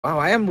Wow,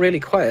 I am really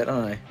quiet,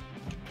 aren't I?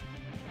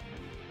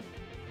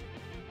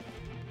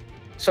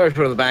 Sorry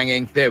for the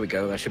banging. There we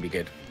go. That should be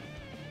good.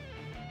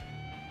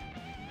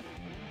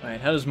 Alright,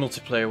 how does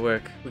multiplayer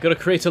work? We gotta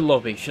create a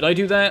lobby. Should I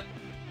do that?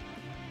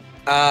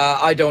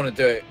 I don't want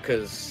to do it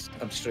because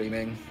I'm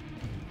streaming.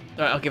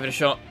 Alright, I'll give it a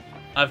shot.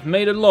 I've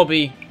made a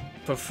lobby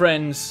for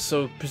friends,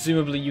 so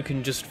presumably you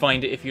can just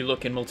find it if you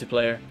look in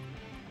multiplayer.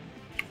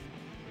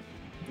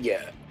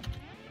 Yeah.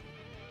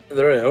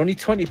 There are only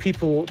 20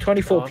 people,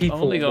 24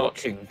 people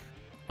watching.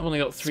 I've only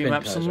got 3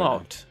 maps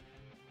unlocked.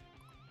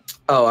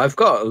 Oh, I've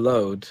got a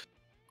load.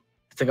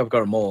 I think I've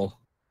got them all.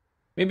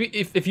 Maybe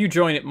if you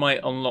join, it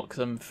might unlock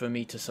them for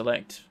me to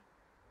select.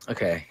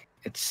 Okay.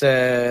 It's,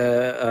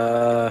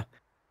 I'm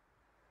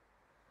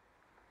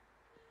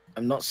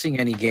not seeing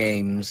any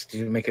games. Did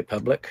you make it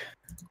public?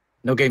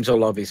 No games or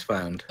lobbies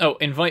found. Oh,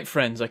 invite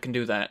friends. I can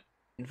do that.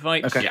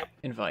 Invite. Okay. Yeah.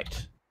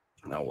 Invite.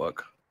 That'll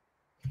work.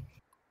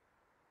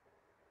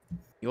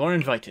 You are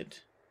invited.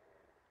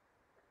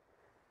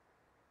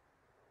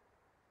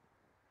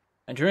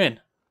 And you're in.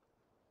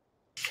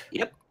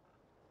 Yep.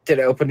 Did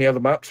it open the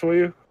other maps for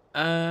you?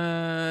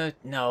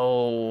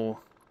 No.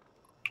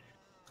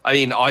 I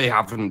mean, I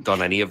haven't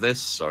done any of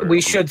this, so...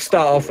 We should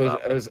start off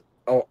as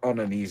on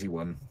an easy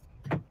one,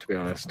 to be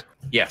honest.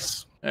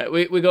 Yes.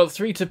 We got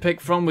 3 to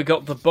pick from. We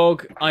got the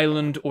bog,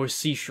 island, or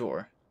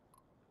seashore.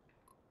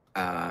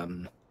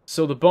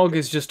 So the bog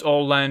is just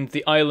all land.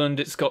 The island,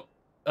 it's got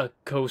a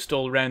coast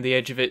all around the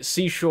edge of it.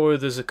 Seashore,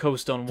 there's a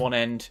coast on one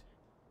end.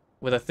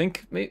 With, I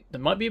think, there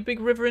might be a big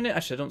river in it.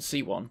 Actually, I don't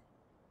see one.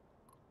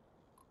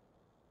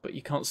 But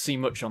you can't see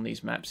much on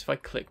these maps. If I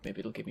click, maybe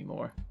it'll give me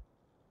more.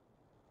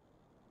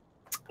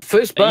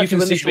 First batch you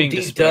of can see Initial being D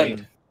displayed.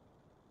 done.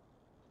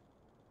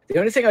 The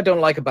only thing I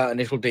don't like about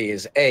Initial D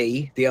is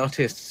A, the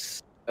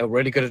artists are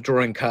really good at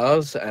drawing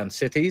cars and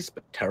cities,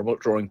 but terrible at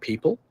drawing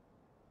people.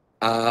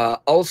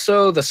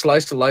 Also, the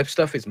slice to life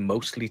stuff is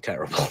mostly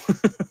terrible.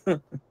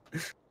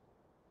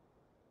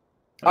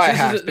 Alright,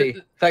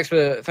 Happy. Thanks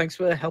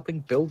for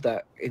helping build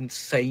that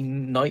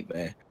insane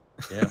nightmare.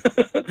 Yeah.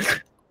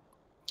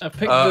 I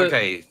picked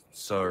okay,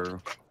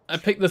 so I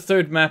picked the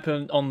 3rd map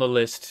on the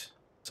list,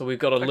 so we've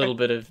got a little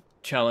bit of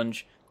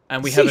challenge,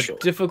 and we have a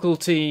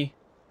difficulty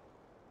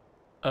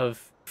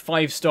of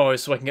 5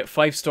 stars, so I can get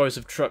 5 stars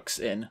of trucks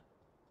in.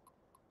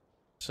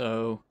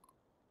 So,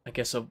 I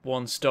guess a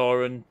 1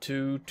 star and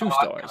 2 stars.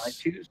 Can I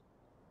choose?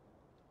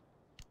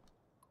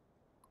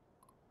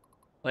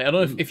 Like, I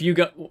don't know if you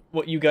got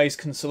what you guys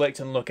can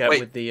select and look at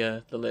with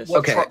the list.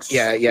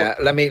 Okay, yeah.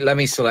 Let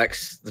me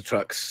select the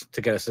trucks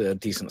to get us a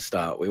decent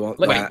start. We want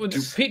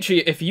that. Peachy,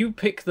 if you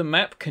pick the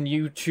map, can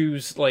you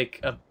choose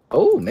like a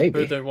maybe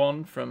further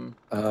one from?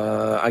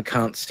 I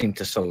can't seem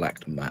to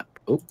select map.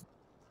 Oh,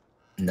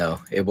 no,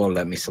 it won't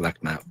let me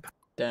select map.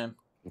 Damn.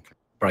 Okay.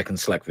 But I can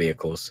select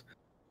vehicles.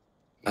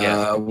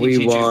 Yeah,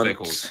 we want.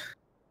 Vehicles.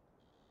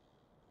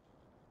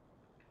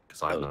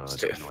 I have no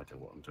idea what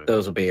I'm doing.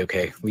 Those will be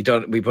okay. We've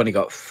only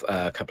got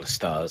a couple of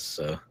stars,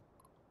 so.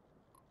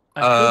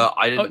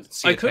 I didn't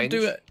see. I could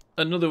do it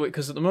another way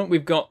because at the moment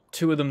we've got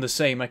 2 of them the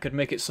same. I could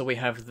make it so we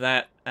have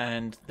that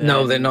and. Then...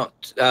 No, they're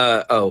not.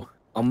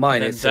 On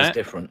mine it says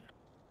different.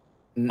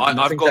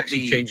 I've got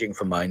changing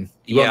from mine.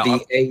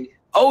 A.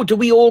 Oh, do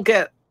we all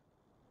get?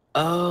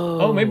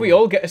 Oh, maybe we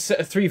all get a set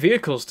of 3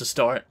 vehicles to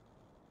start.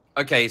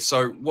 Okay,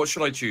 so what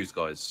should I choose,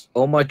 guys?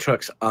 All my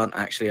trucks aren't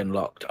actually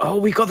unlocked. Oh,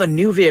 we got the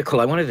new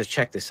vehicle. I wanted to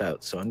check this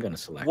out, so I'm going to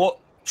select. What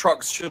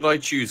trucks should I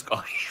choose,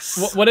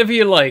 guys? Whatever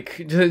you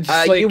like. Just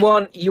like... You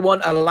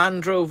want a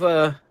Land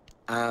Rover,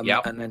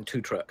 and then 2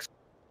 trucks.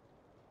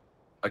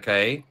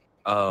 Okay.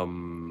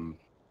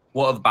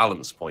 What are the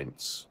balance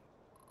points?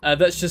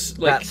 That's just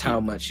like that's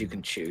how much you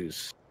can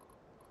choose.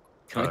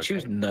 Can I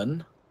choose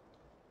none?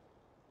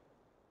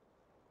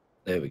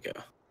 There we go.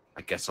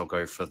 I guess I'll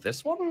go for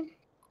this one.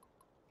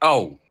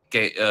 Oh,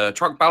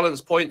 truck balance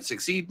points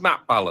exceed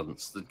map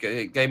balance.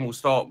 The game will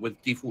start with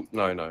default.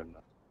 No.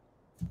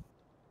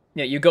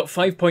 Yeah, you got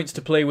 5 points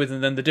to play with,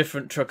 and then the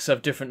different trucks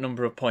have different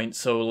number of points.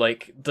 So,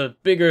 like, the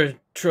bigger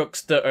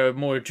trucks that are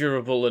more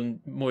durable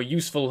and more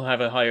useful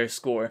have a higher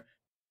score.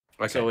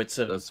 Okay, so it's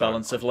a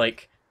balance of,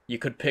 like, you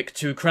could pick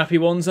 2 crappy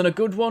ones and a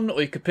good one,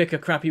 or you could pick a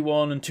crappy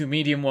one and 2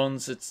 medium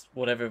ones. It's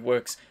whatever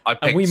works.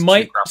 And we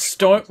might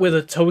start with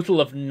a total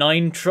of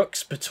 9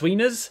 trucks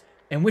between us.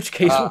 In which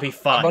case, we'll be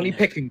fine. I'm only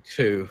picking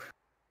 2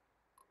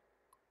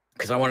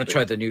 because I want to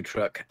try the new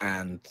truck,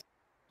 and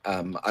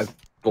I've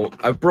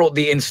brought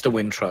the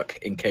Insta-Win truck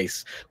in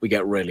case we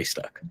get really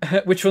stuck.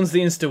 Which one's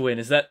the Insta-Win?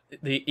 Is that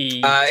the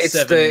E7? It's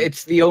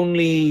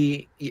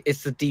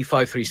the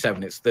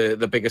D537. It's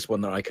the biggest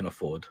one that I can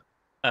afford.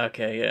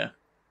 Okay, yeah.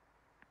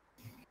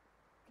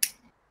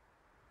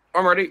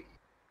 I'm ready.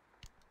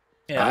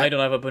 Yeah, I don't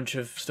have a bunch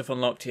of stuff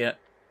unlocked yet.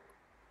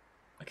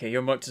 Okay,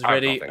 your marked is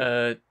ready.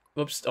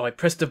 Whoops! Oh, I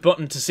pressed a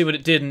button to see what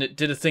it did, and it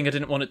did a thing I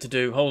didn't want it to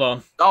do. Hold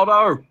on.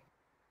 Oh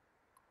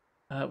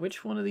no!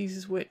 Which one of these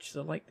is which?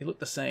 They look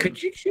the same.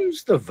 Could you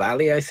choose the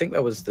Valley? I think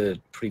that was the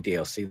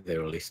pre-DLC they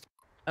released.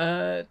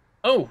 Oh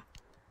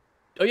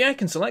yeah, I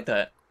can select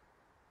that.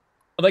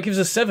 Oh, that gives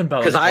us 7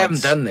 balance Because I haven't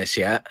points. done this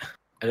yet.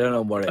 I don't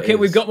know what it is. Okay,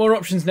 we've got more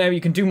options now.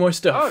 You can do more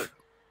stuff.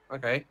 Oh,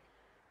 okay.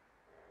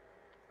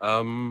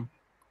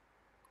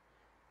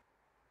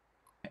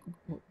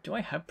 Do I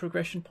have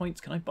progression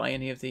points? Can I buy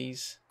any of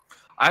these?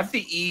 I have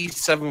the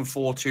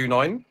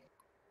E7429.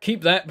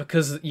 Keep that,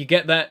 because you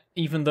get that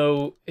even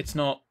though it's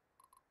not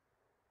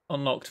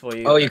unlocked for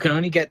you. Oh, you can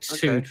only get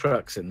 2 Okay.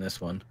 trucks in this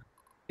one.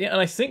 Yeah,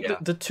 and I think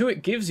that the 2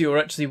 it gives you are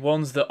actually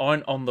ones that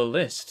aren't on the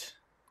list.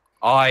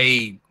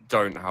 I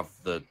don't have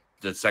the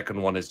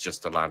second one is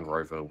just a Land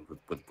Rover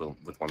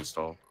with 1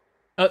 star.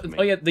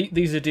 Oh yeah,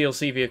 these are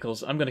DLC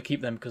vehicles. I'm going to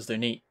keep them because they're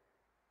neat.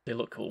 They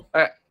look cool.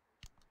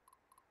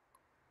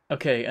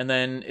 Okay, and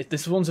then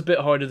this one's a bit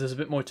harder. There's a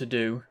bit more to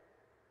do.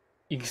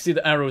 You can see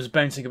the arrows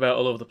bouncing about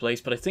all over the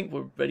place, but I think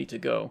we're ready to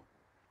go.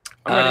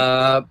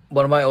 One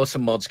of my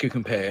awesome mods,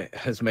 Compare,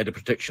 has made a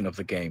prediction of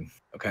the game.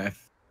 Okay.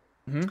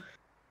 Mm-hmm.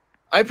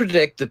 I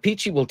predict that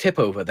Peachy will tip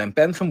over, then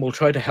Bentham will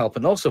try to help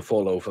and also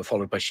fall over,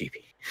 followed by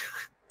Sheepy.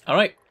 All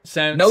right,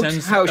 Note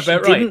sounds how about she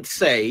right. didn't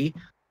say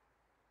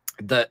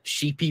that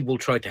Sheepy will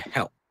try to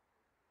help.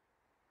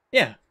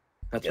 Yeah,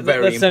 That's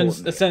very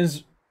important. That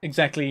sounds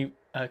exactly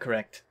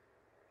correct.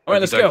 All right,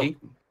 let's go.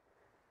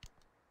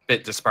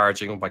 Bit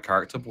disparaging on my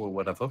character, but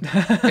whatever.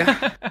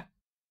 Yeah.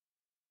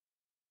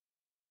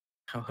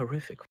 How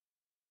horrific.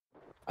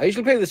 I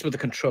usually play this with a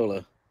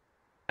controller.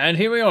 And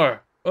here we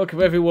are.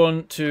 Welcome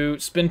everyone to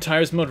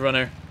Spintires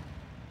Mudrunner.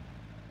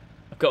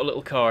 I've got a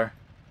little car.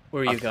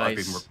 Where are you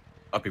guys?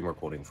 I've been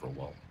recording for a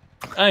while.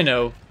 I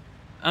know.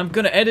 I'm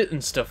gonna edit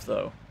and stuff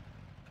though.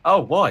 Oh,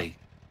 why?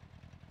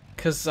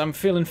 Because I'm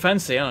feeling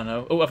fancy, I don't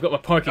know. Oh, I've got my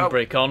parking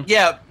brake on.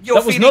 Yeah,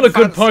 that was not a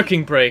good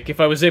parking brake if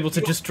I was able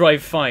to just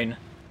drive fine.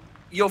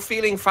 You're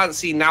feeling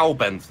fancy now,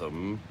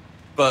 Bentham,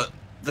 but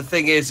the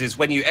thing is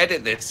when you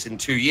edit this in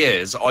 2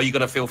 years, are you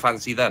going to feel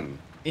fancy then?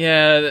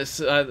 Yeah, that's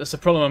a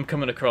problem I'm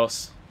coming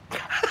across.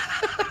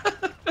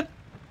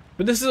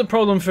 But this is a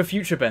problem for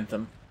future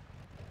Bentham.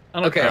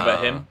 I don't care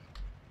about him.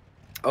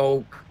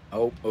 Oh,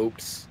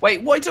 oops.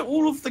 Wait, why do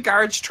all of the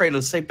garage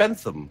trailers say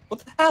Bentham? What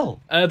the hell?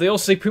 They all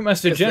say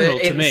Poopmaster General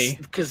to me.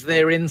 Because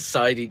they're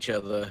inside each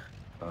other.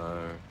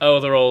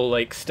 Oh, they're all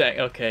like stacked.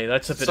 Okay,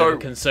 that's a bit of a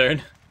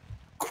concern.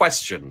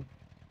 Question.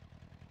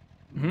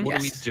 Mm-hmm. What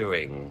are we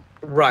doing?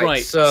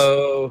 Right,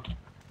 so...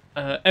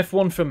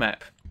 F1 for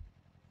map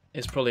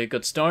is probably a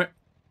good start.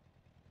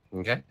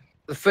 Okay.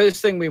 The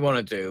first thing we want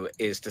to do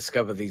is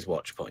discover these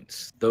watch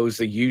points. Those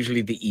are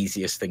usually the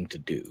easiest thing to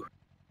do.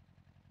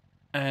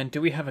 And do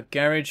we have a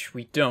garage?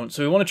 We don't.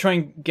 So we want to try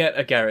and get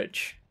a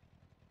garage.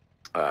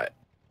 Alright.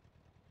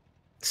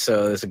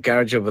 So there's a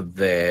garage over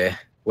there.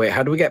 Wait,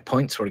 how do we get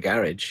points for a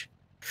garage?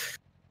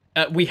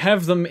 We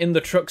have them in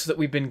the trucks that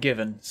we've been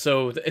given.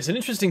 So it's an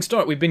interesting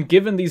start. We've been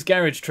given these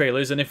garage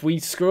trailers, and if we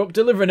screw up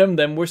delivering them,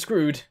 then we're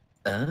screwed.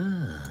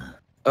 Ah.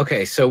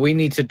 Okay, so we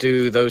need to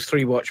do those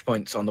 3 watch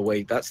points on the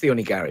way. That's the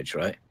only garage,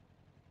 right?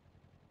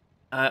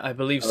 I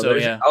believe so,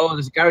 yeah.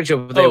 There's a garage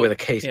over there with a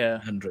case yeah.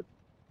 100.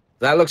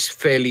 That looks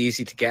fairly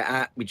easy to get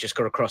at. We just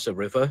got to cross a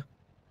river.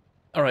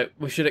 All right,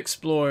 we should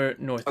explore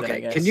north then, I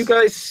guess. Can you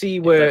guys see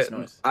where...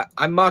 north.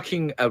 I'm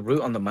marking a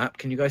route on the map.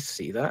 Can you guys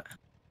see that?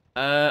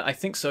 I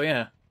think so,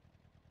 yeah.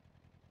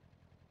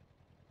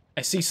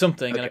 I see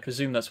something, and I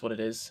presume that's what it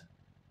is.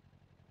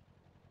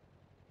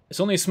 It's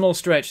only a small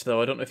stretch,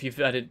 though. I don't know if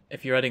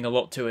you're adding a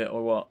lot to it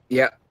or what.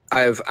 Yeah,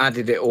 I've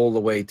added it all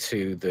the way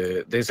to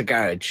the... There's a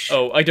garage.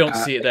 Oh, I don't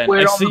see it then.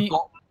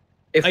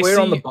 If we're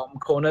on the bottom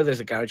corner, there's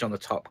a garage on the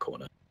top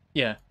corner.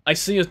 Yeah, I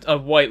see a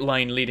white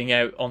line leading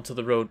out onto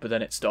the road, but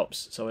then it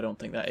stops, so I don't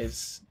think that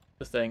is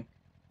the thing.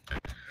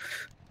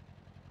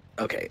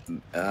 Okay.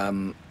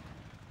 Oh,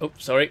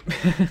 sorry.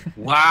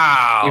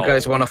 Wow. You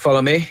guys want to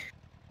follow me?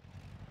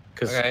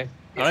 Because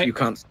if you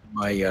can't see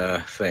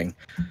my thing.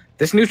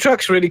 This new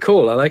truck's really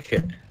cool. I like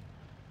it.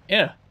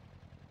 Yeah.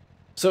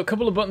 So a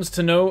couple of buttons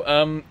to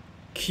know.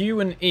 Q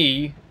and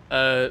E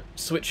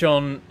switch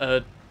on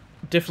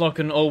diff lock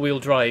and all-wheel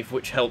drive,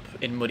 which help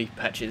in muddy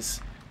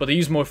patches. But they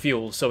use more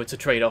fuel, so it's a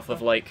trade-off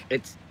of like...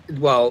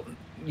 Well,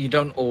 you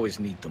don't always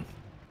need them.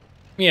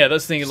 Yeah,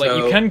 that's the thing. Like,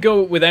 you can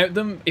go without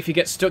them. If you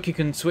get stuck, you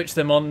can switch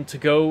them on to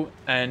go,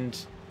 and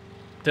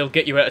they'll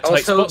get you out of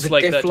tight spots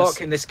like that. Also, the diff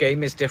lock in this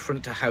game is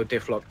different to how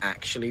diff lock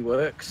actually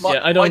works. Yeah,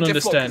 I don't understand. My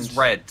diff lock is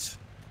red.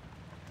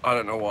 I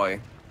don't know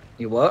why.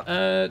 You what?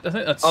 I think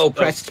that's...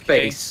 press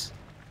space.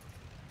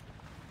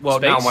 Well,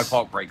 now my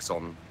park brake's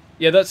on.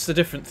 Yeah, that's the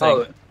different thing.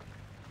 Oh.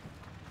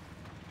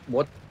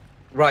 What?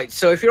 Right,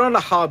 so if you're on a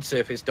hard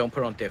surface, don't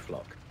put on diff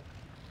lock.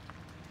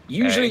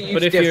 Usually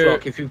use diff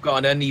lock if you've got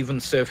an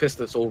uneven surface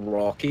that's all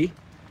rocky,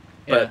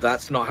 but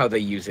that's not how they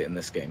use it in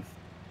this game.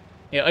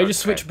 Yeah, I just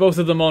switch both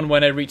of them on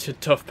when I reach a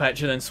tough patch,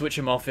 and then switch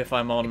them off if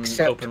I'm on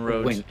open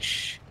road.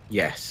 Winch.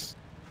 Yes.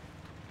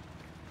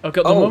 Oh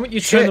god, the moment you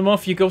turn them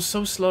off, you go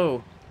so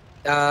slow.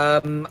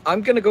 I'm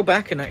gonna go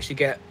back and actually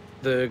get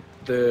the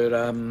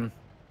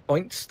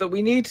points that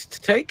we need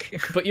to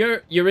take. But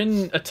you're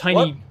in a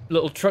tiny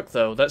little truck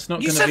though. That's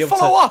not going to be able to... You said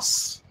follow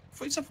us! I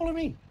thought you said follow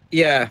me.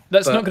 Yeah.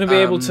 That's not going to be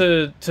able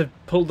to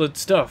pull the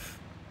stuff.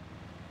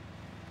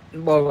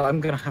 Well, I'm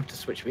gonna have to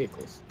switch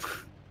vehicles.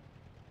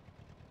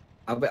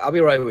 I'll be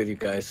right with you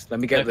guys. Let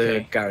me get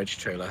the garage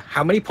trailer.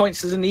 How many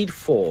points does it need?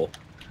 4.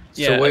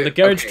 Yeah, so the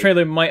garage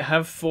trailer might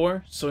have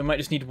 4, so we might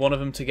just need one of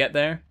them to get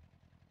there.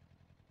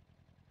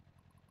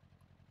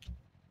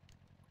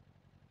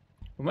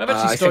 We might have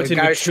actually started the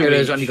garage with 2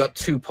 trailer's each. only got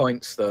 2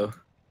 points though.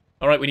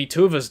 Alright, we need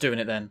 2 of us doing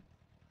it then.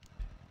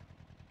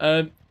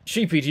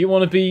 Sheepy, do you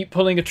want to be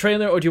pulling a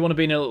trailer or do you want to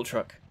be in a little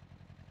truck?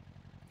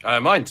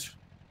 Mind.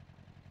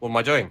 What am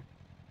I doing?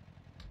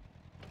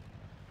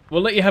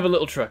 We'll let you have a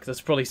little truck, that's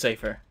probably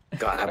safer.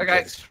 God, I haven't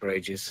played this for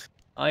ages.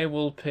 I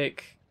will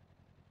pick...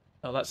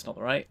 Oh, that's not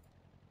right.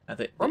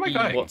 Where am I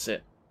going? What's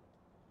it?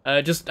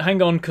 Just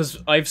hang on, because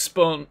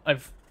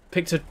I've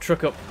picked a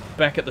truck up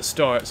back at the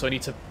start, so I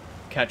need to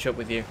catch up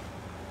with you.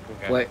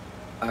 Okay. Wait,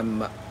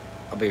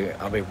 I'll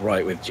be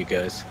right with you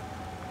guys.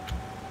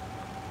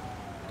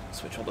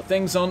 Switch all the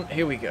things on.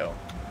 Here we go.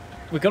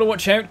 We've got to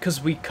watch out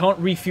because we can't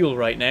refuel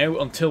right now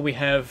until we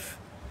have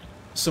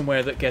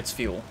somewhere that gets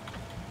fuel.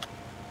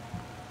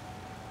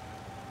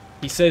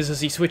 He says as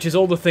he switches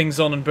all the things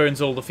on and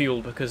burns all the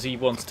fuel because he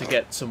wants to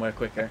get somewhere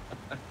quicker.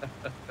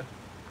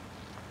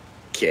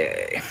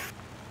 Okay.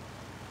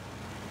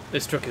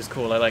 This truck is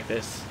cool. I like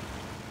this.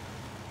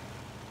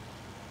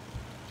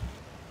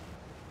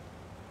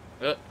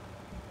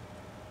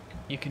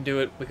 You can do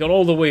it. We got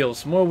all the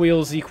wheels. More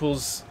wheels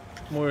equals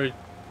more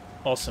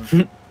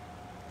awesome.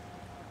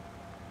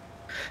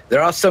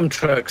 There are some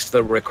trucks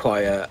that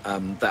require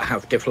that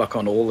have diff lock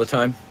on all the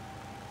time.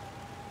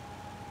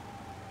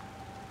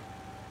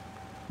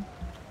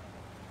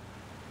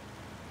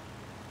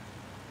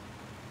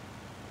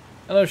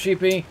 Hello,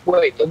 Sheepy.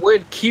 Wait, the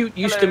word cute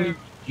used to mean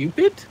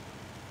stupid?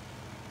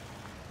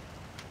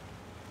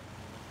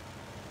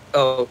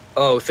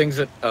 Oh, things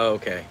that... Oh,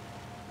 okay.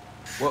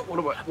 What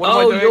am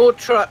I doing? Your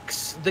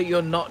trucks that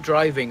you're not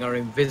driving are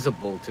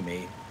invisible to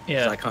me.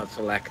 Yeah. So I can't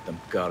select them.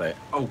 Got it.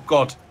 Oh,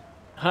 God.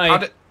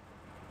 Hi.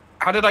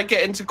 How did I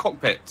get into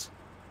cockpit?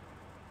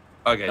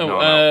 Okay,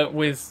 no.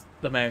 With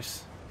the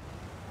mouse.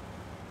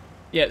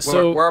 Yeah,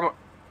 so... Where am I?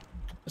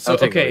 So,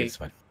 okay.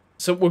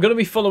 So we're going to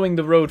be following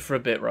the road for a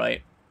bit,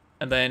 right?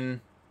 And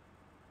then...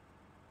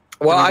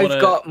 Well,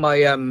 I've got my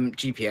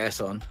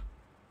GPS on.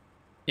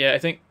 Yeah, I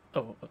think...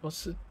 Oh,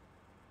 what's it?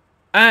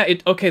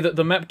 Okay,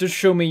 the map does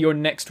show me your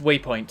next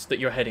waypoint that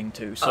you're heading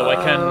to, so I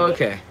can...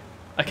 Okay.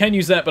 I can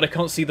use that, but I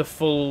can't see the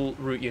full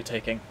route you're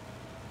taking.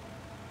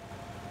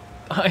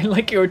 I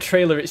like your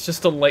trailer, it's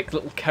just on, like,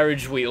 little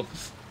carriage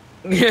wheels.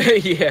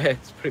 Yeah,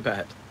 it's pretty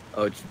bad.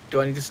 Oh,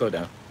 do I need to slow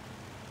down?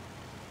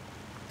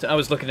 So I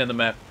was looking at the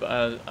map,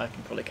 but I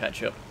can probably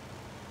catch up.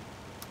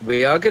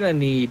 We are going to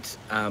need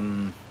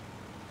a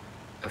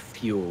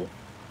fuel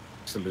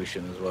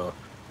solution as well.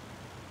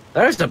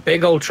 There's a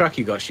big old truck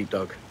you got,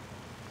 Sheepdog.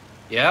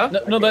 Yeah?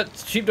 No, that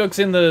Sheepdog's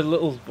in the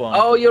little one.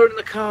 Oh, you're in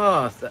the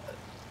car.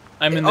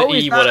 I'm in the E,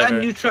 is that whatever. a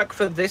new truck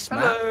for this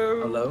map?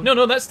 Hello?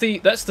 No, that's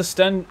the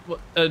stand.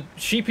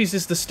 Sheepy's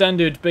is the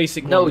standard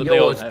basic No, one that they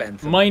all yours, have.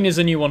 Bentham. Mine is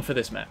a new one for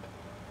this map.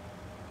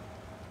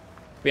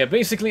 But yeah,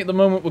 basically at the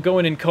moment we're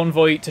going in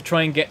convoy to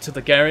try and get to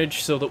the garage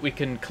so that we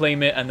can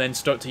claim it and then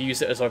start to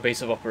use it as our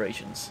base of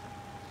operations.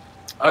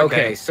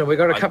 Okay, so we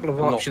got a couple of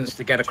options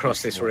to get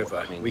across this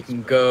river. We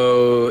can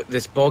go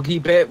this boggy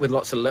bit with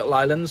lots of little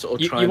islands, or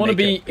try you want to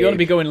be you want to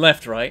be going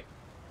left, right?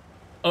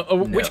 No.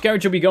 Which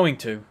garage are we going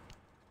to?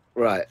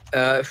 Right.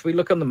 If we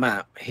look on the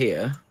map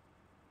here,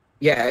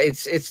 yeah,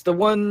 it's the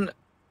one.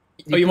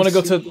 You want to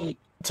go to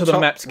the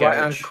mapped garage?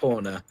 Right-hand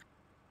corner,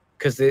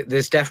 because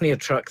there's definitely a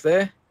truck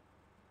there.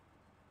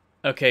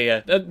 Okay, yeah,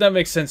 that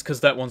makes sense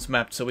because that one's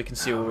mapped, so we can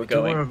see where we're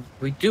going.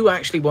 We do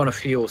actually want a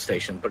fuel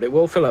station, but it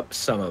will fill up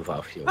some of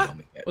our fuel when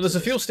we get. Well, there's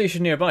a fuel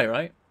station nearby,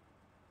 right?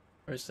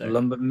 Or is there?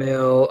 Lumber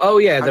mill. Oh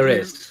yeah, there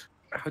is.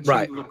 How do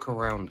you look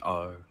around?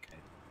 Oh,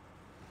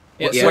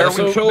 okay. Yeah,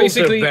 so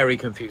basically are very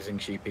confusing,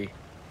 Sheepy.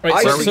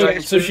 Right,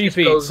 so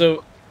Sheepy,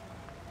 so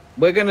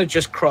we're gonna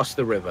just cross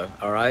the river,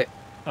 all right?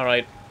 All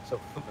right.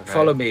 So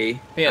follow me.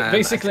 Yeah,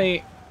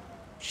 basically.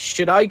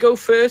 Should I go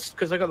first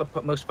because I got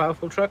the most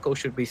powerful truck, or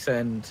should we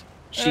send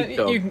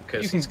Sheepdog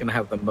because he's going to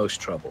have the most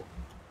trouble?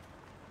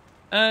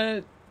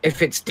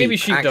 If it's deep, maybe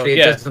Sheepdog. Actually,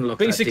 yeah. It doesn't look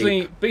that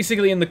deep.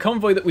 Basically, in the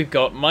convoy that we've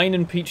got, mine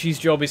and Peachy's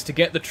job is to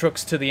get the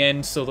trucks to the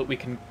end so that we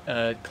can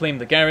claim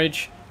the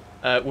garage,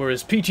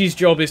 whereas Peachy's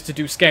job is to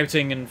do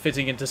scouting and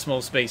fitting into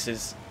small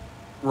spaces.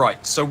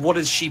 Right. So, what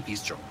is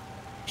Sheepy's job?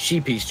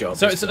 Sheepy's job.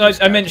 So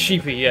I meant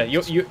Sheepy. Yeah,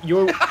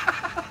 you're.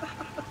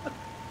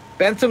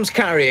 Bentham's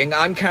carrying.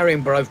 I'm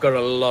carrying, but I've got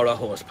a lot of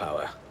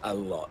horsepower. A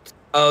lot.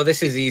 Oh,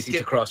 this is easy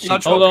to cross.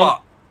 Nudge Hold my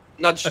on.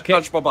 butt.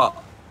 Nudge my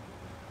butt.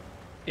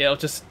 Yeah, I'll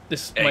just.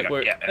 This There you might go,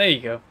 work. yeah. There you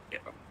go. Yeah.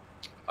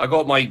 I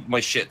got my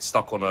shit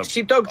stuck on a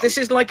Sheepdog. This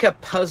is like a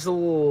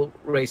puzzle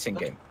racing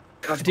game.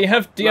 Do you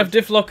have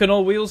diff lock and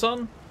all wheels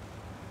on?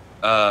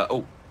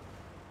 Oh.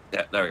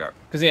 Yeah, there we go.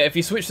 Because yeah, if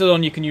you switch that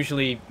on, you can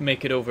usually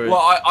make it over.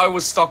 Well, I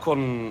was stuck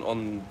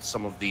on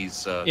some of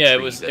these. yeah, tree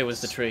it was the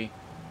bits. tree.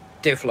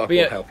 Diff-lock But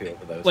yeah, will help you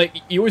over those. Like,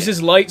 yours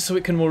is light, so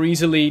it can more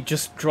easily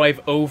just drive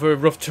over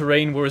rough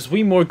terrain, whereas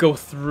we more go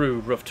through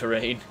rough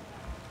terrain.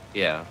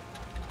 Yeah.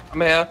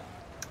 I'm here.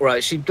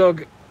 Right,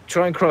 Sheepdog,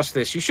 try and cross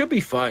this. You should be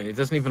fine. It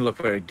doesn't even look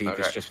very deep.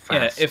 Okay. It's just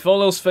fast. Yeah, if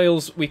all else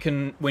fails, we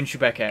can winch you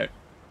back out.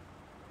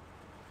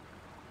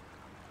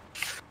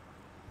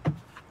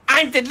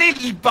 I'm the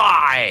little boy.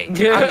 I'm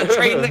the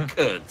train that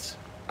could.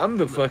 I'm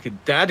the fucking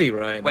daddy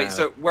right now. Wait,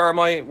 so where am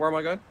I? Where am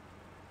I going?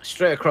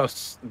 Straight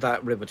across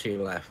that river to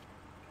your left.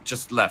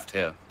 Just left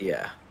here.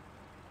 Yeah.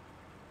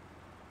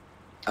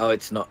 Oh,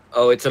 it's not.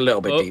 Oh, it's a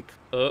little bit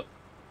deep.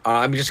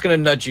 I'm just gonna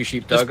nudge you,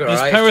 Sheepdog. Just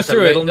Alright, power just a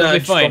through it, little it'll be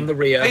nudge fine. from the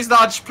rear. Please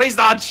nudge. Please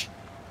nudge.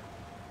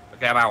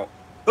 Okay, I'm out.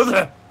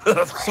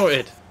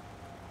 Sorted.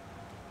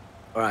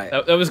 Alright.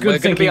 That was We're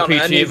good gonna be thinking, on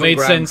Peachy. It uneven made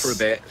ground sense. for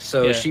a bit.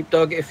 So, Yeah.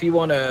 Sheepdog, if you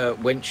want to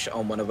winch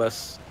on one of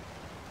us,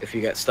 if you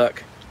get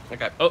stuck.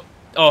 Okay.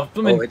 Oh,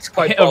 blooming it's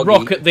quite hit a rock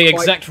boggy. at the It's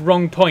quite- exact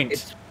wrong point.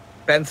 It's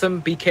Bentham,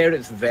 be careful.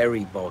 It's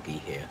very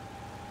boggy here.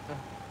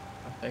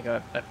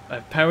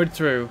 I've powered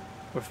through.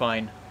 We're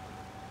fine.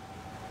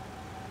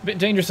 A bit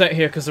dangerous out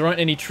here because there aren't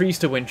any trees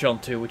to winch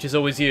onto, which is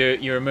always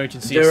your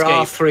emergency There escape.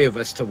 are 3 of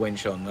us to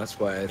winch on. That's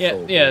why I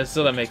thought. Yeah,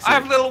 so that makes sense. I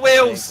have little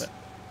wheels.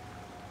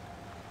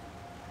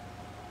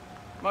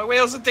 My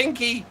wheels are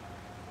dinky.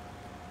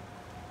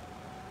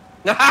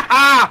 Ha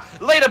ha!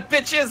 Later,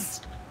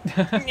 bitches.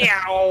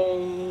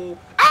 Meow.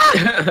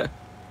 Ah!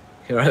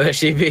 You're right there,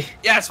 Sheepy.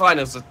 Yeah, it's fine.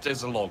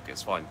 There's a log.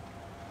 It's fine.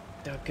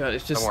 Oh god,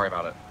 it's just Don't worry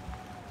about it.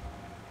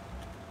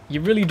 you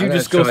really do I'm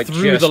just gonna go try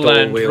through just the all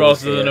land wheels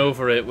rather than here.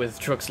 over it with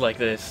trucks like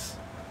this.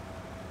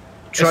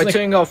 Try like-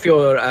 turning off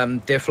your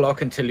diff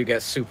lock until you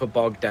get super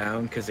bogged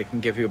down, because it can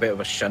give you a bit of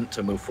a shunt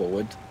to move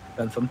forward,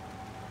 Bentham.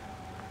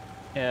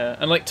 Yeah,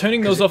 and like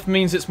turning those off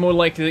means it's more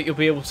likely that you'll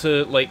be able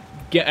to like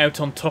get out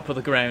on top of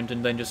the ground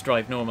and then just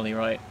drive normally,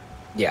 right?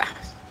 Yeah.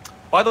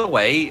 By the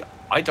way,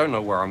 I don't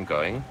know where I'm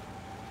going.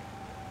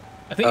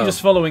 I think you're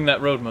just following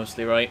that road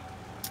mostly, right?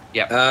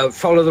 Yeah.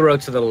 Follow the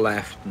road to the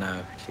left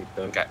now,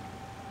 Sheepdog. Okay.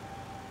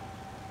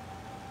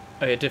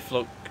 Oh yeah, diff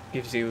lock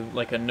gives you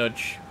like a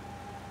nudge,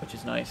 which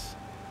is nice.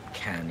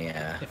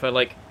 Yeah. If I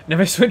like,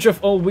 never switch off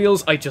all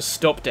wheels, I just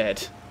stop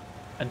dead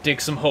and dig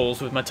some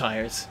holes with my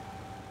tires.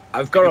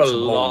 I've got Dig a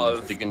some lot holes,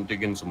 of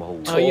digging some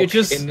holes. Oh, you're torque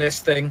just- in this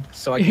thing,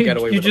 so I can get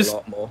away you with just- a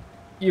lot more.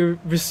 You're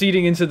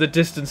receding into the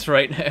distance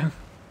right now.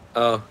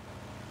 Oh.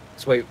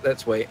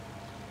 Let's wait.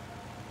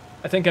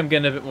 I think I'm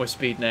getting a bit more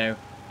speed now.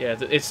 Yeah,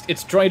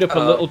 it's dried up a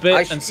little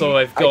bit, and so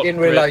I've got. I didn't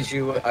grip. realize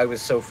I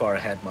was so far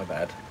ahead, my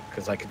bad.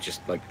 Because I could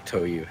just, like,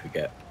 tow you if you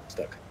get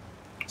stuck.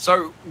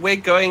 So we're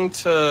going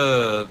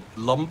to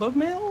lumber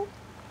mill.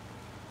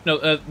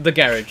 No, the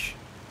garage.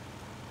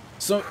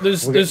 So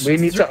there's We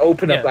need to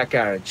open yeah. up that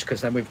garage, because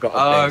then we've got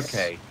a base.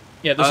 Okay.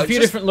 Yeah, there's a few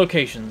just- different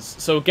locations.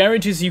 So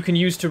garages you can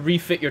use to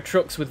refit your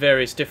trucks with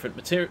various different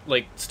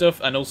stuff,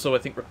 and also I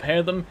think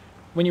repair them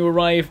when you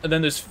arrive. And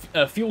then there's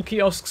fuel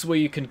kiosks where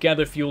you can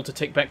gather fuel to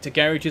take back to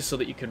garages so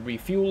that you can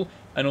refuel,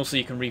 and also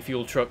you can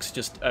refuel trucks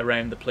just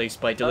around the place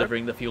by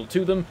delivering the fuel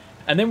to them.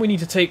 And then we need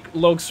to take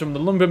logs from the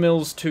lumber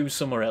mills to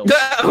somewhere else.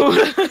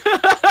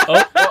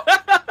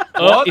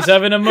 Oh, he's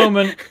having a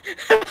moment.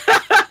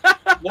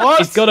 What?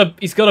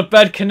 He's got a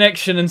bad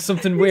connection and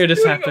something weird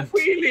has happened.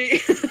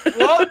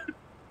 What?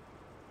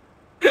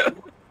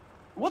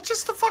 What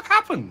just the fuck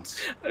happened?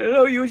 I don't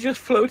know, you were just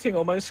floating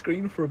on my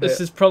screen for a bit. This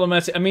is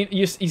problematic. I mean,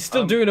 he's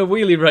still doing a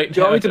wheelie right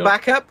Do you now. want me to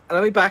back up?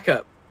 Let me back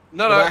up.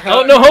 No,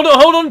 Oh no!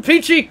 Hold on,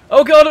 Peachy!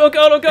 Oh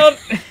god!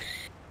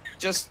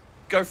 Just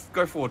go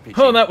forward,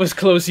 Peachy. Oh, that was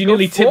close. You Go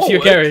nearly tipped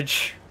your forward.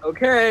 garage.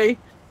 Okay.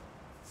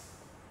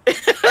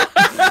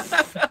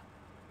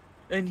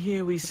 And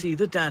here we see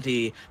the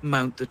daddy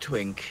mount the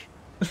twink.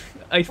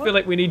 I feel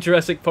like we need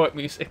Jurassic Park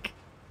music.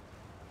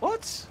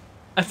 What?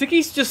 I think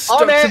he's just On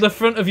stuck to it. the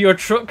front of your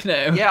truck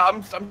now. Yeah,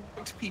 I'm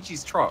to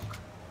Peachy's truck.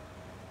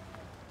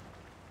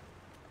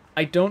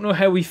 I don't know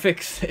how we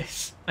fix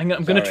this. I'm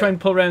gonna Sorry. try and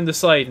pull around the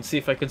side and see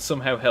if I can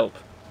somehow help.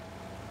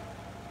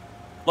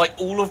 Like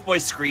all of my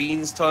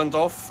screens turned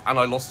off, and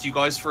I lost you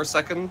guys for a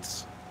second.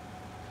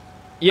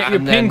 Yeah, your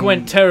And ping then-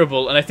 went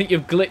terrible, and I think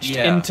you've glitched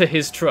Yeah. into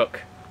his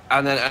truck.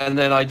 And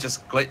then I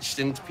just glitched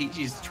into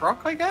Peachy's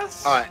truck, I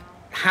guess. Alright,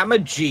 hammer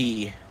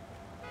G.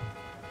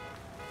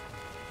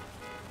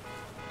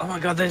 Oh my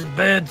god, there's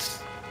birds.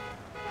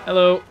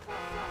 Hello.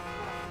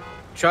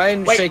 Try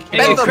and Wait, shake Hey,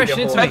 Bentham, crashing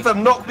into me.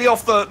 Bentham, knock me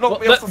off the Well,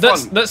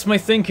 front. that's my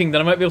thinking, that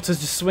I might be able to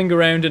just swing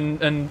around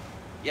and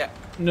Yeah,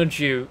 nudge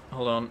you.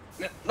 Hold on.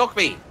 knock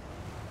me.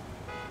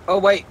 Oh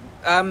wait,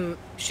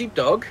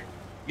 Sheepdog,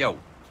 Yo.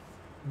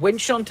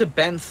 winch onto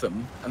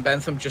Bentham, and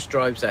Bentham just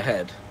drives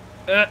ahead.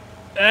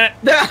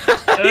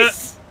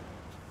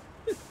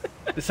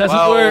 This hasn't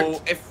Well,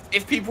 worked.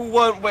 if people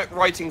weren't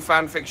writing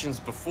fan fictions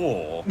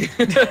before.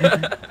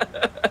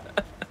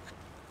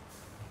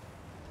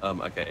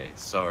 Okay,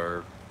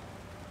 so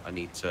I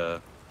need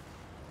to.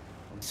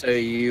 So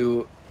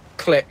you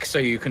click so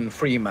you can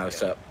free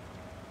mouse up.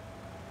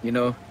 You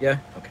know? Yeah?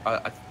 Okay.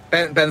 I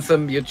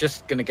Bentham, you're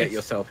just gonna get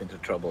yourself into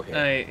trouble here.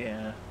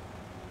 Yeah.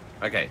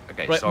 Okay.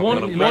 Right, So one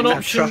I'm gonna Man, that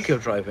option- truck you're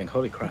driving,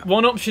 holy crap.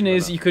 One option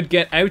is no. you could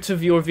get out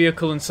of your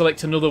vehicle and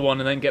select another one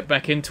and then get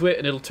back into it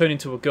and it'll turn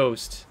into a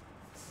ghost.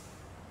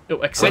 Oh,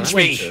 accept Winch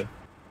me. winch.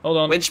 Hold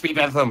on. winch me,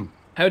 Bentham.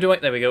 How do I...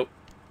 There we go.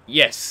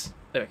 Yes.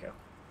 There we go.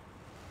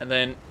 And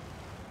then...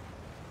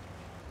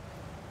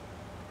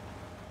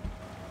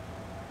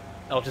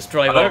 I'll just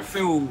drive I off.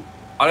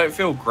 don't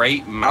feel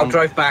great, man. I'll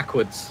drive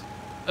backwards.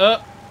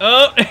 Oh!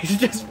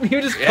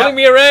 You're just Yep. pulling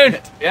me around!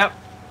 Yep.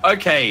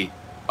 Okay.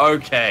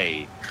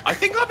 I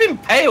think I've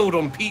impaled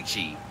on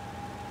Peachy.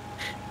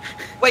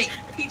 Wait,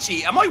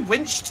 Peachy, am I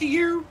winched to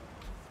you?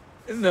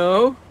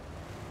 No.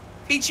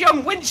 Peachy,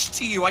 I'm winched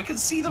to you. I can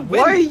see the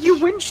winch. Why are you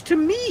winched to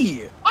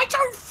me? I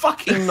don't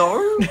fucking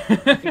know.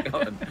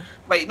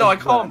 Wait, no, I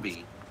can't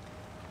be.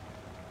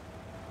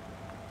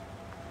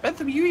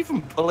 Bentham, are you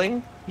even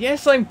pulling?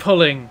 Yes, I'm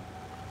pulling.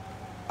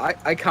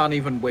 I can't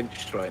even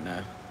winch right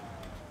now.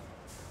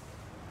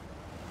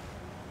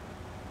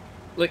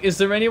 Like, is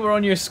there anywhere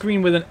on your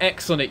screen with an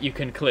X on it you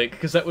can click?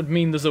 Because that would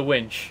mean there's a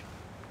winch.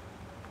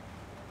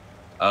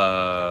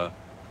 Like,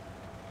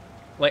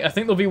 I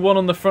think there'll be one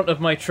on the front of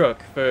my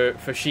truck for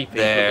Sheepy, but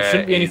there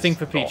shouldn't be anything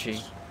for Peachy.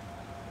 Not.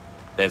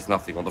 There's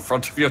nothing on the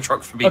front of your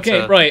truck for me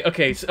Okay, to... right,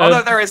 okay. So, Oh,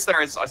 no, there is.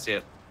 I see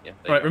it. Yeah,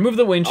 there you right, go. remove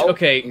the winch. Oh.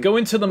 Okay, go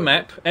into the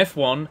map,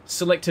 F1,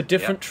 select a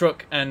different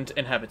truck and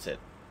inhabit it.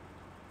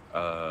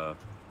 Uh,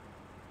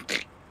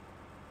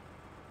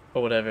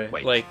 Or whatever.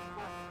 Wait. Like,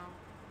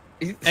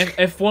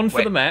 F1 for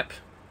Wait. the map,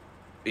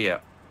 yeah.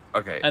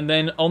 Okay. and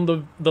then on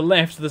the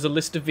left there's a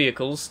list of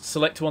vehicles.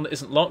 Select one that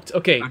isn't locked.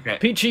 Okay, Okay.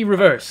 Peachy,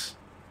 reverse.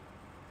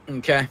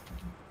 Okay.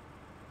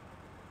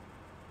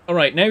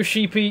 Alright, now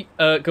Sheepy,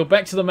 go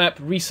back to the map,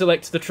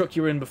 reselect the truck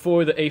you were in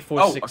before, the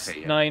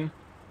A469.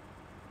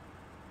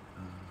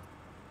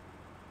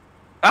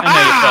 And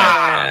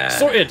now you're fine.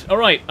 Sorted!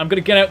 Alright, I'm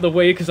gonna get out of the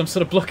way because I'm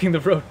sort of blocking the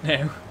road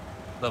now.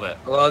 Love it.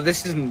 Well,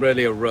 this isn't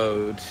really a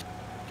road.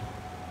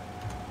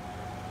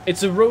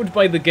 It's a road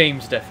by the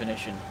game's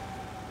definition.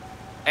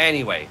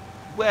 Anyway,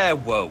 where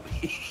were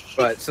we?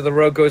 Right, so the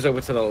road goes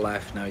over to the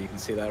left now. You can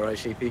see that, right,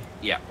 Sheepy?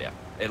 yeah.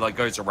 It like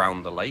goes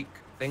around the lake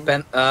thing.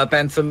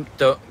 Bentham,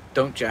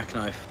 don't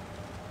jackknife.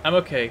 I'm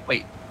okay.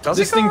 Wait, does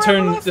This it go thing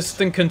around the left? this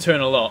thing can turn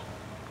a lot.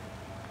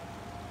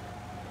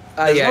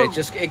 There's Yeah,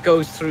 no- it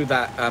goes through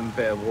that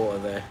bit of water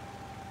there.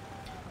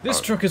 This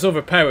Oh. truck is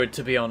overpowered,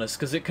 to be honest,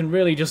 because it can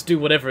really just do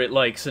whatever it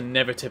likes and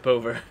never tip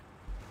over,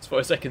 as far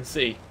as I can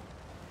see.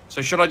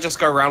 So should I just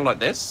go around like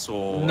this,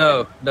 or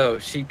No,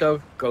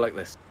 Sheepdog, go like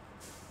this.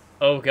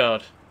 Oh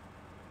god.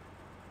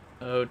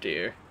 Oh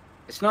dear.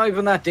 It's not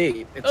even that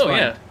deep. It's Oh fine.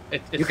 yeah,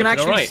 it's You can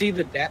actually alright. see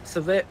the depths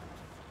of it.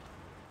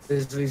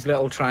 There's these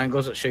little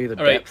triangles that show you the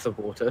All right. depth of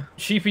water.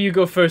 Sheepy, you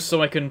go first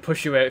so I can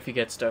push you out if you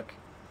get stuck.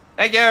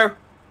 Thank you.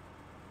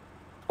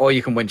 Or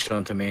you can winch it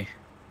onto me.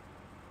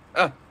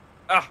 Ah.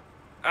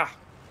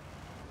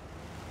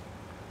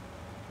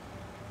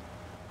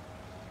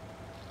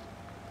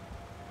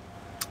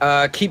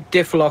 Keep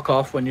diff lock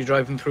off when you're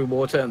driving through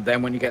water, and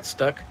then when you get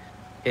stuck,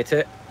 hit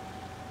it.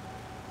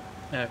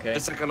 Okay. The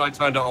second I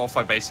turned it off,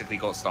 I basically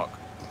got stuck.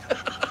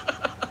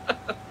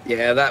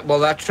 Yeah, that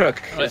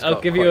truck. Alright, has I'll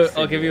got give quite you a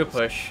thin wheels.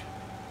 push.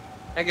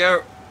 Thank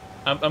you.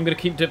 I'm gonna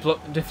keep diff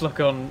lock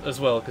on as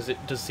well because it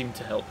does seem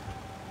to help.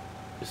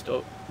 Just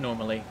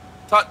normally.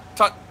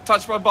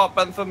 Touch my butt,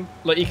 Bentham.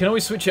 Like you can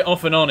always switch it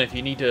off and on if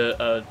you need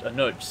a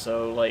nudge.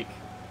 So like,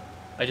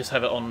 I just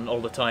have it on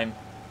all the time.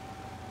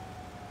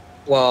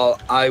 Well,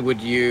 I would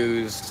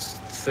use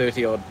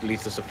 30 odd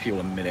liters of fuel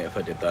a minute if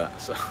I did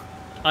that. So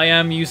I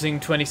am using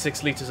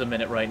 26 liters a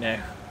minute right now.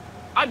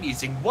 I'm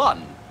using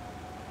one.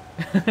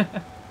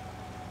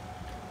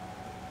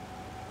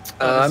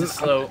 This is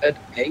slow. I'm at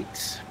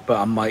 8, but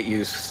I might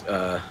use.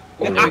 There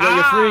we go,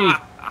 you're free.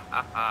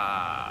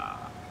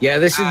 Yeah,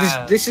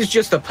 this is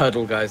just a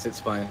puddle, guys. It's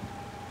fine.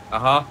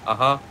 Oh.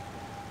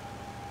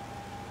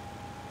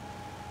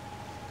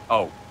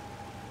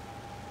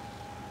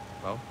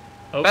 Well.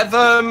 Oh.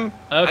 Bentham!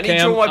 I need Okay,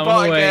 you on my I'm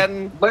butt away.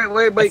 again.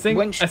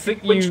 Wait. I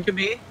think winch you- to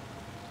me.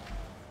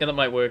 Yeah, that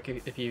might work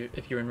if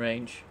you're in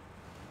range.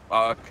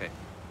 Oh, okay.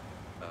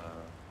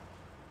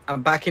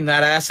 I'm backing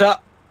that ass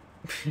up.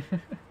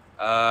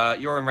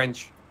 You're in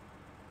range.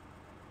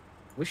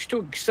 Wish to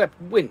accept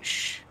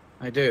winch.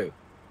 I do.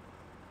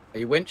 Are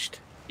you winched?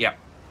 Yeah.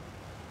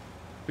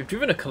 We've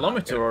driven a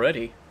kilometer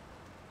already.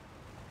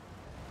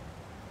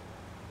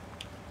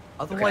 Okay,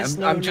 Otherwise,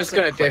 I'm just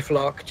gonna diff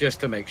lock just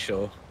to make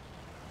sure.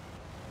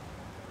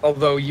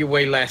 Although you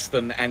weigh less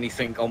than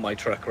anything on my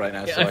truck right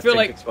now, Yeah, so I feel think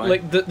like it's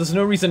fine. there's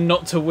no reason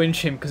not to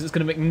winch him because it's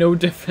gonna make no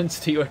difference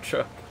to your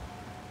truck.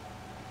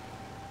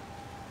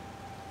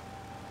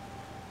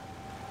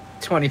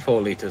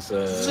 24 liters.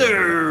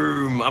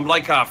 Zoom! I'm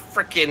like a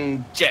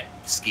freaking jet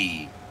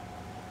ski.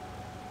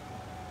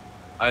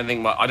 I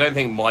don't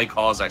think my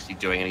car's actually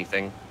doing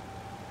anything.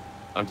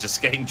 I'm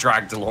just getting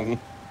dragged along.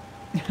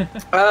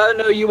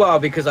 No, you are,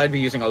 because I'd be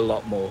using a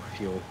lot more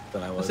fuel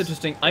than I was. That's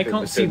interesting. if I it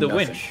can't was see the doing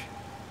nothing. winch.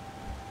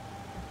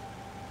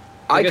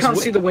 I guess can't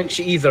wi- see the winch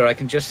either. I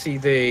can just see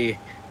the.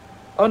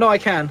 Oh no, I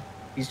can.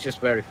 He's just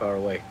very far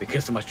away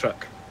because of my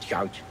truck.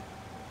 Shout.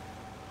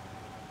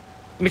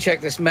 Let me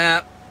check this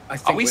map. I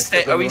think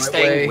Are we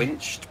staying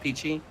winched,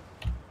 Peachy?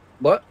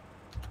 What?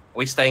 Are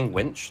we staying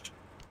winched?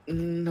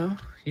 No,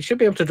 you should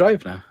be able to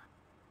drive now.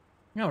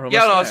 Yeah, we're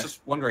Yeah, almost no, I was there.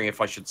 just wondering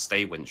if I should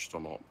stay winched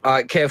or not. All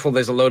right, careful.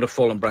 There's a load of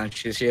fallen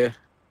branches here.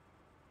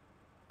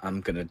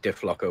 I'm gonna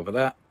diff lock over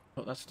that.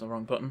 Oh, that's the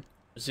wrong button.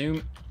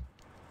 Resume.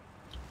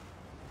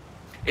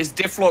 Is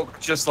Difflock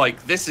just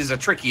like, this is a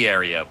tricky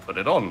area, put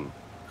it on?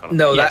 Kind of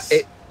No, Yes.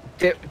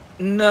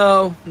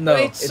 no. It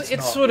not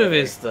sort of really.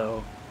 is,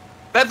 though.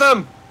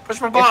 Bentham! Push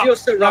my If you're butt!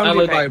 surrounded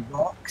by Validate.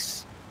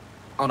 rocks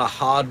on a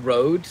hard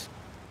road,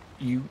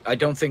 I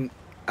don't think.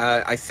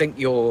 I think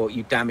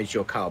you damage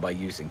your car by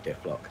using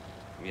diff lock.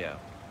 Yeah.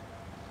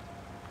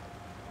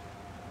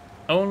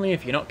 Only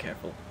if you're not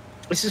careful.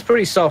 This is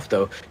pretty soft,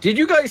 though. Did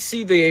you guys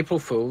see the April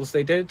Fools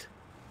they did?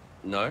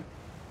 No?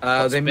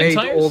 They made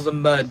Spintires? all the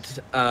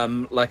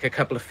mud like a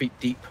couple of feet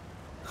deep.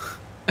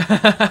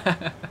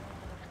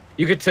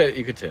 You could turn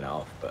it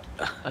off, but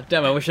Oh,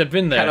 damn, I wish I'd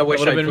been there. kind of wish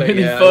That would I have been played.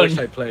 really Yeah, I fun. wish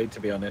I played, to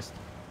be honest.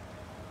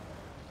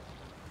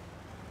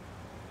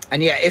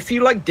 And yeah, if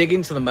you like dig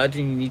into the mud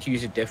and you need to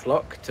use a diff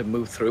lock to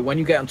move through, when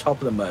you get on top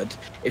of the mud,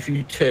 if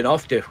you turn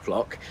off diff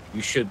lock,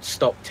 you should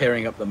stop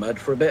tearing up the mud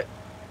for a bit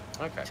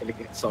Okay. until it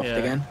gets soft Yeah.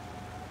 again.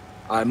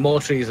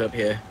 More trees up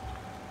here.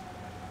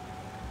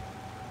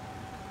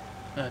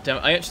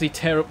 Damn, I actually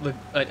tear up the.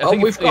 I Oh,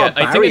 think we've got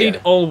a I think I need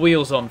barrier. all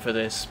wheels on for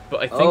this,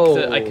 but I think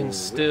that I can We've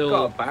still.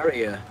 got a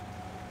barrier.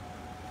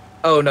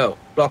 Oh no,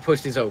 block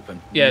post is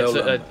open. Yeah, No it's,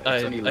 lumber.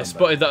 It's only I lumber.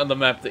 spotted that on the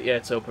map. That yeah,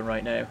 it's open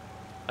right now.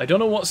 I don't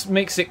know what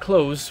makes it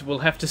close. We'll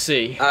have to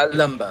see.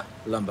 Lumber.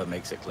 Lumber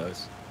makes it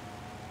close.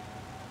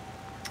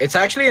 It's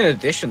actually an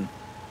addition.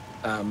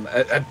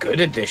 A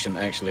good addition,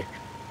 actually.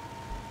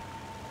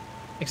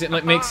 Because it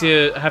like makes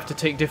you have to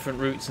take different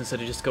routes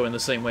instead of just going the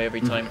same way every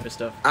time for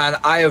stuff. And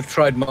I have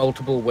tried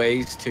multiple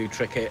ways to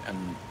trick it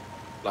and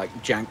like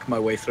jank my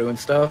way through and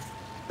stuff.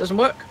 Doesn't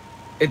work.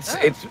 It's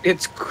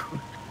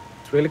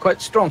really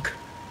quite strong.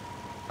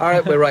 All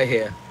right, we're right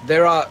here.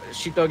 There are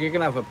Sheepdog. You're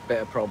gonna have a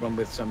bit of problem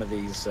with some of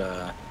these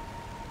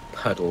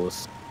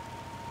puddles.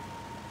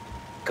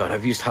 God,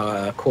 I've used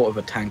a quarter of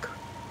a tank,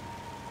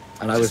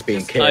 and I was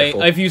being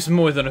careful. I've used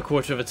more than a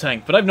quarter of a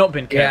tank, but I've not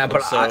been careful. Yeah,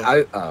 but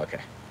so... oh, okay.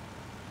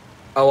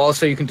 Oh,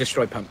 also you can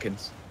destroy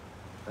pumpkins.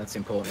 That's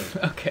important.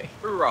 Okay.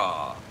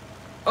 Hurrah!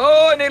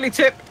 Oh, I nearly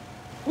tipped.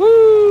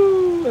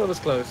 Woo! That was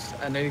close.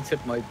 I nearly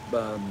tipped my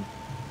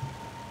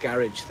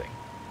garage thing.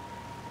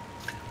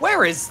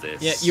 Where is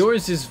this? Yeah,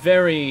 yours is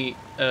very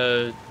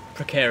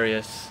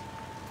precarious.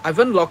 I've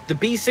unlocked the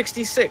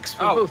B66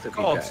 for Oh, both of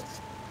God. you guys.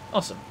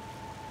 Awesome.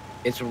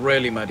 It's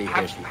really muddy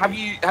here. Have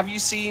you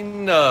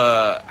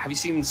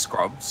seen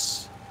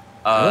Scrubs?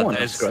 I want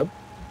a scrub.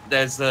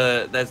 There's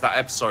that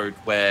episode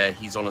where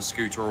he's on a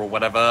scooter or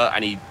whatever,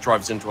 and he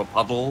drives into a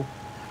puddle,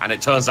 and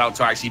it turns out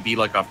to actually be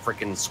like a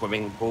freaking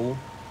swimming pool.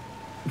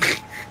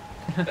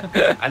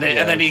 and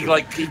then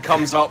he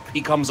comes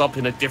up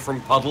in a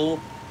different puddle,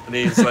 and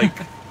he's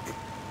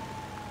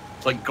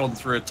like gone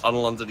through a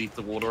tunnel underneath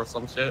the water or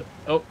some shit.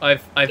 Oh,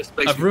 Just I've makes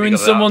me ruined think of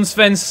that. someone's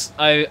fence.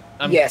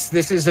 I'm Yes,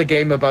 this is a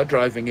game about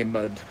driving in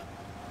mud.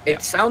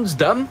 It sounds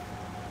dumb.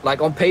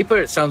 Like on paper,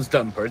 it sounds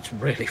dumb, but it's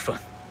really fun.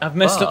 I've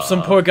messed up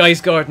some poor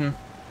guy's garden.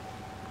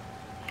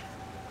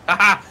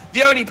 Haha!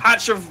 The only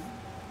patch of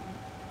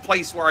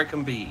place where I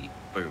can be.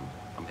 Boom!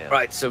 I'm here.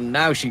 Right, so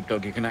now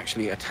Sheepdog, you can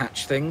actually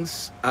attach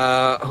things.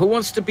 Who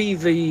wants to be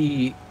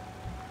the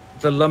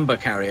lumber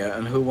carrier,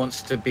 and who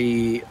wants to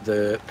be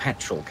the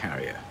petrol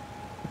carrier?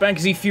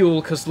 Banksy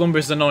fuel, because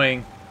lumber's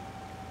annoying.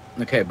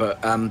 Okay,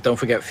 but don't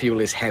forget fuel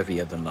is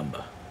heavier than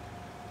lumber.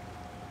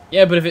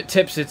 Yeah, but if it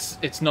tips,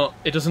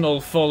 it doesn't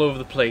all fall over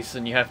the place,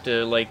 and you have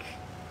to like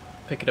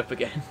pick it up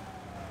again.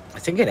 I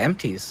think it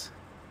empties.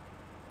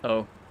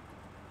 Oh.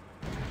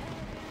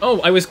 Oh,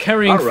 I was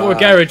carrying 4 Alright.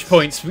 garage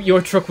points.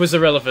 Your truck was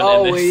irrelevant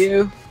in this. Were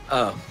you?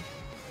 Oh,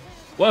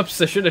 Whoops,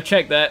 I should have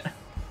checked that.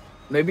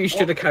 maybe you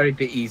should have carried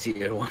the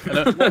easier one.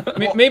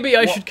 Maybe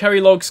I should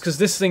carry logs, because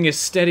this thing is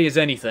steady as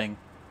anything.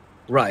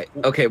 Right.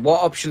 Okay.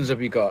 What options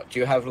have you got? Do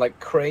you have like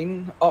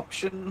crane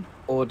option,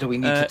 or do we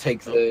need to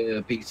take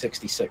the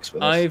B66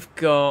 with us? I've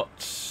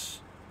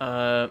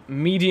got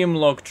medium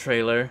log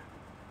trailer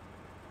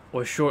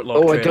or short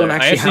log trailer. I don't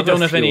actually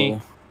don't have have any.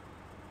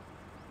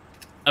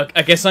 fuel.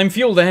 I guess I'm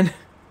fuel then,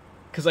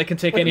 because I can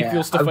take any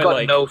fuel stuff I've I got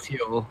like. no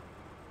fuel.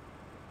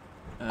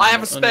 I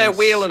have a spare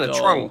wheel and a uninstall.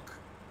 trunk.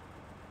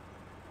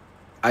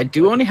 I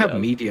do only have Yeah.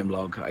 medium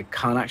log. I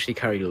can't actually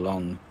carry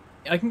long.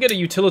 I can get a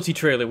utility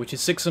trailer, which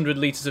is 600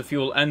 liters of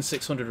fuel and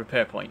 600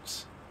 repair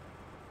points.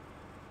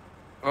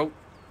 Oh,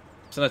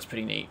 So that's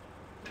pretty neat.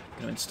 I'm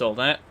gonna install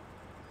that.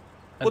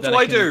 And what then do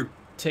I can do?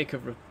 Take a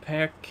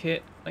repair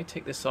kit. I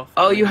take this off.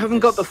 Oh, and you move haven't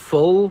got the this.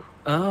 full.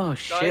 Oh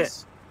shit.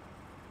 Guys?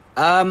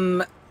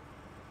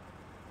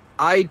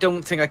 I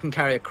don't think I can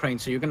carry a crane,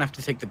 so you're gonna have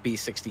to take the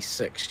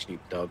B66,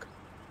 Sheepdog.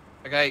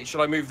 Okay,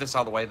 should I move this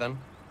out of the way then?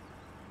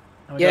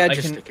 Oh my Yeah, God,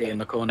 just I stick it in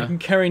the corner. can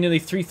carry nearly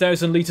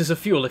 3,000 liters of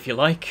fuel if you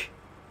like.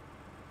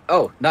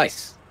 Oh,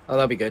 nice. Oh,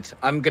 that'd be good.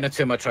 I'm gonna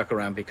turn my truck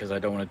around because I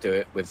don't want to do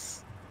it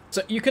with.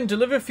 So you can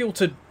deliver fuel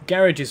to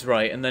garages,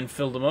 right, and then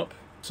fill them up,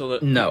 so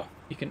that No.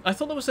 you can. I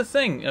thought that was a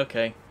thing.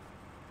 Okay.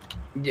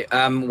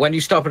 Yeah, when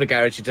you stop at a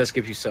garage, it does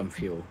give you some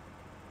fuel.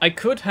 I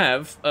could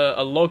have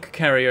a log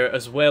carrier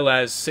as well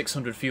as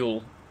 600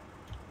 fuel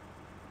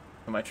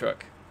for my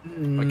truck.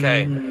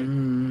 Okay.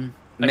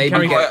 Maybe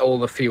carry- get all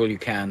the fuel you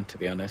can, to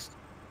be honest.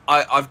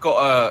 I've got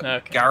a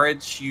Okay.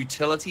 garage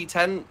utility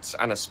tent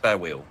and a spare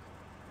wheel.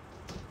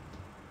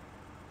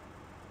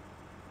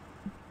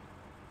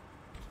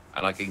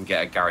 And I can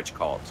get a garage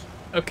cart.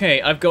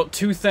 Okay, I've got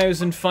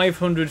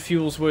 2,500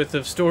 fuels worth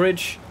of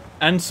storage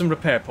and some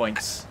repair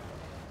points.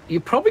 You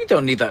probably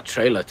don't need that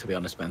trailer, to be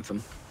honest,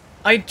 Bentham.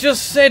 I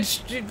just said...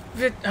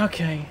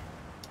 Okay.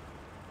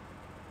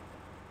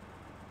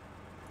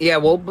 Yeah,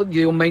 well, but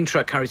your main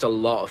truck carries a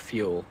lot of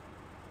fuel.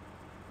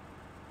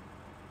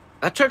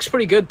 That truck's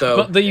pretty good, though.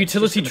 But the It's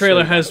utility just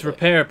trailer gonna slow you has down a bit.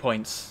 repair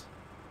points.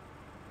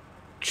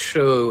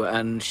 True,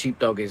 and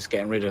Sheepdog is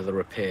getting rid of the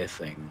repair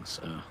thing,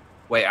 so...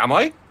 Wait, am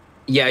I?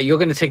 Yeah, you're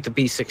going to take the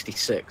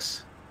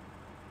B66.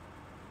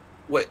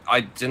 Wait,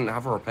 I didn't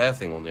have a repair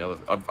thing on the other.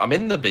 I'm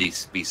in the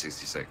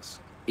B66.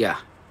 Yeah.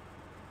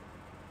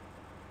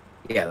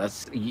 Yeah,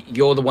 that's...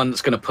 You're the one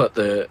that's going to put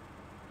the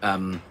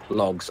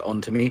logs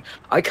onto me.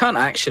 I can't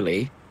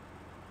actually...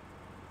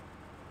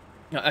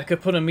 I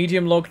could put a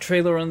medium log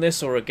trailer on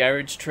this, or a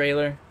garage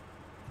trailer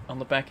on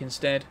the back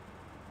instead.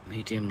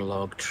 Medium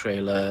log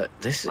trailer.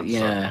 This,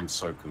 I'm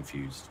so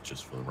confused,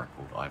 just for the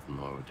record. I have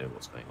no idea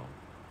what's going on.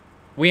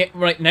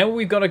 Right now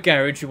we've got a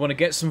garage. We want to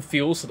get some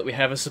fuel so that we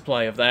have a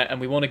supply of that, and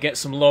we want to get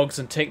some logs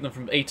and take them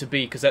from A to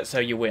B because that's how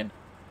you win.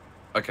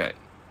 Okay.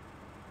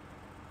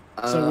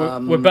 So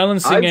we're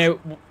balancing out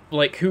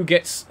like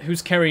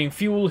who's carrying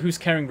fuel, who's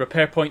carrying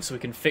repair points, so we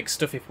can fix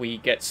stuff if we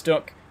get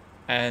stuck,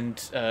 and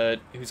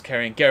who's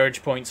carrying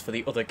garage points for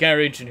the other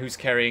garage, and who's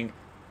carrying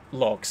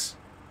logs.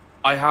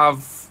 I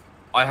have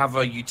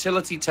a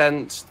utility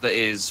tent that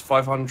is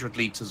 500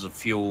 liters of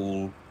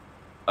fuel,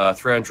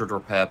 300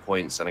 repair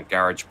points, and a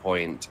garage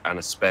point, and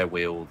a spare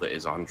wheel that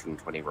is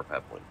 120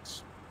 repair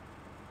points.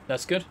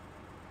 That's good.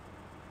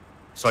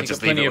 So I you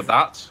just got leave plenty it of with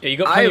that. Yeah, you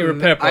got plenty of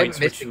repair points,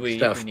 I'm which missing we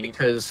stuff need.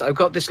 because I've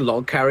got this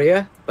log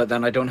carrier, but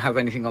then I don't have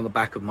anything on the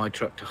back of my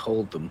truck to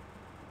hold them.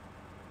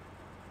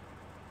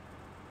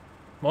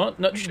 What?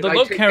 No, Should the I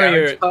log take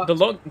carrier.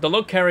 garage The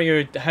log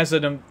carrier has a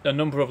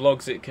number of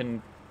logs it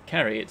can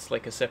carry. It's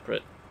like a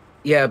separate.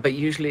 Yeah, but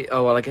usually,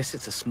 oh well, I guess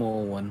it's a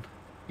small one.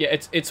 Yeah,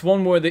 it's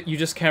one more that you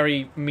just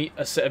carry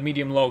a set of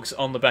medium logs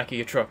on the back of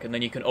your truck, and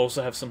then you can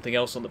also have something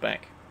else on the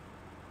back.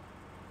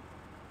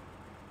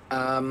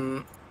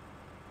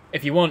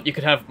 If you want, you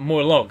could have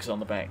more logs on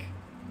the back.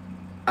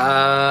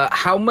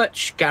 How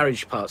much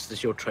garage parts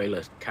does your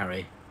trailer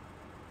carry,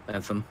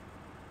 Bentham?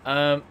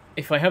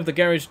 If I have the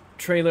garage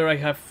trailer, I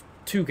have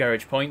 2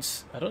 garage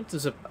points. I don't.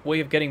 There's a way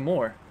of getting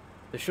more.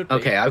 There should be.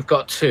 Okay, I've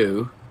got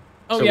 2.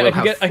 Oh so yeah, we'll I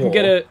have can 4.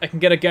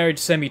 get a garage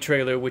semi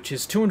trailer, which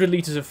is 200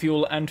 liters of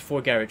fuel and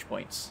 4 garage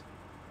points.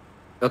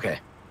 Okay,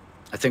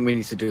 I think we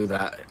need to do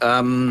that.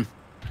 Do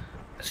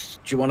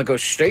you want to go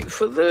straight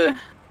for the?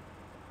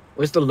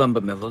 Where's the lumber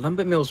mill? The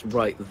lumber mill's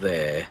right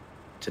there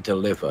to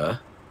deliver.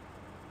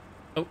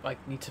 Oh, I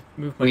need to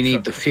move my. We need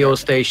truck the to fuel there.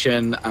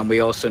 station, and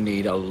we also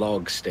need a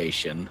log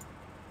station.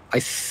 I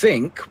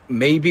think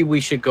maybe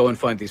we should go and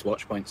find these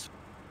watch points,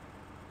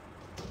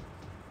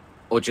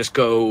 or just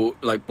go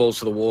like balls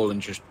to the wall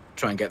and just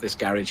try and get this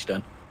garage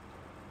done.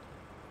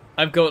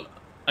 I've got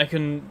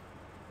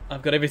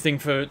everything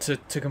to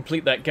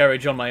complete that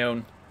garage on my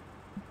own.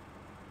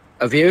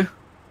 Have you?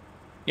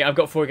 Yeah, I've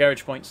got 4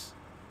 garage points.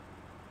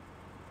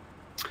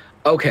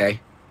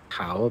 Okay.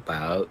 How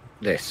about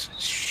this?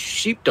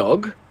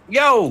 Sheepdog,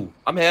 Yo,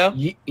 I'm here.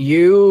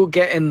 you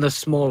get in the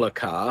smaller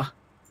car,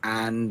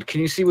 and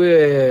can you see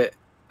where,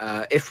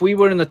 if we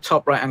were in the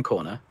top right-hand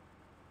corner?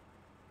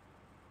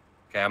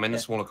 Okay, I'm in the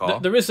smaller car.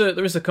 There is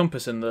a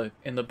compass in the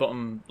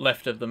bottom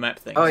left of the map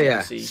thing. Oh so you can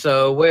yeah. see.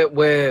 So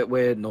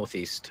we're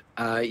northeast.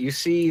 You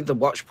see the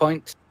watch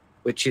point,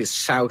 which is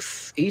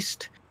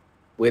southeast,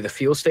 where the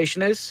fuel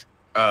station is.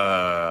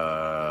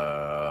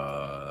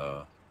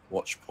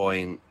 Watch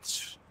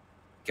point,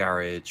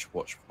 garage,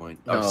 watch point.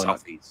 Oh, No, no.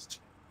 southeast.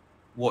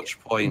 Watch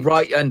point.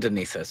 Right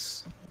underneath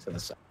us. To the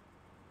south.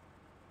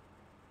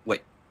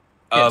 Wait.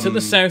 Yeah, to the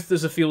south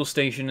there's a fuel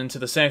station, and to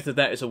the south of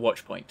that is a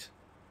watch point.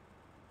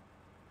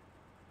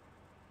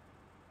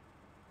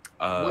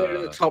 We're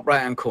in the top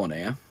right-hand corner,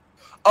 yeah?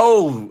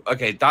 Oh,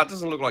 okay. That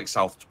doesn't look like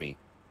south to me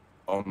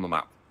on the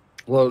map.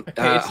 Well,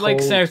 Okay, it's like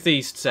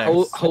southeast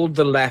south. Hold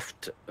the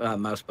left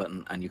mouse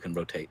button, and you can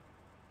rotate.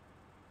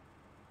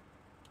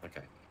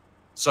 Okay.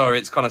 So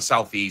it's kind of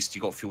southeast.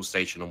 You got fuel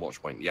station and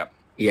watch point. Yep.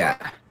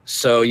 Yeah.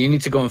 So you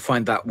need to go and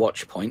find that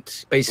watch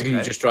point. Basically, you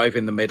Okay. just drive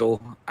in the middle,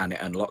 and it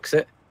unlocks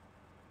it.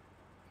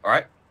 All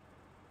right.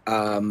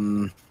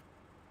 Um,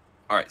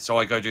 All right. So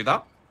I go do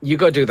that. you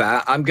go do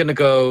that. I'm gonna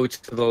go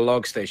to the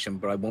log station,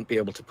 but I won't be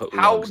able to put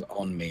How- logs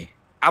on me.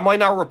 Am I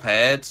now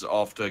repaired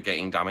after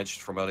getting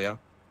damaged from earlier?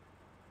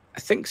 I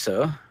think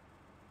so.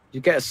 You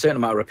get a certain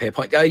amount of repair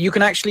point. You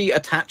can actually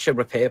attach a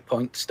repair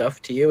point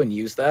stuff to you and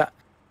use that.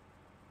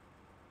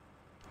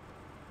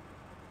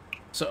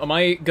 So am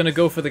I going to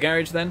go for the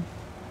garage then?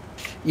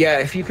 Yeah,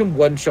 if you can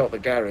one-shot the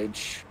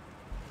garage,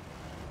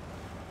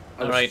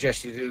 I would Alright.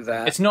 suggest you do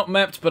that. It's not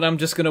mapped, but I'm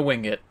just going to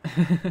wing it.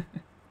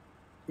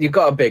 You've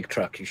got a big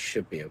truck, you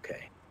should be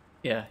okay.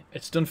 Yeah,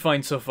 it's done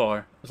fine so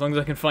far. As long as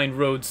I can find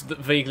roads that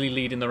vaguely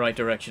lead in the right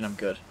direction, I'm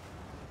good.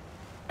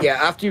 Yeah,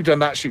 after you've done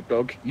that,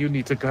 Sheepdog, you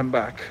need to come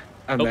back.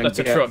 And Oh, then that's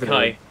a get truck, the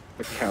hi.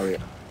 carrier.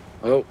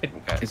 Oh,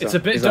 It's a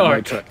bit is that my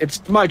dark. truck?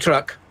 It's my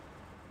truck.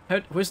 How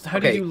do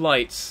Okay. you do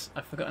lights?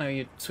 I forgot how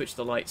you switch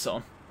the lights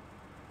on.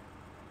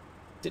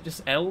 Is it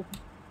just L?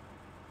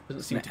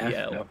 Doesn't seem to be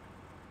L. No.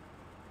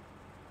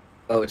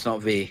 Oh, it's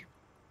not V.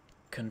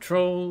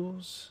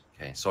 Controls.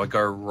 Okay, so I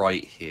go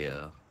right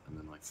here, and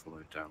then I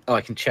follow down. Oh,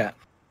 I can chat.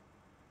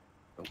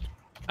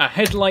 A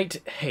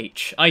headlight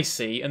H, I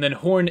see, and then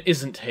horn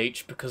isn't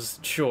H because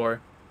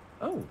sure.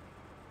 Oh.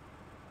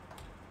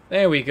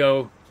 There we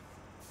go.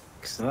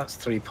 So that's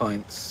 3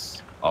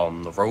 points.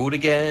 On the road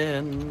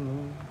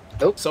again.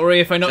 Sorry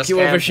if I knock Just you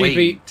over, can't Sheepy.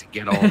 wait to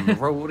get on the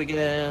road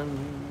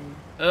again.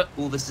 Uh.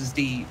 Oh, this is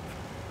deep.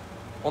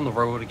 On the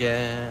road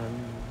again.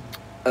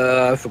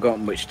 I've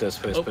forgotten which does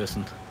first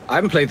person. I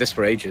haven't played this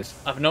for ages.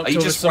 I've knocked Are you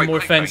over just some more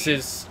right-click, aren't you?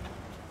 fences.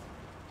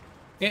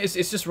 Yeah, it's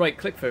just right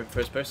click for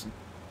first person.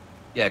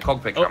 Yeah,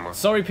 cockpit Oh, camera.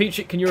 sorry,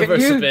 Peachy, can you Can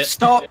reverse you a bit?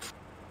 stop?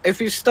 If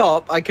you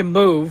stop, I can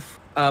move.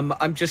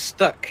 I'm just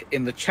stuck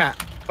in the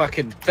chat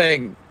fucking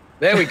thing.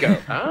 There we go.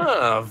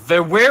 Ah,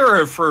 the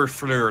wearer for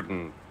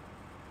flirting.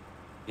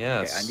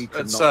 Yes. Okay, I need to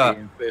it's, not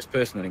be in first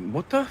person anymore.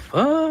 What the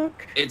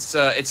fuck? it's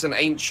an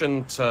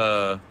ancient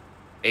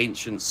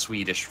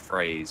Swedish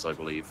phrase, I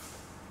believe,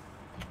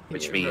 Can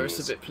which you reverse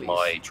means a bit, please?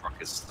 my truck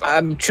is stuck.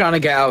 I'm trying to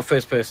get out of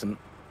first person,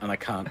 and I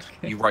can't.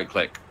 You right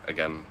click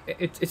again.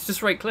 It's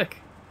just right click.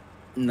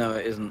 No,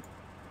 it isn't.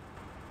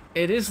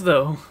 It is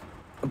though.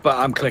 But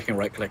I'm clicking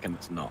right click, and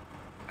it's not.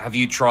 Have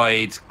you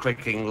tried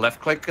clicking left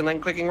click and then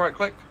clicking right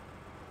click?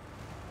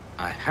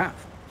 I have.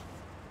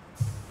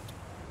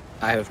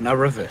 I have now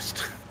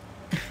reversed.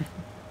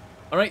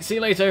 Alright, see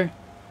you later.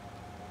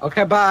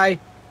 Okay, bye.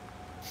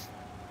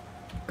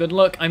 Good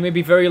luck. I may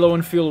be very low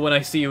on fuel when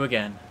I see you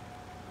again.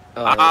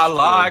 Oh, I that's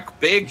like cool.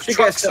 big You should get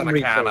trucks some and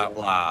I cannot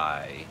recoil.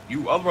 lie.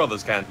 You other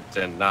brothers can't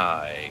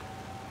deny.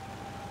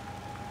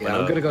 Yeah,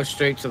 I'm gonna go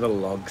straight to the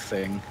log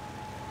thing.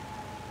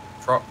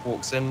 Truck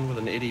walks in with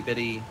an itty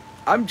bitty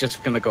I'm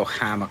just gonna go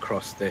ham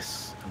across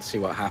this and see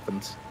what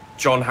happens.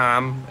 John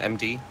Ham,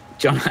 MD.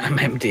 John Ham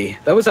MD.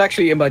 That was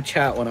actually in my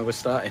chat when I was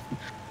starting.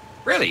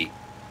 Really?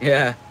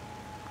 Yeah.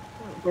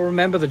 But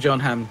remember the John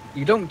Ham.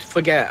 You don't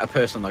forget a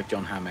person like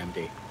John Ham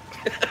MD.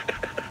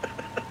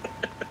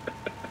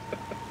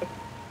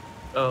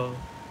 Oh.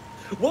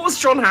 What was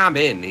John Ham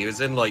in? He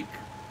was in like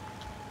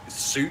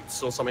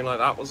Suits or something like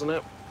that, wasn't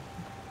it?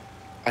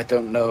 I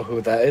don't know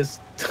who that is.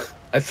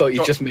 I thought you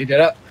John- just made it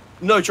up.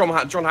 No, John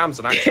Ham's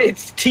an actor.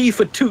 It's T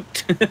for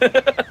toot.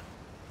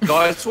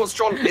 Guys, what's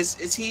John?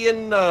 Is he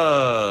in?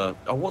 Oh,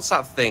 what's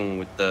that thing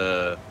with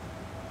the?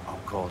 Oh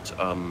God.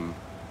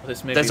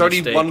 This may There's be a only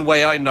mistake. one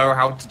way I know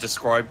how to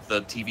describe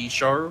the TV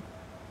show,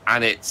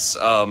 and it's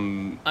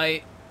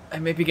I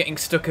may be getting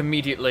stuck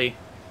immediately.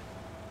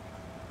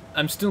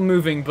 I'm still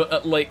moving, but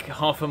at like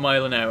half a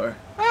mile an hour.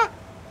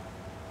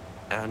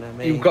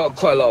 Anime. You've got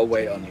quite a lot of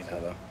weight on you now,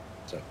 though.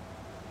 So.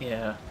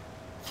 Yeah.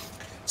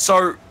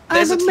 So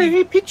there's a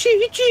TV, Peachy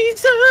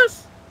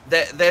Jesus.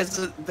 there's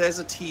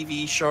a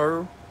TV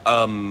show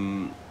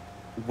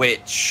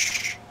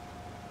which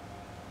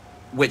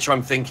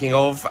I'm thinking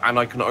of, and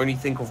I can only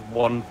think of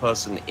one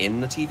person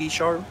in the TV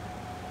show.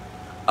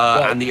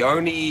 And the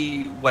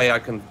only way I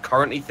can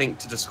currently think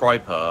to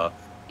describe her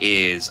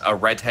is a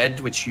redhead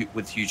with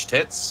huge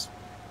tits.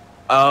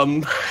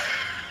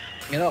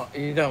 You know,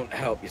 you don't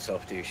help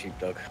yourself, do you,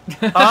 Sheepdog?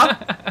 Huh?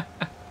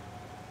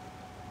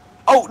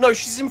 Oh no,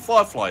 she's in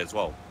Firefly as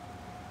well.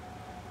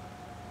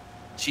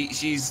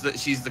 She's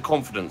the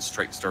confidence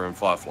trickster in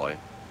Firefly.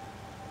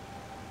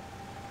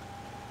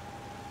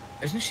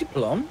 Isn't she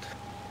blonde?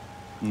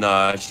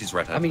 No, she's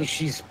redhead. I mean,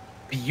 she's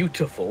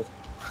beautiful.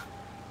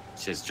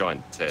 she has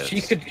giant tits.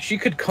 She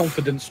could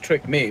confidence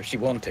trick me if she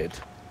wanted.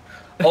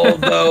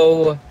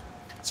 Although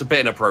It's a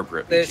bit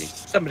inappropriate, there's Peachy.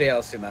 somebody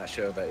else in that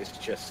show that is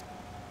just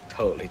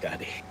totally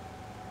daddy.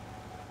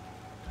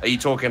 Are you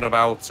talking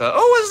about?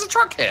 Oh, there's a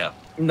truck here.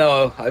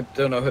 No, I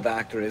don't know who the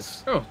actor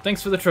is. Oh,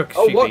 thanks for the truck,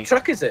 Oh, Sheepy. what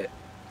truck is it?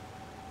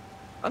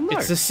 I know.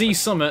 It's a Sea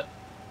Summit.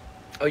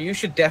 Oh, you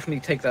should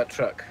definitely take that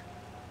truck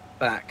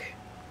back.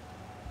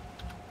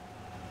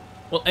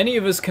 Well, any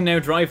of us can now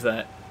drive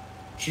that.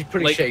 She's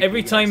pretty Like shaky.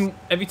 every yes.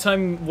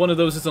 time one of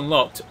those is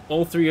unlocked,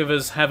 all three of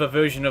us have a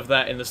version of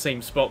that in the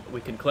same spot that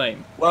we can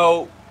claim.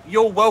 Well,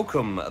 you're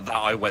welcome that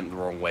I went the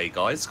wrong way,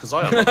 guys, because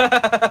I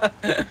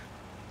am.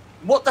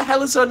 What the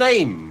hell is her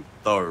name,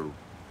 though?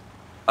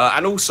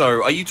 And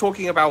also, are you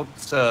talking about?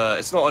 It's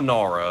not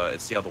Anara.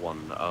 It's the other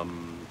one.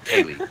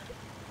 Kaylee.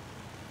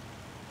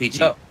 Peachy.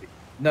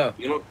 No,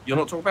 You're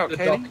not talking about the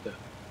Kaylee. doctor.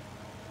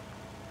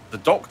 The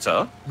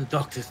doctor? The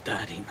doctor's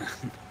daddy,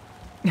 man.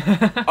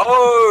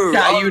 Oh!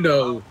 Yeah,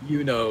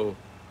 you know.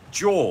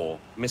 Jaw.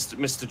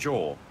 Mr.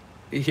 Jaw.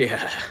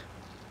 Yeah.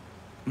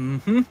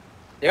 Mm-hmm.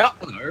 Yeah.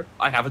 Hello,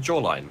 I have a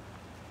jawline.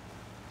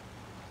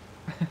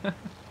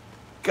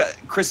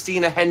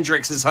 Christina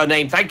Hendricks is her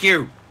name. Thank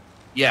you.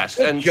 Yes,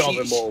 Good and job,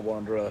 Immortal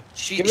Wanderer.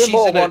 Give she's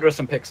Immortal in a, Wanderer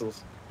some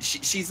pixels.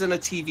 she's in a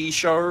TV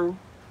show,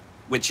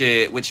 which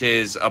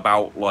is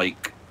about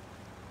like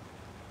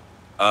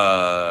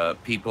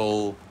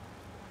people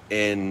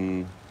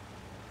in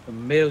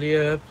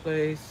Familiar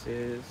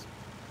places,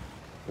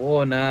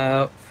 worn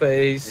out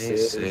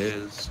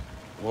faces.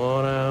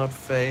 worn out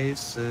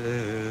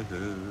faces.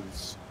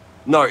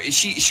 No,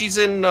 she's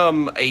in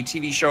a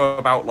TV show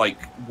about like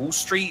Wall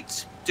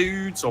Street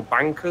dudes or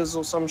bankers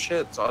or some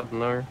shit. I don't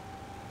know.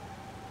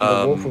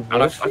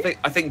 And I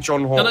think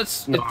John Hawke.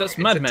 No, that's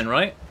Mad Men,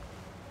 right?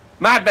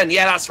 Mad Men,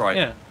 yeah, that's right.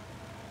 Yeah.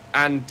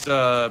 And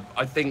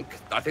I think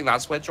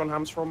that's where John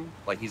Hamm's from.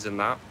 Like he's in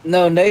that.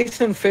 No,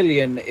 Nathan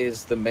Fillion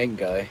is the main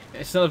guy.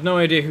 I still have no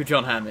idea who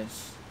John Hamm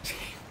is.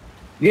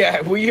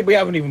 Yeah, we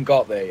haven't even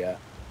got there yet.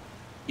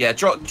 Yeah,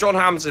 John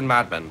Hamm's in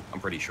Mad Men.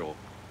 I'm pretty sure.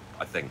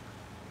 I think.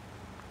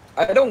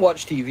 I don't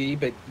watch TV,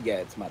 but yeah,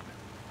 it's Mad Men.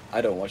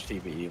 I don't watch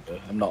TV either.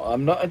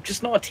 I'm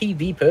just not a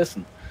TV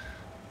person.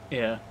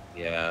 Yeah.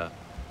 Yeah.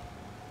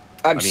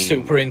 I'm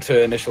super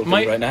into Initial D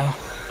right now.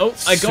 Oh,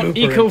 I got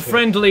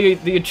eco-friendly,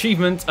 the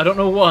achievement. I don't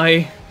know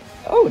why.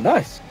 Oh,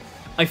 nice.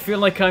 I feel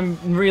like I'm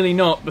really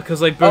not,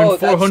 because I burned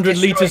 400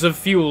 litres of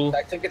fuel.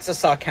 I think it's a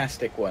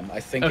sarcastic one. I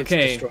think it's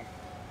destroying.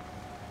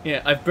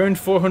 Yeah, I've burned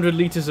 400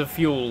 litres of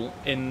fuel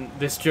in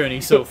this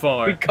journey so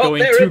far,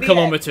 going 2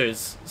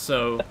 kilometers,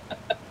 so...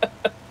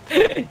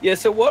 Yeah,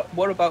 so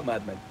what about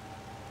Mad Men?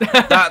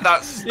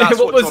 That's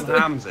what John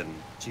Hamm's in.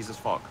 Jesus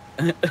fuck.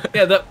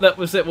 Yeah, that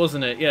was it,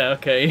 wasn't it? Yeah,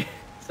 okay.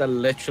 Is that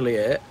literally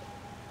it?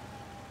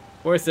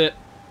 Worth it.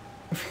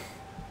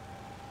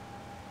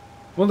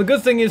 Well, the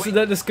good thing is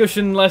that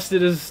discussion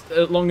lasted as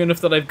long enough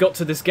that I've got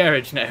to this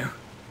garage now.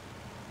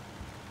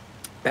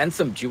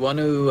 Bentham, do you want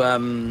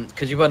to,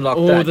 because you've unlocked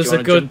that, do you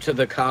want to jump to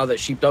the car that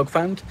Sheepdog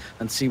found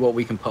and see what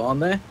we can put on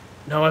there?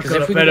 No, I've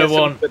got a better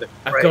one.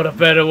 I've got a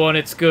better one,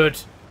 it's good.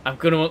 I'm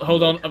gonna,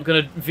 hold on, I'm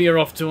gonna veer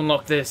off to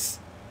unlock this.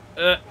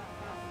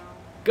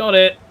 Got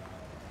it.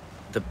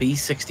 The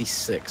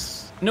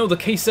B66. No, the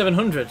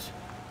K700.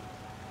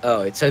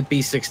 Oh, it said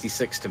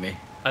B66 to me.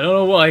 I don't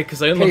know why,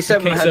 because I unlocked the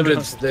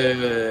K700's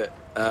the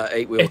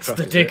 8-wheel truck. It's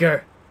the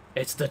digger.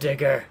 It's the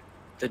digger.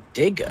 The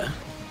digger?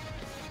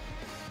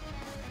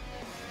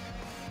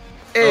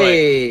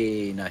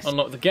 Hey, nice.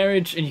 Unlock the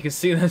garage, and you can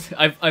see that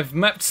I've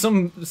mapped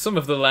some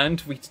of the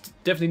land. We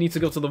definitely need to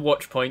go to the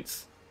watch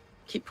points.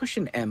 Keep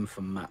pushing M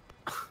for map.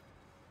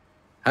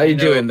 How you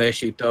doing there,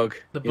 Sheepdog?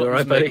 The you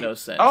alright, make buddy? no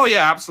sense. Oh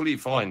yeah, absolutely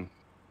fine.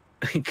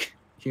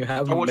 You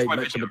haven't made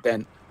much of a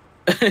dent.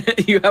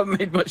 You haven't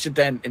made much of a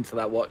dent into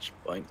that watch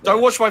point.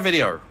 Don't watch my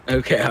video.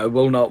 Okay, I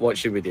will not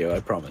watch your video, I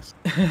promise.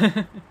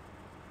 What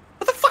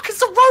the fuck is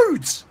the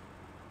roads?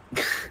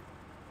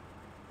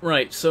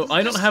 Right, so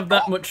I don't have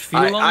that much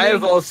fuel on me. I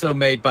have also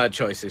made bad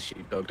choices,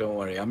 Sheepdog, don't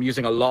worry. I'm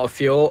using a lot of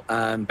fuel,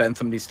 and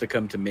Bentham needs to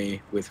come to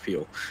me with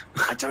fuel.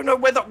 I don't know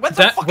where the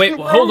wait,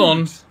 hold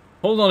on.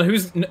 Hold on,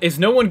 is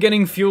no one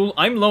getting fuel?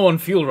 I'm low on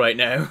fuel right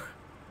now.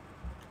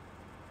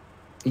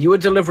 You were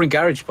delivering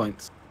garage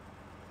points.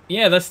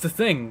 Yeah, that's the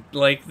thing.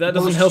 Like, that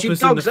doesn't help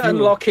us in the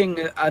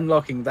fuel.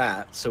 Unlocking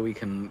that so we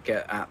can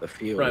get at the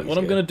fuel. Right, what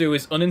I'm going to do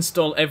is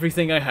uninstall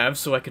everything I have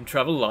so I can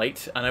travel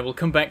light, and I will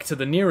come back to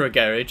the nearer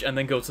garage and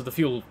then go to the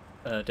fuel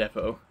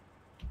depot.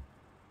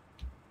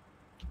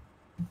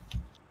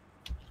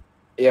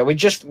 Yeah, we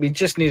just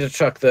need a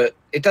truck that...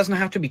 It doesn't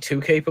have to be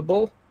too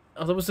capable.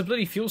 Oh, there was a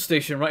bloody fuel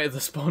station right at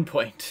the spawn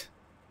point.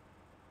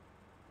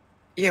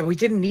 Yeah, we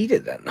didn't need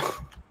it then.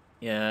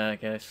 Yeah, I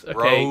guess.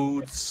 Okay.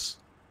 Roads.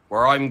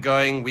 Where I'm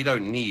going, we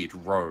don't need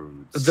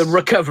roads. The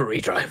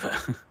recovery driver.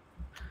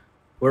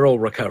 We're all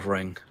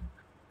recovering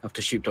after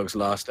Sheepdog's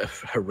last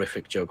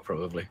horrific joke,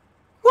 probably.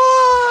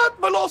 What?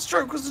 My last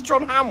joke was the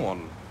John Hamm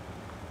one.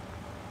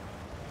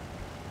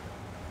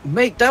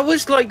 Mate, that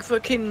was like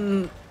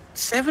fucking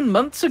 7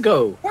 months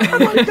ago. Where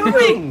am I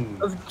going?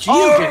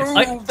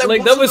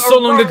 That was so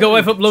long ago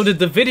I've uploaded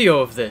the video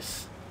of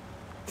this.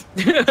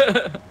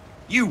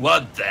 You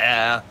weren't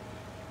there.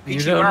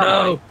 You don't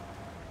know.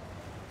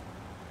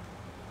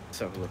 Let's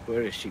have a look.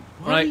 Where is she?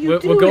 Right, we're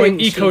going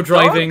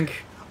eco-driving.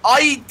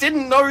 I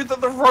didn't know that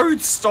the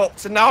road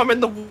stopped, and now I'm in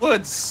the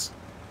woods.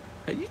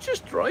 Are you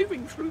just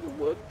driving through the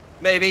woods?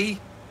 Maybe.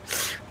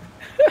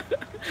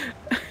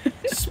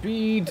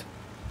 Speed.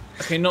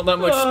 Okay, not that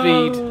much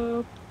speed.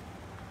 Too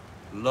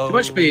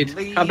much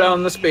speed. Calm down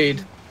on the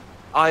speed.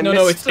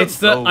 No, it's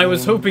that I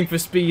was hoping for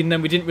speed, and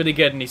then we didn't really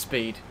get any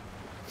speed.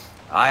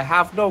 I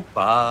have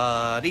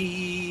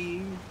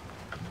nobody.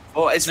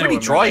 Well, it's really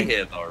dry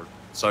here, though.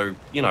 So,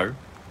 you know.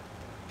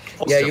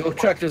 Yeah, your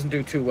truck doesn't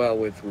do too well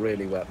with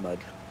really wet mud.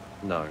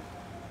 No.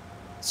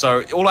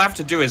 So, all I have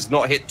to do is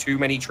not hit too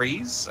many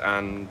trees,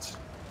 and,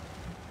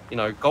 you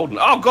know, golden.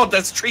 Oh, God,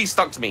 there's a tree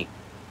stuck to me.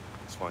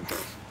 It's fine.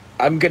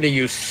 I'm gonna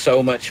use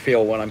so much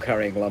fuel when I'm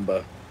carrying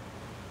lumber.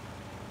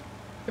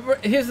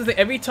 Here's the thing,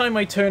 every time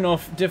I turn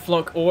off diff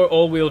lock or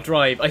all-wheel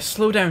drive, I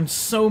slow down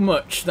so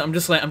much that I'm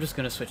just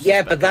gonna switch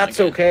Yeah, this back but that's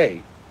on again.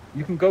 okay.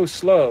 You can go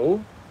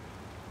slow,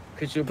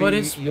 because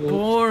boring.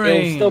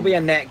 It'll still be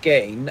a net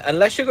gain.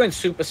 Unless you're going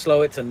super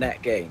slow, it's a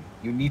net gain.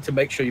 You need to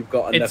make sure you've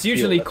got enough It's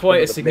usually fuel. That's quite one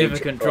a of the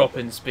significant major drop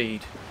problems. in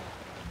speed.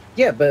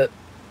 Yeah, but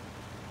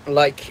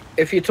like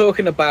if you're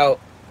talking about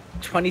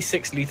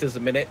 26 liters a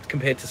minute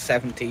compared to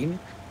 17,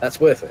 that's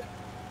worth it.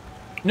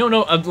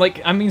 No,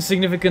 I mean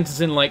significant as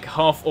in like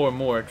half or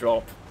more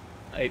drop.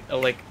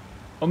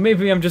 Or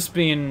maybe I'm just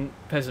being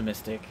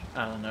pessimistic.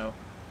 I don't know,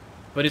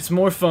 but it's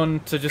more fun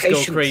to just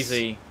Patience. go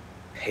crazy.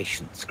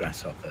 Patience,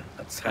 grasshopper.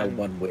 That's how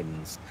one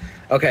wins.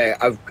 Okay,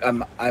 I've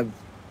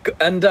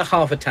under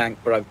half a tank,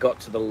 but I've got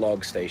to the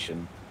log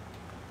station.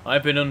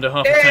 I've been under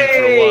half a tank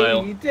for a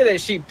while. You did it,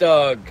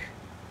 sheepdog.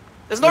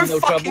 There's no No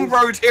fucking troubles?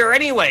 road here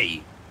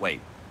anyway. Wait.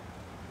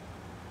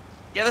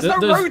 Yeah, there's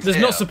no road There's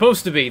here. not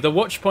supposed to be. The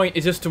watch point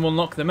is just to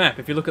unlock the map.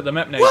 If you look at the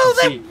map now, Well,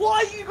 you can then see.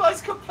 why are you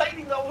guys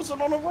complaining that I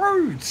wasn't on a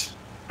road?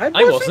 I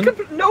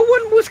wasn't. No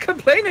one was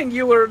complaining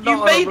you were not You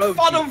on a made road,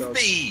 fun sheepdog. of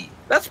me.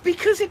 That's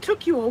because it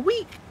took you a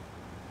week.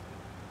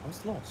 I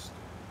was lost.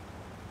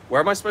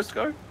 Where am I supposed to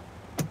go?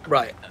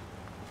 Right.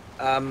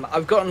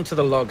 I've gotten to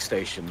the log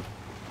station.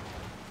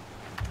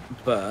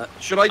 But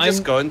Should I just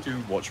I'm- go and do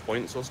watch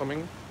points or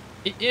something?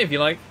 Yeah, if you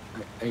like.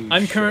 are you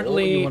I'm sure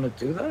currently- you want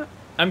to do that?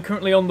 I'm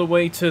currently on the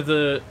way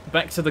to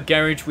back to the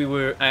garage we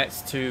were at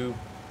to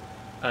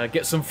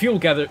get some fuel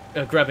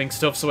grabbing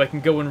stuff so I can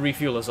go and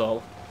refuel us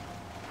all.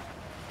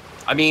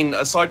 I mean,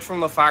 aside from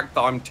the fact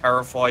that I'm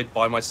terrified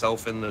by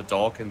myself in the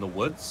dark in the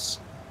woods,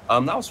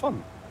 that was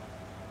fun.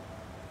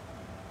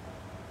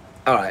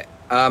 All right.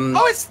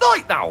 Oh, it's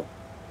night now!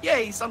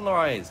 Yay,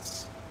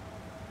 sunrise!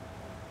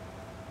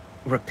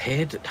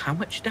 Repaired at how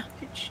much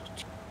damage?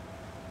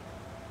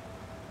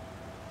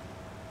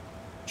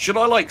 Should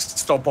I, like,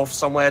 stop off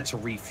somewhere to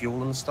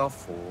refuel and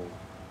stuff, or...?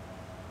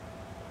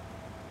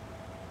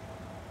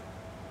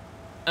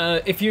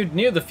 If you're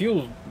near the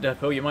fuel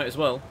depot, you might as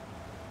well.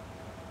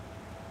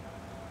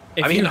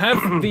 If I mean- you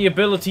have the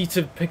ability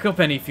to pick up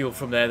any fuel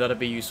from there, that'd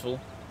be useful.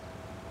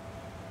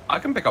 I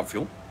can pick up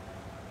fuel.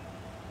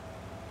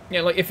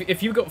 Yeah, like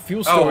if you've got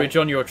fuel Oh. storage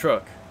on your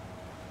truck.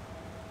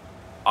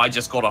 I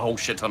just got a whole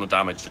shit ton of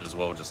damage as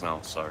well just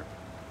now, so...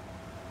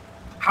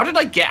 How did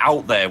I get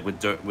out there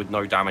with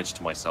no damage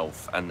to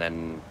myself, and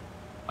then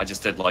I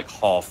just did, like,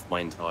 half my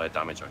entire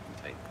damage I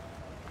can take?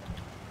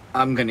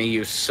 I'm gonna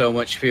use so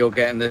much fuel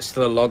getting this to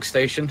the log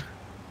station.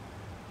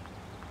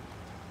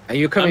 Are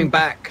you coming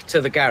back to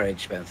the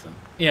garage, Bentham?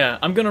 Yeah,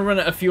 I'm gonna run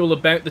out of fuel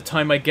about the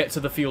time I get to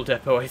the fuel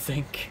depot, I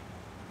think.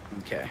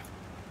 Okay.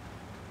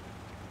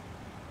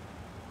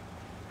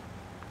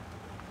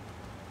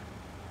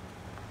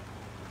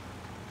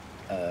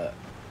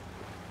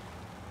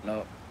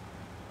 No.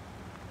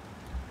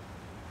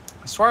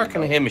 I swear I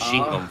can hear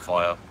machine gun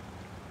fire.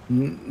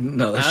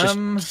 No, that's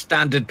just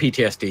standard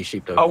PTSD,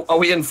 sheepdog. Oh, are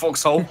we in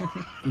Foxhole?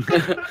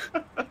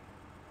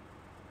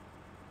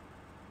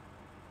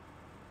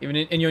 Even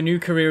in your new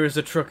career as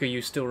a trucker,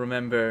 you still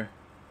remember.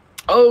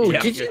 Oh, Yeah,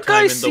 did your you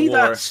time guys in the see war.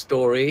 that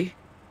story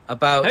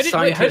about How did-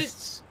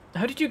 scientists?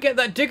 How did you get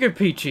that digger,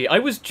 Peachy? I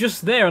was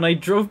just there and I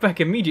drove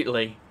back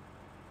immediately.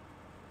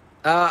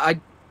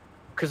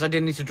 Because I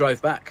didn't need to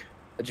drive back.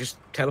 I just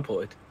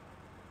teleported.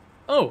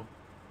 Oh.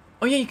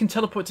 Oh yeah, you can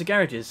teleport to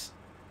garages.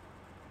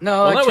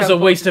 No, Well, I that was a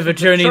waste teleported of a to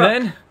the journey truck.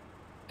 then.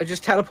 I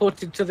just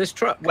teleported to this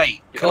truck.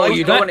 Wait, can Oh, I...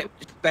 you don't want it.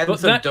 Bentham,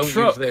 that don't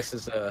truck- use this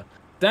as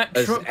That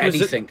truck was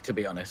anything, to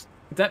be honest.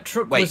 that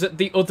truck Wait. was at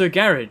the other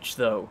garage,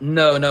 though.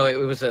 No, it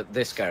was at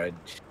this garage.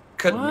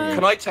 Can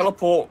What? I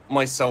teleport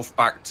myself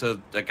back to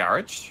the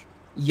garage?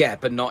 Yeah,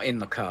 but not in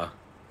the car.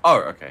 Oh,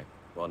 okay.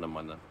 Well, never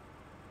mind then.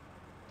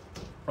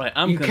 Right,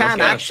 I'm You gonna can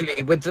go.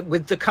 actually,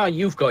 with the car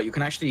you've got, you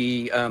can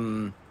actually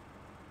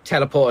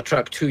teleport a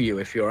truck to you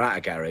if you're at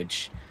a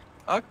garage.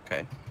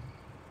 Okay.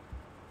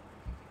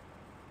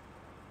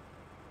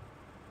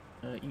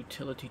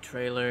 Utility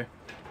trailer.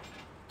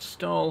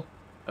 Stall.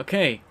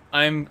 Okay,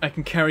 I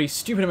can carry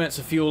stupid amounts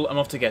of fuel. I'm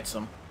off to get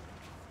some.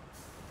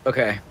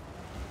 Okay.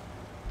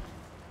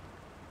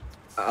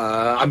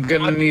 I'm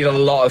gonna need a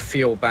lot of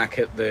fuel back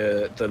at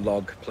the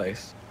log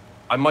place.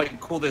 I might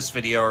call this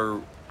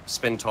video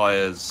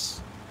Spintires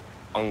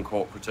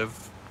uncooperative.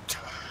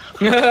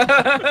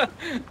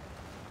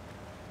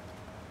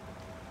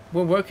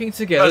 We're working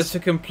together Because- to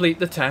complete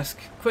the task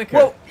quicker.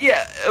 Well,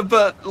 yeah,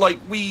 but like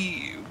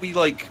we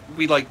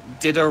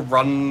did a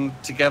run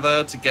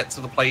together to get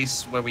to the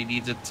place where we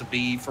needed to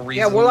be for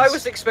Yeah, reasons. well, I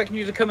was expecting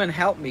you to come and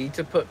help me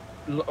to put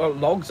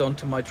logs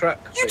onto my truck.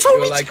 You but told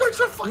were me like, to go to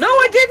the fucking no,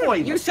 I didn't.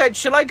 point. You said,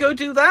 "Shall I go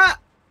do that?"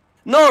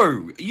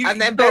 No, you. And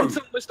then no.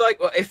 Bentham was like,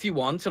 "Well, if you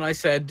want," and I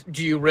said,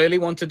 "Do you really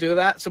want to do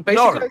that?" So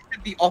basically, No. I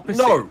said the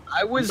opposite. No.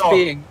 I was No.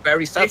 being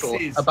very subtle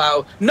is-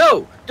 about,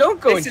 "No,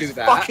 don't go This and is do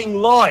that." fucking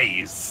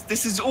lies.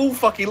 This is all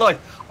fucking lies.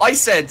 I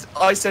said,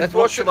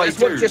 what should I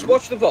do? Just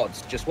watch the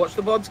VODs. Just watch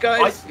the VODs,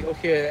 guys. You'll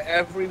hear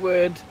every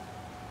word.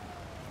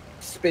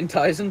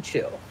 Spintires and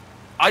chill.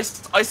 I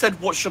said,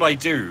 what should I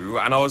do?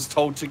 And I was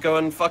told to go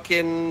and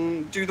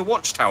fucking do the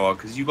watchtower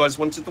because you guys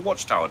wanted the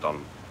watchtower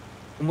done.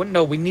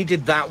 No, we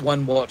needed that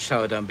one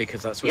watchtower done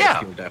because that's where the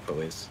fuel depot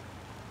is.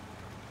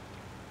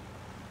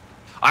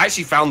 I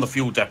actually found the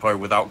fuel depot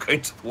without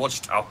going to the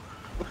watchtower.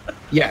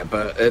 Yeah,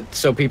 but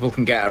so people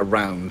can get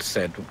around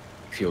said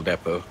fuel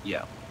depot.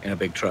 Yeah. In a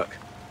big truck.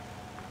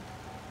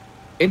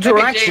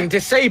 Interaction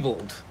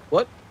disabled.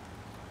 What?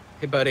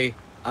 Hey, buddy.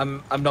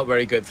 I'm not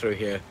very good through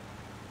here.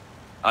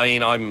 I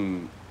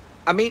mean,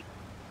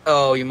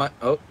 oh, you might.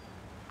 Oh.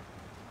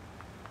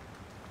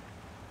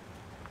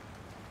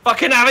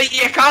 Fucking have it,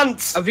 you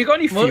cunt! Have you got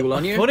any fuel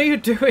on you? What are you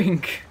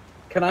doing?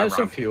 Can I have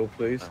some fuel,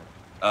 please?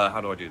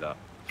 How do I do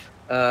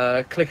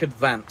that? Click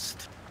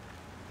advanced.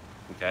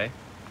 Okay.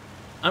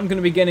 I'm going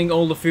to be getting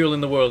all the fuel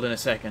in the world in a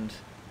second.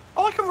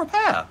 Oh, I can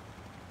repair.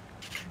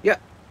 Yeah,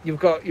 you've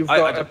got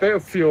a bit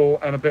of fuel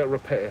and a bit of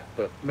repair,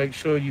 but make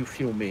sure you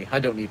fuel me. I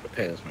don't need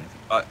repairs or anything.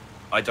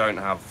 I don't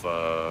have.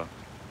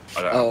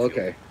 I don't have fuel. fuel.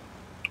 Okay.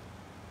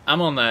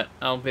 I'm on that.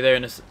 I'll be there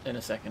in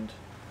a second.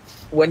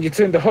 When you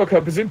turn the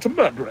hookup into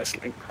mud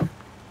wrestling.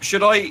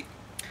 Should I?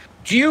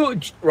 Do you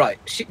right,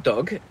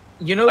 Sheepdog?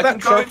 You know that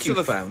truck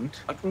you found?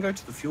 I can go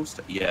to the fuel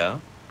station. Yeah.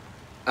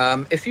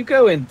 If you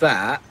go in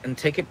that and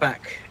take it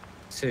back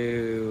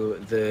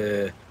to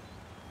the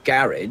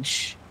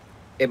garage,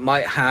 it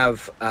might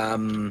have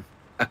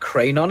a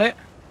crane on it.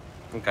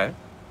 Okay.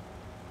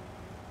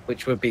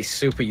 Which would be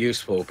super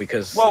useful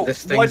because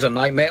this thing's a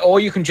nightmare. Or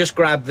you can just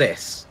grab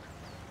this.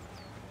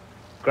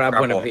 Grab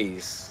one of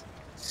these.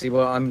 See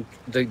what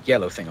the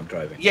yellow thing I'm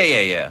driving.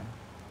 Yeah.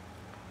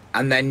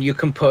 And then you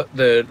can put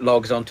the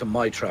logs onto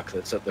my truck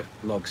that's at the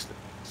logs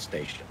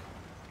station.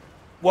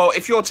 Well,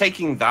 if you're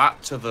taking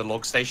that to the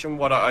log station,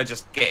 why don't I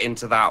just get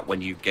into that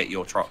when you get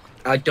your truck?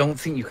 I don't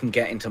think you can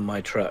get into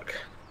my truck.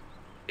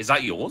 Is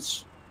that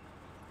yours?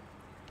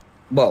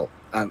 Well,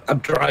 I'm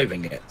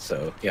driving it,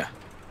 so yeah.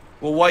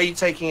 Well, why are you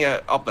taking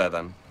it up there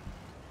then?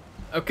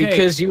 Okay.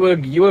 Because you were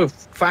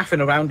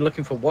faffing around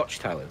looking for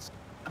watchtowers.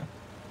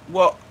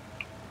 Well,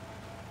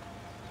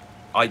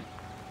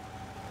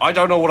 I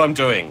don't know what I'm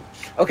doing.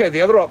 Okay,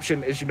 the other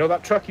option is, you know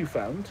that truck you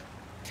found?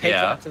 Take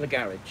Yeah. that to the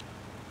garage.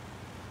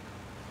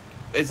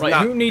 Isn't Right,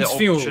 that who needs the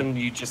fuel? option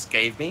you just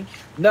gave me?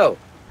 No.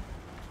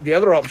 The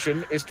other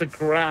option is to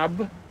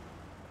grab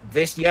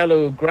this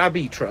yellow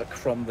grabby truck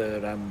from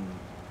the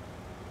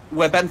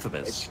Where Bentham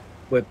is.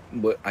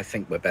 I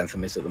think where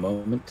Bentham is at the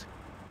moment.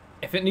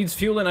 If it needs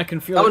fuel, then I can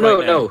fuel Oh, it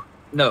right now.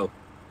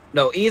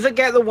 no. Either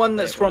get the one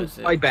that's Wait,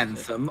 from by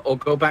Bentham or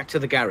go back to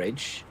the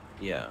garage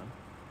Yeah.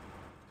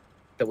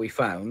 that we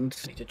found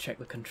I need to check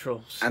the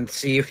controls. and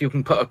see if you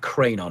can put a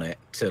crane on it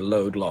to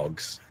load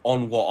logs.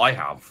 On what I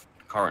have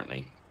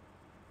currently.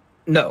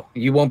 No,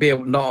 you won't be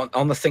able. Not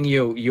on the thing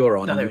you're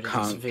on. No, there you it is,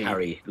 can't it's V.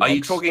 carry. Are you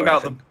logs talking or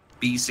about anything.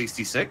 the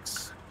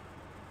B66?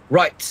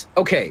 Right.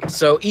 Okay.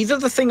 So either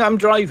the thing I'm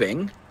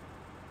driving,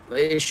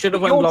 it should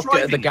have But you're unlocked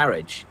it at the driving.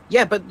 garage.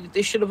 Yeah, but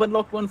they should have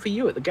unlocked one for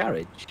you at the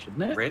garage,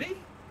 shouldn't it? Really?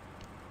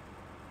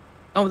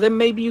 Oh, then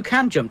maybe you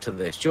can jump to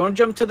this. Do you want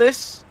to jump to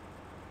this?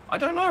 I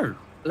don't know.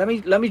 Let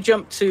me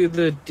jump to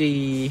the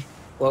D.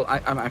 Well,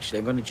 I'm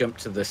going to jump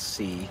to the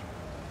C.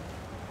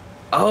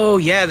 Oh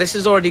yeah, this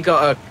has already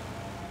got a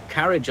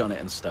carriage on it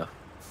and stuff.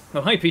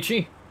 Oh, hi,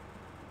 Peachy.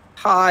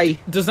 Hi.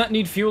 Does that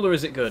need fuel or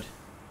is it good?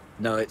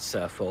 No, it's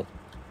full.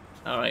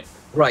 All right.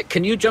 Right,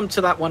 can you jump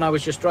to that one I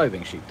was just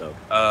driving, Sheepdog?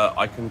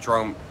 I can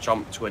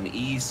jump to an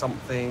E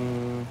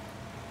something.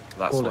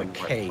 That's Or not a in the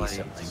right K place.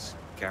 something.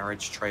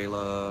 Garage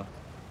trailer.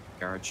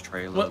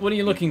 What are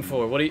you looking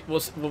for? What are you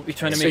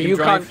trying to So make him you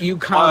drive?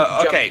 can't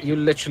jump, okay. You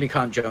literally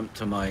can't jump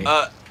to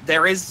my.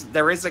 There is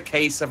a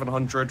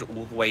K700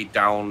 all the way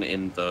down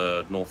in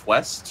the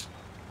northwest,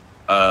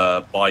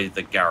 by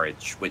the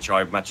garage, which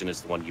I imagine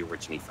is the one you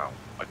originally found.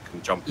 I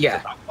can jump into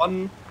that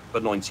one,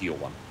 but not into your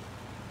one.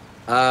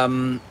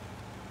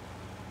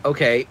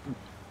 Okay.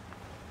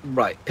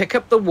 Right. Pick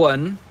up the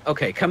one.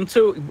 Okay. Come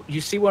to. You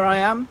see where I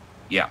am?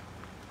 Yeah.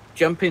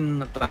 Jump in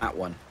that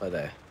one by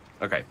there.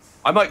 Okay.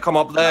 I might come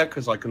up there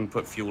because I can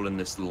put fuel in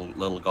this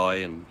little guy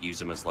and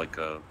use him as like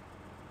a.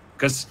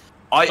 Because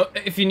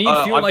if you need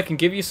fuel, I can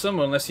give you some,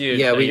 unless you.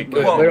 Yeah,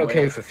 we're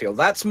okay for fuel.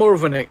 That's more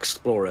of an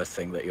explorer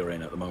thing that you're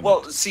in at the moment.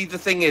 Well, see, the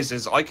thing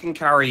is I can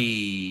carry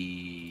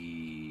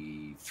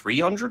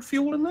 300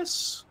 fuel in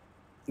this.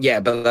 Yeah,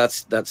 but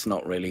that's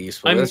not really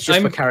useful. That's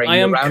just for carrying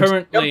around.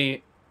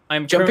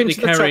 I'm jump currently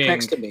into the truck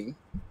next to me.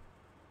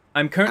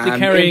 I'm currently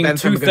carrying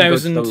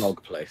 2,000. The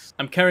log place.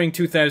 I'm carrying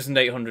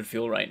 2,800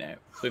 fuel right now.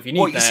 So if you need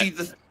well, that. You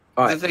see,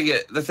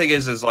 the thing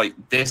is like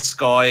this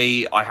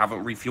guy, I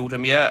haven't refueled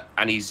him yet,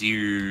 and he's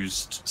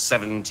used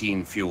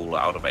 17 fuel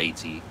out of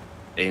 80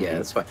 in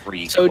that's fine.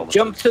 3 So kilometers.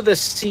 jump to the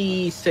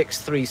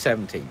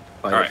C6317.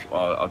 All right,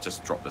 well, I'll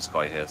just drop this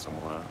guy here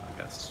somewhere,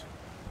 I guess.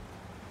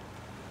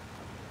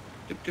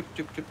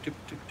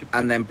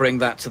 And then bring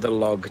that to the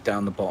log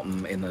down the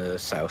bottom in the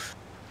south.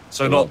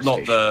 So not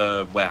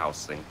the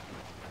warehouse thing.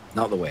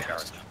 Not the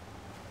warehouse.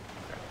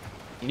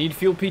 You need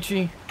fuel,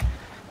 Peachy?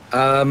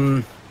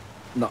 Not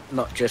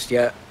just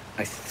yet.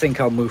 I think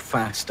I'll move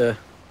faster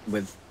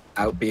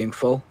without being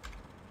full.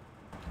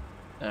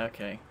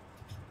 Okay.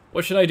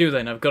 What should I do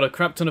then? I've got a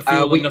crap ton of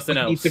fuel and nothing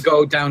we else. need to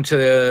go down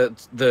to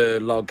the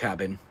log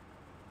cabin.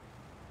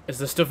 Is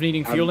the stuff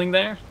needing fueling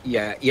there?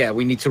 Yeah,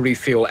 we need to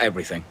refuel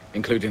everything,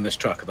 including this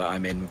truck that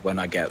I'm in when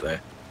I get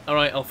there.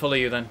 Alright, I'll follow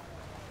you then.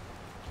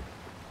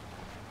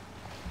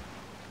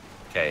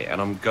 Okay,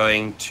 and I'm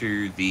going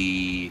to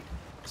the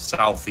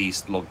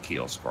southeast log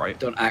kiosk, right?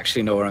 Don't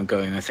actually know where I'm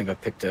going. I think I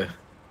picked a...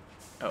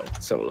 Oh.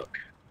 So look.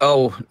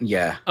 Oh,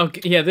 yeah.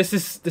 Okay, yeah, this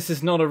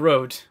is not a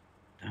road.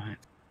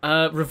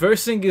 Alright.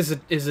 Reversing is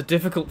a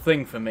difficult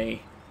thing for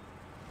me.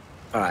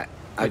 Alright.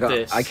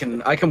 This. I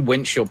can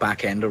winch your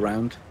back end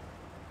around.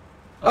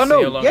 I'll oh see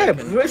how no, long yeah, I can-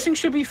 reversing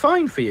should be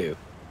fine for you.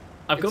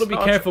 I've got to It's be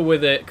not- careful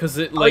with it because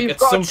it Oh, like you've at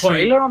got some a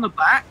trailer point. on the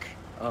back?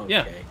 Okay.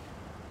 Yeah.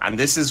 And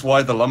this is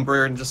why the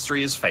lumber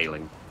industry is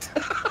failing.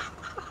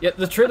 Yeah,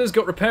 the trailer's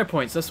got repair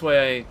points. That's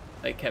why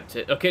I kept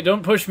it. Okay,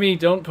 don't push me.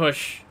 Don't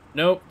push.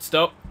 No,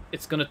 stop.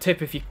 It's gonna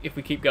tip if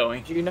we keep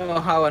going. Do you know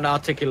how an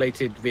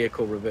articulated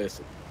vehicle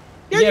reverses?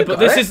 Yeah, but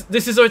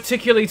this is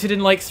articulated in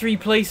like 3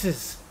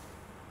 places.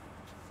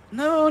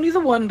 No, only the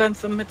one,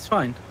 Bentham. It's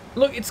fine.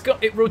 Look,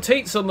 it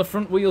rotates on the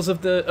front wheels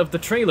of the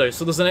trailer,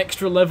 so there's an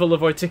extra level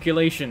of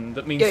articulation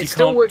that means Yeah, you it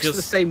still can't works just.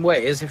 the same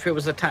way as if it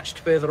was attached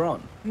further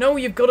on. No,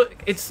 you've got to.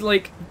 It's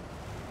like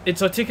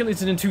it's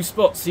articulated in 2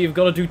 spots, so you've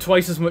got to do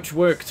twice as much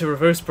work to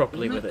reverse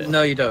properly with it.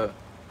 No, you don't,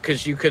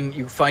 because you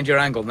find your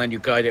angle and then you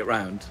guide it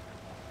round.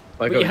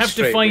 But you have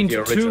to find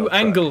 2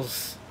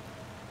 angles.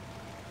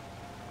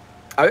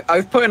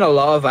 I've put in a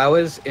lot of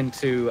hours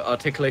into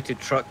articulated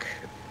truck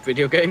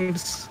video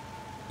games.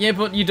 Yeah,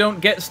 but you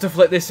don't get stuff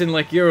like this in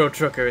like Euro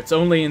Trucker. It's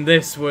only in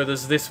this where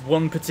there's this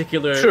one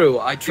particular True,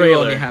 I do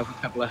trailer. only have a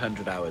couple of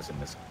 100 hours in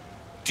this.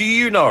 Do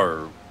you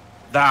know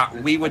that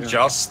we were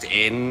just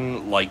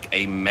in like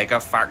a mega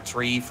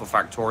factory for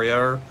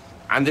Factorio,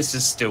 and this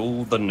is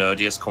still the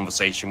nerdiest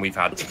conversation we've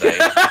had today?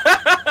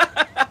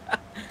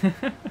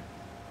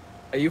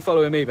 Are you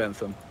following me,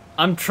 Bentham?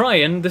 I'm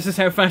trying. This is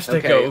how fast I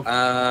go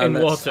in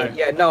water.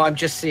 yeah, no, I'm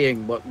just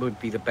seeing what would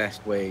be the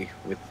best way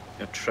with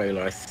a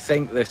trailer. I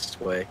think this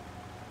way.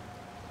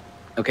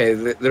 Okay,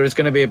 there is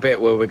going to be a bit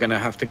where we're going to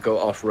have to go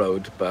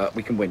off-road, but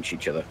we can winch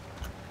each other.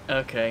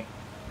 Okay.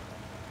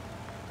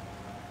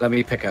 Let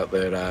me pick out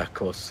the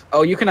course.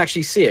 Oh, you can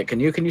actually see it. Can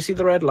you see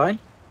the red line?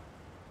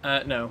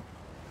 No.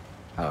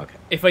 Oh, okay.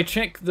 If I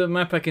check the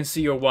map, I can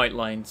see your white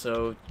line.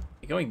 So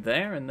you're going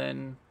there, and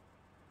then.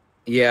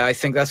 Yeah, I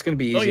think that's going to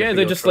be easier. Oh yeah, for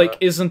there your just truck. like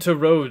isn't a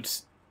road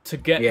to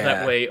get Yeah.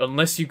 that way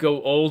unless you go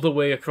all the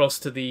way across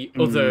to the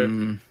other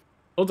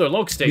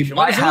log We station.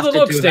 might What is have another to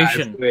log do that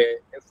station?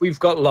 if we've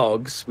got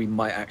logs, we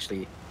might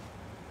actually.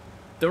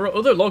 There are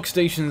other log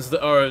stations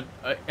that are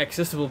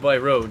accessible by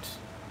road.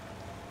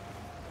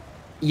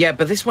 Yeah,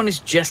 but this one is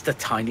just a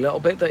tiny little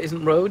bit that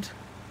isn't road,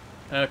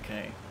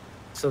 Okay.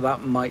 so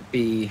that might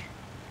be.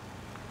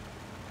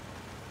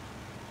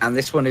 And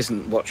this one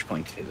isn't watch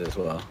pointed as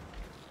well.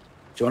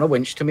 Do you want a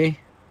winch to me?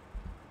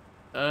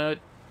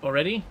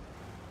 Already?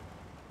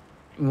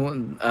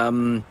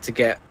 To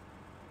get.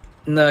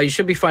 No, you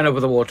should be fine over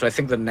the water. I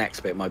think the next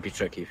bit might be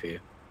tricky for you.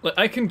 Like,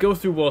 I can go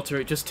through water,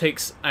 it just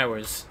takes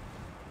hours.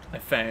 I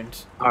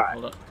found. Alright.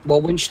 Hold on.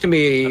 Well, winch to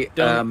me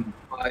Done.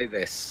 by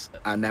this,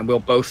 and then we'll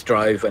both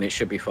drive, and it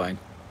should be fine.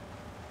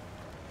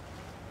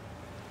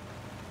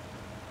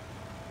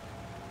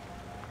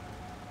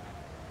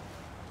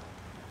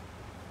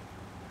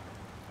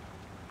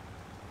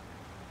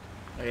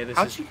 Oh, yeah, this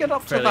How'd is you get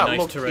up to fairly that nice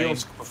log terrain.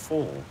 kiosk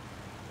before?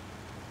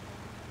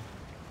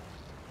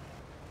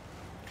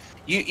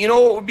 You know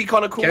what would be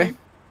kind of cool? Okay.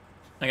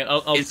 Hang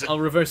on, Is it- I'll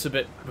reverse a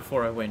bit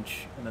before I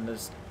winch, and then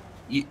there's.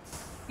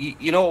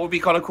 You know what would be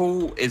kind of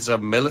cool is a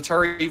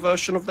military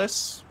version of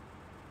this.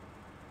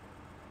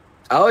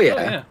 Oh yeah.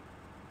 Oh, yeah.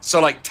 So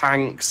like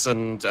tanks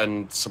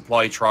and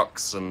supply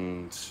trucks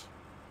and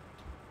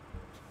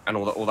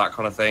all that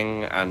kind of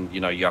thing, and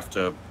you know you have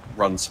to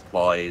run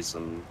supplies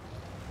and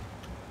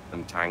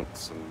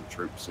tanks and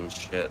troops and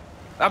shit.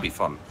 That'd be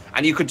fun.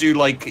 And you could do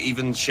like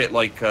even shit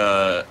like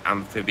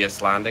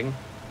amphibious landing.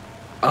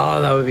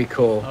 Oh, that would be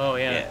cool. Oh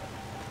yeah. Yeah.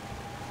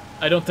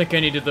 I don't think I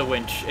needed the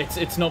winch.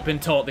 It's not been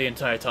taught the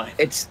entire time.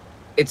 It's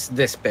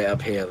this bit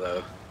up here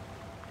though.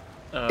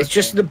 Oh, It's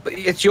just okay.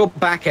 it's your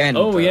back end.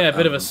 Oh, that, yeah, a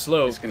bit of a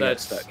slope, is gonna get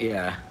that's- stuck.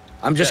 Yeah.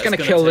 I'm just that's gonna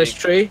gonna kill this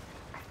take- tree.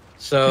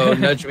 So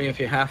nudge me if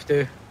you have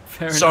to.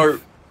 Fair So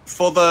enough.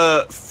 for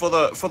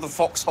the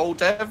foxhole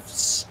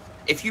devs,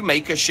 if you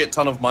make a shit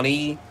ton of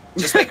money,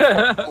 just make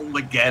foxhole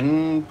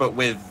again, but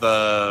with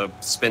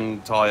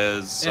spin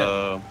tires.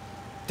 Yeah.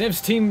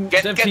 Devs team.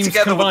 Get dev teams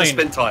together combined.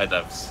 with the spin tire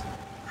devs.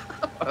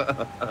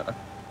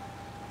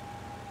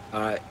 All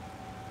right.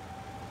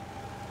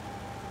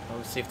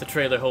 Let's see if the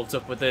trailer holds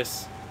up with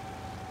this.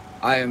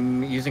 I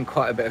am using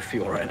quite a bit of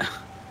fuel right now.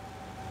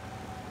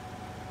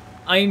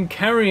 I'm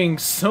carrying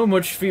so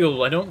much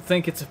fuel. I don't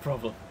think it's a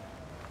problem.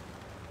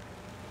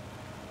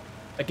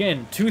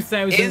 Again,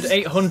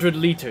 2,800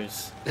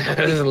 liters.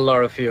 There's a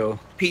lot of fuel.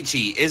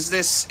 Peachy, is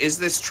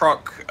this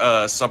truck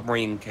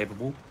submarine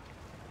capable?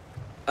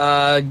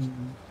 No,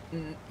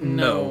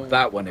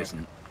 that one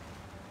isn't.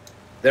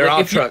 There Like,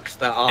 are if you- trucks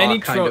that are any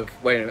kind truck-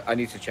 of. Wait, I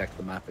need to check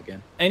the map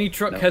again. Any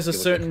truck No, has a it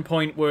was certain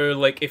point where,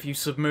 like, if you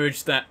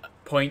submerge that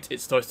point, it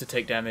starts to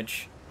take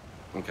damage.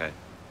 Okay.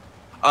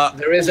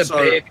 There is also,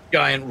 a big,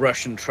 giant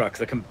Russian truck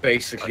that can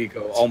basically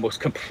go almost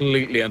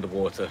completely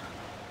underwater.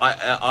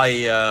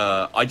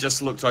 I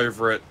just looked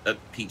over at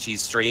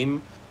Peachy's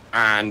stream,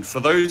 and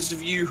for those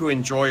of you who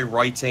enjoy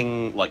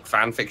writing like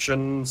fan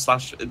fiction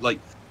slash like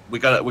we're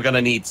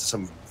gonna need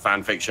some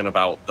fan fiction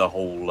about the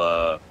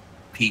whole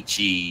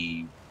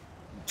Peachy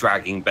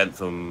dragging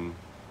Bentham,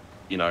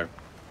 you know.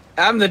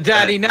 I'm the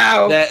daddy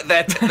now.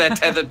 They're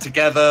tethered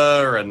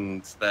together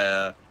and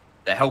they're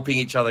helping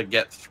each other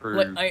get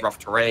through rough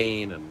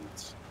terrain. And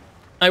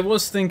I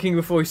was thinking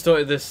before we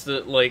started this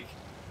that, like,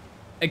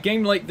 a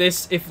game like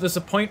this, if there's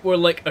a point where,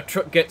 like, a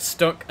truck gets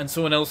stuck and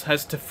someone else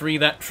has to free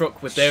that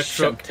truck with their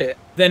truck,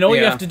 then all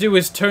you have to do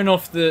is turn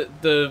off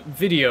the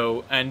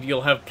video and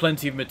you'll have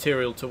plenty of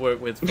material to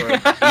work with for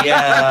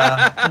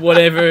yeah,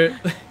 whatever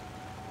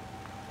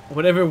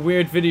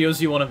weird videos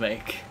you want to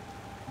make.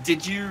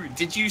 Did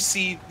you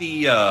see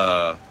the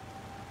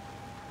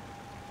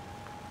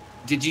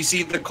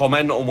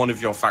comment on one of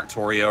your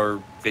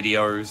Factorio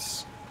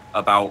videos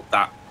about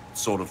that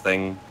sort of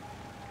thing,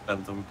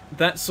 Bentham?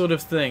 That sort of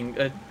thing.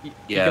 Yeah,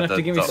 you're gonna have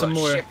to give me some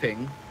more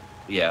shipping.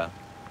 Yeah,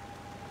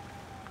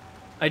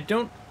 I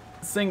don't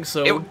think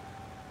so.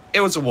 It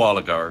was a while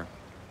ago,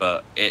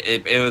 but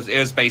it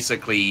was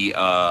basically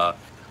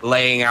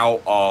laying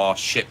out our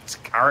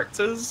shipped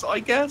characters,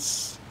 I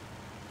guess.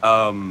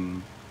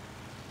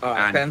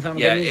 Alright, Bentham,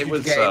 yeah, I'm it gonna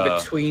was get in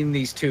between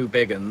these two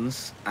big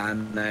uns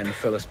and then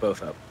fill us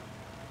both up.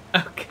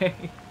 Okay.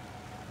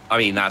 I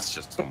mean, that's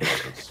just on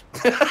purpose.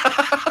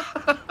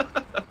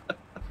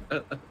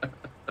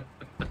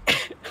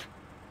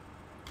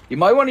 You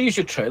might want to use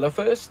your trailer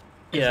first.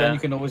 Yeah. Then you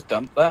can always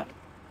dump that.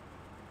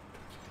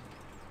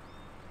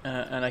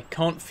 And I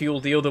can't fuel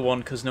the other one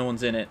because no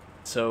one's in it.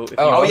 So if you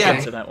Oh, jump yeah.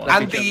 into that one,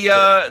 And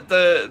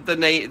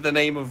the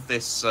name of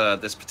this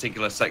this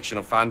particular section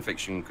of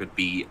fanfiction could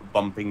be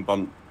bumping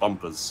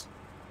bumpers.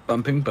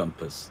 Bumping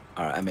bumpers.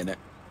 Alright, I'm in it.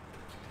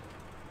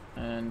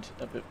 and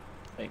a bit.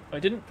 Wait, I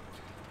didn't.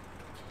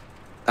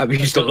 I've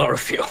used a lot of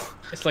fuel.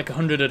 It's like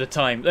 100 at a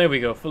time. There we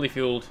go, fully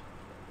fueled.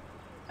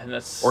 And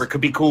that's. Or it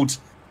could be called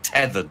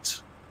tethered.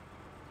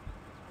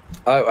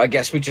 Oh, I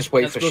guess we just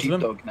wait That's for both of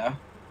them. Sheepdog now.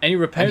 Any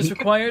repairs And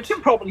required? He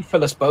can probably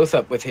fill us both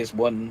up with his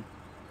one.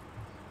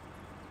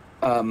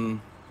 Are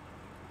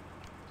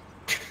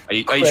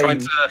you Crane. trying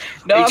to?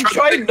 No, are you I'm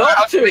trying figure out not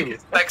how to. make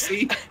it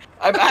sexy.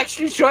 I'm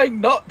actually trying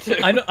not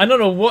to. I don't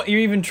know what you're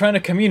even trying to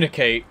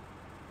communicate.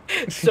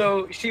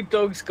 So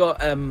Sheepdog's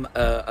got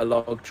a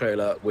log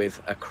trailer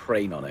with a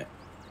crane on it.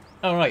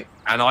 All right.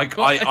 And I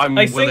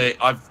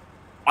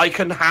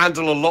can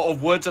handle a lot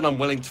of wood, and I'm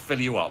willing to fill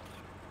you up.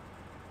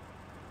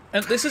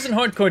 And this isn't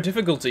hardcore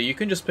difficulty. You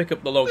can just pick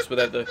up the logs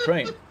without the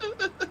crane.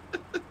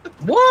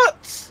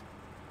 What?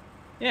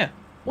 Yeah.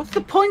 What's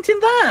the point in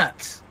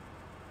that?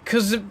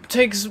 Because it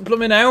takes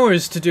blooming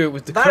hours to do it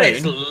with the That crane.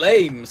 is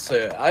lame,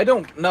 sir. I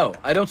don't know.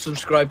 I don't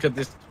subscribe to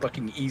this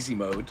fucking easy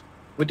mode.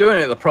 We're doing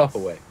it the proper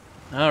way.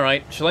 All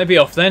right. Shall I be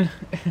off then?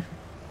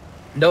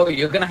 No,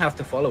 you're gonna have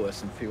to follow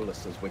us and fuel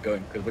us as we're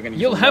going because we're gonna.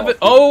 Use You'll a have lot it.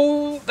 of fuel.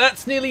 Oh,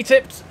 that's nearly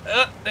tipped.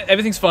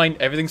 Everything's fine.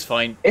 Everything's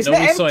fine. Isn't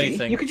Nobody it saw empty?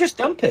 anything. You could just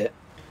dump it.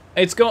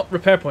 It's got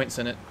repair points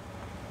in it.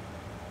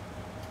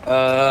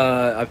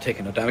 I've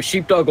taken no damage.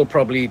 Sheepdog will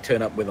probably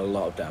turn up with a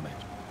lot of damage.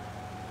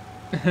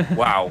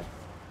 Wow,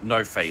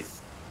 no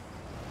faith.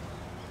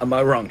 Am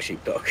I wrong,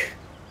 Sheepdog?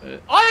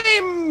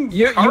 I'm.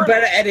 You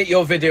better edit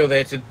your video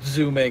there to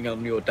zoom in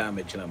on your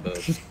damage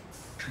numbers.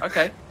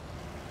 Okay.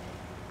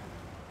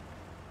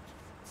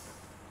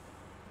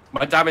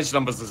 My damage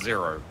numbers are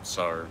 0,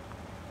 so.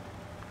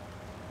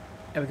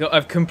 There we go.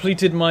 I've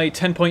completed my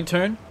 10-point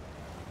turn.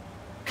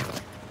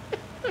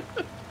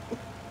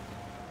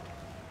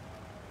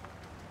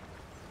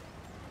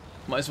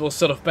 Might as well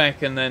set off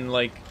back and then,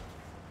 like...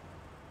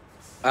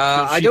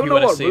 I Sheepy don't know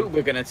when I what see him. route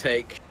we're gonna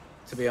take,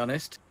 to be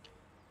honest.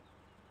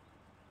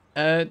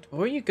 Where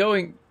are you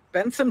going?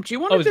 Bentham, do you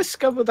want to Oh,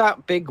 discover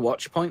that big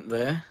watch point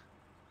there?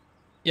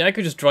 Yeah, I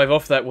could just drive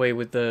off that way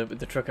with the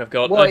truck I've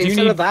got. Well, do you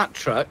instead need... of that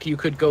truck, you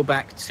could go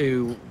back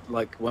to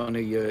like one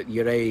of your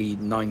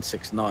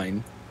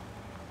A969.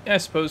 Yeah, I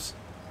suppose.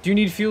 Do you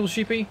need fuel,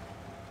 Sheepy?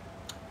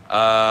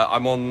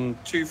 I'm on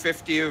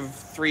 250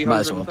 of Might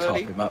as well top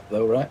 330. him up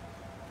though, right?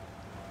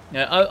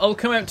 Yeah, I'll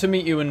come out to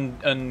meet you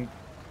and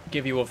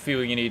give you what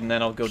fuel you need, and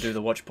then I'll go do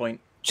the watch point.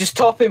 Just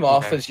top him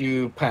off Okay. as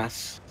you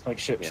pass, like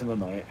ships in the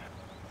night,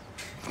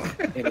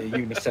 in a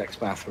unisex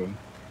bathroom.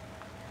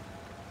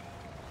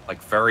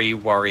 Like very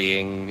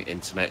worrying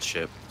internet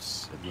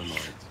ships in the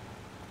night.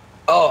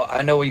 Oh,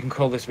 I know what you can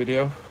call this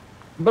video.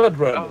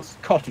 Mudrunners,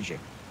 cottaging.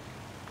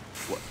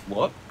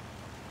 What?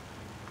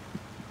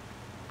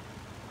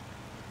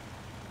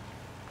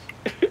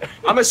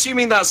 I'm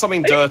assuming that's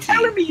something Are you dirty.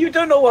 telling me you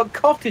don't know what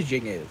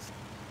cottaging is?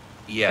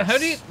 Yes. How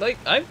do you like?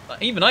 I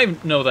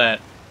know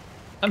that.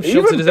 I'm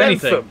sheltered as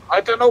anything. Bentham.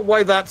 I don't know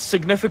why that's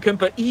significant,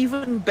 but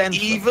even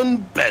Bentham. Even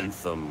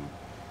Bentham.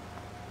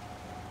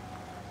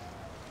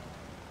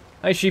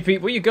 Hi, Sheepy.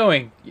 Where are you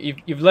going?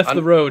 You've left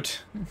the road.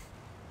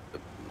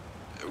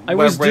 I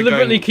was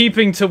deliberately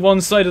keeping to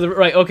one side of the...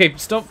 Right, okay,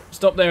 stop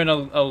there and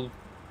I'll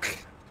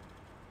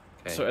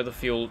sort out the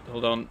fuel.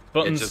 Hold on.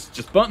 Buttons.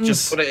 Yeah, buttons.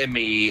 Just put it in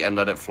me and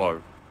let it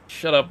flow.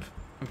 Shut up.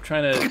 I'm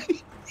trying to...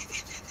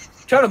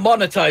 trying to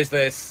monetize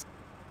this.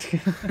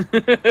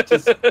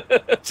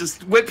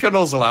 just whip your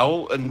nozzle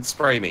out and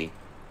spray me.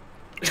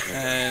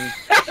 And...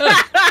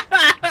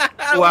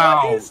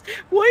 Wow.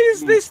 Why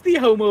is this the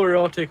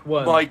homoerotic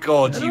one? My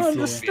God, I don't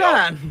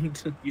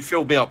understand. You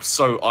filled me up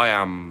so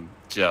I'm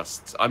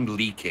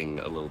leaking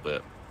a little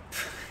bit.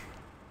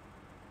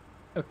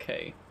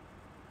 Okay.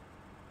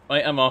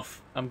 Right, I'm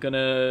off. I'm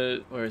gonna...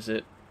 Where is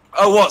it?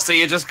 Oh, what? So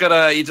you're just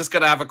gonna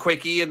have a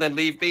quickie and then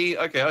leave me?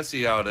 Okay, I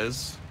see how it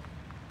is.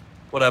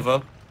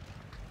 Whatever.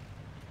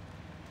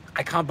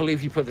 I can't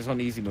believe you put this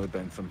on easy mode,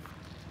 Bentham.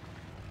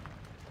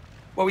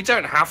 Well, we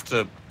don't have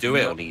to do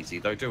it on easy,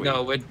 though, do we?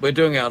 No, we're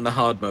doing it on the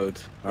hard mode.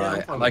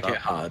 Alright, I like it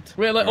hard.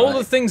 Well, like, all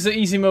the things that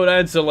easy mode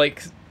adds are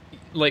like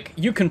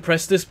you can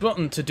press this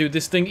button to do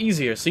this thing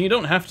easier, so you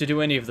don't have to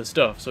do any of the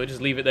stuff. So I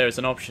just leave it there as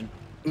an option.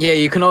 Yeah,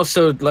 you can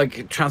also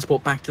like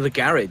transport back to the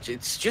garage.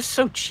 It's just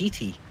so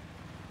cheaty.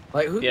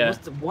 Like,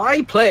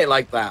 why play it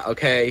like that?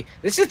 Okay,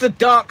 this is the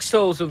Dark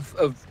Souls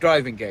of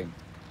driving game.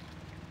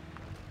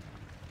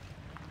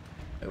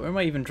 Where am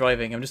I even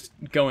driving? I'm just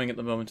going at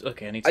the moment.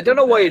 Okay, I need to... I don't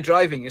know why you're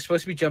driving. You're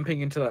supposed to be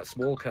jumping into that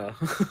small car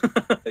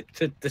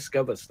to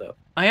discover stuff.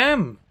 I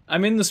am.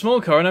 I'm in the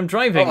small car and I'm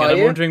driving, and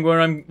I'm wondering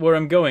where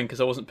I'm going because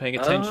I wasn't paying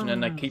attention,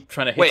 and I keep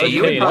trying to hit. Wait, are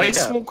you in my and...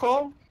 small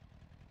car?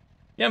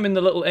 Yeah, I'm in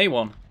the little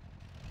A1.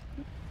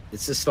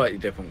 It's a slightly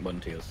different one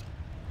to yours.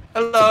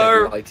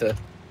 Hello. Lighter.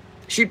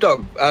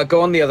 Sheepdog,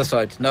 go on the other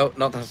side. No,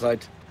 not that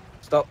side.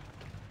 Stop.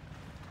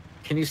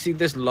 Can you see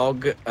this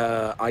log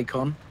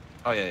icon?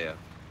 Oh yeah.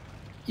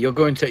 You're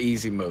going to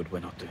easy mode. We're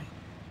not doing.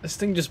 This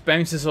thing just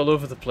bounces all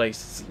over the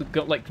place. It's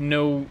got like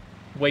no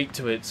weight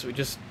to it, so it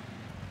just...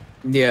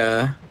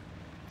 Yeah.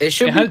 It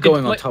should be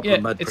going on top of the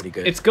mud pretty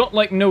good. It's got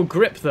like no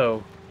grip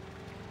though.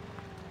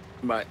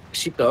 Right,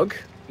 Sheepdog,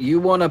 you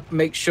want to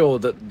make sure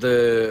that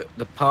the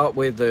part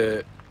where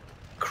the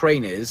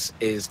crane is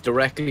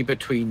directly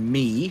between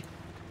me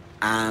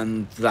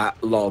and that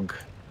log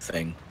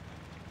thing.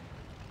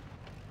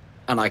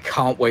 And I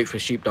can't wait for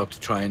Sheepdog to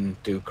try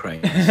and do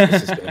cranes.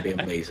 This is going to be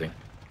amazing.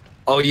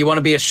 Oh, you want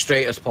to be as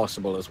straight as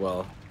possible as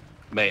well.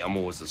 Mate, I'm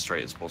always as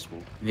straight as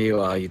possible. You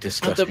are, you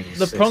disgusting.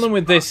 The problem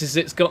with this is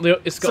it's got an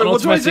automatic...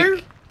 What do I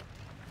do?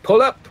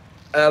 Pull up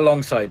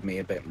alongside me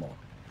a bit more.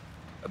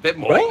 A bit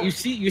more? Right,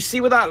 you see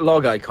where that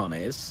log icon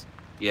is?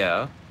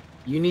 Yeah.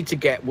 You need to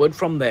get wood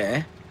from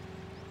there.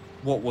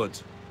 What wood?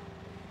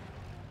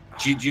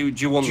 Do you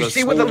want Do you the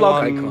see where the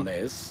log one? icon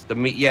is? The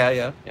meat?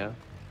 Yeah.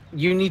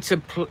 You need to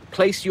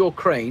place your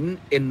crane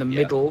in the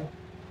middle,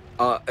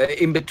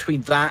 in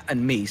between that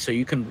and me, so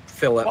you can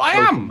fill up. I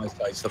am. My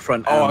sides, the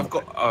front. Oh, and I've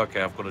got.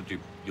 Okay, I've got to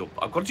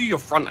do your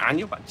front and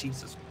your back.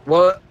 Jesus.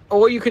 Well,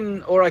 or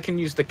I can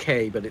use the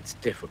K, but it's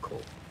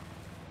difficult.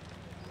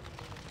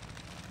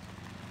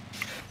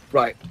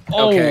 Right.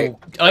 Okay.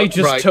 Oh, I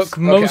just took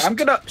most.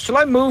 Okay, Shall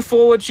I move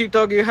forward,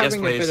 Sheepdog? You're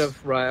having Yes, a bit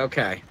of. Right.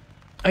 Okay.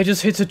 I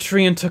just hit a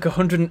tree and took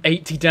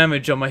 180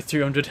 damage on my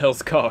 300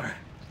 health car.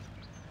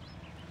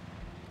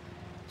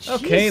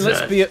 Okay,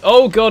 let's be...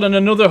 Oh god, and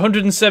another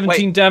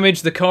 117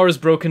 damage. The car is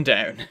broken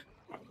down.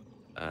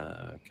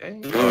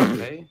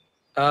 Okay.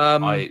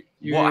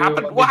 What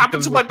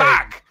happened to my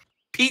back?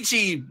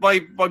 Peachy, my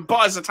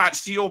butt is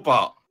attached to your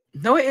butt.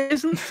 No, it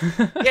isn't.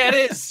 Yeah,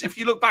 it is. If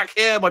you look back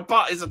here, my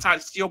butt is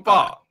attached to your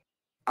butt.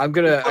 I'm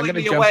gonna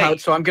jump out,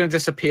 so I'm gonna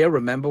disappear.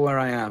 Remember where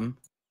I am.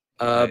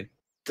 Okay.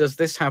 Does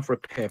this have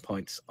repair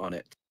points on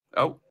it?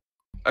 Oh.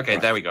 Okay,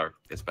 there we go.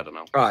 It's better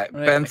now. All right,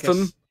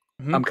 Bentham,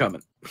 I'm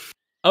coming.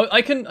 Oh,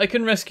 I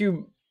can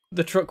rescue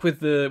the truck with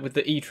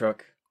the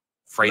E-truck.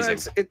 Phrasing.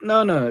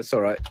 No, it's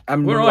all right.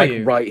 I'm Where are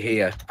you? Right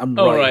here. I'm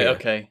right here.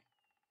 Okay.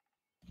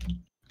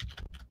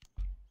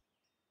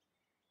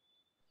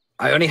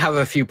 I only have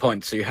a few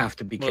points, so you have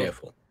to be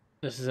careful.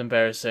 This is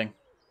embarrassing.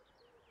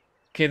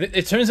 Okay,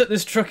 it turns out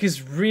this truck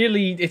is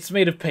it's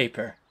made of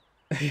paper.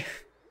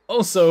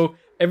 Also,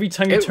 every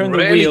time you turn the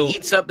wheel... It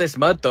eats up this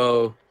mud,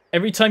 though.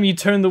 Every time you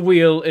turn the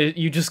wheel,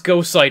 you just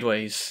go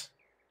sideways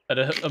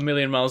at a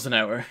million miles an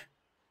hour.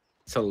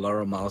 It's a lot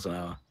of miles an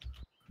hour.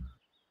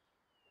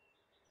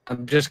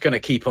 I'm just going to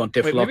keep on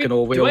diff-locking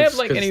all wheels. Do I have,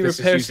 like, any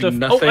repair stuff?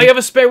 Nothing. Oh, I have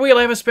a spare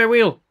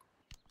wheel!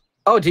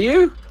 Oh, do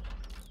you?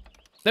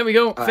 There we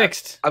go,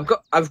 fixed. I've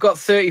got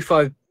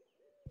 35...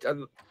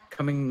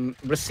 coming...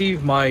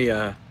 Receive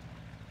my...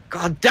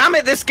 God damn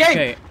it, this game!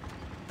 Okay.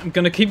 I'm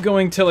gonna keep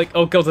going till like...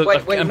 Oh god, I'm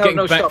getting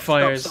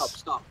backfires.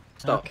 Stop.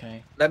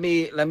 Okay. Let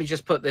me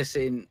just put this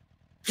in...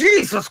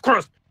 Jesus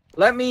Christ!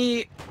 Let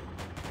me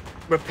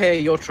repair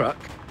your truck.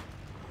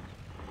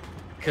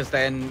 Because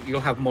then you'll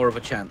have more of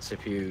a chance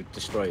if you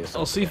destroy yourself.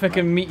 I'll see if I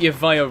can meet you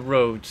via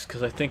roads,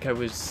 because I think I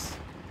was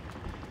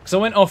Because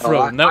I went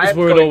off-road, and that was I'm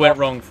where it all going went off-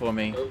 wrong for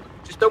me.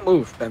 Just don't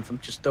move, Bentham.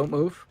 Just don't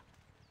move.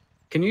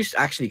 Can you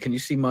can you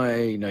see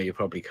my? No, you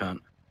probably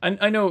can't.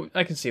 I know,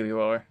 I can see who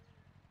you are.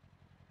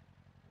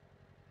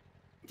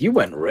 You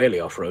went really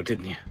off-road,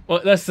 didn't you?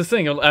 Well, that's the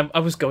thing. I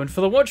was going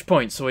for the watch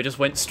point, so I just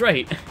went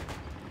straight.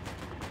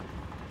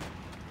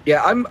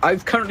 Yeah,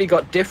 I've currently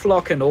got diff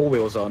lock and all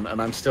wheels on,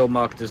 and I'm still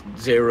marked as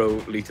 0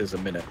 liters a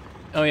minute.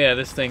 Oh yeah,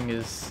 this thing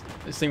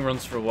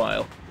runs for a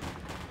while.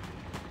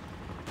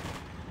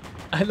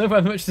 I love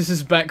how much this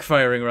is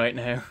backfiring right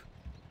now.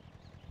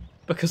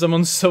 Because I'm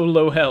on so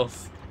low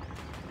health.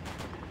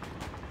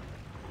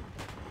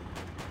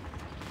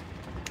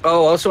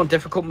 Oh, also on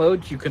difficult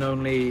mode, you can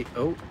only...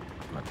 Oh,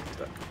 might be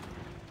stuck.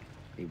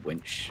 The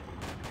winch.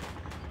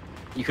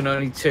 You can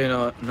only turn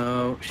on...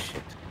 No,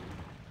 shit.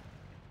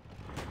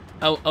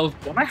 I'll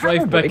Don't I have a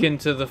drive back winch?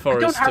 into the I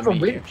forest don't have to a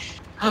meet you. winch.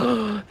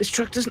 Oh, this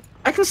truck doesn't...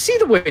 I can see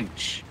the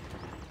winch.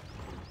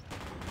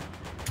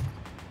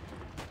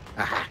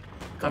 Aha.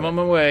 I'm on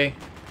my way.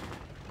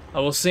 I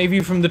will save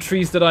you from the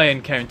trees that I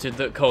encountered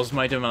that caused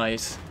my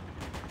demise.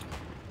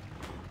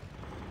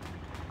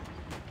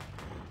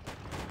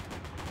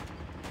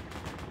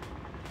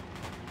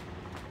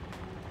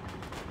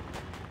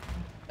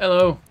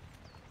 Hello.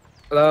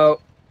 Hello.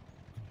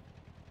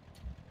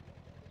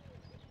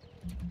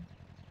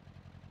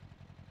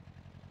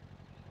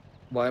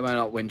 Why am I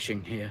not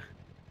winching here?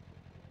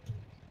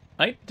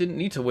 I didn't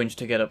need to winch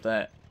to get up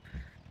there.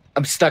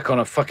 I'm stuck on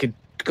a fucking...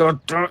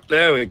 God damn it.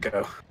 There we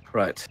go.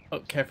 Right. Oh,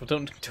 careful,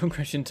 don't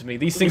crash into me.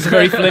 These things are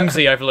very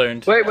flimsy, I've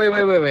learned.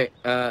 Wait.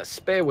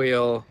 Spare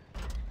wheel.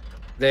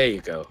 There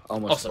you go.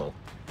 Almost Awesome. full.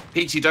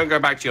 Peachy, don't go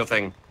back to your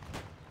thing.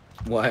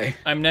 Why?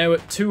 I'm now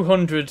at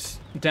 200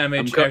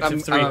 damage out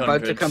of 300. I'm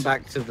about to come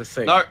back to the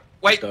thing. No,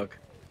 wait, Dog.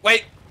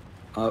 wait.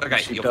 Oh, Okay, you're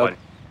sheepdog. fine.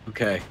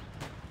 Okay.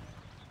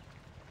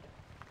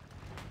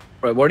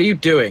 Right, what are you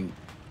doing?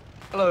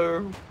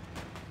 Hello.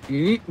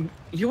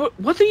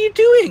 What are you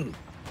doing?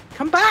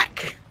 Come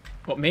back.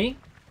 What, me?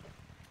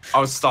 I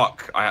was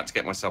stuck. I had to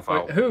get myself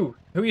out. Wait, who?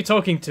 Who are you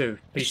talking to,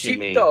 Peachy?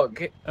 Me.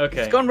 Sheepdog.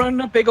 Okay. It's gone round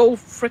in a big old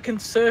frickin'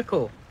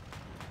 circle.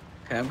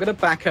 Okay, I'm gonna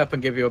back up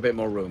and give you a bit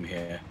more room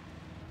here.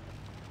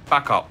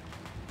 Back up.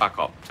 Back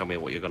up. Tell me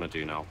what you're going to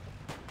do now.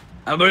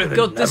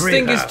 God, this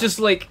thing is just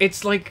like,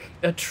 it's like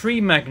a tree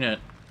magnet.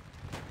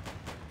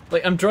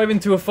 Like, I'm driving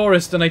through a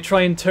forest and I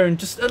try and turn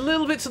just a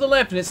little bit to the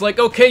left and it's like,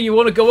 okay, you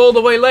want to go all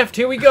the way left,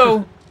 here we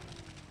go.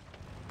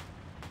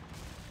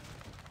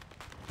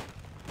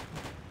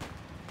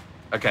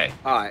 Okay.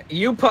 Alright,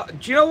 you park.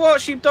 Do you know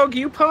what, Sheepdog?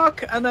 You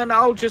park, and then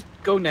I'll just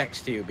go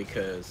next to you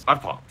because...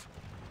 I've parked.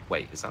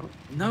 Wait, is that...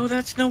 No,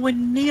 that's nowhere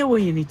near where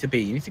you need to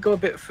be. You need to go a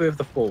bit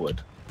further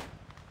forward.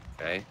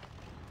 Okay.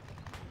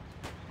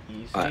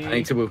 Easy. Alright, I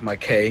need to move my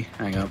K.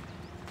 Hang on.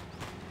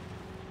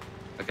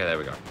 Okay, there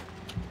we go.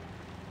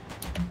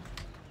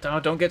 Oh,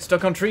 don't get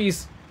stuck on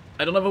trees.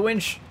 I don't have a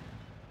winch.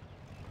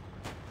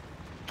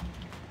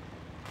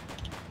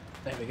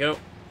 There we go.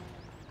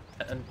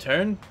 And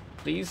turn,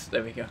 please.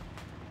 There we go.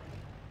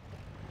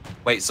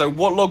 Wait, so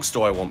what logs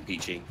do I want,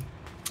 Peachy?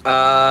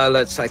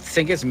 I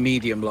think it's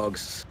medium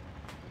logs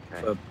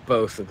Okay. for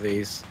both of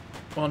these.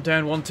 One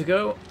down, one to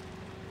go.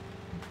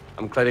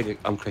 I'm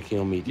clicking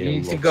on medium. You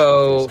need to logs.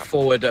 go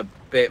forward a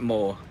bit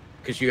more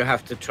because you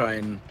have to try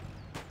and.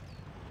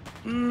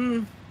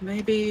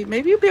 Maybe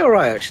you'll be all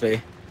right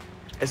actually.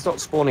 It's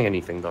not spawning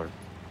anything though.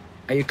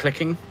 Are you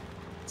clicking?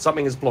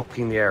 Something is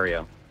blocking the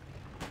area.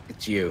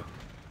 It's you.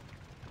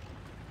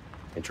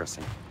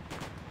 Interesting.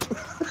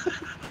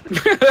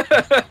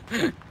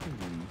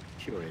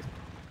 Curious.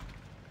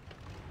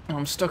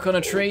 I'm stuck on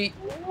a tree.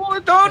 Oh,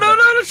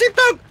 no,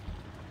 Sheepdog!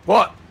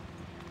 What?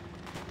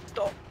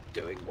 Stop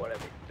doing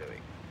whatever you're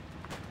doing.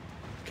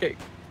 Okay.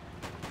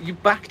 You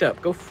backed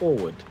up. Go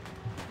forward.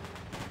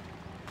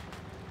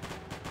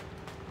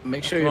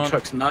 Make sure Come your on.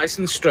 truck's nice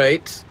and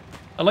straight.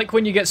 I like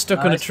when you get stuck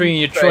on a Nice tree and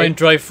you and try and straight.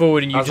 drive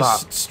forward and you How's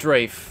just that?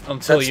 strafe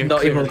until That's you're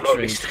not clear even of the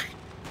remotely tree. straight.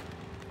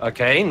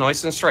 Okay,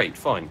 nice and straight.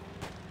 Fine.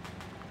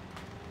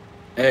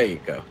 There you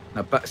go.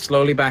 Now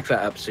slowly back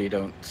that up so you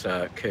don't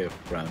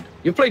curve round.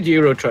 You played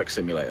Euro Truck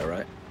Simulator,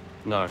 right?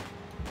 No.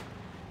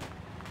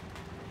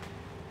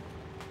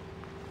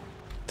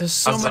 There's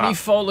so How's many that?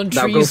 fallen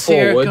Now go trees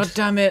here. forward. God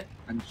damn it.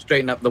 And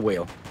straighten up the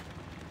wheel.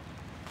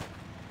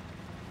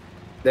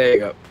 There you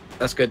go.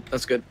 That's good.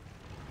 That's good.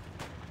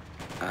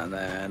 And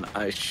then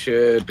I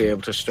should be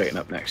able to straighten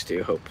up next to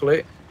you,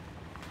 hopefully.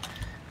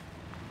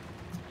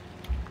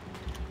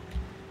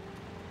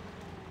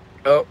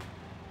 Oh,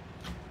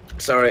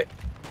 sorry.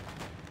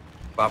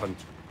 What happened?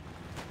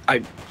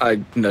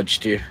 I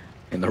nudged you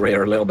in the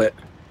rear a little bit.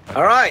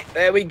 All right,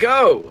 there we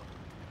go.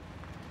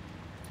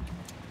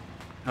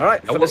 All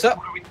right, Now, fill this up.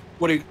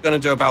 What are you going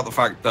to do about the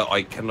fact that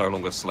I can no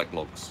longer select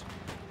logs?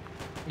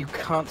 You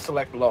can't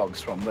select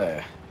logs from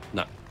there.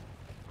 No.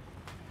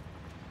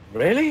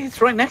 Really? It's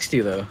right next to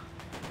you, though.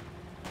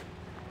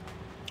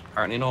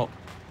 Apparently not.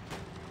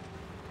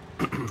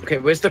 Okay,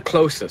 where's the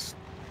closest?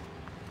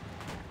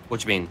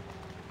 What do you mean?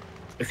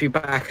 If you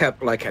back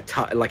up like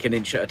an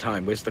inch at a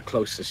time, where's the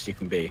closest you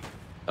can be?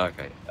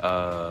 Okay.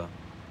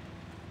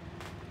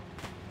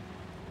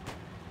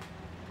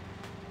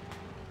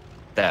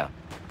 There.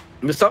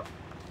 Stop.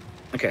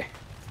 Okay.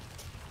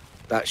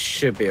 That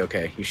should be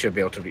okay. You should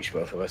be able to reach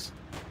both of us.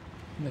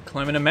 I'm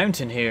climbing a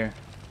mountain here.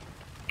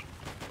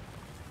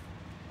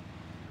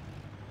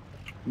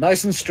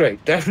 Nice and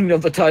straight. Definitely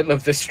not the title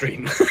of this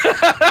stream.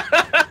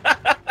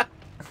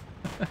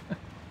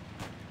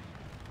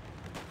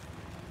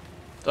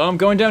 So I'm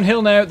going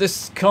downhill now.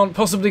 This can't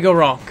possibly go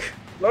wrong.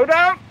 Slow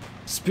down.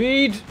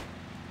 Speed.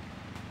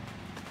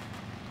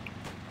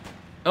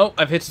 Oh,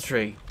 I've hit a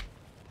tree.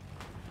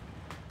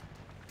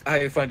 How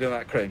are you finding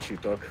that crane,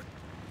 Sheepdog?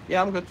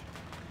 Yeah, I'm good.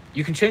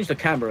 You can change the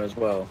camera as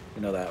well.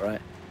 You know that,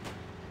 right?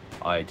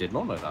 I did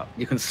not know that.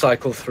 You can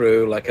cycle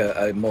through like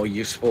a more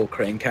useful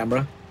crane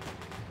camera.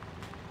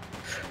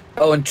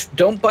 Oh, and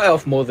don't bite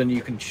off more than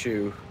you can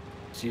chew.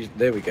 So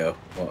there we go.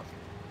 What?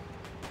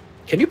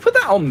 Can you put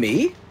that on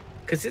me?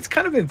 Because it's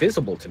kind of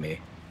invisible to me.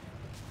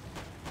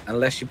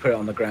 Unless you put it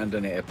on the ground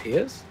and it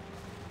appears.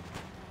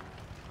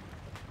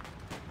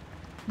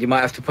 You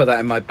might have to put that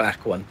in my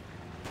back one.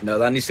 No,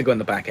 that needs to go in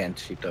the back end,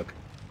 Sheepdog.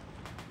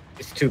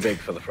 It's too big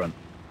for the front.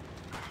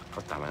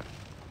 God damn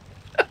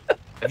it.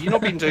 Have you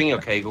not been doing your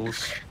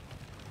kegels?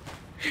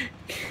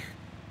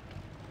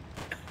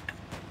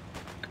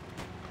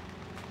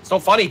 It's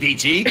not funny,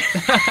 Peachy.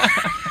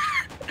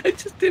 I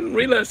just didn't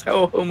realize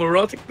how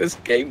homoerotic this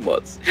game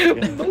was. Yeah.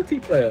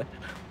 Multiplayer.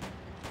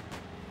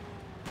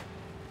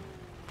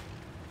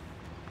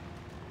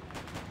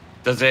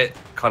 Does it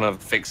kind of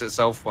fix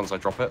itself once I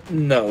drop it?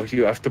 No,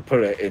 you have to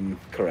put it in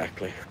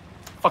correctly.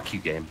 Fuck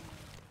you, game.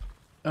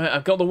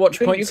 I've got the watch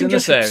points you can in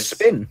just this house.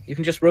 spin. You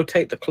can just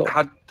rotate the claw.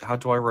 How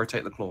do I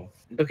rotate the claw?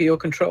 Look at your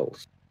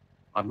controls.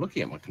 I'm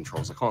looking at my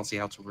controls. I can't see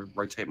how to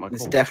rotate my claw.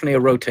 It's definitely a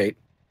rotate.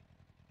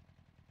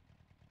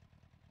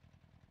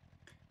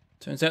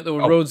 Turns out there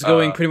were roads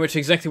going pretty much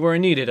exactly where I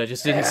needed. I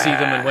just didn't see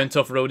them and went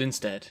off road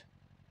instead.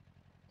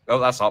 Oh,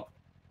 that's up.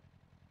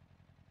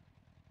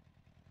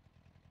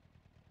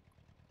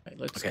 Right,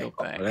 let's Okay,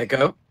 go back. let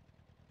go.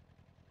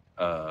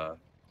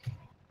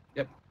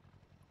 Yep.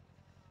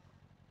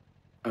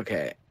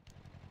 Okay.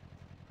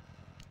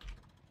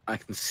 I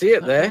can see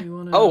it there.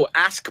 Oh,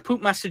 ask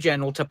Poop Master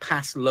General to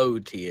pass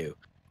load to you.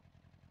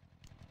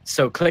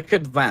 So click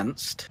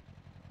advanced.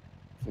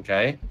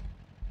 Okay.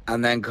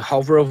 And then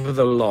hover over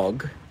the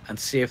log and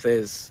see if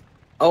there's...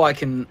 Oh, I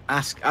can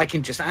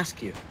just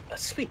ask you.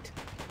 That's sweet.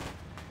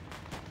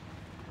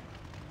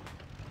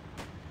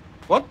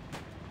 What?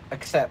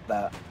 Accept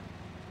that.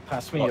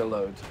 Pass me What? your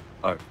load.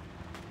 Oh.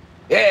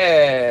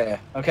 Yeah!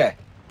 Okay.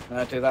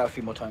 I'll do that a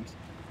few more times.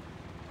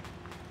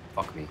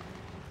 Fuck me.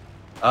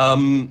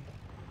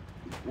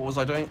 What was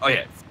I doing? Oh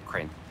yeah,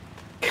 crane.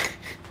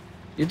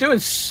 You're doing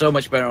so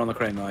much better on the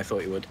crane than I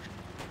thought you would.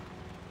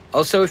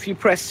 Also, if you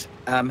press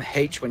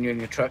H when you're in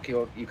your truck,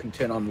 you can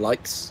turn on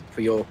lights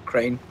for your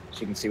crane,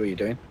 so you can see what you're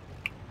doing.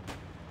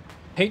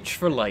 H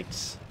for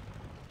lights.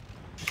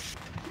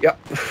 Yep.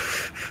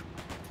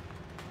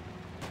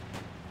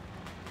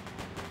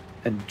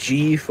 And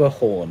G for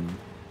horn.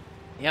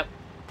 Yep.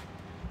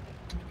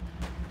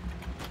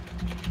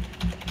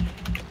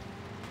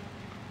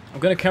 I'm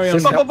gonna carry on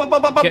getting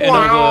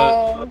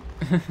all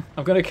the...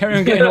 I'm gonna carry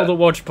on getting all the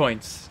watch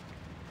points.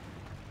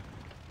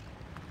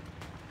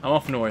 I'm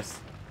off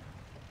north.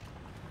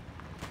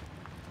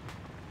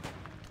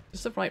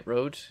 Is the right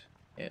road?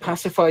 Yeah.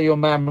 Pacify your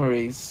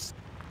memories.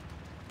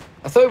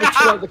 I thought it was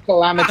too like the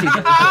calamity.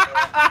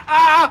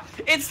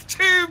 It's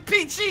 2,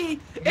 Peachy!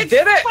 It's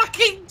did it!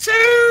 fucking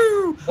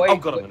 2! Wait, oh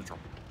god, I'm gonna drop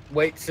it.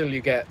 Wait till you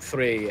get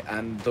 3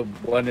 and the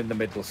one in the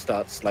middle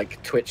starts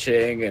like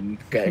twitching and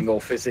getting all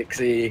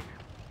physicsy.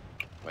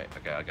 Wait,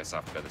 okay, I guess I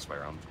have to go this way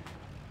around.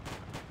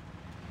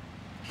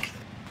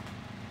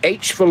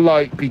 H for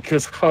light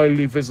because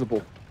highly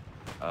visible.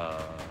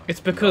 It's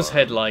because no.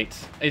 headlight.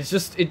 It's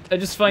just I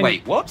just find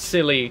Wait, what?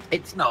 silly.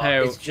 It's not.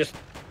 How... It's just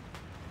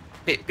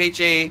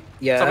Peachy,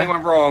 yeah. something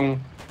went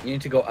wrong. You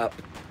need to go up.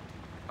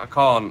 I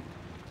can't.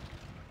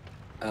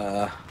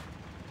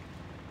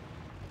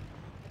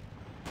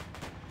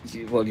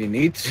 Well, you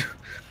need to.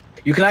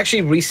 You can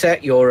actually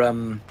reset your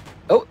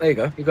Oh, there you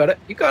go. You got it.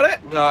 You got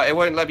it. No, it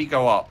won't let me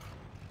go up.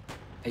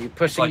 Are you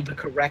pushing Like- the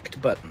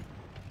correct button?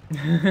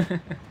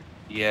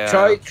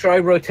 Yeah. Try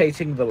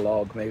rotating the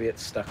log. Maybe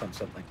it's stuck on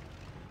something.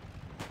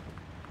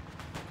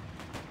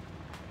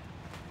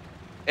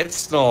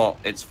 It's not.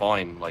 It's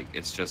fine. Like,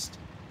 it's just...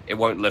 It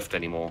won't lift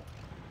anymore.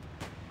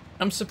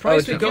 I'm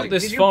surprised we did got you-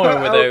 this did you far put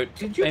out- without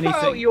Did you anything.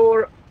 put out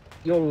your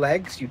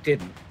legs? You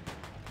didn't.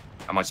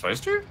 Am I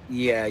supposed to?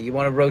 Yeah, you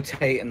want to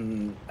rotate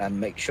and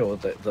make sure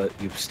that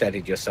you've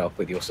steadied yourself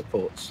with your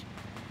supports.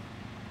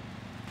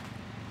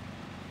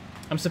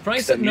 I'm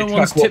surprised Except that no your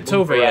one's truck won't tipped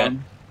move over yet.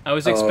 around. I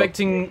was Oh.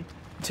 expecting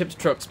tipped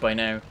trucks by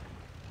now.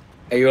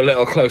 Are you a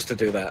little close to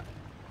do that?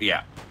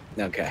 Yeah.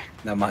 Okay,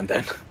 never mind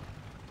then.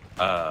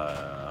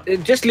 Uh...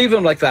 Just leave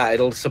them like that.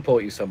 It'll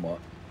support you somewhat.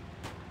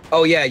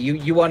 Oh yeah,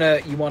 you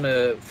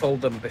wanna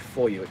fold them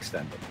before you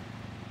extend them.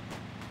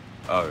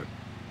 Oh.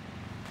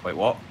 Wait,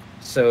 what?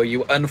 So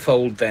you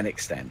unfold then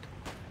extend.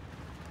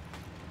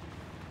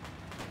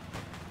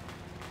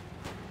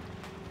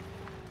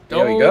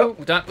 go.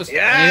 That was...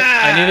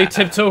 Yeah! I nearly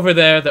tipped over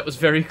there. That was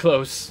very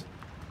close.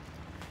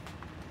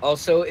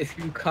 Also, if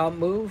you can't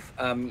move,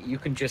 you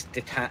can just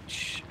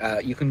detach.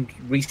 You can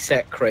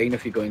reset crane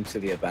if you go into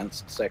the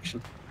advanced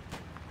section.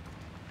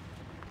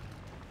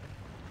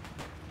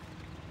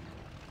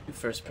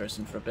 First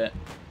person for a bit.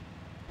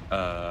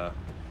 Uh.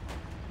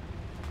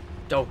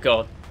 Oh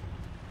god.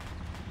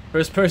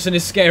 First person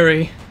is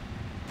scary.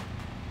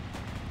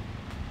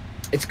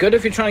 It's good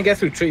if you're trying to get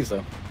through trees,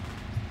 though.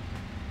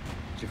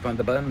 Did you find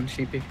the button,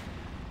 Sheepy?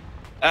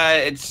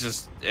 It's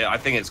just... I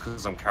think it's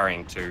because I'm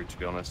carrying two, to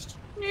be honest.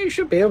 You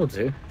should be able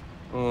to.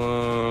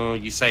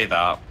 You say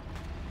that.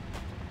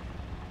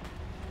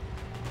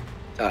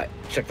 Alright,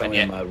 check that And one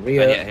yet, in my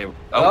rear. and yet here...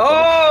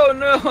 Oh,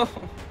 no!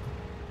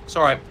 It's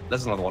alright.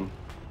 There's another one.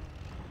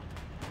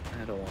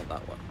 I don't want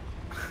that one.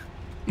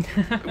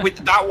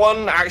 That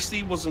one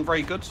actually wasn't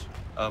very good.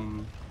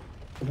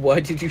 Why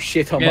did you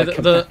shit on Yeah,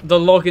 my the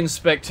log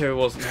inspector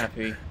wasn't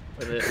happy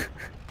with it.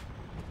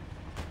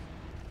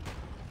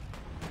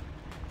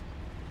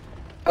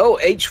 Oh,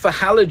 H for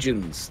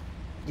halogens.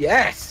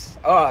 Yes.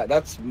 Alright,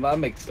 that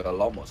makes it a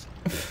lot more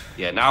sense.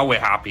 Yeah, now we're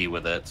happy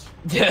with it.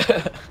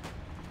 Yeah.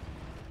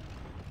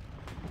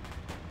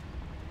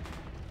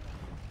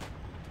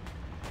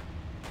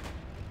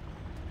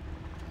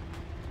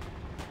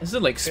 This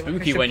is like feel like I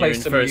spooky should when play you're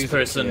in some first music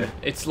person. here.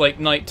 It's like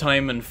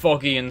nighttime and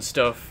foggy and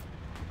stuff.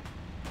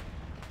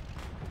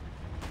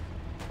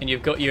 And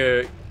you've got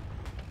your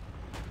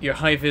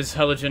high-vis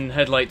halogen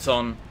headlights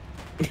on.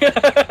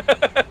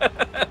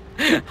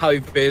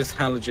 High-vis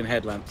halogen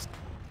headlamps.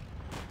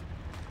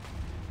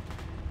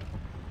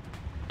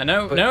 And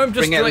now But I'm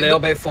just bring it a like little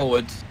bit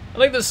forward. I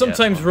like that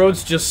sometimes Yeah,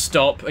 roads just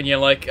stop and you're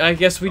like, I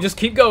guess we just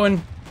keep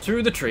going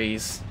through the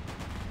trees.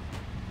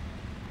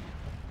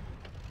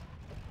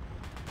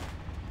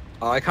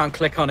 Oh, I can't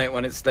click on it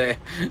when it's there.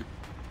 It's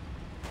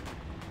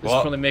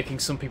What? probably making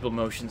some people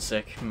motion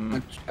sick.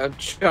 I'm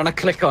trying to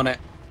click on it.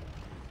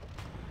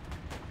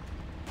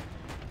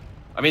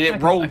 I mean, it I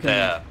can- rolled I can-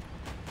 there.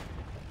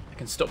 I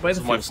can stop by the It's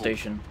my fuel fault.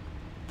 station.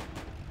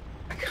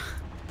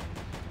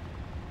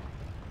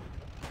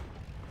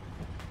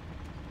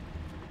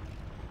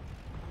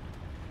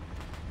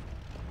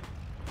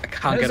 I can't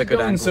How's get a it good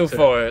going angle so to it.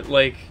 far?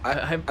 Like, I'm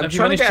have you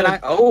trying to managed get to...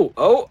 an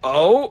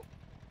oh.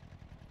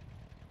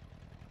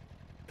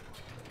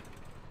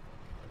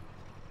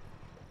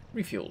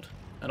 Refueled,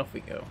 and off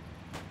we go.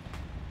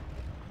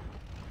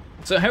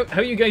 So how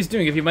are you guys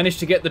doing? Have you managed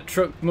to get the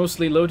truck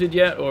mostly loaded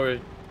yet, or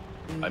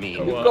I mean,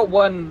 Oh, We've wow. got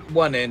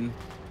one in.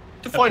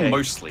 define Okay.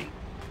 mostly.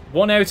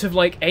 1 out of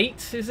like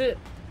 8? Is it?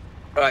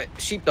 Right,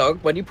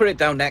 Sheepdog, when you put it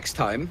down next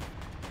time,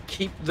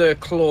 keep the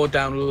claw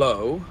down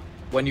low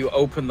when you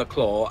open the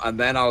claw, and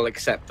then I'll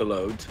accept the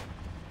load.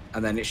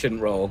 And then it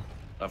shouldn't roll.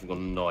 I've got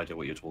no idea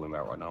what you're talking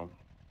about right now.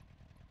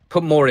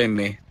 Put more in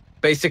me.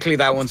 Basically,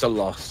 that one's a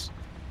loss.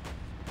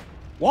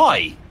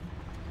 Why?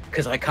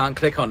 Because I can't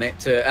click on it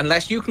to...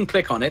 Unless you can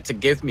click on it to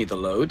give me the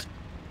load.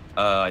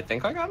 I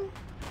think I can.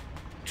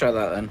 Try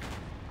that then.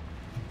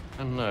 I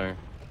don't know.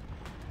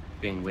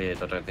 Being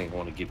weird, I don't think I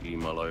want to give you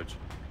my load.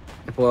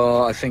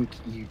 Well, I think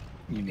you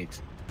need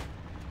to...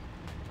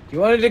 You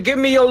wanted to give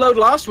me your load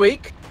last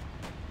week?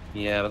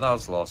 Yeah, but that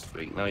was last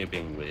week. Now you're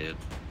being weird.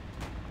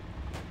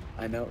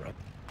 I know, right?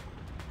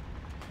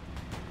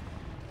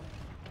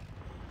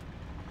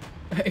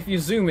 If you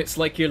zoom, it's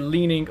like you're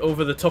leaning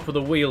over the top of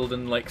the wheel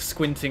and like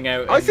squinting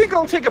out. I and- think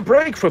I'll take a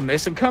break from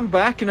this and come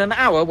back in an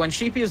hour when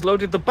Sheepy has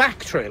loaded the back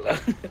trailer.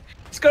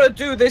 He's got to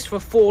do this for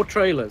 4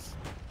 trailers.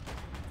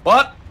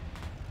 What?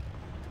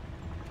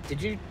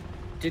 Did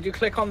you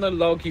click on the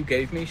log you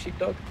gave me,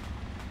 Sheepdog?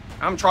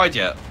 I haven't tried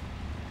yet.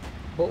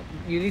 Well,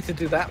 you need to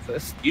do that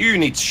first. You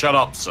need to shut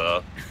up,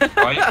 sir.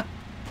 Right? I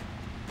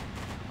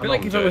feel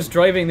like if I was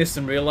driving this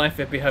in real life,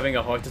 I'd be having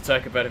a heart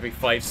attack about every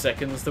 5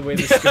 seconds. The way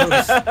this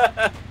goes,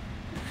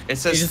 It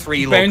says you're just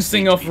 3 logs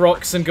bouncing need to off be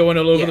rocks and going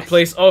all over the Yes.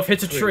 place. Oh, I've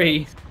hit a 3 tree.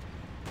 logs.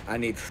 I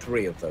need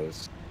 3 of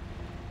those.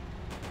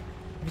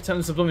 Every time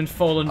there's a blooming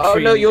fallen tree. Oh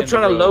no, you're in the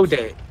trying to road. load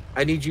it.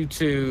 I need you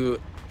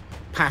to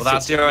pass Well,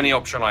 that's it. the only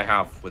option I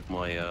have with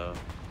my.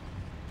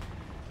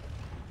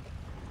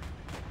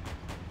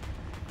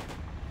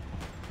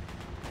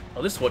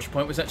 Oh, this watch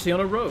point was actually on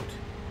a road.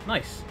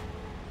 Nice.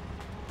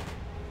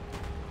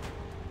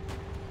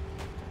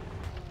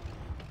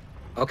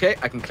 Okay,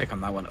 I can click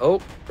on that one. Oh,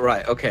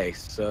 right. Okay,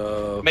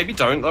 so Maybe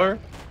don't though.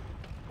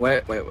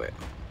 wait.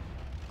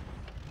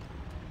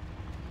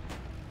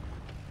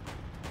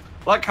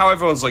 Like how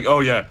everyone's like, oh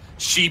yeah,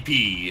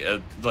 sheepy,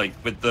 like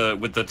with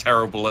the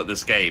terrible at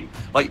this game.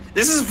 Like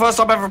this is the first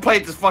time I've ever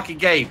played this fucking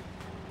game.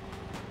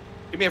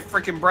 Give me a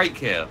freaking break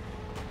here.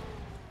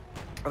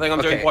 I think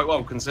I'm doing Okay. quite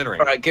well considering.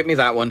 All right, give me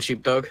that one,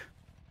 Sheepdog.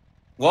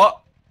 What?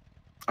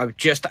 I've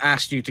just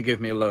asked you to give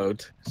me a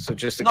load, so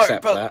just No,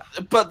 accept that.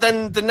 but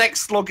then the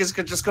next slog is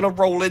just gonna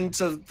roll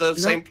into the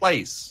same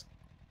place.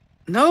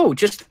 No,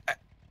 just.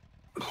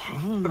 Oh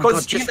my Because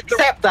God, just you-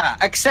 accept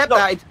that. Accept No.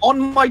 that. It's on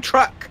my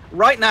truck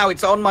right now.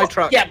 It's on my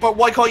truck. Yeah, but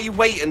why can't you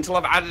wait until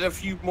I've added a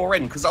few more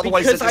in? Because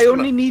otherwise, because they're I just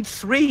only gonna... need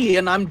 3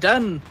 and I'm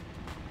done.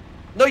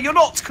 No, you're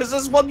not, because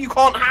there's one you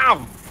can't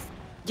have.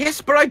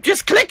 Yes, but I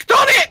just clicked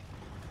on it!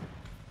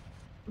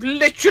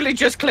 Literally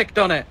just clicked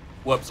on it.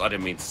 Whoops, I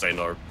didn't mean to say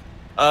no.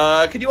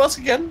 Can you ask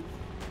again?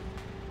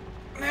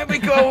 There we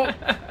go.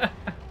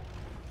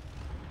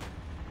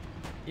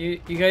 You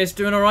guys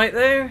doing alright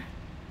there?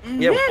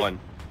 Yeah, we're fine.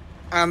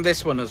 And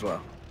this one as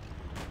well.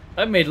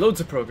 I've made loads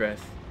of progress.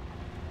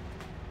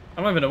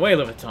 I'm having a whale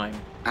of a time.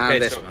 And Okay,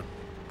 this so- one.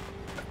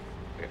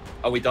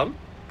 Are we done?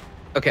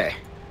 Okay.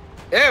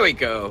 There we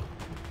go.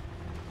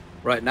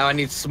 Right, now I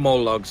need small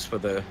logs for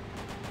the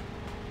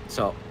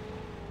top.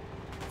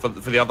 For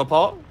the other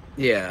part?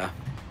 Yeah.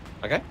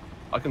 Okay,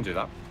 I can do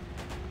that.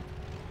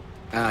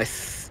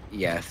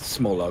 Yeah,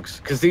 small logs.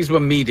 Because these were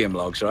medium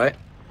logs, right?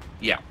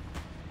 Yeah.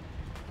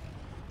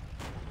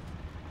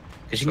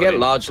 Because you can get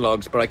large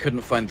logs, but I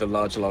couldn't find the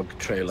large log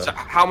trailer. So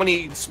how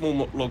many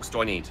small logs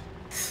do I need?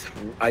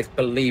 I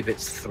believe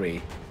it's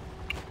 3.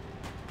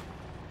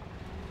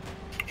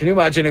 Can you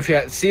imagine if you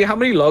had... See how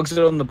many logs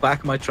are on the back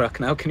of my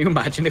truck now? Can you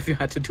imagine if you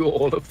had to do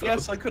all of those?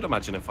 Yes, I could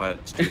imagine if I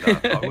had to do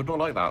that, but I would not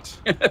like that.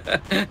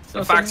 It's In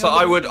not fact,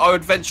 something I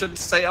would venture to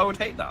say I would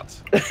hate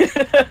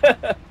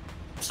that.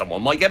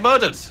 Someone might get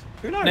murdered.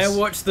 Who knows? Now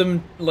watch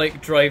them,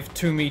 like, drive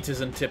 2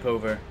 meters and tip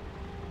over.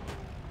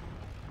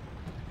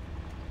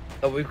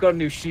 Oh, we've got a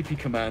new sheepy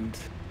command.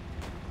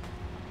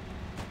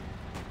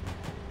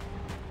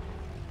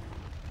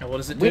 And what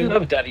does it do? We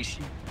love Daddy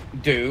Sheep.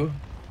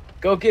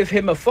 Go give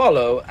him a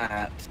follow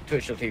at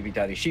twitch.tv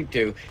Daddy Sheep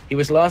Do. He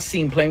was last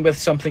seen playing with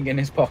something in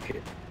his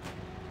pocket.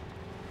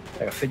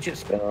 Like a fidget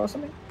spinner or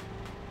something?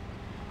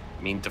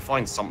 I mean,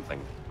 define something.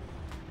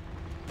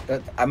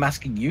 I'm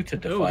asking you to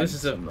define Oh,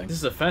 this something.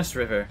 is a fast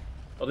river.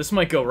 Oh, this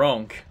might go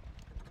wrong.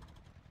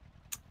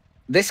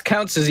 This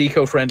counts as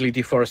eco-friendly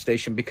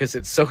deforestation because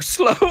it's so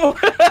slow.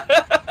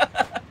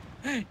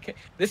 Okay,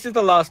 this is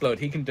the last load.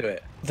 He can do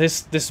it.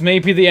 This may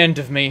be the end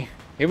of me.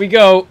 Here we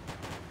go.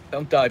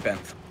 Don't die,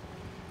 Bentham.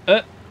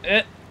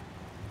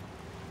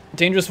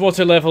 Dangerous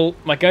water level.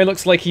 My guy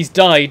looks like he's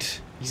died.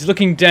 He's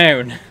looking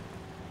down.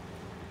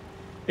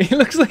 He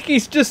looks like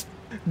he's just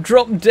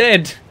dropped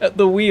dead at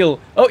the wheel.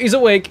 Oh, he's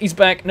awake. He's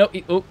back. No,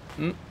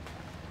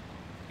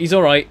 he's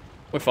alright.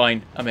 We're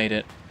fine. I made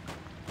it.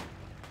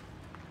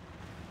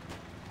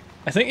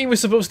 I think he was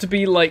supposed to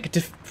be, like,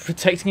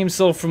 protecting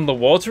himself from the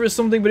water or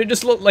something, but it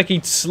just looked like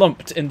he'd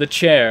slumped in the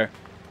chair.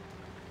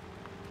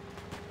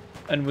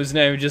 And was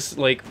now just,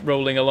 like,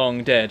 rolling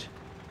along dead.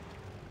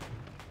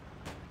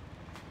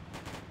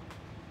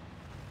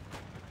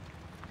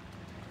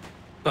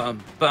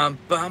 Bum, bum,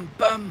 bum,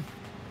 bum.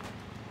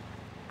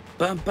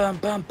 Bum, bum,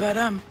 bum,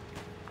 ba-dum.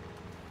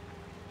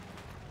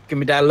 Give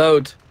me that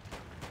load.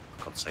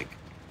 For God's sake.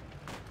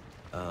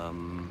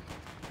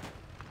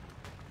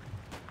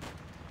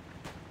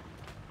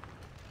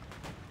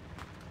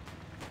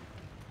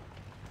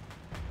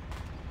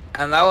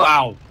 And now,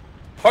 Wow.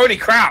 Holy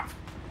crap!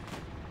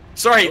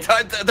 Sorry,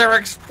 there are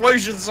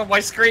explosions on my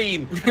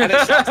screen. And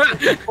it's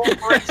just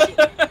cooperation.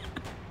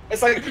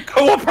 It's like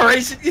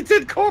cooperation. You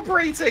did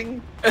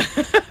cooperating.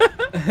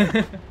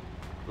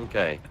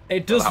 Okay.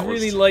 It does Well, that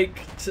really was- like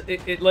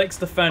it likes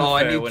the fanfare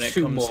I need when it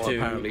 2 comes more, to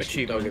apparently.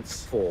 Sheepdog, achievements.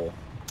 it's 4.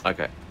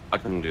 Okay, I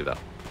can do that.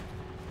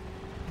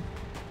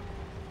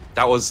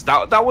 That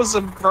was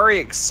a very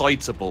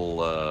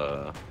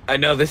excitable. I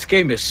know, this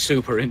game is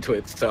super into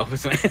itself,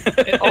 isn't it?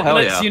 It Oh, hell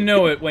lets yeah. you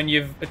know it when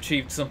you've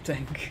achieved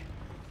something.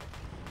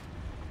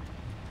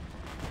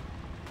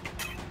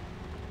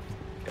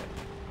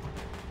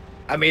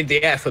 I mean,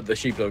 the effort the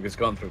sheepdog has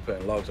gone through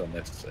putting logs on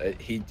this,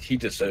 he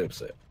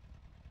deserves it.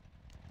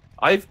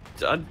 I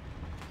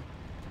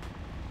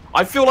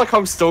feel like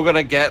I'm still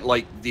gonna get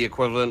like the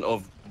equivalent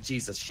of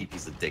Jesus,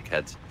 Sheepy's a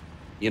dickhead.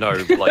 You know,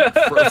 like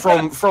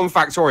from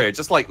Factorio,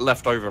 just like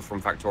left over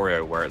from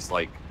Factorio, where it's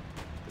like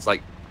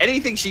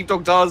anything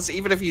Sheepdog does,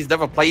 even if he's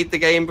never played the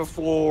game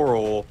before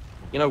or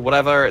you know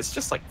whatever, it's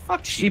just like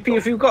fuck Sheepy, Sheepdog.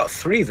 if you've got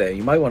 3 there,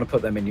 you might want to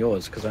put them in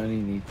yours, because I only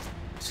need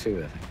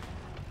 2, I think.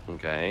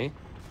 Okay.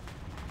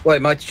 Well,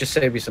 it might just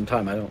save you some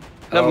time, I don't...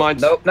 Never mind.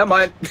 Nope, never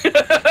mind.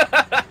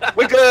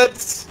 We're good.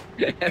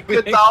 Good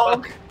Everything's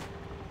dog.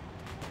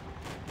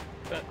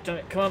 Damn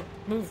it, come on,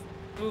 move.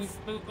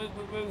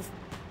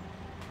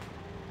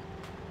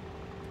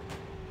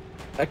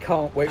 I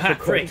can't wait for Ha,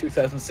 free. code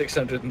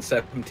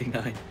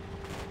 2679.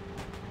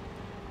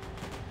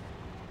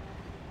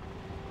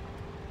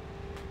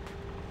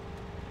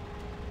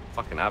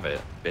 Fucking have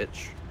it,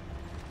 bitch.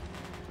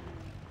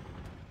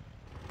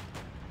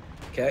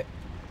 Okay.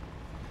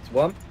 It's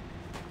 1.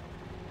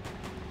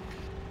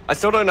 I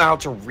still don't know how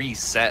to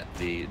reset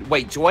the.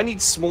 Wait, do I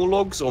need small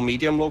logs or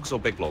medium logs or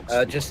big logs?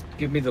 Just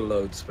give me the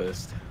loads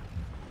first.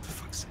 For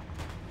fuck's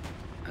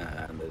sake.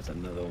 And there's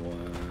another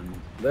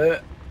one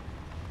there.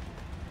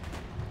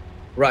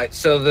 Right,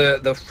 so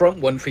the front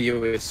one for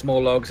you is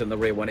small logs and the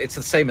rear one. It's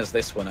the same as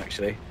this one,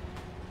 actually.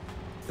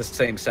 It's the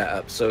same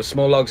setup. So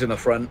small logs in the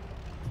front,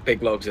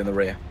 big logs in the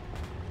rear.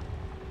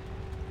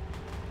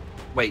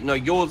 Wait, no,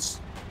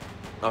 yours.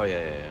 Oh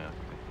yeah.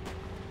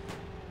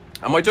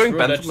 Am I doing Road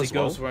Bentham actually as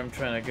well? goes where I'm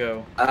trying to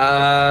go. No.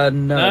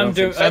 I I'm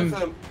don't think doing.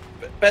 so.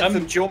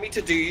 Bentham, do you want me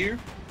to do you?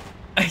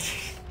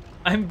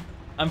 I'm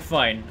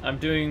fine. I'm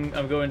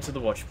going to the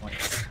watch point.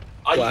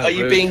 Are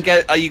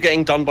you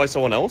getting done by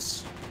someone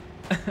else?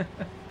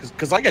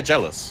 Because I get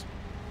jealous.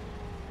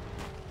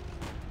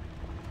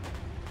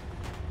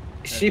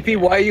 Sheepy,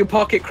 why are you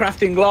pocket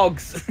crafting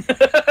logs?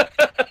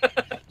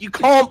 You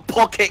can't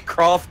pocket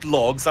craft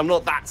logs. I'm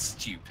not that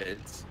stupid.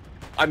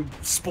 I'm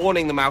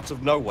spawning them out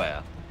of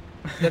nowhere.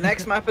 The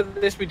next map of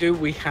this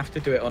we have to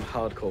do it on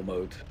hardcore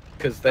mode.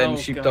 Because then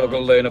Sheepdog God.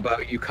 will learn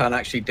about you can't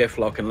actually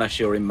difflock unless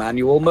you're in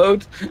manual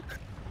mode.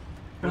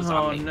 What does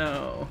that mean?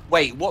 No.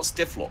 Wait, what's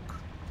difflock?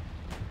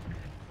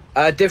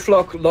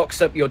 Difflock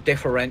locks up your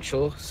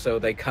differential so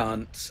they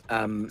can't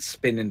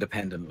spin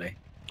independently.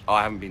 Oh,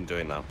 I haven't been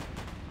doing that.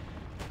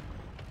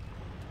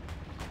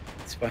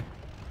 It's fine.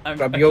 I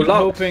Grab keep your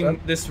logs, hoping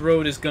son. this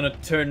road is gonna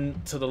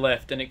turn to the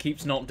left, and it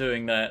keeps not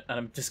doing that. And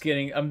I'm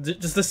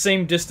just the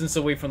same distance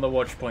away from the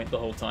watch point the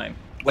whole time.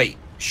 Wait,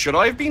 should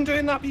I have been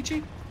doing that,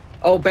 Peachy?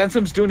 Oh,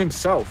 Bentham's doing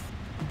himself.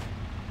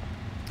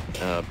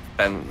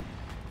 Ben.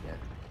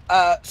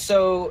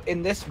 So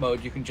in this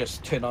mode you can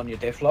just turn on your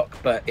difflock,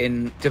 but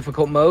in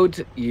difficult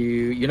mode,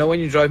 you know when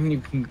you're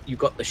driving you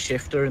got the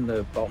shifter in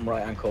the bottom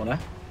right hand corner?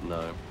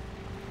 No.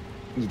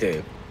 You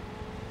do.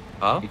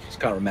 Huh? You just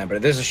can't remember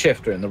it. There's a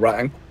shifter in the right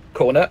hand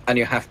corner and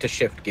you have to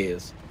shift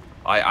gears.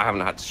 I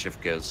haven't had to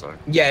shift gears, so.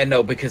 Yeah,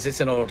 no, because it's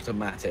an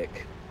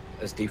automatic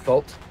as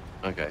default.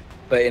 Okay.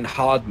 But in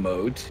hard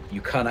mode,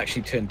 you can't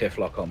actually turn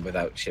difflock on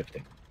without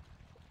shifting.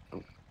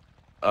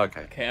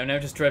 Okay. Okay, I'm now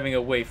just driving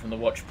away from the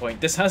watch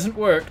point. This hasn't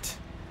worked.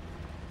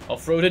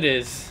 Off-road it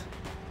is.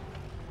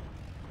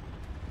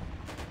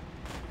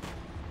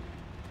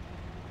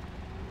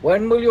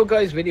 When will your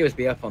guys' videos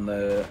be up on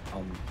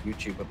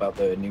YouTube about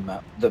the new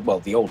map?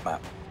 The old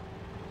map.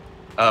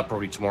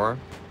 Probably tomorrow.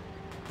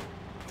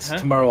 Huh?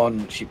 Tomorrow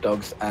on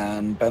Sheepdogs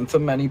and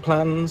Bentham. Any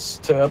plans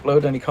to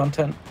upload any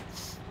content?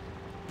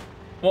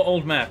 What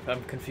old map?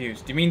 I'm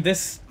confused. Do you mean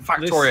this?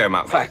 Factorio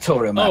map.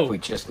 Factorio map Oh. we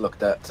just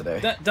looked at today.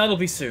 That'll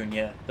be soon,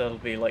 yeah. That'll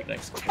be like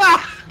next week.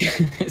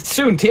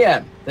 Soon,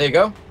 TM. There you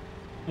go.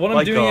 What I'm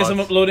My doing is God. I'm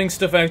uploading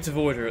stuff out of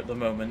order at the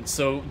moment,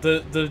 so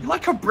the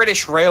Like a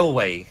British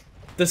railway.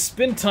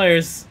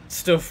 Spintires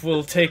stuff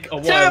will take a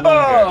while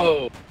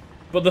longer, Turbo!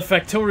 but the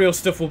Factorio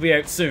stuff will be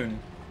out soon.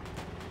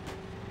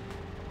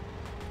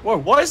 Whoa,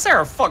 why is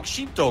there a fuck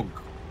sheepdog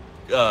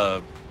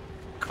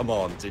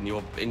command in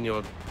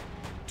your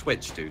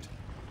Twitch, dude?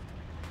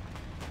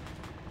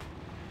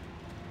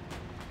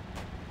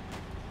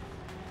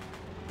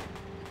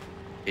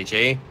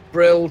 Peachy?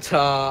 Brill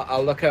tar.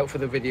 I'll look out for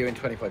the video in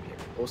 25 years.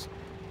 Awesome.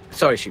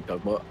 Sorry,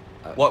 Sheepdog. What?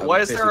 Why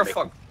I'm is busy there a making-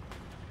 fuck?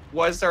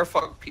 Why is there a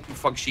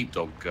fuck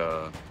sheepdog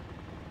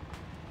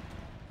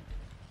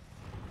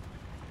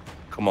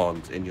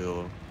command in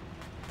your?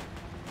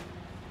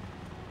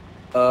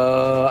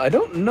 I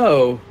don't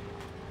know.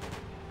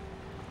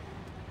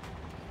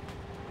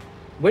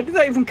 Where did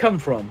that even come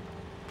from?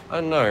 I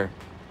don't know.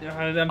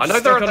 I'm I know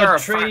stuck there on a are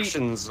tree.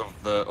 factions of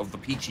the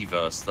Peachy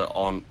verse that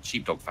aren't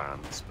sheepdog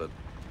fans, but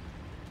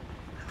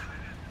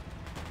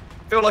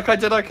I feel like I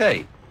did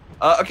okay.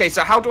 Okay,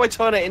 so how do I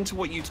turn it into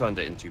what you turned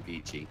it into,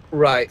 Peachy?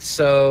 Right.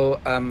 So,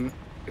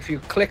 if you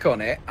click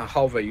on it, a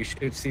hover, you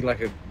should see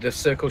like the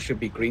circle should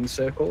be green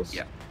circles.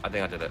 Yeah, I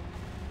think I did it.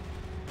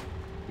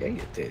 Yeah,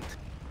 you did.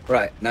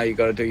 Right. Now you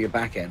got to do your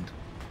back end.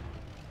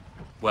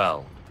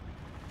 Well,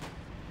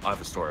 I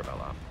have a story about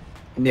that.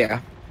 Yeah.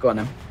 Go on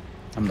then.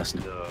 I'm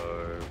listening.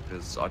 No,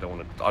 because I don't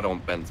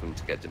want Bentham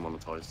to get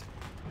demonetized.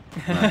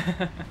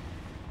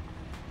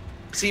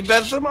 See,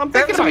 Bentham, I'm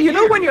thinking about You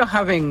know when you're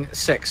having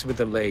sex with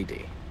a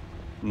lady?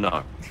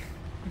 No.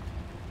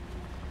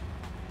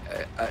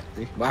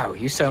 Wow,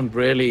 you sound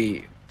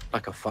really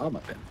like a farmer,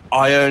 Ben.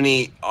 I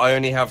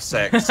only have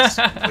sex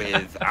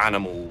with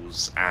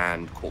animals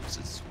and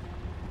corpses.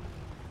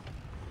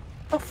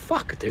 Oh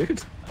fuck,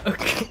 dude.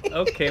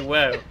 Okay,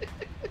 wow.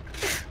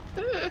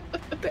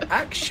 The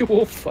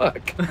actual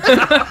fuck.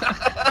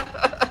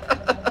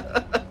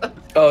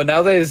 Oh,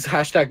 now there's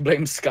hashtag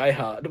blame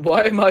Skyheart.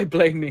 Why am I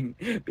being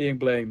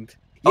blamed?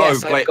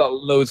 Yes, I've got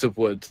loads of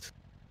wood.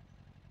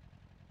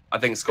 I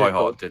think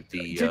Skyheart did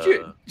the. Did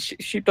you,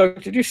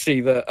 Sheepdog? Did you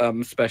see that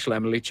Special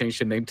Emily changed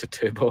her name to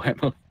Turbo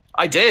Emily?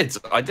 I did.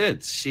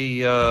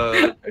 She.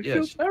 I Yeah.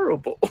 feel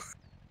terrible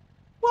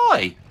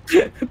Why?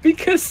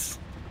 because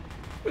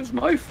it was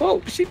my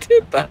fault. She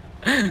did that.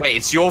 Wait,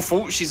 it's your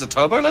fault she's a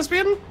turbo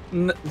lesbian?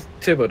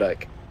 Turbo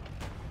Dyke.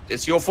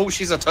 It's your fault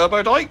she's a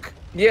turbo dyke?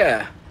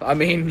 Yeah, I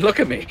mean, look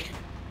at me.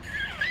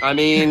 I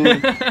mean,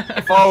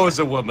 if I was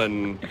a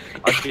woman,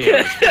 I'd be a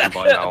lesbian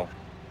by now.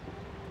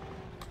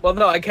 Well,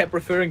 no, I kept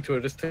referring to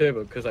it as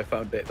Turbo because I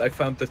found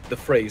the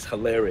phrase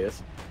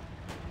hilarious.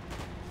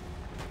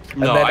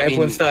 And No, then I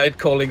everyone mean, started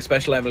calling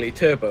Special Emily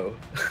Turbo.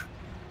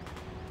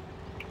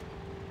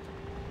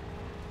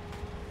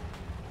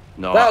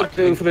 no. That'll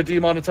do for the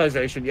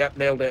demonetization. Yep,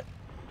 nailed it.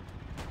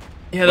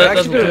 Yeah, We're that actually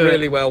doesn't doing do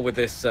really well with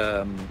this.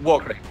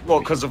 What?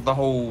 Because of the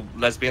whole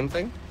lesbian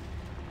thing?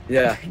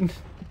 Yeah.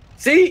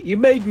 See, you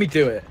made me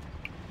do it.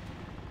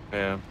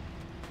 Yeah.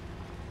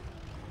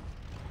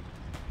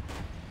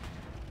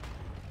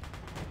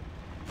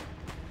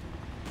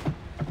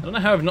 I don't know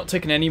how I've not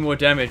taken any more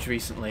damage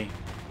recently.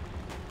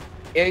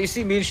 Yeah, you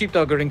see, me and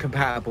Sheepdog are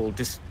incompatible,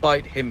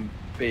 despite him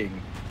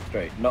being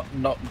straight.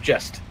 Not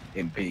just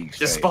him being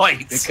straight.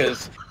 Despite.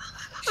 Because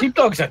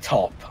Sheepdog's a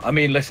top. I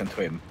mean, listen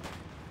to him.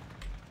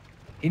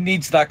 He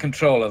needs that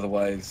control,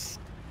 otherwise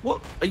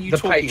What are you the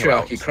talking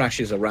patriarchy about?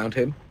 crashes around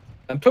him.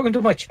 I'm talking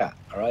to my chat,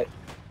 all right?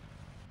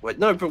 Wait,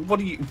 no, but what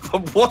are you?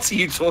 What are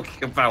you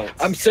talking about?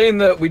 I'm saying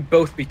that we'd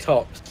both be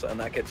tops, and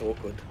that gets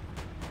awkward.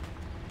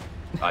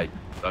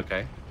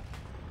 Okay.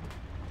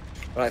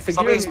 Right, I think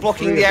Something's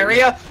blocking the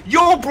area.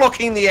 You're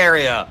blocking the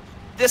area.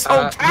 This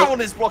whole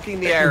town is blocking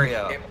the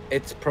area.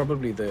 It's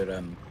probably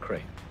the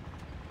crane.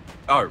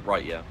 Oh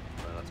right, yeah.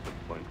 No, that's a good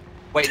point.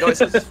 Wait, no, it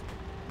says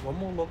one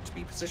more log to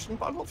be positioned,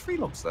 but I've got 3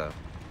 logs there.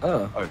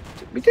 Oh,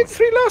 we did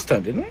 3 last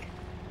time, didn't we?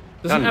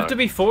 Doesn't it have to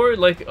be 4?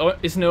 Like,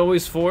 isn't it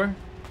always 4?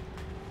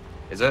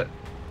 Is it?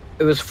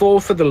 It was 4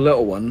 for the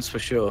little ones, for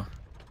sure.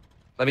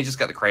 Let me just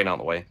get the crane out of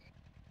the way.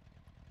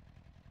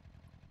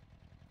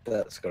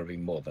 That's got to be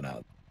more than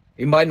out.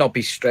 He might not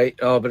be straight.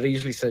 Oh, but it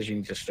usually says you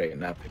need to straighten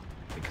that.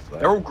 Because of that.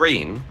 They're all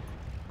green.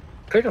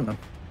 Click on them.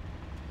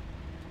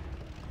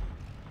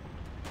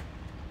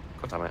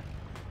 God damn it.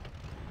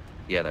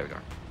 Yeah, there we go.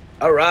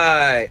 All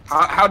right.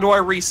 How do I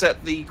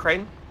reset the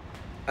crane?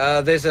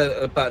 There's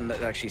a button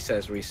that actually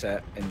says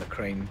reset in the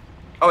crane.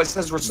 Oh, it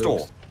says restore.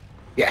 Moves.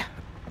 Yeah,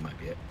 that might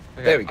be it.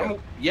 Okay, There we go.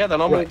 Then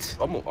I'm Right.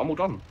 all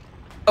done.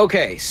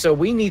 Okay, so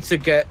we need to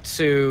get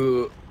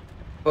to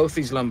both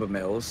these lumber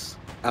mills,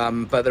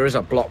 but there is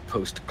a block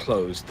post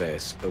closed there,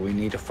 so we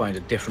need to find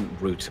a different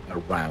route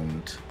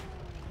around.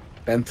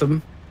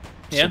 Bentham,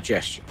 Yeah.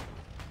 suggestion.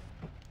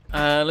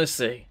 Let's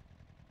see.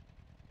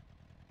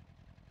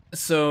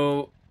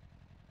 So,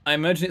 I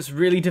imagine it's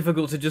really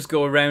difficult to just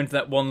go around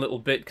that one little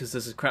bit because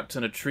there's a crap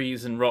ton of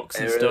trees and rocks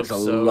and stuff.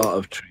 There's a lot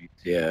of trees,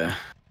 yeah.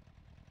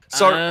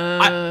 So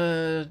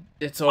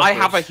it's I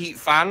have a awkward. heat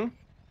fan.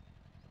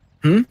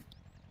 Hmm?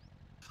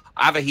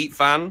 I have a heat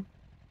fan.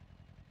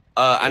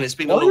 And it's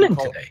been a Boiling little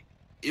cold. today.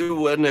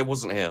 And it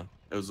wasn't here.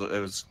 It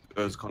was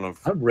kind of.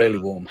 I'm really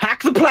warm.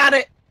 Hack the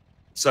planet!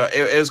 So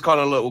it was kind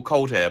of a little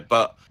cold here,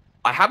 but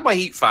I had my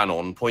heat fan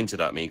on,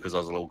 pointed at me because I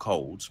was a little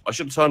cold. I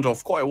should have turned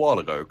off quite a while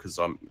ago because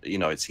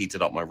it's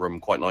heated up my room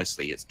quite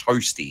nicely. It's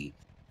toasty,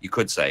 you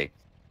could say.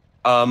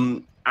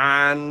 I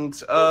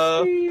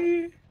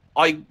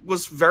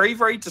was very,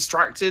 very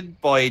distracted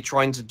by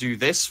trying to do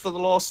this for the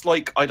last,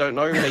 I don't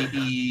know,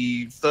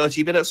 maybe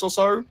 30 minutes or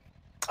so.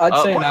 I'd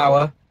say an wow.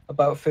 hour,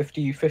 about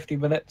 50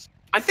 minutes.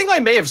 I think I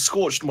may have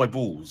scorched my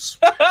balls,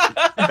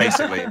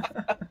 basically.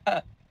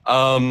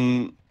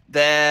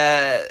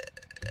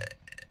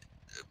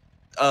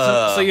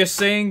 So you're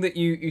saying that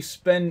you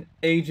spent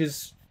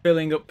ages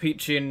filling up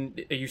Peachy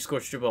and you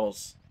scorched your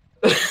balls?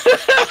 You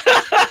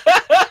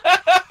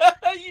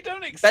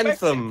don't expect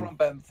Bentham. it from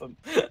Bentham.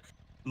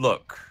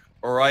 Look,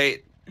 all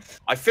right.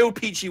 I filled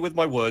Peachy with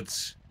my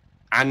words,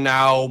 and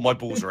now my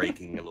balls are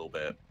aching a little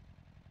bit.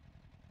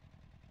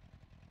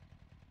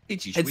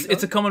 Peachy, should we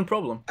It's go? a common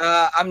problem.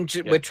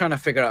 We're trying to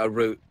figure out a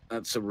route.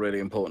 That's a really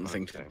important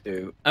thing to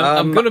do.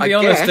 I'm gonna be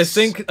honest. guess-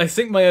 I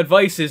think my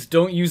advice is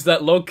don't use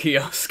that log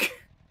kiosk.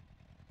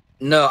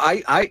 No,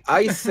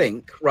 I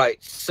think right.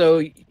 So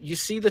you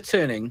see the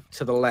turning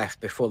to the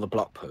left before the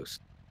block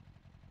post.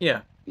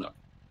 Yeah.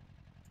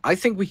 I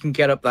think we can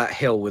get up that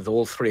hill with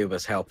all 3 of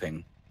us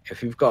helping.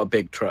 If you've got a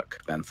big truck,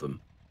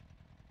 Bentham.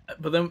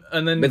 But then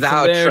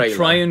Without from a there, trailer.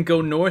 try and go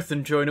north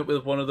and join it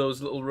with one of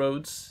those little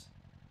roads.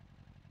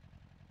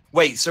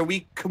 Wait, so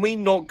can we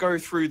not go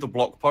through the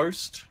block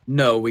post?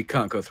 No, we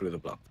can't go through the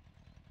block.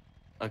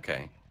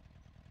 Okay.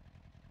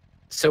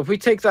 So if we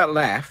take that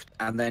left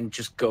and then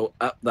just go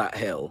up that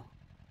hill,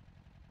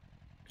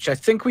 which I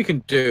think we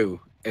can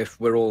do if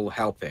we're all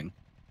helping,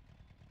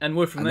 And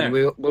we're from and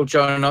there. then we'll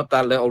join up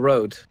that little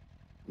road.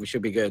 We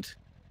should be good.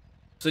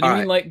 So do you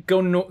mean Alright.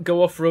 like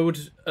go off road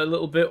a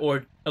little bit,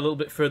 or a little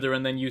bit further,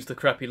 and then use the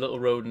crappy little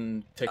road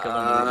and take a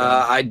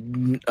longer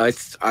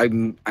road?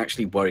 I'm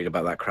actually worried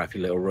about that crappy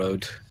little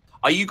road.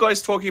 Are you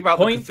guys talking about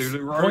the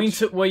Cthulhu road?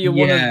 Point at where you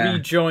want to Yeah.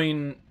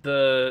 rejoin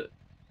the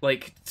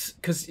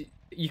because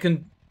you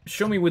can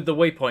show me with the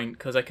waypoint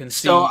because I can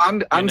see. So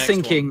your I'm next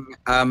thinking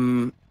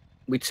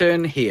we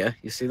turn here.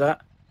 You see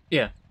that?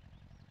 Yeah.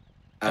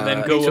 And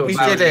then go so up We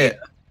about did it.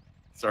 here.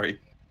 Sorry.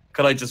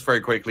 Could I just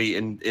very quickly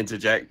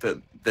interject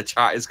that the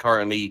chat is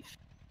currently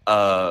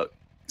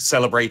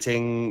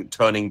celebrating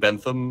turning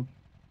Bentham?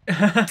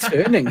 one.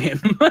 Turning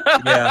him.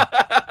 Yeah.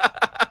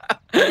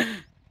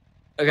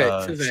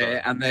 Okay, to there,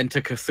 sorry. and then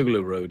to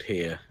Cthulhu Road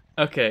here.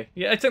 Okay.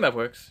 Yeah, I think that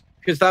works.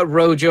 Because that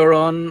road you're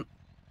on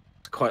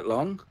is quite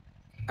long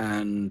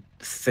and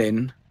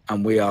thin,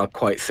 and we are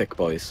quite thick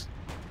boys.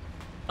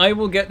 I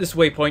will get this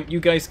waypoint. You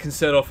guys can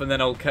set off, and then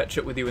I'll catch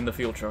up with you in the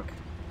fuel truck.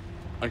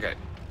 Okay.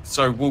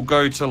 So we'll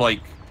go to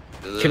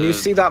Can you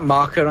see that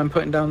marker I'm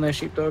putting down there,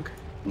 Sheepdog?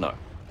 No.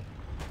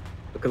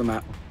 Look at the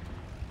map.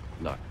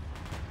 No.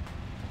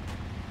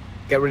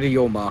 Get rid of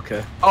your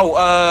marker. Oh,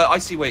 I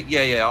see. Wait.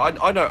 Yeah.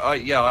 I know. I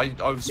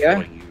was Yeah?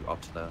 following you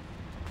up to there.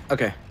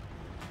 Okay.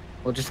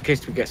 Well, just in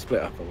case we get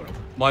split up or whatever.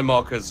 My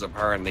marker's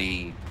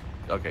apparently...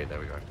 Okay, there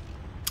we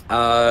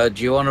go.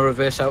 Do you want to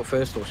reverse out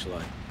first, or shall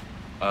I?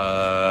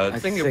 I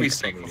think it'll be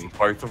so. safer for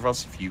both of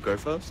us if you go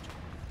first.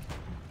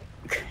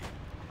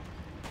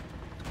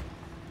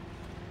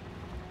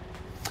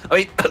 I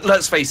mean,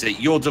 let's face it,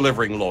 you're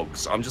delivering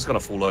logs. I'm just going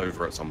to fall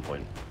over at some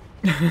point.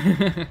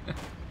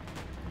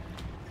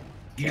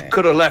 You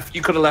could have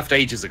left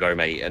ages ago,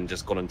 mate, and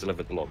just gone and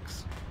delivered the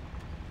logs.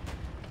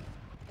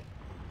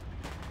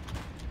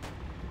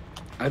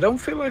 I don't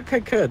feel like I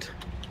could.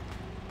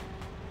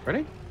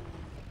 Really?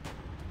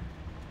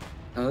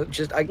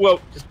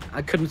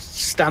 I couldn't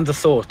stand the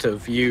thought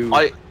of you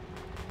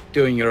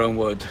doing your own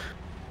wood.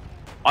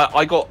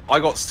 I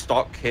got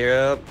stuck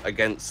here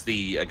against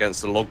the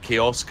log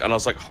kiosk, and I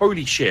was like,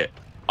 holy shit,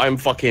 I'm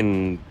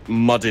fucking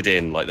mudded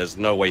in. Like, there's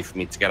no way for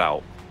me to get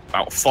out.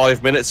 About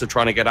 5 minutes of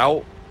trying to get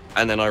out,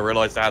 and then I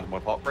realized I had my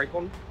park brake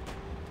on.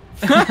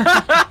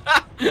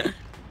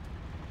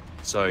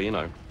 So, you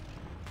know,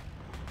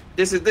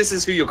 this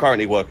is who you're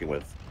currently working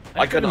with.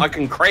 I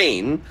can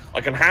crane,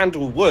 I can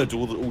handle wood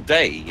all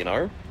day, you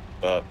know,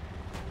 but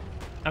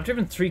I've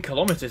driven 3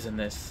 kilometers in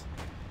this.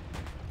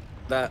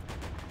 That.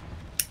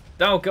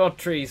 Oh god,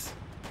 trees.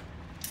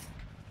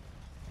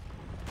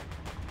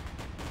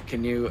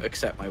 Can you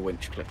accept my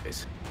winch clip,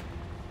 please?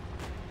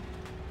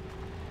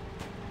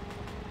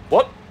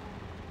 What?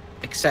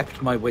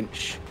 Accept my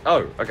winch.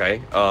 Oh,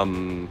 okay.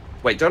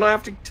 Wait, don't I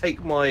have to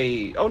take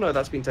my... Oh, no,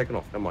 that's been taken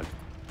off. Never mind.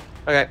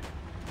 Okay.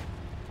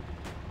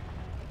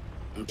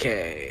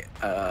 Okay,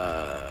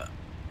 I've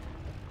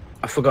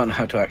forgotten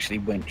how to actually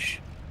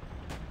winch.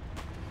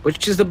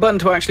 Which is the button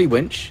to actually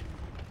winch?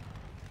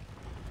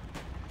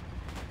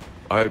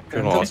 I hope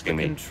you're not asking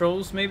me.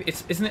 Controls, maybe?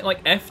 Isn't it like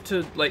F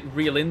to, like,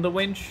 reel in the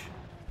winch?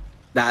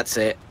 That's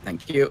it.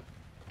 Thank you.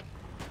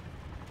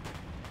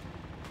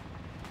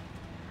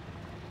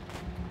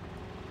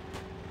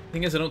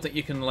 Thing is, I don't think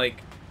you can,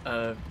 like,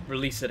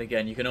 release it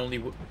again. You can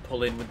only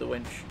pull in with the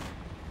winch.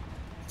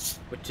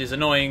 Which is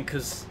annoying,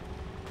 because...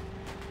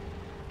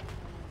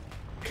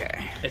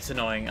 Okay. It's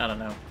annoying, I don't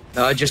know.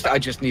 No, I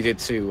just needed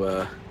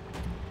to,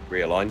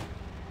 Realign.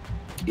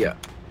 Yeah.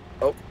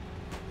 Oh.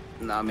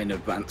 No, I'm in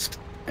advanced.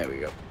 There we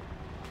go.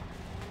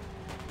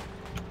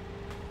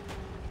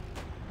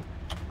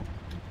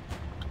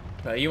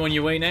 Are you on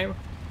your way now?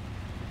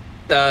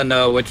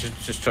 No, we're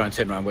just trying to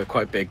turn around. We're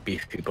quite big,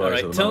 beefy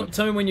boys. Alright,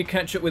 tell me when you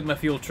catch up with my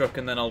fuel truck,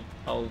 and then I'll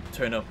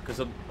turn up,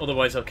 because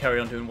otherwise I'll carry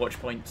on doing watch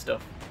point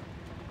stuff.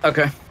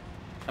 Okay.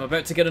 I'm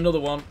about to get another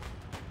one.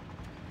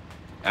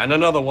 And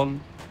another one.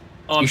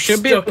 Oh, you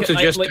should be able to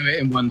just do it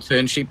in one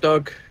turn,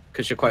 Sheepdog,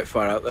 because you're quite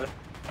far out there.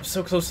 I'm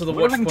so close to the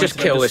watch point. Just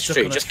kill this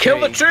tree. Just kill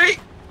the tree!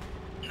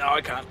 No,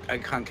 I can't. I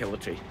can't kill the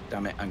tree.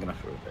 Damn it, I'm gonna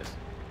have to reverse.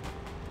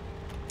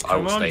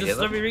 Come on, just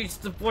let me reach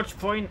the watch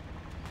point.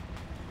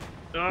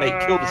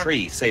 Mate, kill the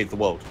tree, save the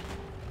world.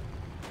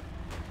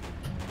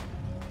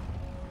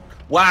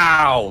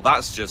 Wow,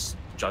 that's just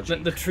judging.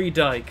 Let the tree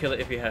die, kill it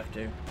if you have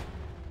to.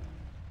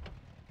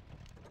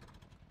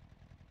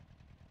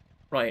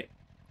 Right.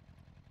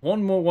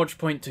 One more watch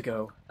point to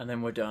go, and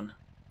then we're done.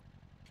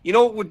 You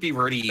know what would be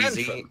really Bentham.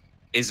 easy?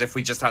 Is if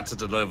we just had to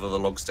deliver the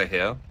logs to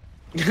here.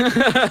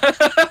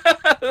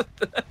 I'm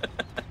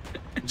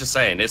just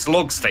saying, it's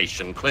log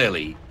station,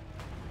 clearly.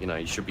 You know,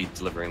 you should be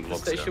delivering the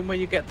logs Station here. where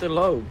you get the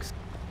logs.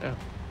 Yeah.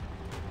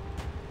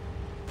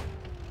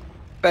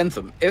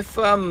 Bentham, if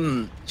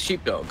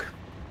Sheepdog,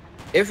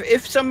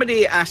 if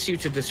somebody asks you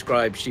to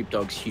describe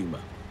Sheepdog's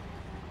humor,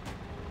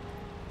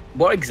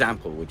 what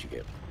example would you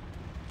give?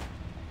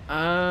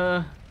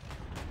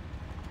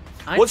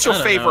 What's your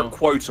favorite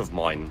quote of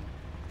mine?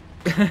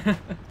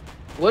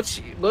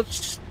 What's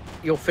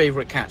your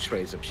favorite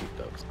catchphrase of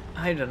Sheepdog's?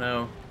 I don't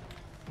know.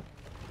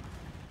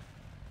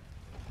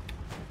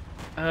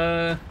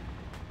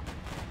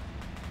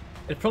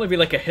 It'd probably be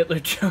like a Hitler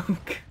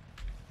joke.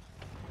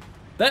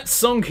 That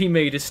song he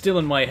made is still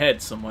in my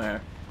head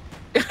somewhere.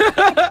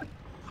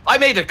 I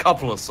made a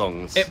couple of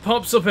songs. It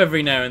pops up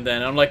every now and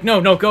then. I'm like,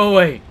 no, go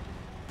away.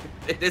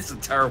 It is a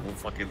terrible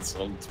fucking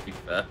song, to be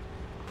fair.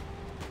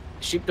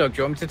 Sheepdog, do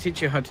you want me to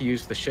teach you how to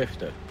use the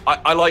shifter?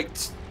 I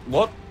liked...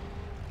 What?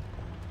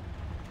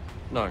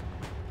 No.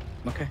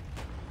 Okay.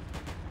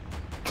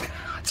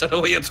 I don't know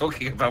what you're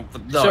talking about,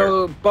 but no.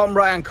 So, bottom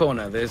right-hand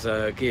corner, there's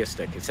a gear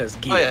stick. It says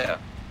gear. Oh, yeah.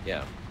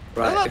 Yeah.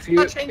 Right. Well, if you,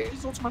 that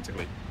changes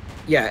automatically.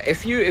 Yeah,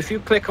 if you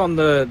click on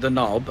the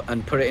knob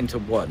and put it into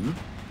 1...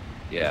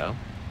 Yeah.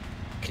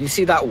 Can you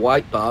see that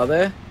white bar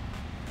there?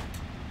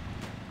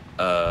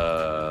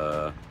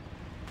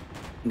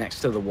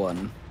 Next to the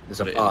 1, there's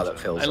a bar that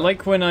fills I up.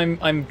 like when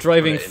I'm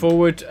driving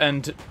forward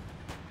and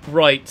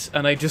right,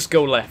 and I just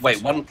go left.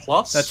 Wait, 1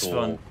 plus? That's or...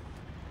 fun.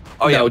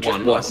 Oh, yeah, No, just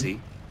 1, one. I see.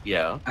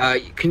 Yeah.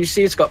 Can you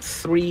see it's got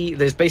 3...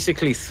 There's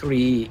basically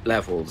 3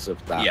 levels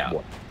of that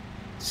one.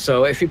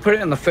 So if you put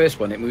it in the first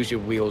one, it moves your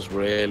wheels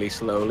really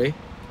slowly.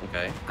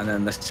 Okay. And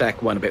then the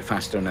second one a bit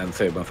faster, and then the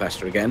third one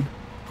faster again.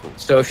 Cool.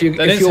 So if your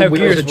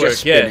wheels are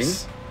just spinning...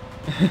 Yes.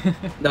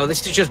 No,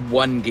 this is just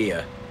 1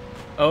 gear.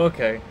 Oh,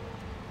 okay.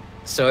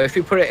 So if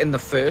you put it in the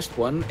first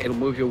one, it'll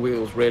move your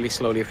wheels really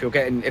slowly.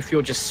 If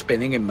you're just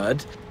spinning in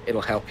mud,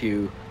 it'll help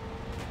you.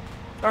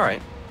 All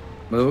right.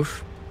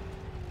 Move.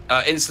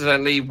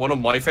 Incidentally, one of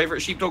my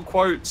favorite sheepdog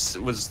quotes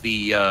was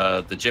the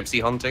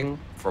gypsy hunting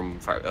from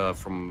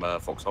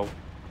Foxhole.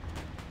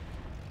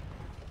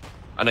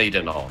 I know you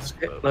didn't ask.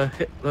 Hitler,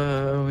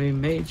 Hitler, we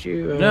made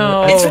you.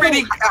 No. It's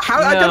really.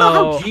 I don't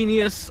know how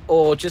genius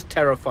or just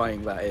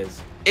terrifying that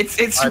is.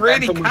 It's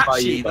really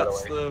catchy. You,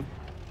 That's the.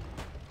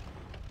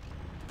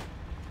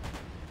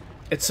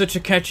 It's such a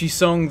catchy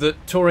song that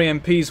Tory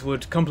MPs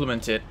would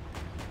compliment it.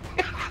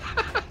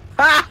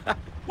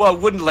 Well,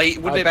 wouldn't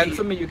it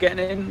Bentham, be are you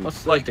getting in?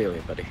 What's the deal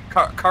here, buddy?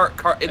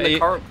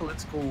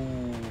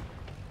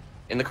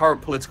 In the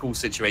current political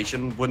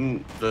situation,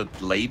 wouldn't the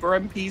Labour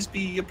MPs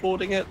be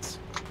applauding it?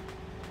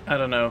 I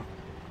don't know.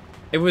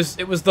 It was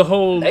the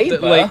whole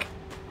Labour?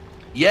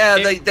 Yeah,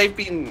 they've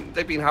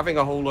been having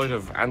a whole load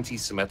of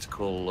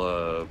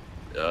anti-Semitical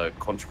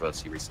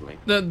controversy recently.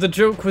 The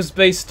joke was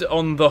based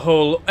on the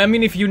whole. I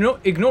mean, if you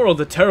ignore all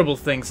the terrible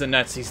things the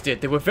Nazis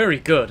did, they were very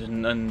good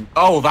and.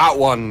 Oh, that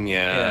one,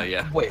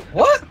 yeah. Wait,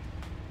 what?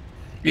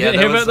 You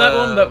didn't hear about that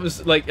one? That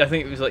was like, I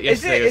think it was like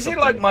yesterday. Is it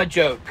like my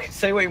joke?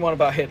 Say what you want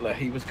about Hitler.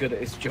 He was good at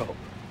his job.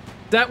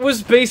 That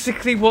was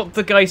basically what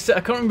the guy said.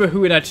 I can't remember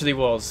who it actually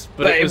was,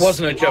 but it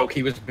wasn't a joke.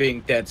 He was being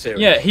dead serious.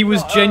 Yeah, he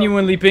was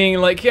genuinely being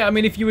like, yeah. I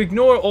mean, if you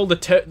ignore all the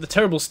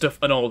terrible stuff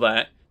and all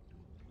that,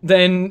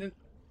 then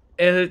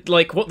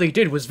like what they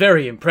did was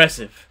very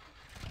impressive.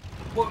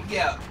 Well,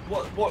 yeah.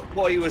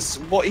 What he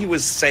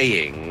was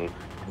saying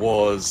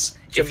was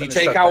if you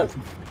take out.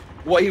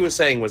 What he was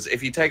saying was,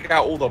 if you take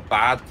out all the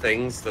bad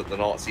things that the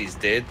Nazis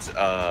did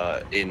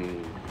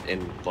in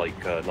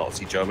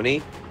Nazi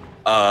Germany,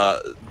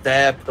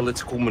 their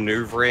political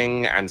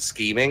maneuvering and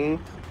scheming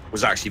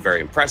was actually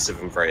very impressive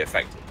and very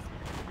effective.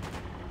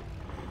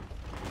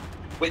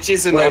 Which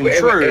isn't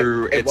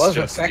untrue. It was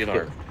just,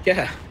 effective.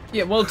 Yeah.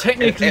 Yeah. Well,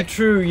 technically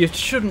true. You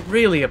shouldn't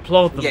really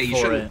applaud them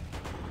for it.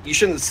 You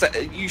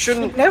shouldn't. You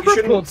shouldn't never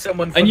applaud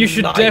someone. For and you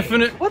should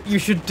lying. You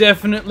should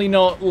definitely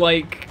not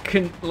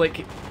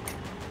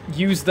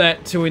use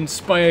that to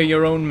inspire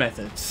your own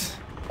methods.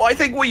 Well, I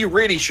think what you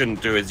really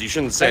shouldn't do is you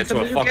shouldn't say it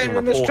to a fucking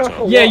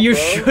reporter. Yeah, you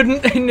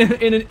shouldn't in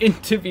an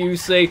interview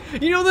say,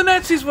 you know, the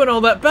Nazis weren't all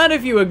that bad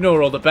if you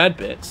ignore all the bad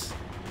bits.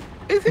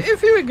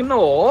 If you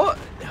ignore,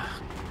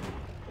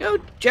 you know,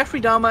 Jeffrey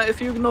Dahmer, if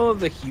you ignore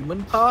the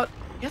human part,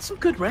 he had some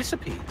good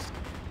recipes.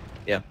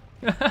 Yeah.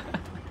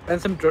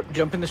 Bentham,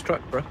 jump in this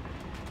truck, bro.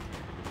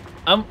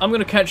 I'm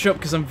gonna catch up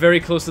because I'm very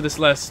close to this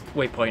last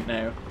waypoint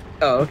now.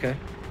 Oh, okay.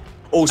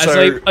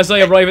 Also, as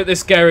I arrive at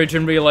this garage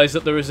and realise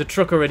that there is a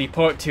truck already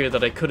parked here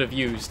that I could have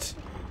used.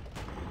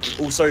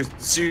 Also,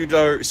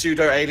 pseudo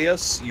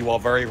alias, you are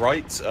very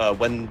right.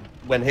 When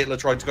Hitler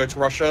tried to go to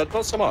Russia,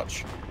 not so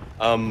much.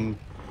 But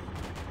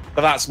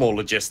that's more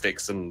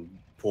logistics and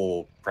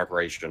poor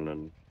preparation.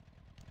 And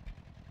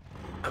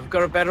I've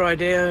got a better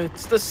idea.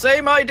 It's the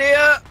same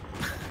idea.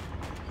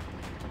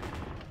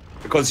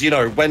 Because, you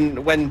know,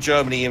 when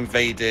Germany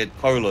invaded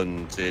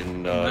Poland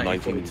in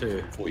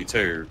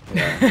 1942,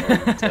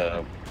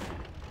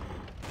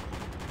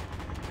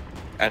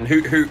 and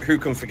who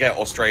can forget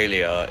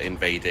Australia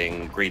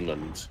invading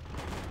Greenland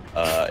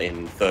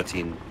in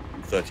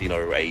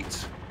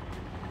 1308?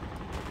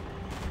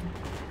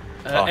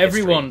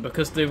 Everyone,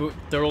 because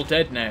they're all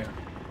dead now.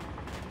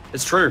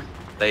 It's true.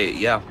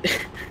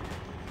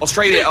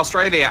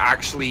 Australia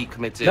actually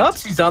committed.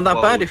 Nazis aren't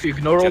that bad if you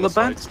ignore all the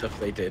bad stuff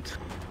they did.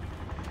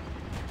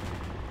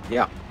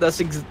 Yeah,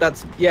 that's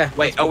yeah.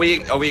 Wait, are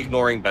we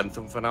ignoring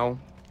Bentham for now?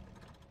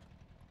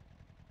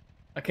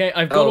 Okay,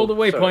 I've got all the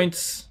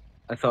waypoints.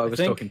 I thought I was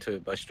talking to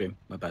it by stream.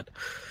 My bad.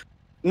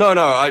 No,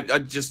 I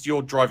just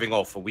you're driving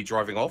off. Are we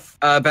driving off?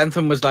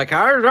 Bentham was like,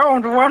 I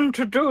don't want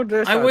to do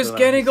this. I was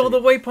getting all the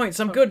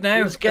waypoints. I'm good now.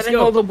 I was getting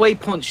all the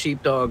waypoints,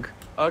 sheepdog.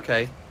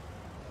 Okay.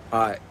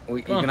 Alright,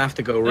 you're gonna have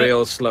to go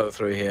real slow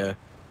through here.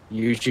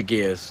 Use your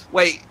gears.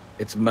 Wait.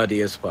 It's muddy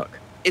as fuck.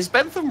 Is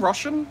Bentham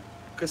Russian?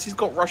 Because he's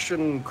got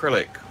Russian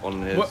acrylic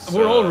on his...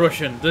 We're all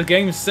Russian. The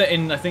game's set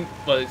in, I think,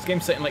 well, it's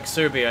game set in like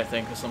Serbia, I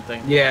think, or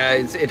something. Yeah,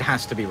 it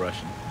has to be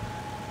Russian.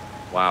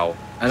 Wow.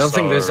 I don't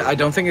think there's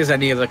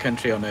any other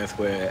country on Earth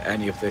where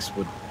any of this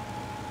would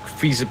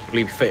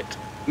feasibly fit.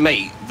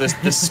 Mate, the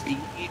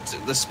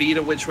speed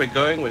at which we're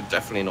going, we're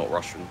definitely not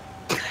Russian.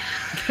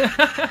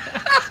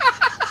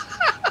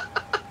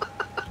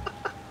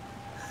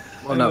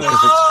 Well, no,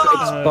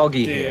 because it's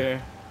boggy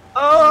here.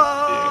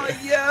 Oh,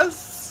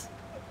 yes!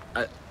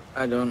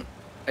 I don't...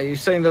 Are you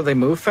saying that they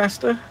move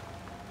faster?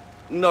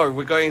 No,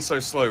 we're going so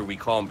slow we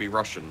can't be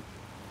Russian.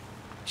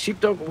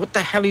 Sheepdog, what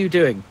the hell are you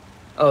doing?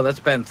 Oh, that's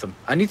Bentham.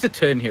 I need to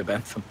turn here,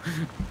 Bentham.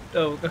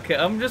 Oh, okay,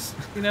 I'm just,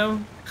 you know...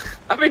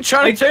 I've been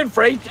trying to turn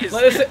for ages.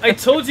 Like I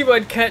told you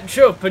I'd catch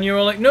up, and you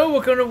were like, no,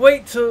 we're going to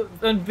wait till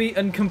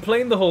and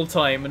complain the whole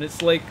time, and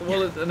it's like,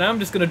 well, now I'm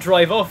just going to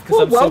drive off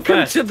because I'm so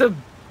fast. Welcome to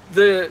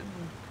the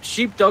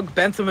Sheepdog,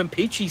 Bentham and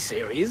Peachy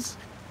series.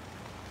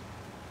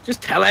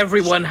 Just tell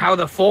everyone how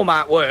the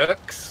format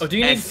works. Oh, do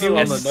you need Fuel fuel?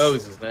 on the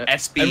nose, isn't it?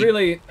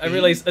 SB. I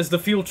realize as the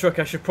fuel truck,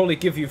 I should probably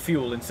give you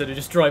fuel instead of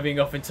just driving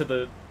off into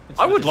the.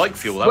 I would like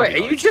fuel. That Wait,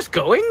 are you just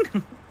going?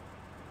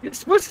 You're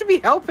supposed to be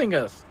helping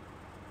us.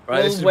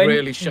 Right, this is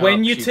really sharp.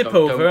 When you tip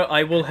over,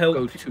 I will go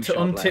help too to sharp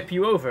untip left.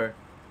 you over.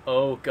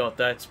 Oh god,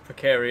 that's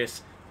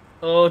precarious.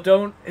 Oh,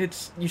 don't.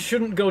 You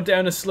shouldn't go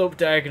down a slope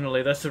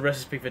diagonally. That's a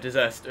recipe for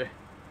disaster.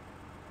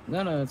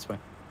 No, it's fine.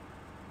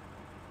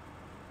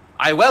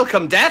 I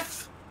welcome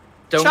death.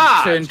 Don't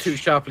Charge! turn too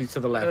sharply to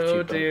the left. Oh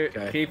Sheepdog, dear.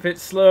 okay? Keep it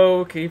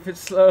slow. Keep it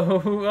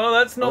slow. Oh,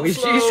 that's not He's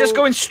slow. just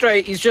going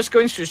straight. He's just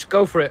going straight. Just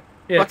go for it.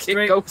 Yeah, Fuck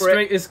straight, it, go for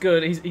straight it. is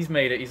good. He's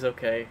made it. He's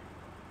okay.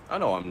 I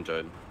know what I'm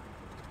doing.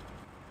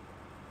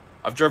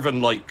 I've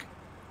driven like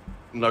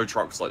no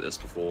trucks like this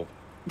before.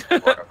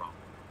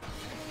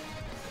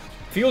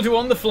 Fueled you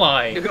on the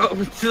fly.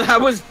 That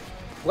was...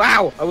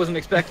 Wow, I wasn't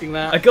expecting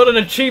I that. got an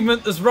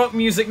achievement. There's rock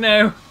music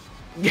now.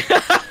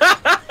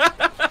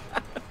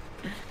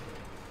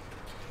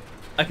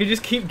 I could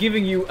just keep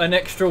giving you an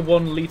extra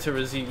 1 liter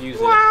as you use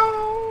it.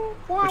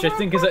 Which I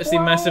think is actually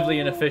massively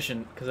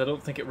inefficient, because I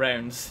don't think it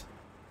rounds.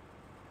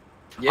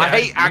 Yeah, I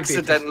hate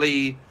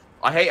maybe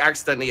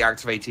accidentally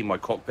activating my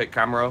cockpit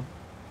camera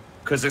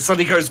because it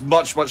suddenly goes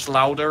much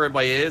louder in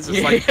my ears.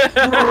 It's like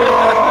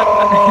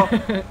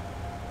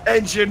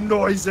engine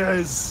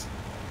noises.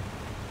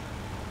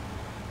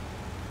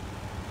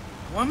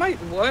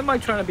 Why am I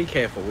trying to be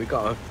careful? We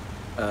got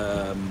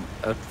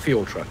a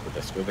fuel truck with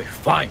this. We'll be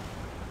fine.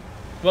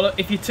 Well,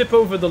 if you tip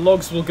over, the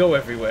logs will go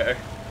everywhere.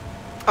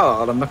 Oh,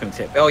 well, I'm not going to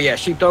tip. Oh yeah,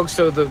 sheepdog.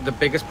 So the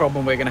biggest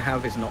problem we're going to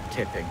have is not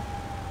tipping.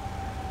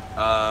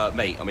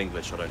 Mate, I'm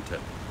English. I don't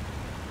tip.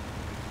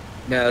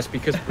 No, that's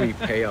because we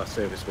pay our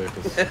service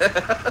workers.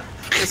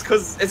 It's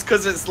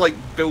because it's like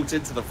built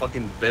into the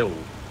fucking bill.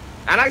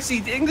 And actually,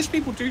 the English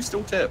people do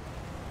still tip.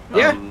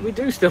 Yeah, we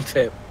do still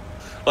tip.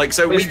 Like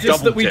so, It's we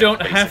just that we tip,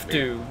 don't have basically.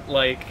 to.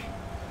 Like,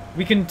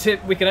 we can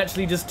tip. We can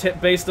actually just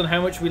tip based on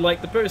how much we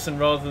like the person,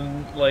 rather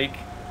than like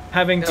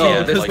having to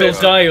Yeah, because like they'll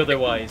a- die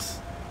otherwise.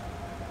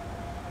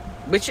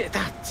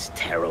 That's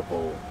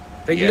terrible.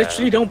 They Yeah.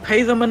 literally don't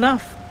pay them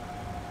enough.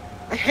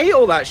 I hate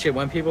all that shit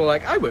when people are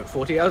like, I work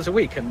 40 hours a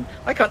week and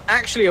I can't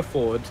actually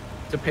afford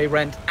to pay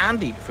rent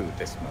and eat food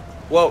this month.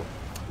 Well,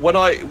 when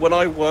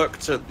I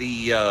worked at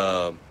the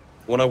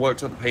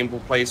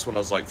paintball place when I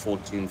was like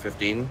 14,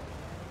 15,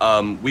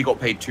 we got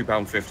paid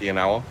 £2.50 an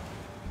hour.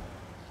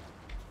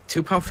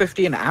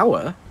 £2.50 an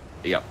hour?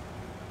 Yeah.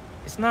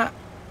 Isn't that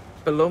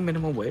below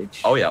minimum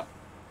wage? Oh yeah.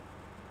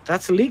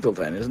 That's illegal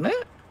then, isn't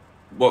it?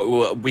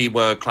 Well, we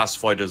were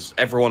classified as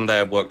everyone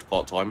there worked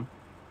part time.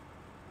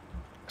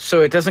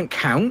 So it doesn't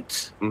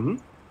count? Mm-hmm.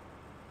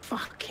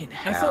 Fucking I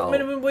hell. thought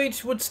minimum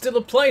wage would still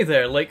apply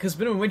there, like, because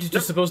minimum wage is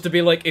just supposed to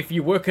be like, if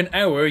you work an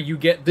hour, you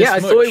get this Yeah, I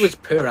much. thought it was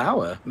per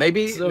hour.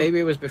 Maybe So- maybe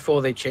it was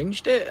before they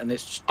changed it and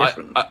it's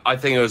different. I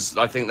think it was.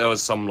 I think there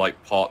was some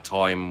like part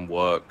time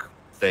work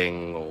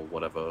thing or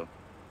whatever.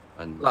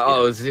 And Like, yeah.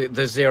 oh,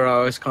 the 0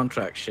 hours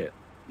contract shit.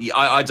 Yeah,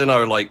 I don't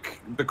know,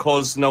 like,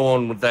 because no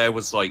one there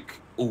was, like,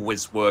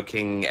 always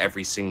working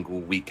every single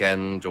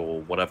weekend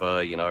or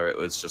whatever, you know, it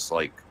was just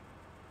like,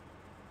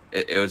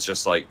 it was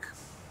just like,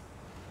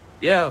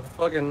 yeah,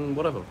 fucking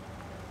whatever.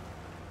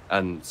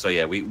 And so,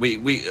 yeah, we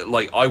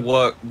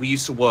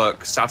used to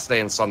work Saturday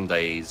and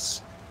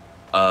Sundays.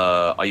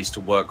 I used to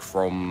work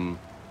from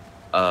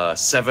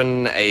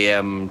 7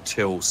 a.m.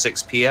 till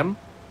 6 p.m.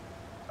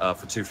 For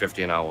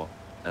 $2.50 an hour.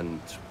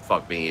 And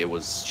fuck me, it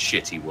was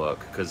shitty work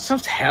because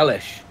Sounds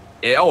hellish.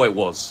 it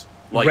was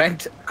like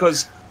Rent.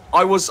 because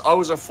I was a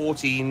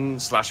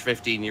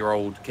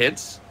 14/15-year-old kid,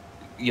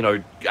 you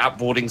know, at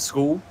boarding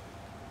school.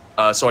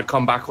 So I'd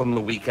come back on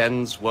the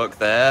weekends, work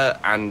there,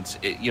 and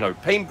you know,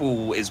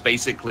 paintball is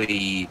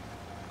basically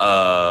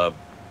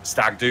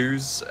stag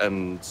do's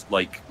and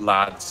like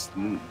lads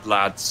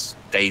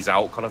days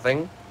out kind of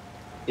thing.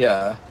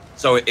 Yeah.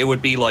 So it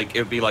would be like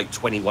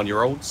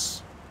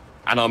 21-year-olds.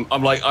 And I'm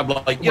like,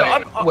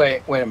 yeah,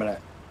 Wait a minute.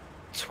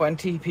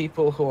 20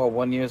 people who are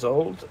 1 year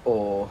old,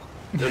 or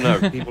no,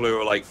 people who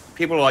are like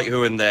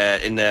who are in their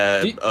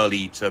Do-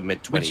 early to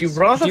mid would 20s. you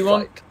rather Do you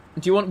want- fight?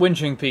 Do you want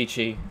whinging,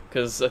 Peachy?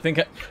 Because I think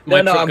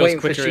my No, truck I'm goes waiting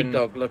for quicker in...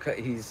 Sheepdog. Look at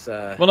he's.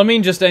 Well, I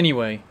mean, just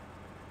anyway.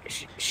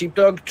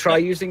 Sheepdog, try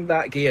using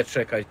that gear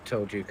trick I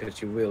told you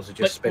because your wheels are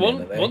just Like,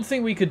 spinning. one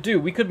thing we could do,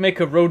 we could make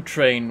a road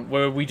train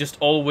where we just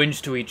all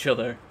winch to each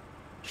other.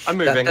 I'm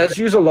moving. That does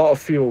use a lot of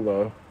fuel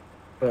though.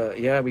 But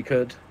yeah, we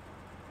could.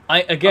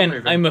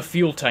 moving. I'm a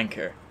fuel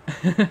tanker.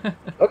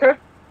 Okay.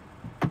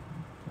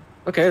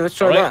 Okay, let's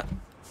try Alright.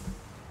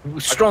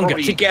 that. Stronger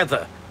probably-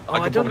 together. Oh, I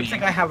could don't probably-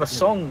 think I have a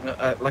song,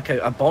 like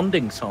a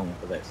bonding song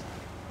for this.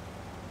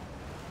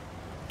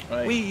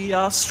 Right. We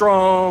are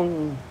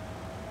strong.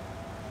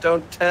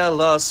 Don't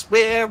tell us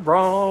we're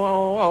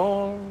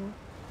wrong.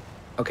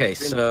 Okay, Been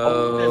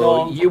so holding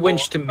on you for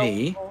winch to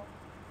me.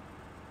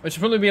 It should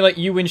probably be like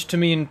you winch to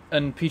me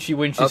and Peachy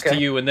winches Okay,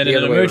 to you, and then the in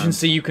an other way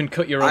emergency you can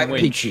cut your own I'm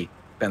winch. Peachy,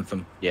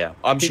 Bentham. Yeah,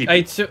 I'm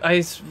sheepy.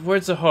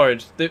 Words are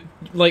hard.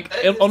 Like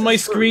It's on my true.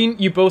 screen,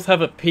 you both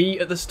have a P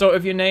at the start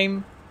of your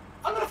name,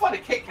 I'm gonna find a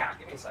Kit Kat.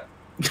 Give me a sec.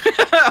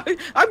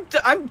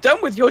 I'm done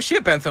with your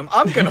shit, Bentham.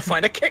 I'm gonna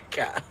find a Kit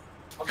Kat.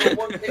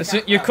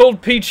 You're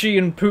called Peachy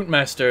and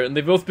Pootmaster, and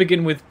they both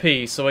begin with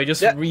P, so I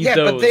just read yeah,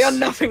 those. but they are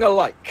nothing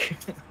alike.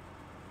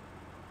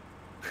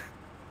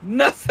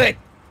 Nothing.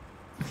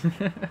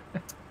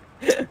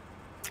 I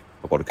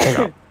want a Kit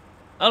Kat.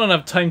 I don't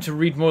have time to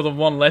read more than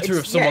one letter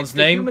of someone's it's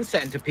name. Human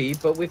centipede,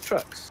 but with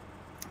trucks.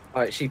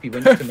 All right, Sheepy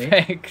wins to me.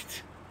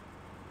 Perfect.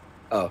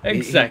 Oh,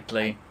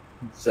 Exactly.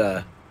 He's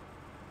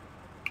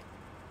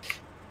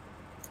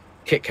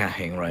Kit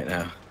Katting right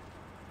now.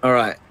 All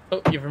right.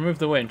 Oh, you've removed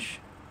the winch.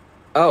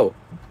 Oh,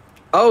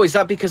 is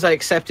that because I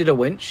accepted a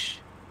winch?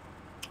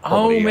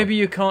 Probably, maybe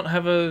you can't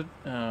have a.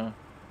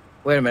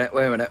 Wait a minute.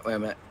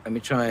 Let me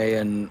try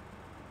and.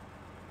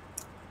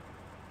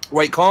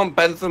 Wait, can't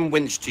Bentham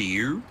winch to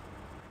you?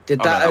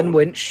 Did that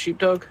unwinch,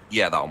 Sheepdog?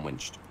 Yeah, that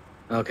unwinched.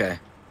 Okay.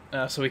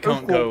 So we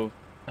can't go.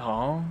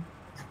 Oh.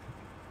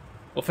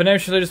 Well, for now,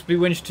 should I just be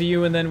winched to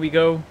you and then we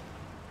go?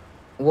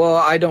 Well,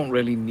 I don't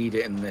really need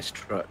it in this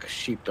truck.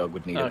 Sheepdog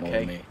would need it more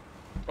than me.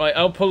 Right,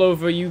 I'll pull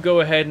over, you go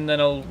ahead, and then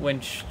I'll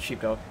winch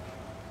Sheepdog.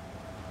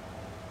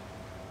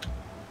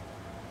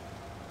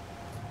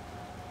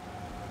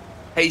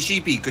 Hey,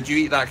 Sheepy, could you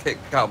eat that Kit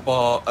Kat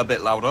bar a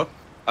bit louder?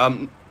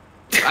 I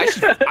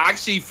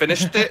actually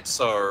finished it,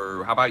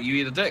 so how about you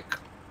eat a dick?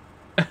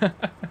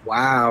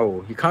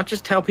 Wow, you can't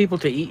just tell people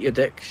to eat your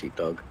dick,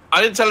 Sheepdog.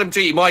 I didn't tell him to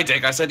eat my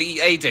dick. I said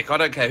eat a dick. I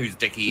don't care whose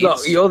dick he eats.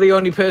 Look, you're the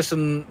only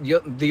person.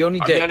 You're the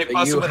only dick only that you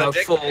person with a have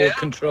dick, full yeah?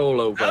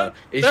 control over Yeah?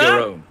 is Yeah?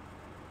 your own.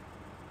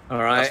 All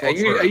right. That's not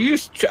true.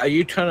 Are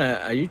you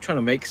trying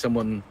to make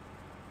someone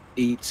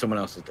eat someone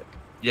else's dick?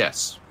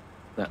 Yes.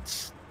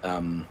 That's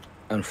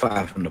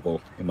unfathomable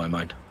in my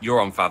mind.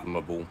 You're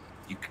unfathomable.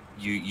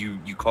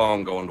 You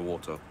can't go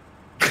underwater.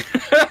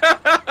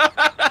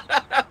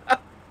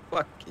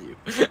 Fuck you.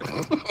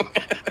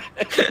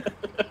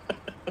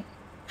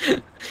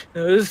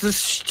 This is the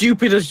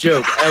stupidest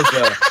joke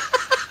ever.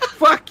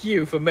 Fuck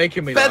you for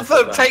making me laugh.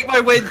 Bentham, take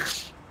my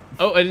winch.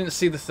 Oh, I didn't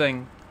see the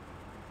thing.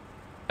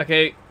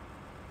 Okay.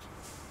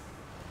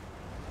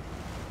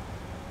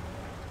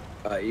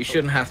 You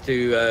shouldn't have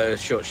to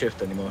short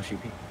shift anymore,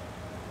 Sheepy.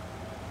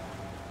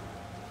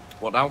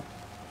 What now?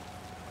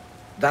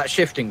 That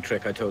shifting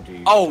trick I told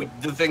you. Oh,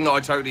 the thing that I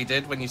totally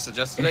did when you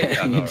suggested it?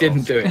 Yeah, you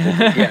didn't do it.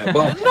 Yeah,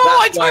 well,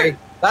 No,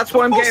 that's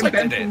why I'm getting I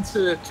did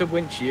Bentham to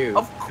winch you.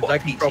 Of course, I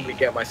can probably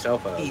get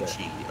myself out of it.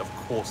 Peachy, of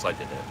course I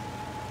did it.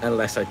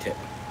 Unless I tip.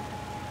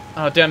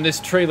 Oh, damn, this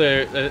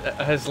trailer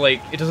has,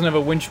 like, it doesn't have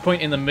a winch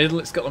point in the middle,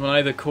 it's got them on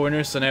either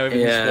corner, so now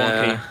everything's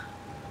wonky.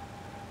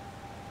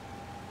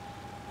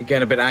 You're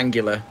getting a bit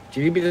angular. Do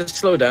you need me to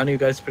slow down? Are you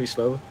guys pretty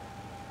slow?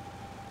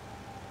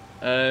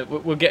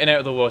 We're getting out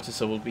of the water,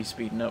 so we'll be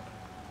speeding up.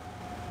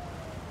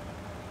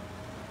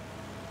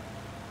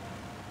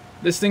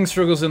 This thing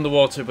struggles in the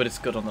water, but it's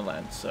good on the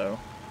land, so...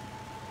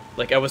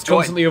 Like, I was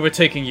constantly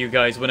overtaking you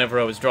guys whenever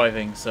I was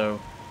driving, so...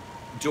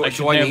 Do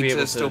I need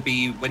to still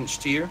be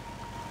winched to you?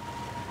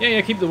 Yeah,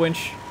 keep the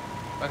winch.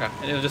 Okay.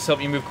 And it'll just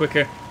help you move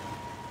quicker.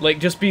 Like,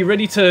 just be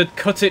ready to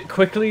cut it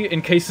quickly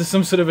in case there's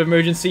some sort of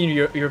emergency and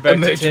you're about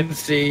to tip.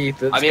 That's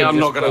I'm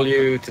not gonna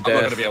you to death. I'm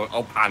not gonna be able.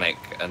 I'll panic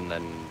and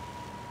then...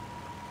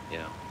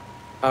 Yeah.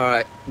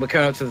 Alright, we're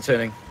coming up to the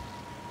turning.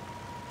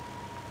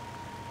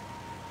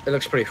 It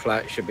looks pretty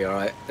flat, should be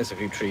alright. There's a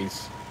few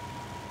trees.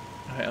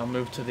 Alright, I'll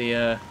move to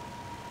the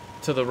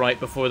right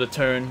before the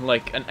turn,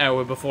 like an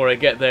hour before I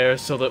get there,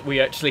 so that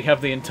we actually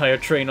have the entire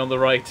train on the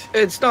right.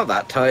 It's not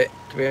that tight,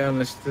 to be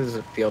honest. There's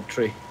the odd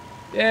tree.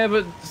 Yeah,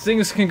 but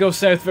things can go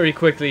south very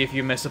quickly if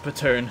you mess up a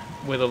turn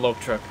with a log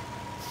truck.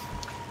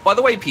 By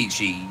the way,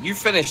 Peachy, you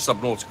finished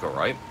Subnautica,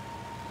 right?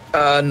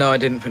 No, I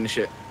didn't finish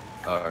it.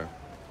 Oh.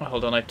 Oh,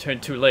 hold on, I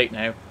turned too late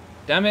now.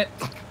 Damn it!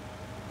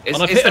 Is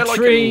I've hit a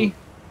tree!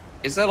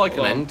 Is there like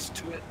an end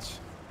to it?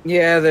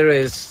 Yeah, there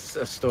is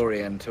a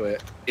story end to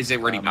it. Is it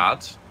really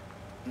bad?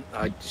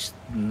 I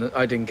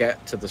didn't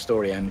get to the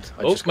story end.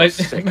 I just my got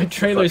sick my of the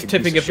trailer's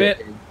fucking tipping piece a of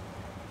bit.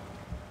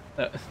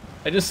 shit.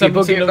 I just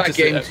People happened to give that notice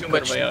game it too out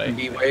much of my eye.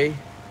 leeway.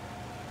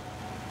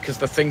 Because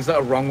the things that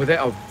are wrong with it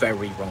are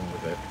very wrong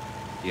with it.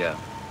 Yeah.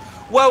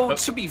 Well,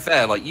 to be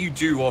fair, like, you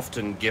do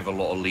often give a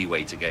lot of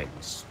leeway to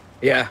games.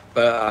 Yeah,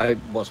 but I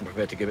wasn't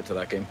prepared to give it to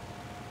that game.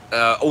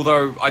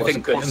 Although I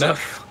think good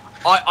enough.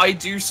 I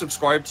do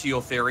subscribe to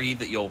your theory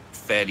that you're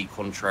fairly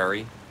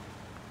contrary.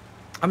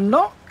 I'm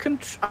not a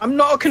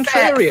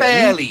contrarian.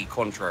 Fairly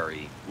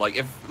contrary.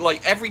 Like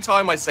every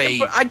time I say,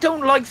 but I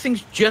don't like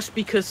things just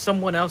because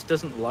someone else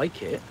doesn't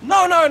like it.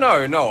 No.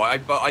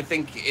 But I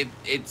think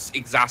it's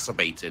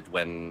exacerbated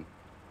when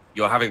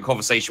you're having a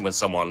conversation with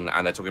someone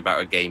and they're talking about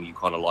a game you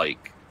kind of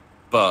like,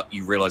 but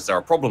you realize there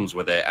are problems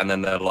with it, and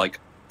then they're like,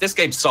 "This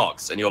game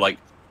sucks," and you're like,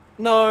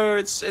 "No,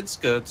 it's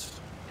good."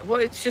 Well,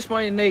 it's just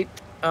my innate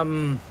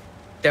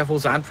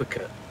devil's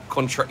advocate.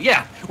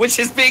 Yeah, which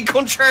is being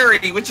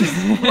contrary, which is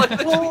like,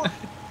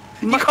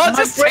 You can't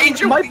just change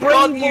your my you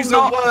can't brain use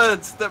will not- a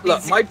word that Look,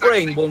 means my the exact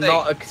brain same will thing.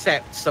 not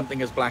accept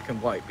something as black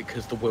and white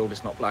because the world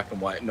is not black and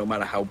white, no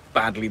matter how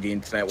badly the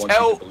internet wants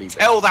you to believe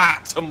Tell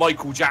that to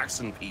Michael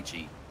Jackson,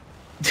 Peachy.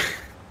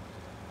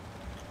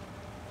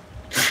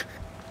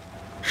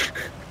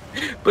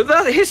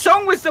 But his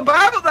song was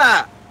about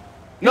that.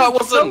 No, it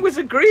His wasn't. song was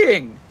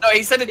agreeing. No,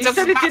 he said it He doesn't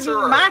said it matter.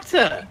 didn't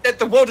matter. He said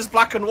the world is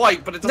black and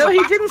white, but it doesn't No,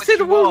 matter. he didn't which say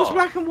the you world was are.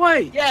 black and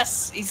white.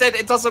 Yes, he said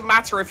it doesn't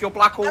matter if you're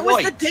black or That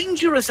white. was the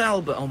Dangerous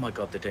album. Oh my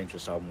god, the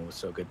Dangerous album was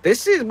so good.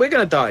 We're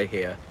gonna die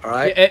here. All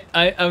right. Yeah,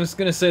 I was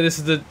gonna say this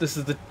is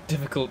the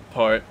difficult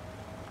part.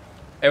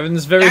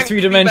 Everything's very Yank me,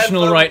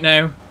 three-dimensional Bentham. right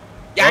now.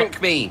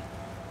 Yank me,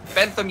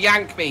 Bentham.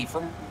 Yank me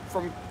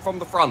from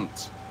the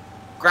front.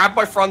 Grab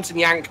my front and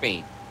yank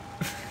me.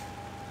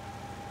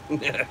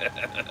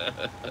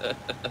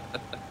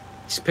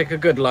 Just pick a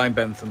good line,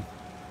 Bentham.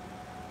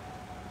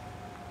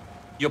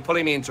 You're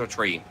pulling me into a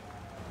tree.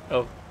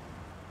 Oh,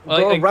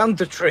 Go around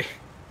the tree.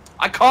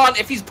 I can't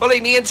if he's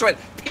pulling me into it.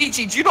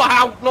 Peachy, do you know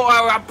how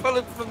I'm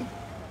pulling from?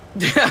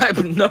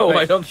 No, Wait,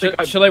 I don't think.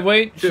 Shall I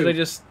wait? do. Should I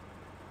just?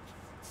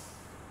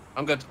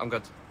 I'm good. I'm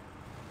good.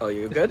 Oh,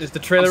 you good? Is the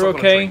trailer stuck on a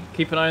okay? tree.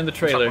 Keep an eye on the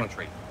Stuck trailer. on a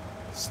tree.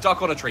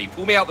 Stuck on a tree.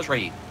 Pull me out the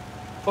tree.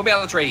 Pull me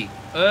out the tree.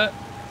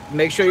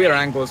 Make sure your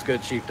angle's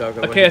good, Sheepdog.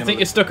 Okay, I think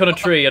you're stuck on a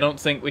tree. I don't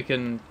think we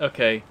can.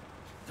 Okay.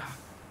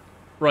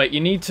 Right, you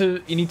need to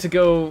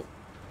go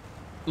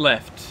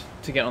left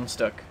to get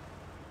unstuck.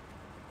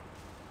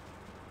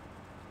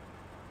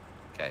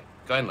 Okay,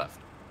 going left.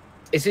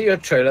 Is it your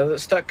trailer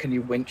that's stuck? Can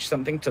you winch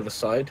something to the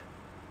side?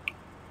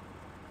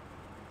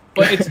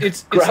 But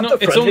it's Grab not.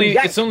 the front and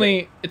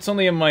yank It's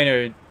only a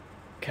minor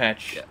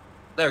catch. Yeah.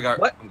 There we go.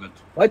 What? I'm good.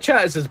 My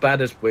chat is as bad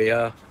as we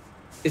are.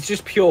 It's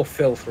just pure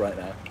filth right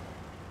now.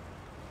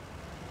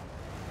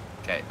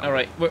 Okay. All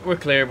right, we're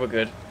clear. We're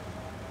good.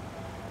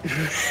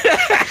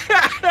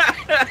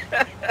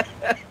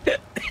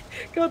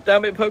 God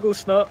damn it, Puggle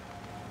Snot.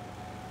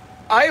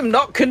 I am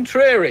not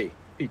contrary.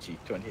 Peachy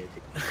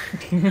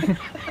 2018.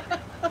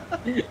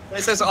 It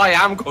says I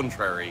am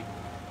contrary.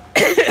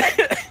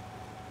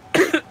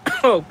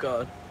 Oh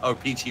god. Oh,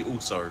 Peachy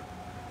also.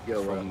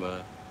 You're From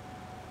right.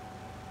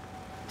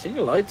 Turn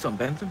your lights on,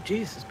 Bentham.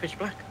 Jeez, it's pitch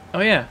black.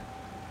 Oh yeah.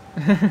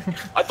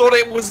 I thought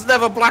it was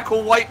never black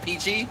or white,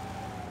 Peachy.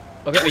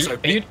 Okay, Also,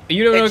 are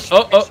you don't know? bitch.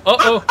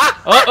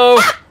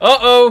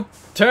 Oh!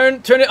 Turn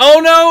it! Oh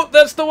no,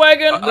 that's the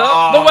wagon.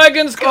 The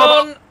wagon's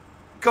God. gone.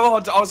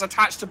 God, I was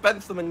attached to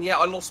Bentham and yet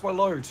I lost my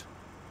load.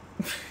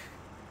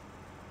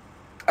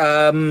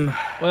 Well,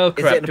 Is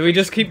crap. it Do we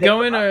just keep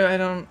going, or I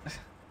don't?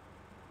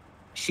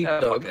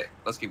 Sheepdog. Okay,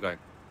 let's keep going.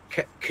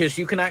 Because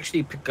you can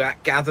actually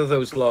gather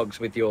those logs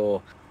with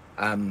your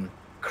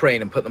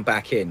crane and put them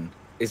back in.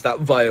 Is that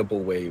viable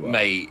where you are?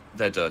 Mate,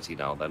 they're dirty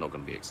now. They're not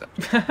going to be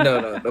accepted.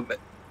 No. But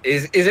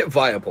is it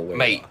viable where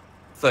Mate, you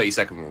are?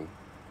 30-second rule.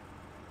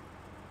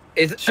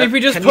 Should we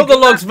just can put you the get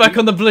logs back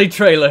on the blade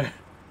trailer?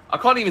 I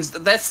can't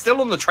even... They're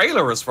still on the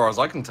trailer as far as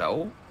I can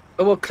tell.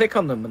 Oh, well, click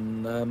on them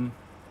and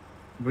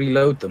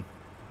reload them.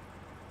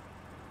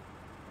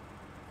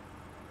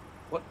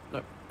 What?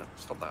 No,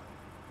 stop that.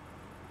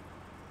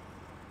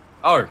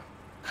 Oh.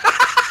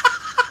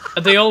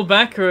 Are they all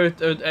back, or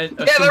Yeah, some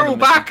they're of all them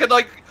back and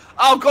like...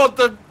 Oh god,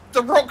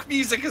 the rock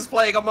music is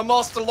playing. I'm a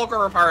master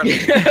logger apparently.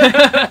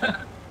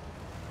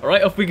 All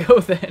right, off we go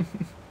then.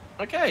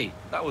 Okay,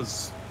 that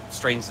was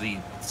strangely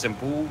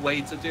simple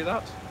way to do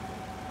that.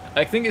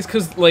 I think it's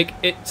because like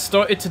it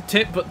started to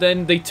tip, but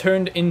then they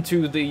turned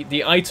into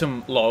the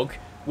item log,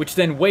 which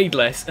then weighed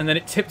less, and then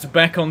it tipped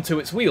back onto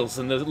its wheels,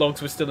 and the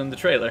logs were still in the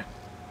trailer.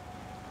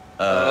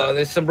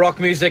 There's some rock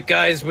music,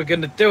 guys. We're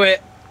gonna do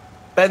it.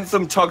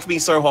 Bentham tugged me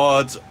so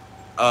hard,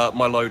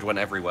 my load went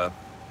everywhere.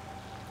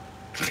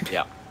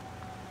 Yeah.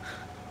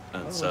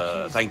 And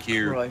thank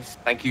you, Christ.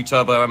 thank you,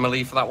 Turbo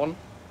Emily, for that one.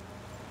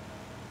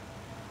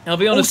 I'll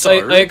be honest,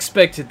 Also- I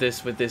expected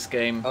this with this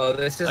game. Oh,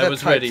 this is I a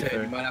was tight ready turn. for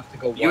it. You might have to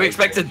go You wide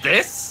expected here.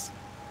 this?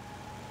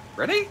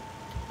 Ready?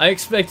 I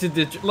expected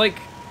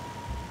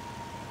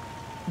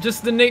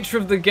just the nature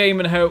of the game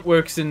and how it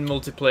works in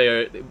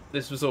multiplayer.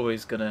 This was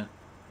always gonna.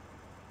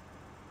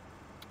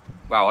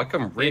 Wow, I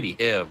can really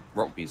hear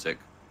rock music.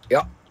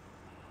 Yeah.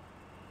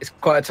 It's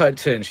quite a tight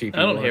turn, Sheepy.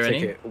 I don't You wanna hear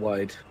take any. it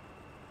wide.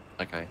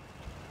 Okay.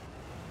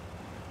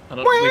 We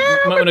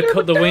might want to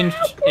cut the winch.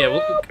 Yeah,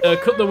 we'll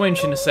cut the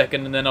winch in a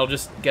second, and then I'll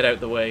just get out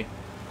the way.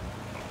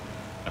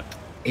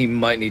 He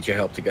might need your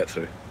help to get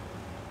through.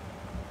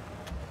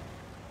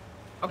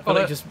 I feel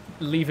like just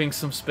leaving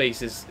some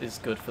space is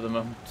good for the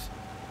moment.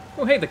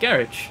 Oh, hey, the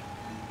garage.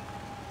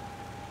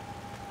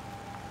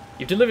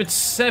 You've delivered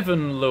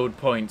 7 load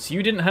points.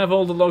 You didn't have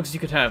all the logs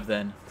you could have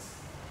then.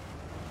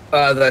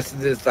 That's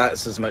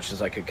as much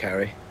as I could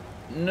carry.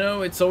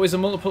 No, it's always a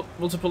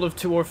multiple of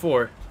 2 or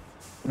 4.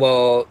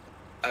 Well,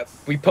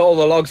 we put all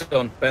the logs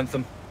on,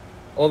 Bentham.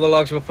 All the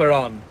logs were put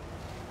on.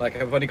 Like,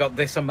 I've only got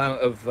this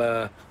amount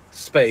of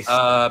space.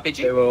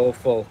 Peachy? They were all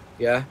full,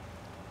 yeah?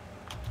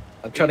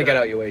 I'm trying to get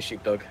out your way,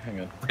 sheepdog.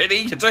 Hang on. Really?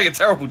 You're doing a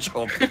terrible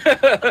job.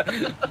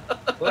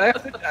 Well,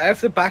 I have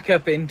to back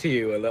up into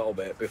you a little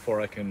bit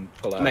before I can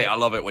pull out. Mate, I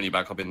love it when you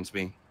back up into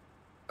me.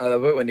 I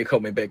love it when you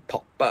call me Big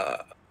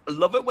Papa. I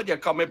love it when you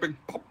call me Big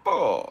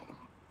Papa.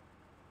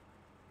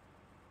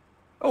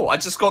 Oh, I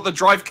just got the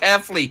drive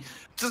carefully.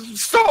 Just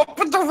stop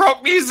with the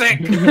rock music.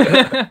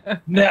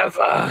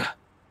 Never.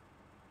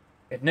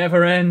 It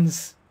never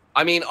ends.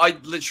 I mean, I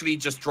literally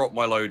just dropped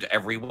my load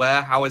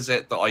everywhere. How is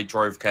it that I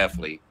drove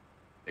carefully?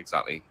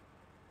 Exactly.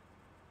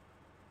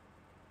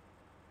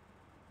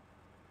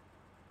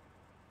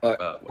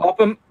 Pop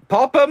him.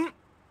 Pop him.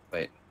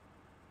 Wait.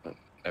 Oh,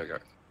 there we go.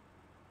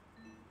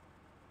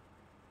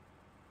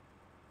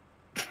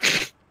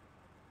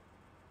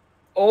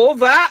 All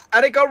that?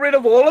 And it got rid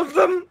of all of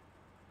them?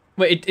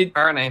 Wait, it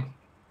Apparently.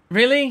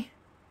 really?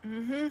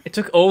 Mm-hmm. It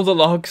took all the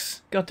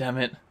logs. God damn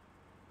it.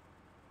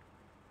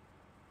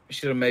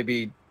 Should have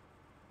maybe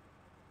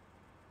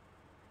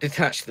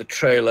detached the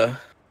trailer.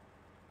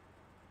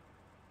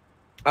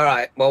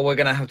 Alright, well, we're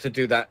going to have to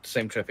do that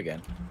same trip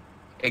again.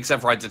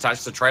 Except for I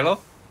detached the trailer.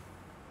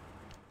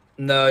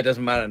 No, it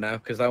doesn't matter now,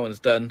 because that one's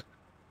done.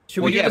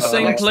 Should Well, we do yeah, the but the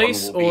same next one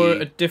place will or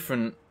be- a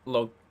different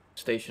log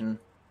station?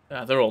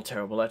 They're all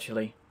terrible,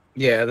 actually.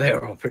 Yeah,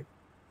 they're all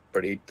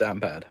pretty damn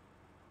bad.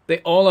 They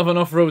all have an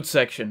off-road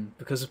section,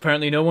 because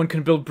apparently no one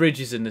can build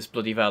bridges in this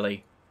bloody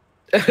valley.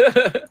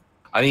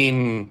 I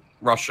mean,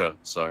 Russia,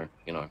 so,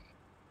 you know.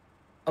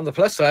 On the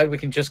plus side, we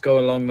can just go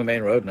along the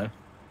main road now.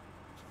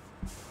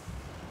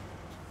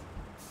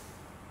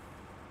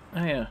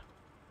 Oh, yeah.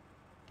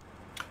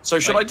 So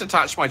should I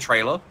detach my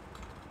trailer?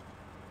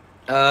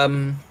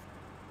 If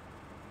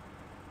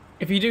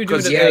you do it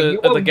 'Cause, at, yeah, the, you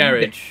at the won't need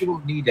it. garage. You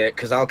won't need it,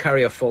 because I'll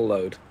carry a full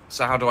load.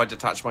 So how do I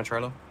detach my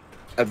trailer?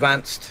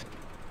 Advanced.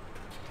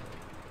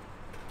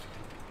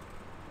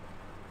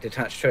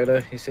 Detached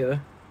trailer, you see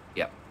there?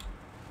 Yeah.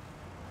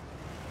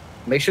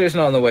 Make sure it's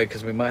not on the way,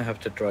 because we might have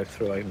to drive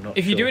through. I'm not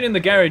If you sure. do it in the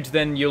garage,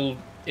 then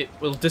it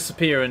will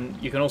disappear,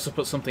 and you can also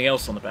put something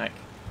else on the back.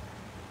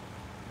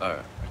 Oh,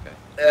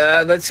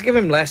 okay. Let's give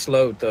him less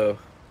load, though.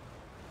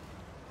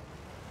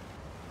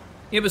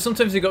 Yeah, but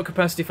sometimes you've got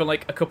capacity for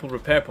like a couple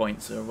repair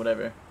points or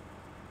whatever.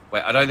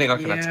 Wait, I don't think I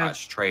can Yeah.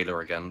 attach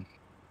trailer again.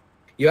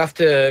 You have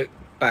to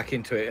back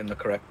into it in the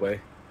correct way.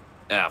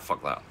 Yeah,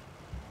 fuck that.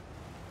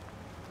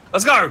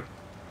 Let's go!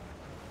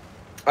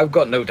 I've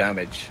got no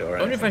damage or I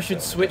wonder if I anything,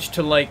 should so- switch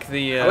to like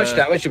the. How much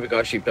damage have we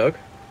got, sheepdog?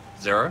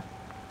 0.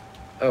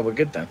 Oh, we're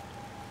good then.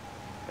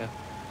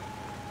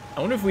 I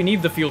wonder if we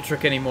need the fuel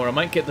truck anymore. I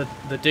might get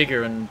the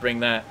digger and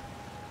bring that.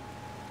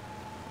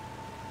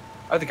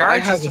 Oh, the I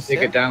garage have is a just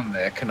digger here? down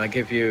there. Can I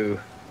give you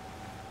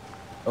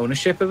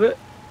ownership of it?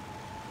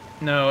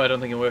 No, I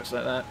don't think it works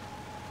like that.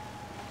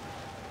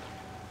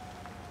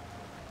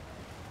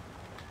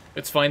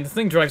 It's fine. The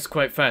thing drives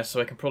quite fast,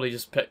 so I can probably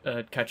just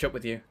catch up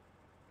with you.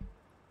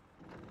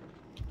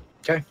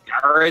 Okay.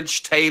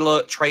 Garage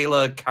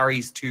trailer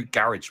carries 2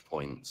 garage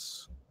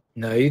points.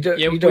 No, you don't.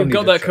 Yeah, you don't we've need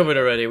got a that trailer. covered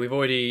already. We've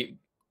already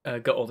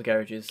got all the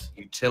garages.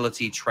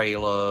 Utility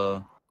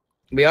trailer.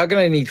 We are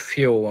going to need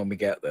fuel when we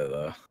get there,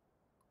 though.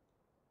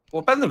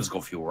 Well, Bentham's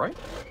got fuel, right?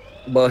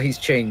 Well, he's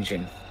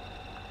changing.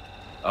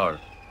 Oh.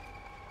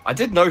 I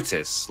did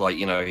notice, like,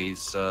 you know,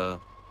 he's, I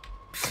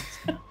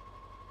don't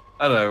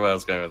know where I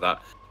was going with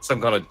that. Some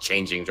kind of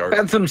changing joke.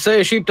 Bentham,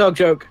 say a sheepdog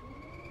joke.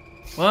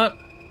 What?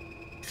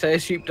 Say a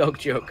sheepdog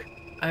joke.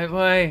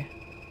 Why?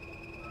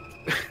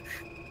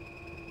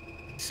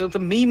 So the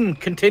meme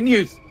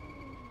continues.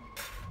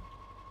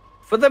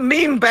 For the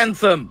meme,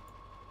 Bentham.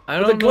 I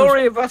For don't the know.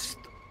 glory of us.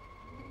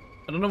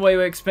 I don't know why you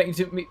expect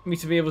me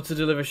to be able to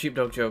deliver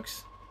sheepdog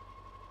jokes.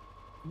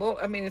 Well,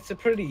 I mean, it's a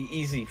pretty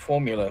easy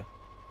formula,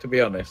 to be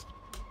honest.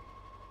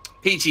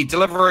 Peachy,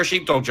 deliver a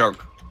sheepdog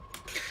joke.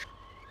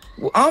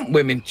 Well, aren't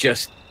women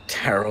just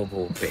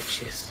terrible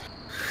bitches?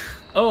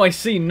 Oh, I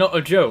see. Not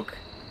a joke.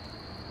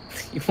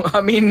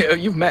 I mean,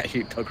 you've met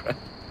sheepdog, right?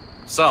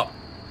 Sup?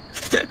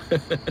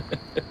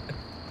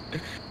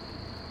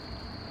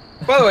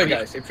 By the way,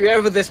 guys, if you're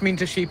ever this mean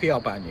to Sheepy, I'll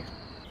ban you.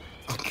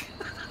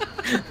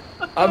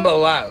 I'm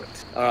allowed.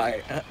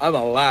 Alright, I'm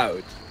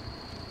allowed.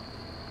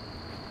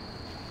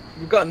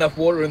 We've got enough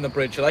water in the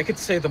bridge, and I could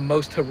say the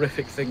most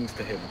horrific things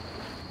to him.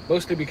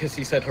 Mostly because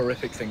he said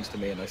horrific things to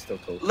me, and I still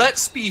told him.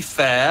 Let's be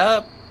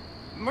fair.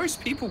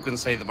 Most people can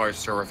say the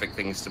most horrific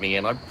things to me,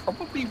 and I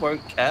probably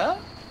won't care.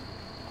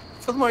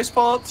 For the most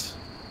part.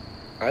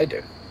 I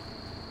do.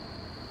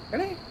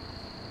 Really?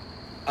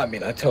 I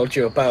mean, I told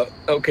you about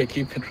OK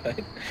Cupid,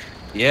 right?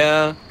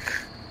 Yeah.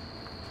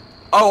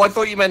 Oh, I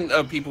thought you meant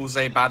people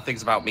say bad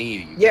things about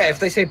me. Yeah, if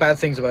they say bad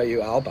things about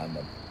you, I'll ban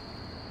them.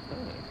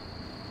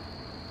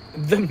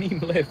 The meme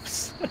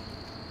lives.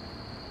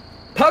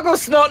 Puggle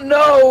Snot,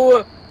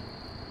 no!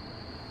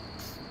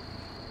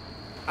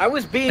 I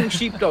was being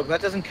sheepdog.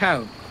 That doesn't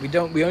count. We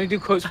only do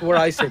quotes for what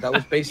I say. That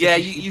was basically. Yeah,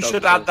 you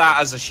should add that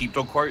as a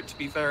sheepdog quote. To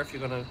be fair, if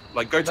you're gonna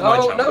like go to my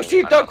No, channel. no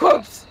sheepdog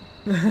quotes.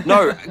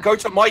 No, go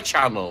to my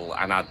channel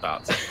and add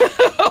that.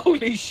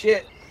 Holy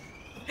shit!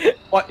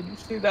 What did you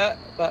see that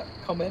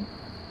comment?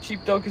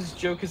 Sheepdog is a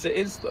joke as it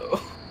is, though.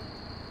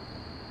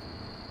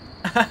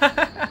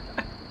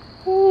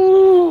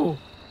 Ooh.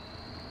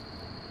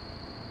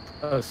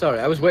 Oh, sorry,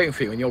 I was waiting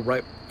for you, and you're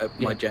right at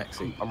my jack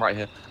seat. I'm right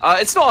here.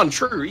 It's not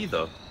untrue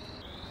either.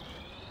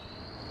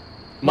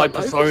 My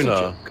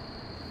persona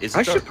is.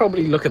 I should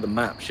probably look at the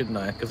map, shouldn't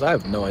I? Because I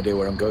have no idea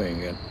where I'm going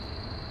again.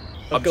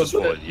 I'm just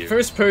following you.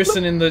 First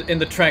person in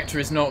the tractor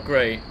is not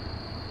great.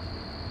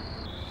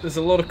 There's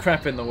a lot of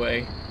crap in the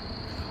way.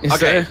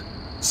 Okay,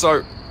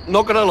 so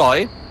not gonna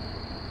lie,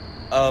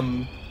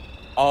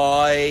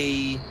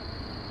 I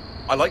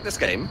like this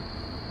game.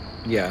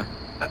 Yeah.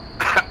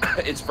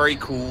 It's very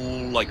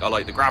cool. Like I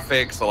like the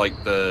graphics. I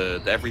like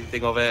the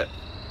everything of it.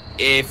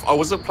 If I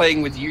wasn't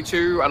playing with you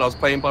two and I was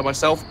playing by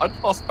myself, I'd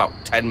last about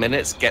 10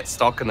 minutes, get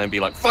stuck, and then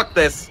be like, "Fuck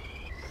this."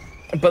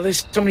 But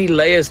there's so many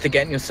layers to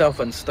getting yourself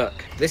unstuck.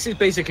 This is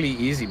basically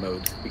easy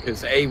mode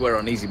because A, we're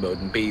on easy mode,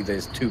 and B,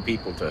 there's 2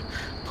 people to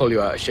pull you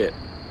out of shit.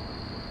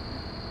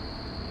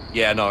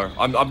 Yeah, no,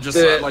 I'm just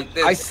like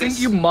this. I think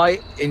you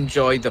might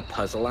enjoy the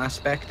puzzle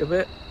aspect of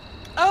it.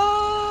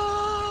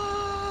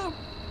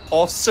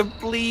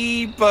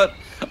 Possibly, but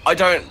I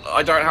don't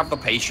have the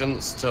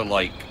patience to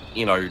like,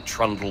 you know,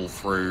 trundle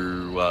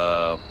through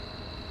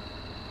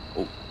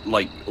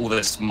like all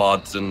this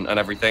mud and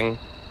everything.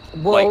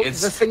 Well, like,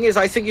 the thing is,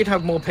 I think you'd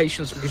have more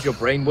patience because your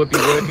brain would be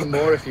working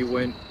more if you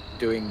weren't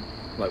doing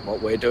like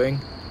what we're doing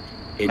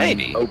in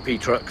Maybe. OP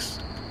trucks.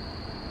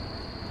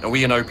 Are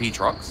we in OP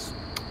trucks?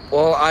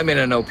 Well, I'm in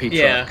an OP truck.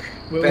 Yeah,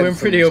 we're in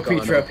pretty OP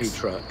Bentham's got an trucks. OP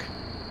truck.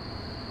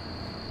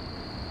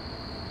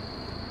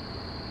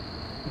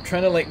 I'm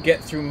trying to like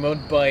get through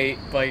mud by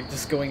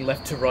just going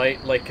left to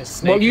right like a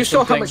snake. Well, you or saw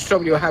how something. much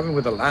trouble you were having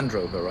with the Land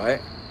Rover, right?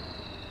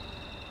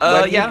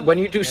 When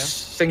you do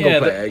single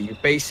player, you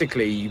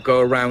basically go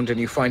around and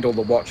you find all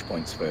the watch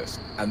points first,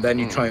 and then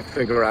you try and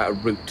figure out a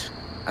route,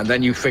 and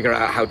then you figure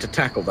out how to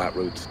tackle that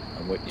route.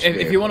 And what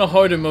If you want a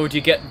harder mode,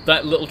 you get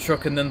that little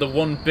truck and then the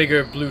one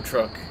bigger blue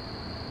truck,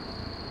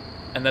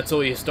 and that's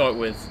all you start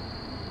with.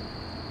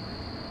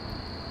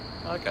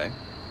 Okay.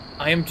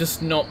 I am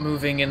just not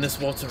moving in this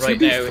water To right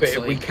be now. fair,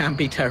 we can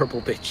be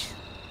terrible bitch.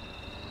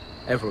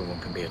 Everyone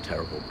can be a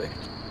terrible bitch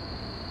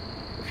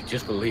if you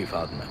just believe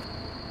hard enough.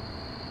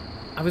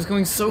 I was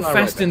going so All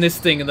fast right, in this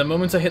thing, and the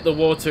moment I hit the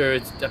water,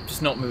 I'm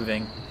just not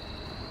moving.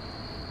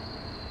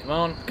 Come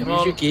on, come Use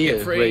on, your gear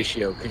get free.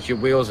 ratio because your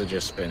wheels are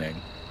just spinning.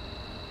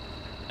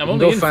 I'm You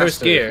can only go in first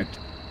faster gear. if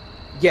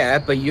Yeah,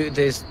 but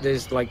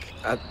there's like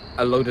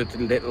a load of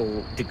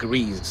little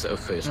degrees of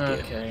first gear.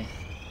 Okay.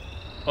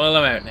 Well,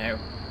 I'm out now.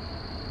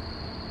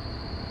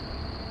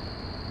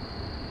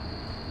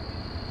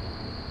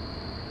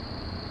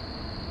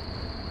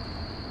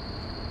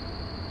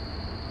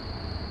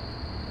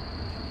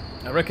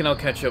 I reckon I'll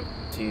catch up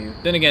to you.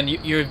 Then again,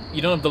 you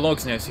don't have the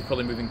logs now, so you're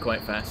probably moving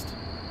quite fast.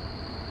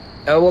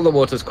 Well, the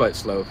water's quite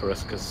slow for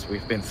us because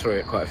we've been through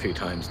it quite a few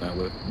times now.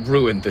 We've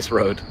ruined this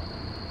road.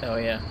 Oh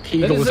yeah.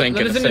 Eagles ain't that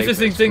gonna is an save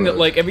interesting this thing that road.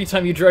 like every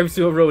time you drive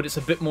through a road, it's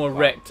a bit more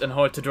wrecked and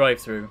hard to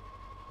drive through.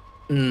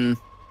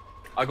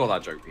 I got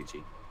that joke,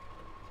 Peachy.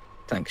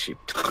 Thanks,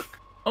 Sheepdog.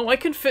 Oh, I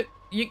can fit.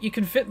 You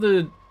can fit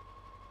the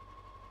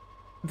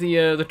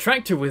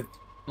tractor with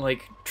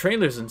like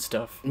trailers and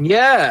stuff.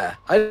 Yeah,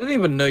 I didn't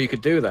even know you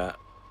could do that.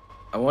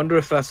 I wonder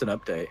if that's an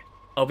update.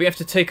 Oh, we have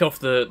to take off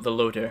the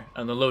loader,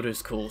 and the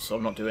loader's cool, so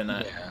I'm not doing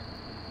that. Yeah.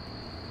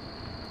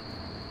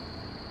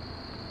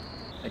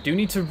 I do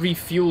need to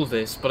refuel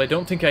this, but I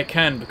don't think I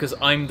can because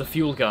I'm the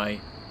fuel guy,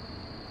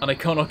 and I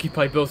can't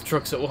occupy both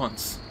trucks at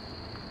once.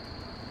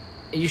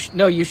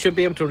 No, you should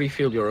be able to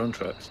refuel your own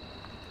trucks.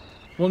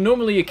 Well,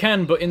 normally you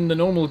can, but in the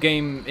normal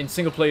game, in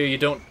single player,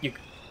 your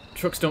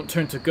trucks don't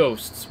turn to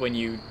ghosts when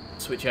you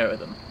switch out of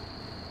them.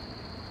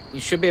 You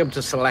should be able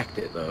to select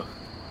it though.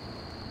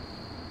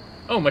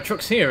 Oh, my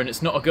truck's here, and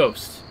it's not a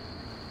ghost.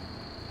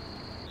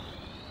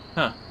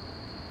 Huh.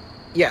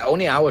 Yeah,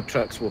 only our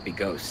trucks will be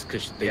ghosts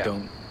because they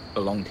don't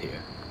belong to you.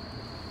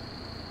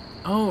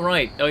 Oh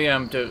right. Oh yeah,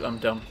 I'm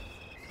dumb.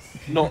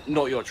 Not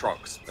your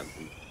trucks,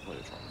 Bentham. Not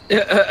your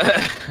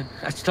trucks.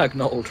 Hashtag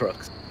not all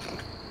trucks.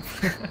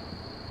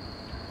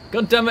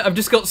 God damn it! I've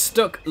just got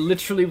stuck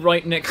literally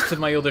right next to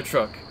my other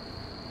truck.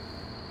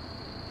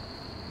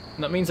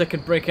 And that means I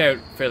could break out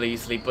fairly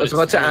easily. But I was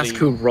about to ask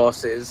who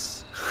Ross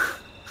is.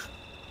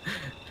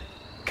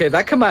 Okay,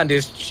 that command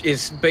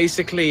is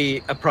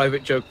basically a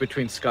private joke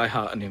between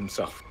Skyheart and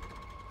himself.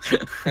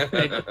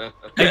 I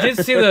did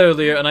see that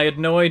earlier, and I had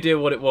no idea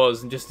what it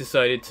was, and just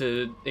decided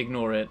to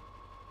ignore it.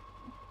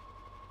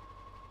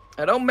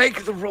 I don't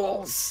make the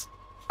rules.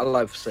 I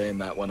love saying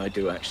that when I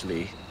do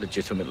actually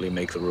legitimately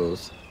make the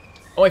rules.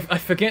 Oh, I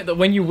forget that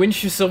when you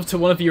winch yourself to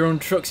one of your own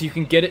trucks, you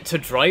can get it to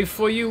drive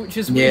for you, which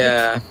is weird.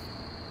 Yeah.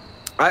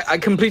 I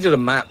completed a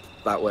map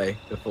that way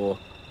before.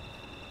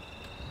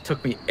 It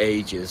took me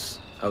ages.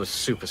 I was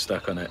super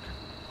stuck on it.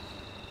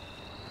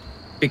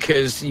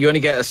 Because you only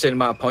get a certain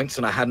amount of points,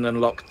 and I hadn't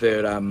unlocked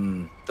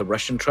the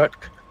Russian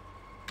truck.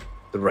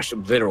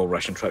 They're all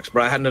Russian trucks,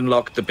 but I hadn't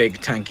unlocked the big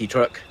tanky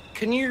truck.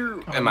 Can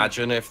you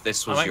imagine if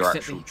this was your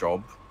actual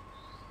job?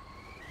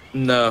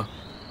 No.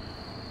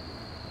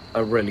 I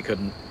really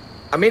couldn't.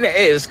 I mean, it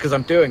is because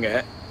I'm doing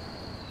it.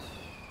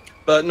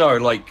 But no,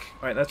 like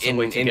Right, that's a in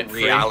way to get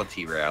free.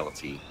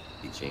 reality,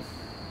 Peachy.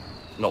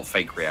 Not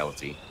fake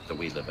reality that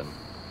we live in.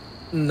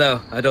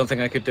 No, I don't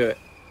think I could do it.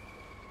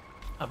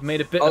 I've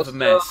made a bit Also, of a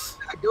mess.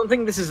 I don't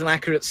think this is an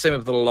accurate sim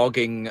of the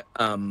logging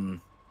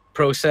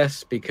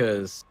process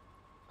because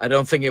I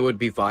don't think it would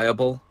be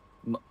viable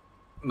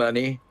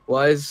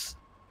money-wise.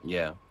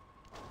 Yeah.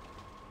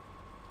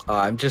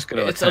 I'm just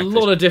going to It's a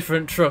lot of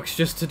different trucks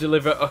just to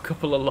deliver a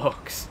couple of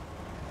logs.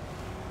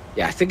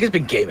 Yeah, I think it's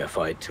been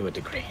gamified to a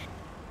degree.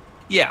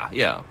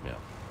 Yeah.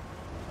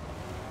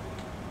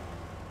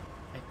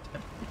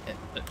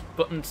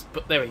 Buttons,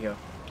 but there we go.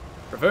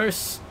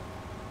 Reverse.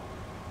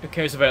 Who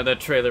cares about that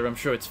trailer? I'm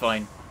sure it's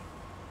fine.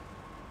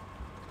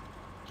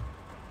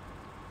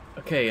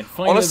 Okay, and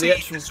finally Honestly, the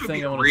actual this would thing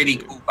be I a want really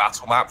to do. cool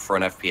battle map for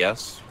an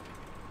FPS.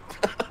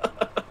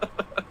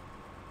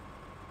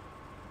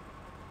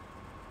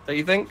 Don't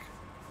you think?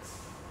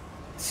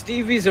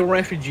 Stevie's a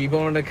refugee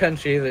born in a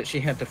country that she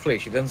had to flee.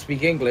 She doesn't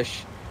speak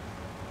English,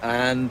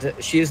 and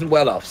she isn't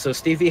well off. So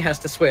Stevie has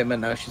to swim,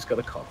 and now she's got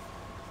a cough.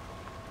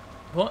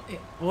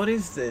 What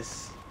is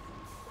this?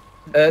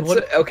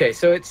 Okay,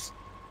 so it's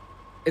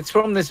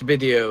from this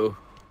video,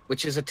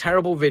 which is a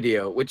terrible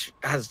video, which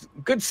has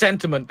good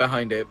sentiment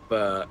behind it,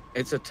 but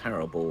it's a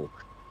terrible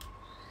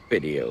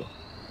video.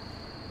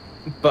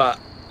 But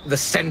the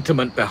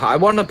sentiment behind... I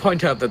want to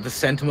point out that the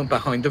sentiment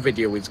behind the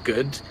video is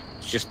good.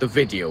 It's just the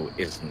video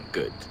isn't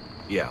good.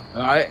 Yeah.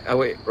 All right? Oh,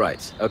 wait,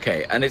 right.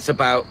 Okay, and it's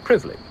about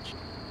privilege.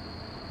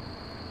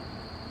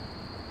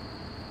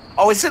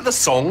 Oh, is it the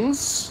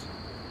songs?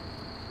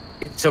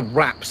 It's a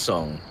rap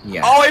song,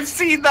 yeah. Oh, I've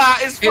seen that.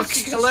 It's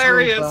fucking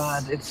hilarious. So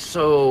bad. It's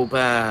so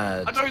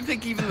bad. I don't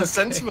think even the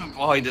sentiment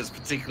behind it's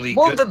particularly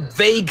Well, good. the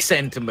vague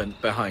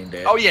sentiment behind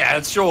it. Oh yeah,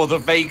 sure. The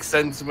vague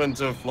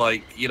sentiment of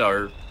like, you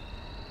know,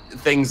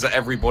 things that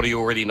everybody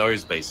already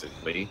knows,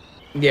 basically.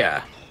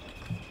 Yeah.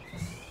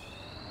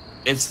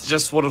 It's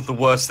just one of the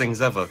worst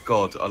things ever.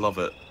 God, I love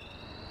it.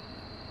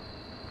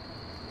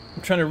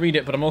 I'm trying to read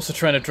it, but I'm also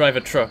trying to drive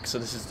a truck, so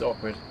this is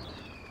awkward.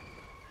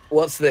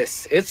 What's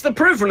this? It's the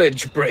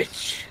privilege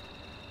bridge.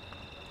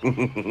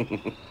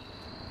 If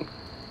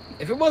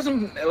it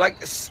wasn't like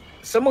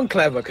someone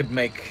clever could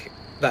make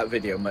that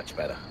video much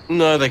better.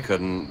 No, they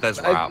couldn't.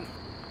 There's rap.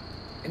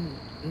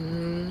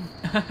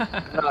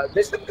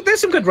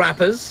 There's some good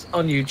rappers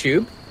on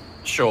YouTube.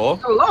 Sure.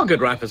 A lot of good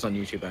rappers on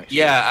YouTube, actually.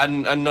 Yeah,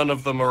 and none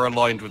of them are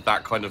aligned with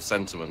that kind of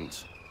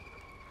sentiment.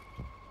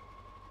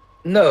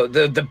 No,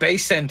 the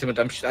base sentiment.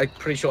 I'm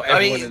pretty sure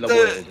everyone in the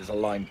world is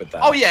aligned with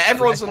that. Oh yeah,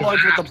 everyone's aligned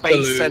with the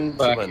base Absolute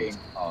sentiment.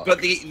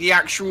 But the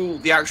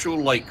actual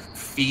like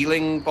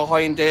feeling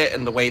behind it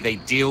and the way they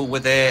deal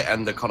with it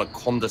and the kind of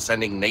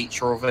condescending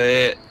nature of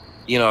it,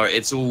 you know,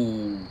 it's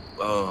all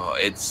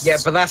it's... Yeah,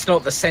 but that's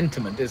not the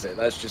sentiment, is it?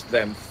 That's just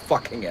them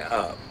fucking it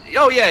up.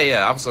 Oh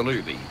yeah,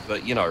 absolutely.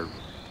 But you know,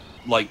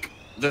 like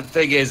the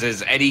thing is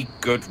any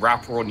good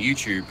rapper on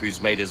YouTube who's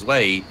made his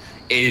way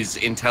is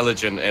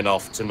intelligent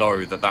enough to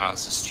know that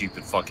that's a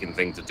stupid fucking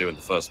thing to do in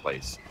the first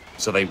place.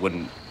 So they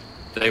wouldn't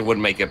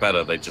make it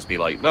better. They'd just be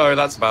like, no,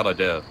 that's a bad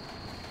idea.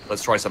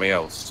 Let's try something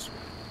else.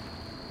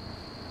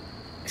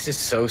 This is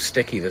so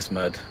sticky, this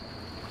mud.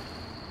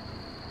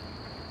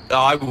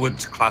 I would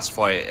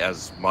classify it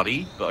as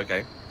muddy, but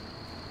okay.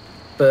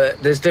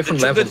 But there's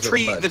different levels of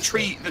mud.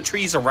 The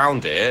trees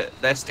around it,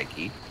 they're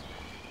sticky.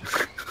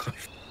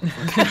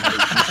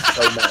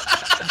 So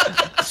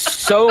much.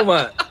 So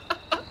much.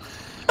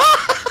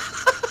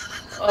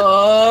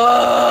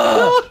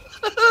 Oh!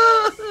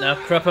 Now,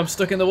 crap, I'm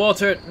stuck in the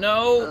water.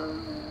 No!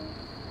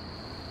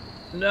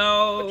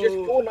 No! For just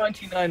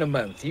 $4.99 a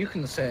month, you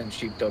can send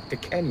Sheepdog to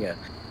Kenya,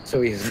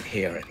 so he isn't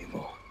here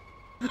anymore.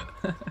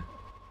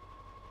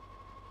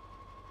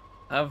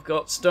 I've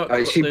got stuck.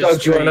 Right,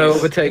 Sheepdog, do you want to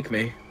overtake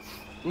me?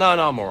 No,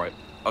 I'm alright.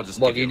 I'll just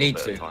Well, give you you a need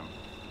little bit to. of time.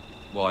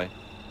 Why?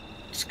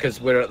 Just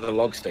because we're at the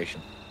log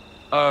station.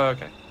 Oh,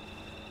 okay.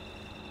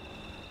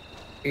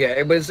 Yeah,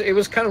 it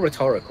was kind of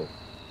rhetorical,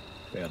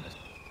 to be honest.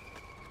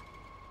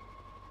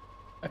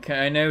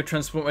 Okay, I now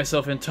transport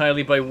myself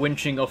entirely by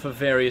winching off of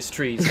various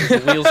trees. The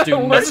wheels do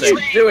What are nothing.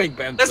 you doing,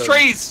 Bentham? There's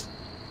trees!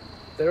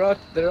 There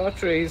are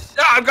trees.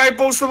 Ah, I'm going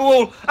balls to the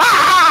wall!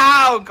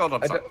 Ah! Oh god,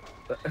 I'm I sorry.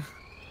 don't-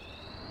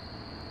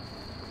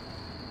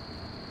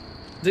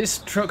 This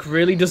truck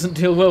really doesn't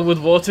deal well with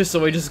water,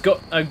 so I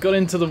got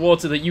into the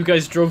water that you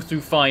guys drove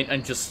through fine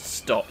and just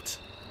stopped.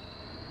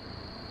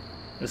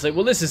 It's like,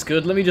 well, this is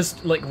good. Let me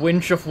just like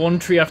winch off one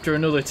tree after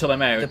another till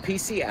I'm out. The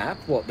PC app?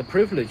 What? The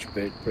privilege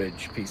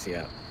bridge PC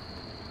app?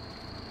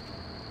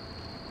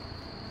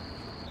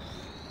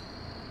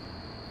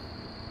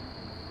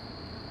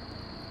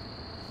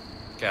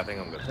 Okay, I think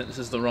I'm good. This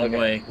is the wrong Okay.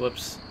 way.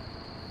 Whoops.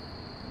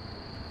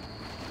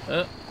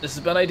 This is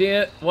a bad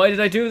idea. Why did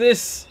I do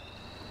this?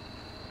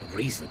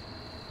 Reason.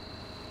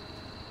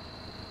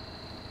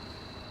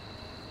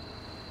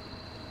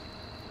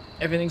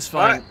 Everything's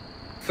fine. Alright.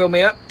 Fill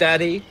me up,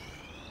 Daddy.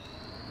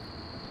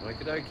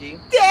 Okie dokie.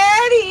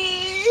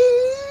 Daddy!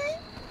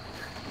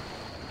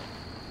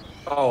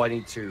 Oh, I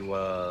need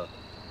to.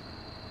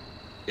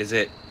 Is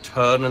it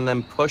turn and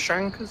then push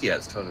anchors? Yeah,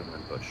 it's turn and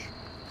then push.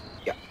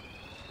 Yeah.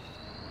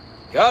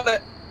 Got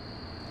it.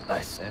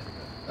 Nice. There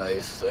we go.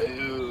 Nice.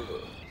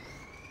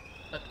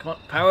 Come on,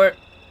 power.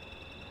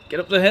 Get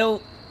up the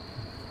hill.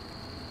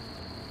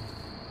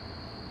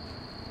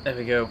 There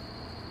we go.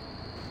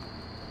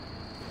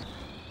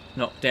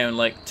 Knock down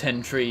like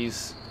 10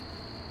 trees.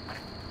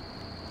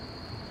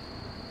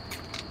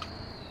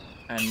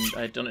 And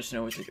I don't actually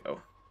know where to go.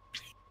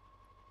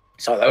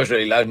 So that was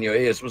really loud in your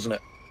ears, wasn't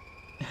it?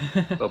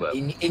 A little bit.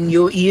 In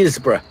your ears,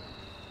 bruh.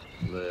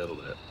 A little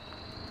bit.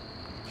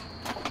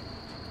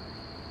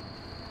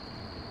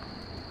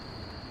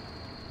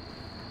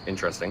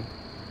 Interesting.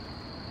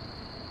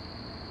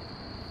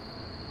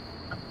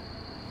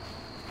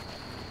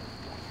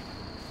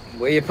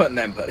 Where you putting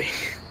them, buddy?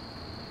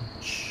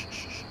 Shh, shh,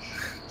 shh,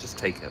 shh. Just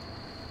take it.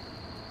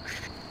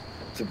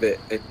 It's a bit...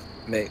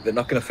 mate, they're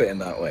not going to fit in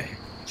that way.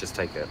 Just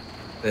take it.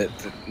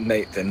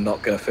 Mate, they're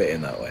not going to fit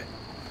in that way.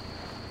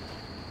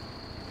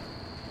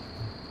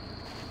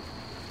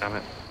 Damn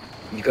it.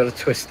 You got to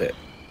twist it.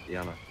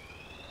 Yeah, I know.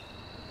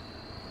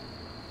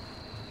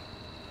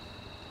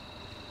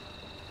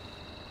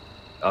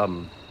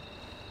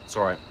 It's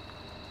alright.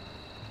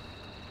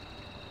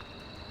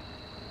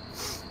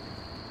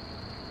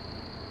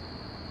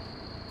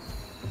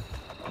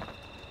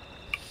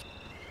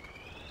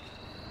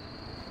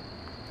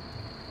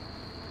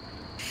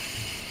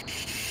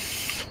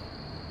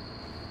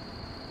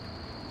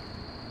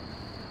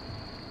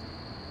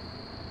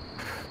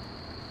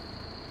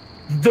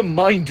 The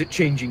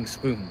mind-changing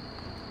spoon.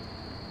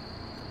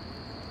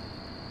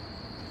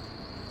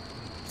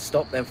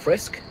 Stop then,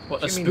 frisk.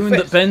 What, Do a you mean spoon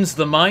that fist? bends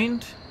the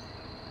mind?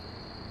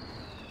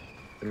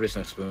 There is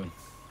no spoon.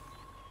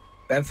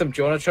 Bentham,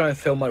 do you want to try and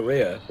fill my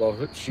rear while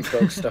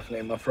Sheepdog's stuffing it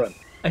in my front?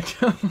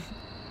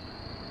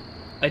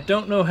 I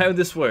don't know how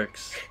this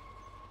works.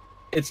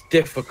 It's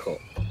difficult.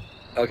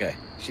 Okay,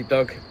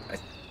 Sheepdog.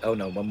 Oh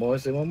no, one more.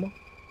 Is there one more?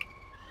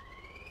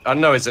 I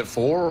don't know, is it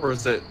 4 or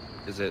is it...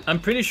 I'm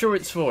pretty sure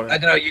it's 4. I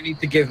don't know, you need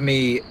to give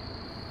me...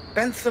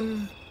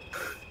 Bentham...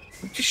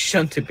 You just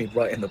shunted me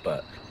right in the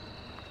butt.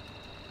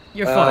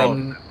 You're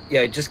fine.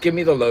 Yeah, just give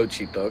me the load,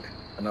 Sheepdog,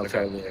 and I'll Okay.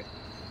 tell you.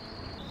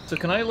 So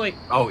can I, like...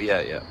 Oh,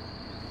 yeah, yeah.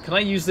 Can I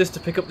use this to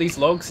pick up these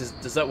logs?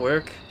 Does that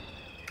work?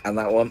 And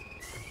that one.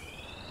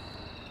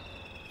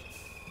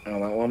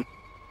 And that one.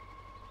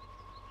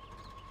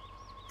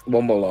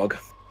 One more log.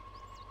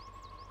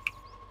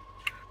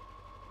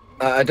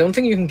 I don't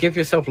think you can give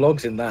yourself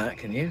logs in that,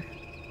 can you?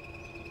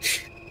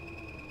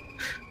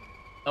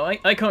 Oh,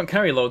 I can't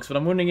carry logs, but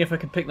I'm wondering if I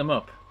can pick them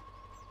up.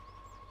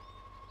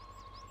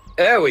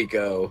 There we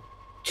go.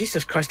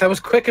 Jesus Christ, that was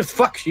quick as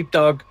fuck,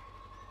 Sheepdog.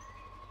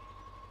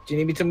 Do you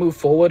need me to move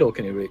forward, or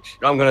can you reach?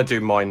 I'm going to do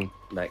mine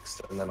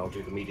next, and then I'll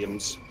do the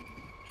mediums.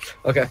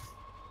 Okay.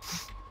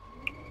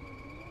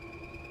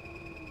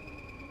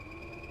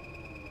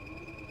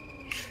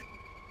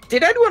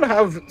 Did anyone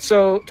have...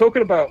 So,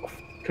 talking about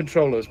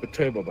controllers with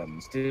turbo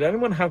buttons, did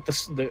anyone have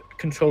the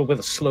controller with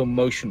a slow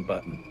motion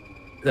button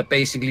that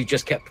basically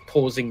just kept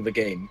pausing the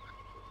game?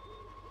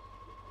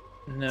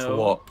 No. For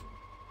what?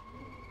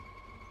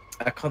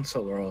 A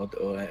console or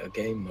a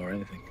game or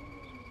anything.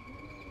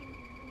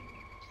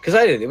 Because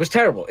I did. It was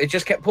terrible. It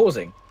just kept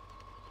pausing.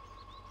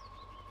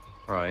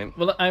 Right.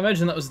 Well, I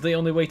imagine that was the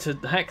only way to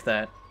hack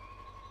that.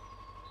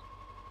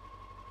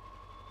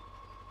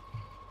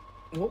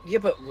 Well, yeah,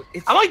 but...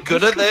 Am I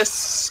good at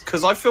this?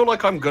 Because I feel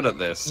like I'm good at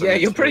this. Yeah,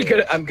 and you're it's pretty weird. good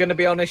at... I'm going to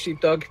be honest,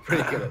 Sheepdog.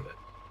 Pretty good at it.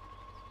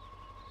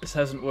 This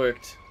hasn't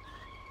worked.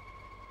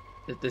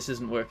 This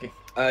isn't working.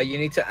 You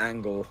need to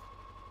angle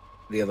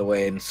the other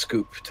way and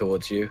scoop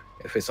towards you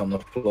if it's on the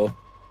floor.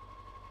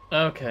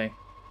 Okay,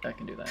 I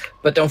can do that.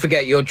 But don't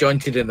forget, you're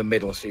jointed in the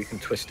middle, so you can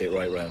twist it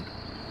right round.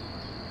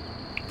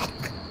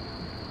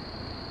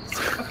 It's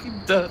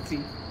fucking dirty.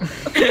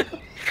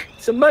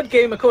 It's a mud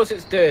game, of course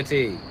it's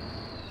dirty.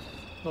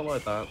 Not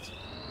like that.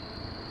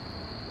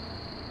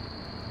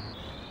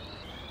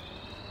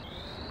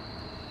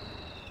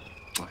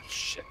 Oh,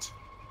 shit.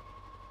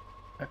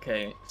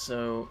 Okay,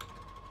 so...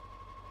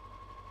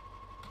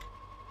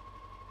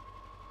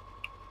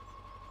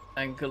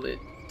 Angle it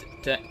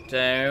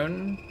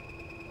down.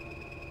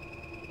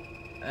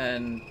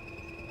 And...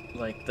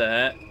 like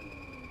that.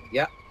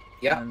 Yeah,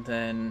 yeah. And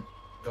then...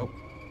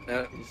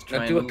 Now, just now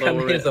try do a and come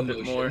lower it hither a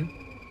bit more. motion.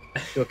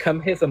 Do a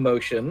come hither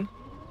motion.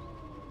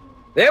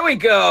 There we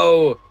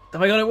go! Oh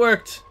my god, it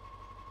worked!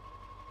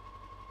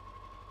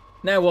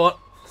 Now what?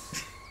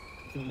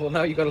 Well,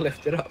 now you got to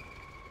lift it up.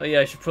 Oh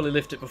yeah, I should probably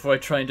lift it before I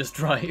try and just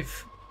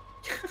drive.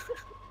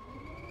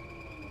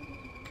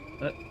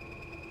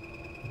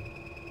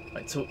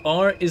 Right, so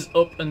R is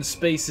up and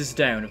space is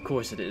down. Of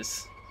course it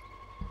is.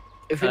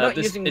 If you're not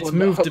using it's one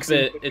that moved a hooks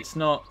bit. into It's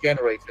not.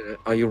 generator,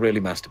 are you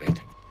really masturbating?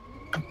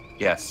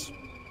 Yes.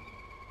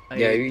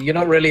 Yeah, you're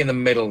not really in the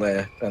middle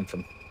there,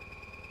 Bentham.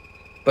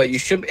 But you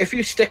should, if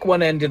you stick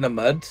one end in the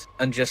mud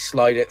and just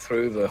slide it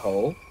through the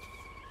hole.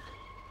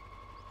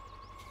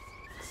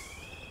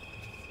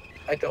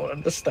 I don't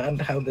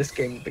understand how this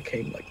game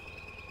became like.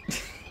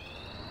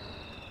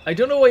 I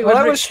don't know why you When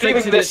I ever was streaming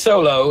expected this it.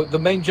 solo, the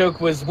main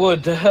joke was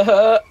wood.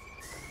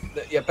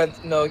 Yeah,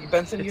 Benson, you're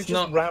It's just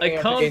not- ramming I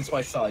up can't- against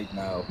my side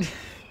now.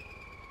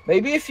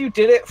 Maybe if you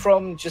did it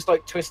from just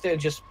like twist it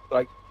and just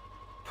like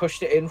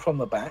pushed it in from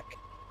the back.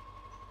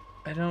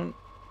 I don't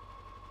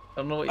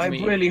know what you I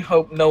mean. really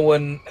hope no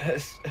one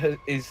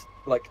is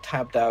like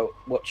tabbed out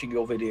watching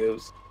your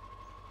videos.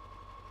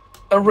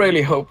 I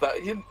really hope that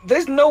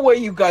there's no way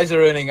you guys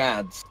are earning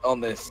ads on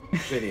this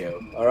video.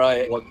 All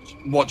right,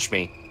 Watch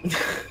me.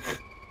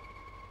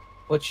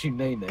 what's your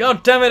name?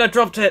 God damn it! I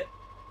dropped it.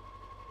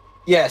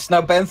 Yes,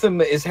 now Bentham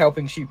is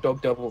helping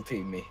Sheepdog double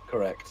team me.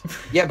 Correct.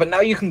 Yeah, but now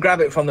you can grab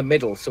it from the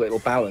middle, so it'll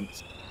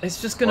balance.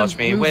 It's just gonna Watch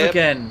me move whip.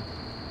 again.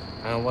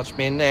 Watch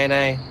me,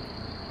 nay.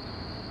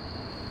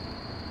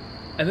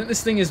 I think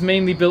this thing is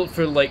mainly built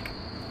for like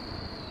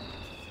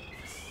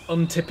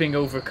untipping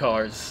over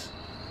cars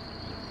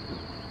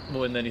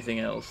more than anything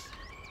else.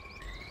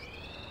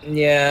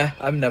 Yeah,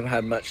 I've never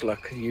had much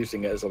luck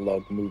using it as a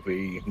log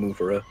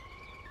mover.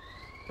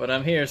 But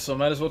I'm here, so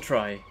might as well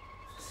try.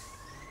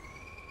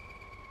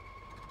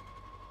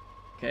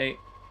 Okay.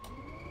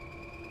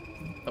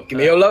 Oh, Give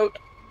me your load.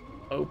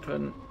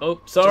 Open.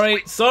 Oh,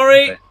 sorry,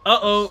 sorry.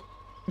 Uh-oh.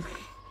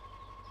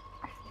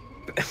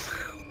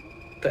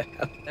 The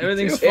hell are you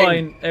Everything's doing?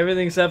 fine.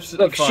 Everything's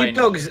absolutely Look,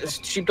 fine.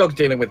 Sheepdog's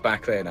dealing with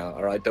back there now.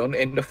 All right, don't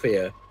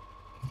interfere.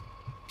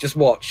 Just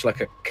watch like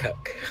a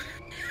cuck.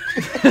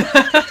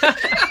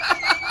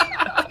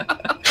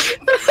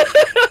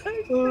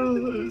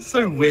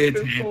 So weird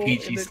to hear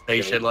Peachy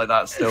say shit like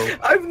that still.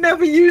 I've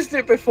never used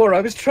it before. I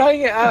was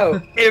trying it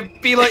out.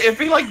 It'd be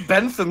like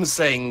Bentham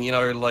saying, you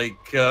know, like,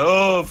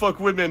 oh, fuck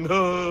women, you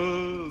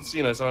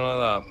know, something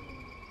like that.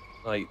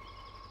 Like,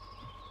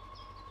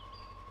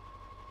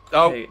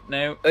 oh, Okay,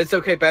 now. It's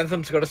okay.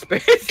 Bentham's got a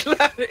space.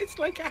 It's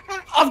like a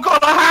hat. I've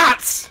got a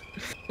hat!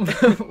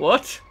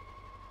 What?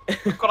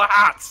 I've got a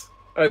hat!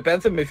 All right,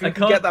 Bentham, if you I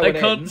can get that can't-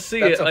 one I can't in, see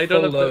that's it. a I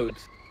don't full have the- load.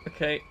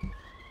 Okay.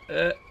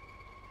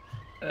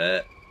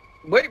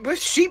 Wait, with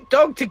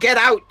Sheepdog to get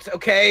out,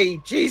 okay?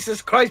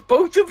 Jesus Christ,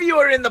 both of you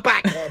are in the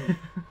back then.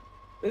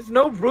 There's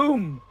no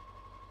room.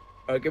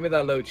 All right, give me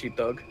that load,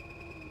 Sheepdog.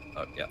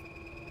 Oh, yeah.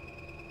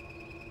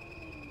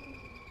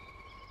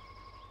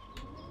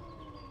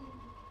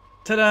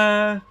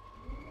 Ta-da!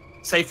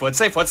 Safe word,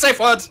 safe word, safe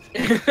word!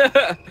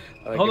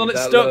 Hold on,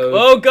 it's stuck.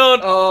 Oh god!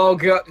 Oh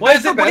god. Why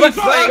is it what are you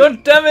back? doing?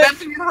 God damn it!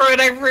 Bentham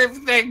ruined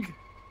everything!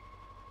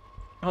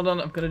 Hold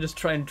on, I'm gonna just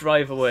try and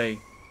drive away.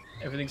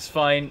 Everything's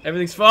fine.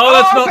 Everything's fine. Oh,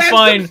 that's not Bentham,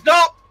 fine.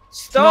 Stop!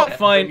 Stop! Not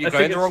fine. You're I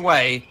going think the it's... wrong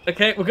way.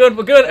 Okay, we're good.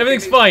 We're good.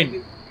 Everything's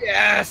fine.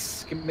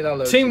 Yes! Give me that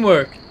load.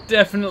 Teamwork,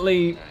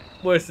 definitely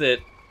worth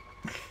it.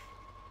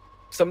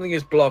 Something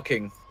is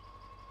blocking.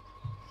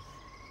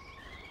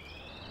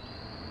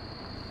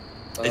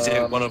 Is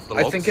it one of the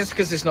logs? I think it's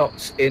because it's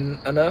not in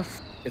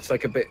enough. It's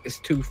like a bit. It's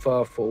too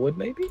far forward,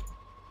 maybe.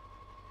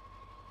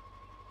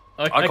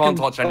 I can't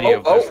touch any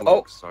of those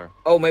logs, so.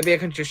 Oh, maybe I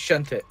can just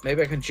shunt it.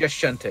 Maybe I can just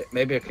shunt it.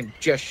 Maybe I can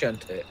just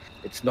shunt it.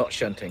 It's not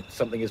shunting.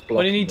 Something is blocking.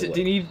 What do you need? the Do way.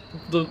 you need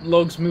the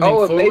logs moving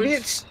Oh, forward? maybe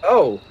it's.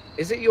 Oh,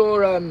 is it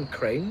your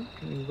crane?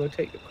 Can you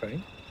rotate your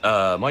crane?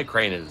 My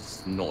crane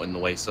is not in the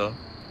way, sir.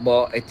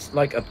 Well, it's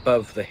like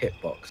above the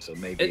hitbox, so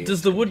maybe.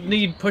 Does the wood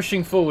need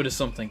pushing forward or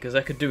something? Because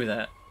I could do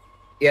that.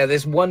 Yeah,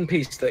 there's one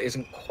piece that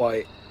isn't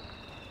quite.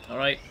 All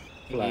right,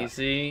 Flat.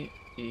 easy,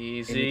 it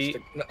easy. needs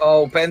to-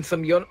 Oh,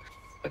 Bentham, you're.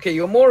 Okay,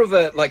 you're more of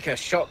a like a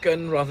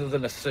shotgun rather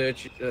than a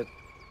surgeon's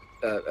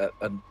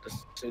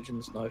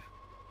knife.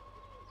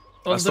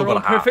 Oh, still they're all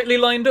got a hat. perfectly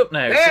lined up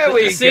now. There So-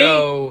 we see?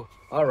 go.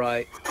 All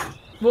right.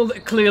 Well,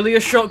 clearly a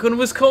shotgun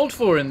was called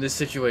for in this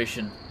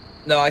situation.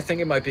 No, I think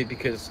it might be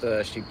because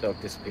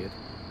Sheepdog disappeared.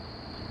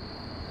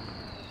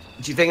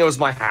 Do you think it was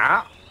my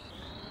hat?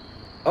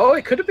 Oh,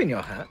 it could have been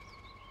your hat.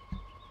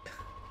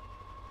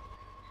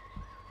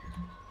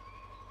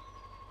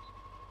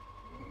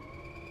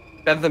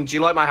 Bentham, do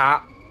you like my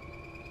hat?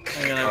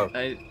 Hang on,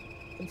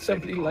 I'm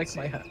Somebody likes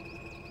my hat.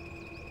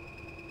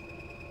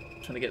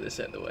 trying to get this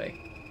out of the way.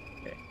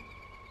 Okay.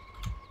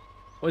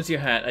 What's your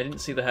hat? I didn't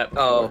see the hat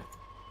Oh, before.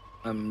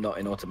 I'm not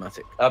in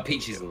automatic.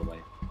 Peachy's in the way.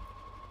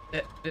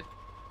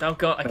 Oh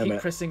god, I Wait a keep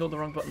minute. pressing all the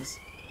wrong buttons.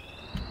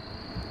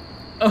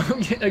 Oh,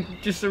 yeah,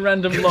 just a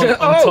random log on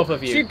Oh, top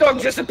of you. Sheepdog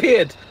just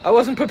appeared. I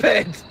wasn't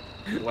prepared.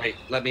 Wait,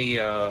 let me,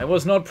 I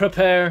was not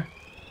prepared.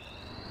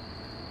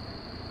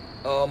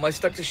 Oh, am I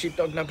stuck to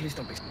Sheepdog now? Please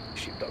don't be stuck to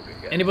Sheepdog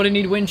again. Anybody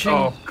need winching?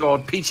 Oh,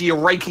 God, Peachy, you're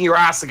raking your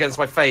ass against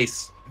my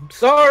face.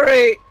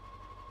 Sorry.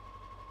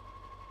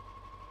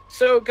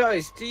 So,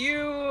 guys, do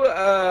you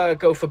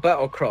go for butt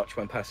or crotch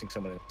when passing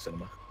someone in the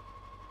cinema?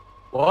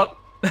 What?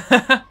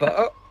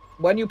 But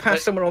when you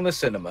pass someone on the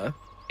cinema,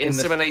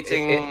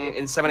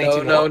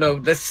 Inseminating no,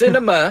 the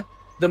cinema,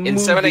 the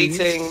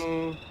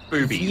Inseminating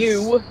boobies.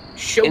 view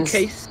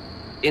showcase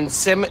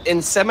Inseminating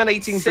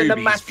Cinematic.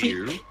 boobies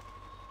view.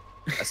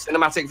 A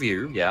cinematic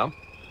view, yeah.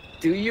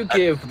 Do you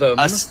give them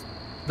Us-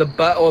 the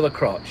butt or the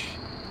crotch?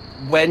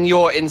 When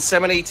you're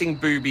inseminating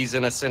boobies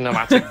in a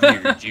cinematic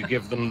view, do you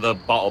give them the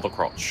butt or the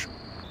crotch?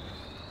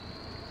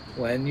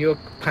 When you're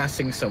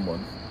passing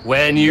someone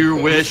When you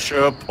wish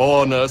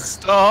upon a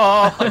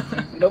star.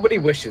 Nobody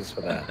wishes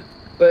for that.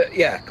 But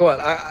yeah, go on.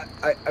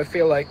 I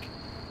feel like.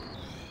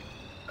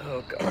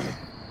 Oh god.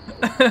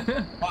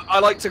 I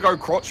like to go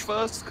crotch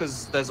first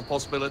because there's a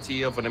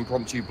possibility of an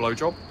impromptu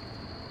blowjob.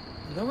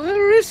 No,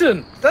 there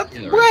isn't. That's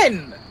Yeah, there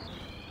when.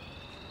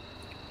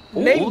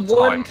 All Name the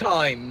one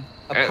time.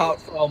 time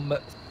apart from,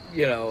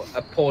 you know,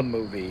 a porn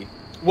movie.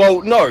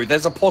 Well, no,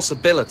 there's a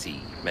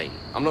possibility, mate.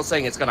 I'm not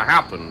saying it's going to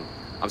happen.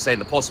 I'm saying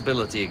the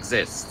possibility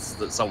exists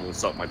that someone will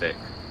suck my dick.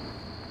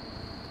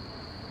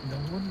 No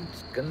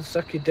one's gonna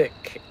suck your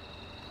dick.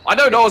 I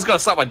know no one's going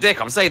to suck my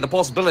dick. I'm saying the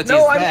possibility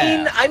No, is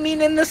there. I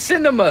mean in the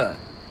cinema.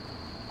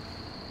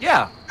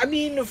 Yeah. I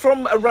mean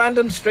from a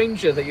random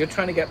stranger that you're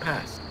trying to get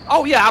past.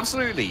 Oh, yeah,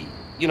 absolutely.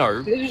 You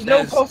know, There's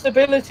no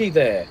possibility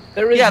there.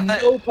 There is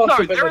no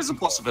possibility. No, there is a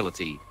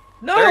possibility.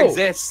 No. There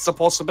exists a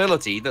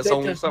possibility that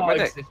someone will does suck not my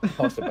dick. exist a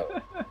possibility.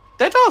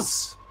 There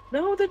does.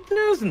 No, there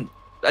doesn't.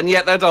 And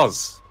yet there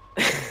does.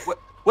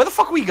 Where the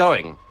fuck are we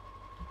going?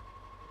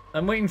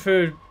 I'm waiting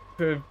for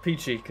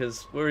Peachy,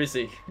 because where is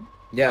he?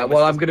 Yeah, Oh,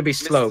 well, Mr. I'm going to be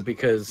slow Mr.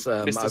 because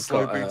Mr.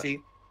 Slow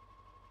Booty.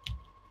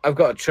 I've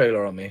got a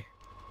trailer on me,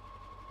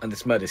 and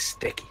this mud is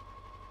sticky.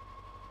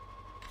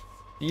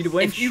 You need a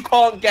winch? If you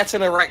can't get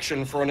an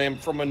erection from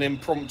an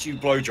impromptu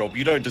blowjob,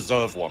 you don't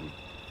deserve one.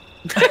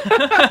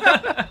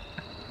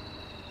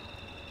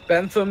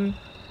 Bentham,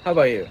 how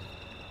about you?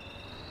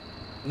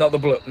 Not the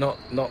blue, not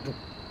the.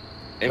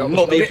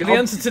 The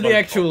answer to the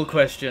actual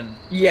question.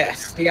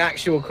 Yes, the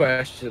actual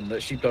question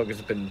that Sheepdog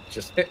has been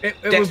just It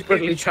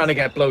desperately trying to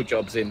get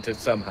blowjobs into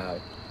somehow.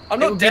 I'm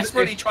not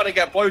desperately trying to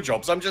get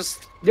blowjobs. I'm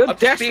just. You're I'm just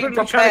desperately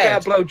being trying to get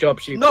a prepared. blowjob,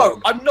 Sheepdog.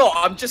 No, I'm not.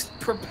 I'm just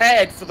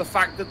prepared for the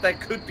fact that there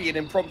could be an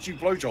impromptu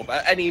blowjob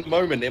at any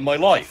moment in my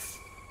life.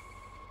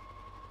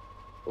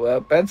 Well,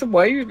 Bentham,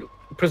 why are you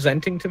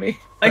presenting to me?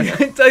 I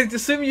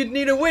assume you'd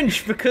need a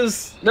winch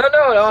because. No,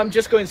 I'm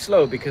just going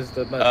slow because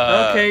the mud.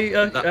 Okay,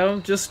 I'll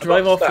just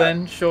drive off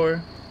then.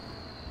 Sure.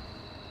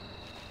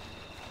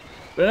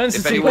 But an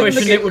answer to your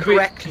question, it would be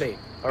correctly.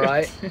 All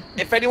right.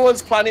 If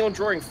anyone's planning on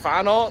drawing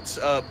fan art,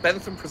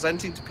 Bentham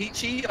presenting to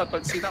Peachy, I'd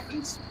like to see that,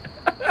 please.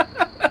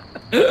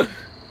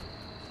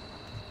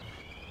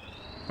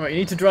 Right, you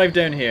need to drive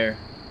down here.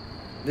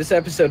 This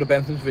episode of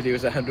Bentham's video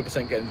is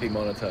 100% getting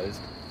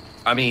demonetized.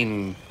 I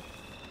mean,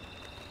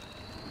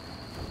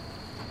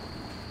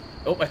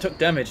 Oh, I took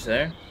damage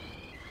there.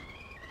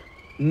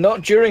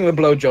 Not during the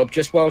blowjob,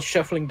 just while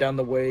shuffling down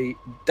the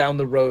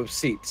row of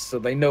seats, so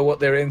they know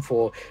what they're in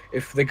for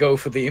if they go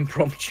for the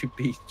impromptu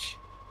beach.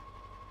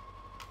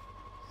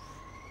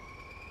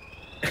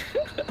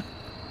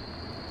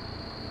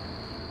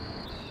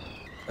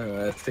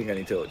 I think I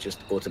need to just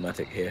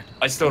automatic here.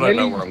 I still don't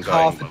know Nearly where I'm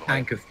half going. a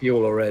tank of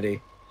fuel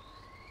already.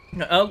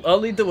 I'll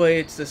lead the way.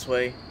 It's this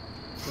way.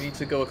 We need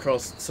to go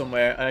across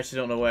somewhere. I actually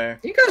don't know where.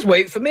 You guys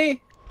wait for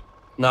me.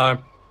 No.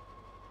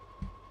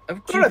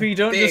 I've got GP, a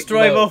don't big just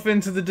drive load. off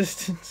into the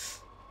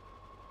distance.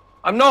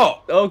 I'm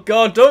not. Oh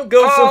god, don't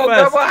go so Oh,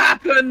 fast. God, what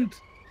happened?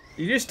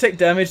 You just take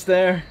damage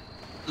there.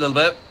 A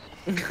little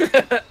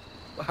bit.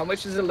 How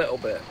much is a little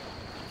bit?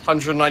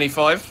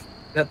 195.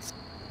 That's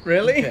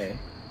Really? okay.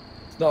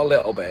 It's not a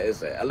little bit,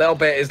 is it? A little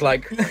bit is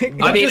like.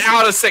 I mean,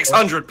 out of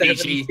 600,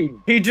 Peachy.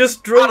 17. He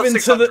just drove Out of into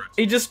 600.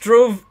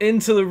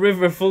 the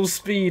river full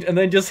speed and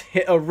then just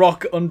hit a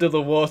rock under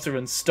the water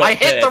and stopped I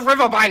hit dead. the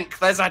riverbank.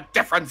 There's a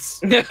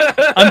difference.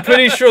 I'm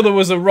pretty sure there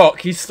was a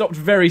rock. He stopped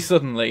very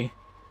suddenly.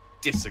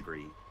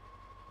 Disagree.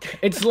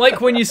 It's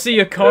like when you see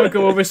a car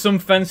go over some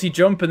fancy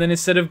jump and then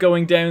instead of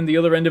going down the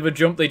other end of a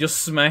jump, they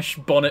just smash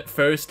bonnet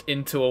first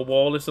into a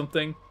wall or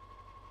something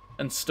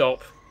and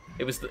stop.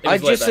 It was I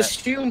like just that.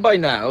 assume by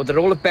now that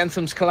all of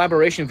Bentham's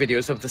collaboration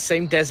videos have the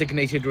same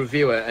designated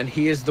reviewer, and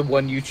he is the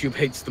one YouTube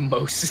hates the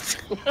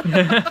most.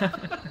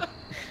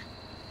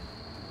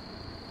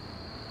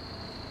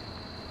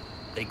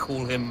 They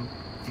call him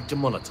the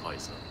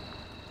demonetizer.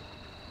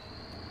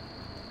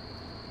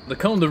 They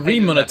call him the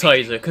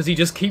remonetizer because he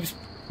just keeps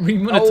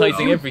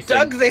remonetizing you everything.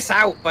 dug this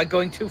out by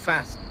going too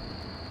fast.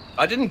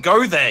 I didn't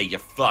go there, you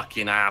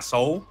fucking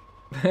asshole.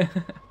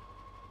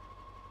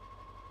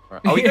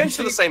 Right. Are we going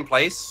to the same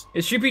place?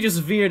 It should be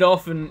just veered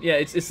off and yeah,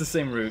 it's the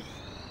same route.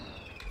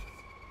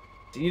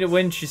 Do you need a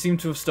winch? You seem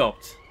to have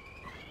stopped.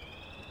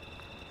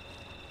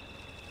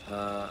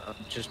 I'm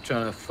just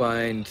trying to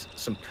find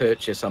some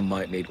purchase. I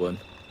might need one.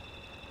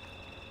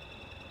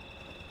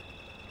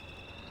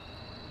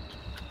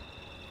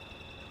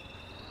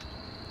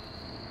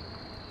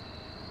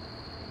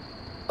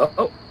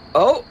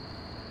 Oh!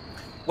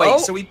 Wait, Oh.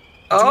 so we...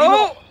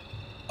 Oh!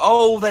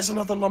 Oh, there's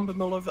another lumber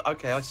mill over...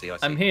 Okay, I see.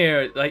 I'm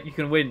here, like you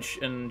can winch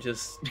and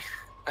just...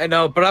 I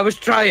know, but I was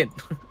trying.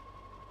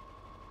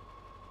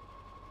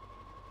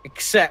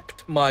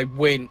 Accept my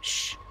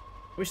winch.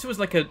 Wish there was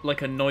like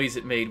a noise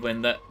it made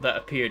when that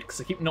appeared, because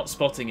I keep not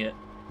spotting it.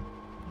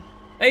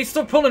 Hey,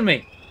 stop pulling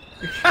me!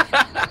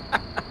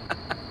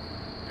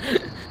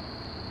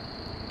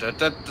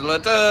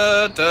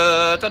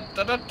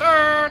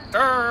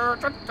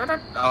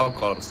 Oh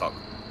god, I'm stuck.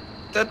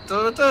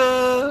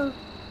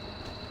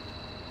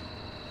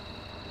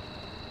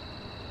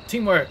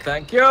 Teamwork.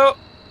 Thank you.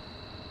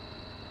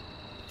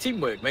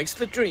 Teamwork makes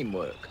the dream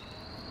work.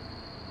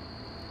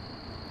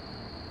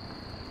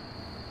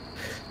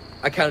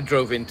 I kind of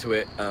drove into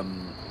it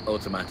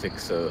automatic,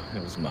 so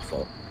it was my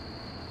fault.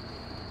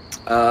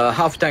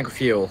 Half a tank of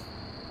fuel.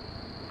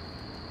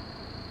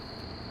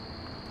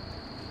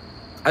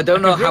 I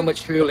don't know how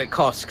much fuel it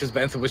costs because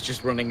Bentham was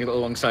just running it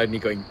alongside me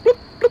going. Bloop,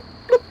 bloop,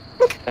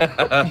 bloop,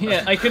 bloop.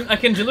 Yeah, I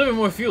can deliver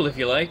more fuel if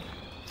you like.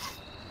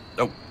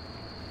 Nope.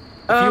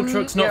 The fuel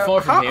truck's not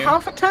far from here.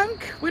 Half a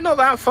tank? We're not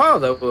that far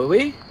though, were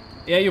we?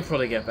 Yeah, you'll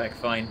probably get back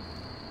fine.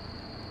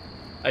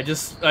 I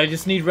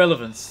just need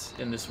relevance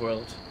in this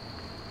world.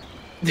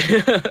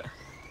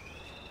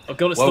 Oh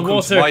god, it's Welcome the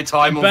water. To my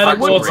time I'm bad I at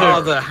would water.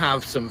 rather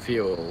have some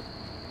fuel.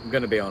 I'm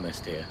gonna be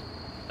honest here.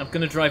 I'm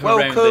gonna drive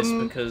around this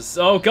Welcome because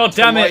oh god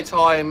damn my it!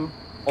 time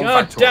on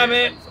God Factorio. damn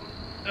it!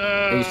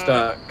 Are you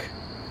stuck?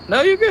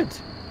 No, you're good.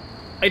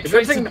 I The tried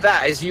good thing to. with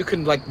that is you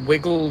can like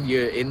wiggle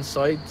your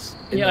insides.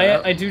 In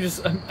Yeah, I do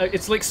just.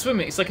 It's like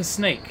swimming. It's like a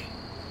snake.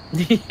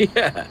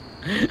 Yeah.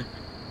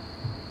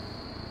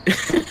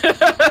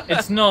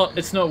 It's not.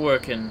 It's not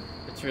working.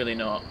 It's really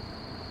not.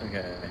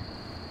 Okay.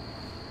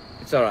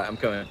 It's alright, I'm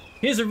coming.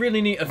 Here's a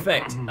really neat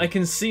effect. I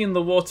can see in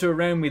the water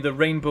around me the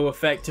rainbow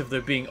effect of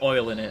there being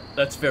oil in it.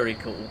 That's very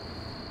cool.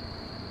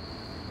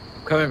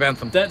 Coming,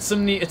 Bentham. That's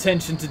some neat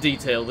attention to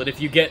detail. That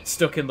if you get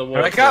stuck in the Here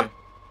I water. come.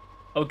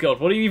 Oh god,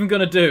 what are you even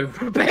gonna do?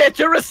 Prepare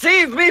to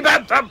receive me,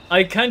 Bentham!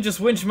 I can just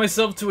winch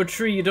myself to a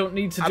tree. You don't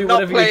need to do I'm not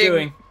whatever you're playing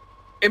doing.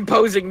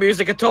 Imposing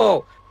music at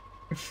all.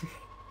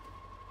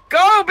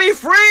 Go, be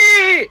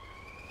free!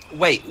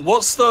 Wait,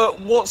 what's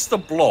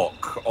the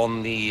block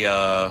on the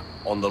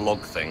log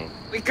thing?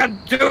 We can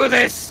do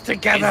this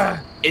together.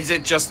 Is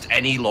it just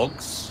any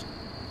logs?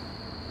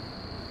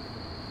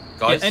 Yeah,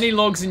 Guys? any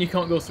logs and you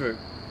can't go through.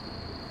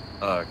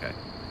 Oh, okay.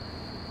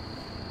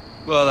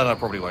 Well, then I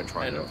probably won't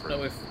try I and go don't through.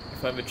 know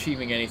if I'm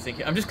achieving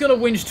anything. I'm just gonna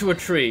winch to a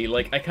tree.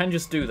 Like, I can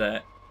just do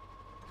that.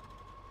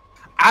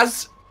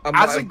 As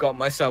I've got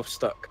myself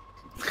stuck.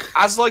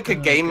 As like a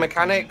game Okay.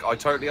 mechanic, I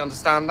totally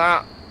understand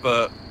that,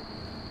 but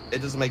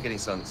it doesn't make any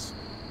sense.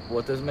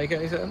 What doesn't make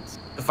any sense?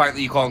 The fact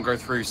that you can't go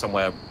through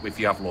somewhere if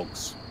you have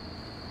logs.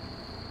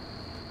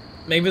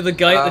 Maybe the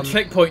guy at the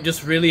checkpoint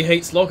just really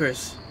hates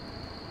loggers.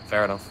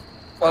 Fair enough.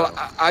 Well,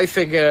 I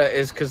figure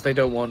it's because they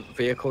don't want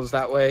vehicles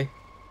that way.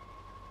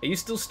 Are you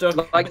still stuck?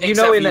 Like you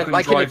Except know, in you a can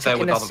like in a, drive there in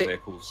with a other ci-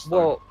 vehicles. though.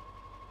 Well,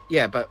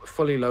 yeah, but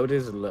fully loaded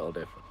is a little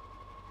different.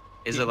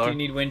 Is do, it do though? you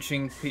need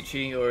winching,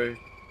 Peachy, or...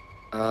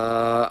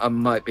 I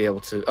might be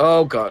able to.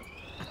 Oh god.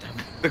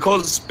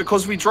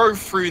 Because we drove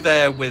through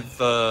there with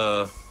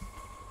I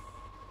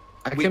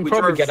We- can we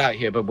probably drove- get out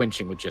here, but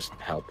winching would just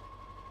help.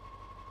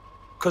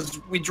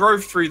 because we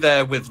drove through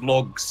there with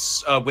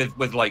logs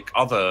with like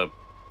other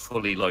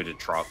fully loaded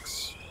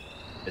trucks.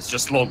 It's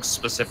just logs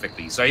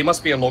specifically, so he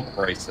must be a log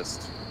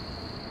racist.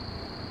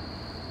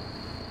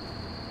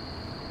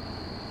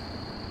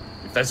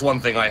 If there's one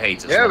thing I hate,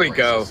 it's There log we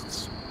go.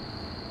 racists.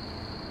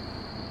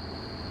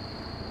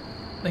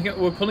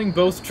 We're pulling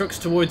both trucks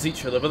towards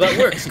each other, but that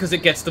works because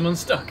it gets them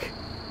unstuck.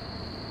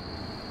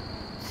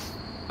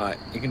 Alright,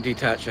 you can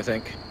detach, I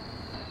think.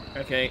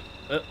 Okay,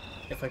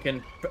 if I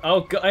can...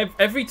 Oh, God,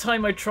 every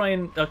time I try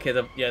and... Okay,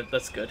 yeah,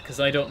 that's good, because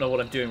I don't know what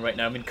I'm doing right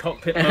now. I'm in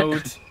cockpit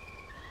mode.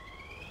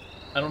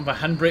 I don't have my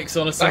handbrakes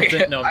on or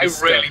something. No, I'm I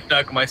just really stuck.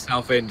 dug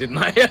myself in, didn't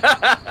I?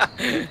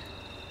 Yeah,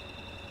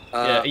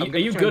 are I'm you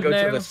gonna try good and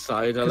go now? to the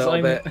side a 'Cause little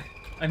I'm, bit.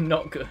 I'm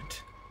not good.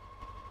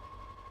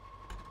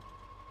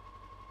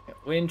 Yeah,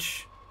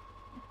 winch.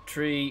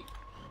 Tree.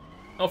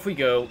 Off we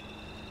go.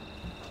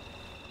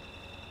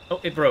 Oh,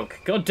 it broke.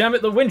 God damn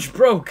it, the winch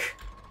broke!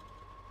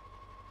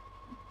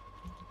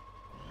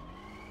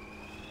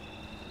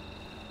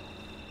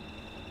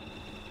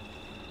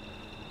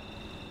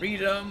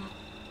 Freedom!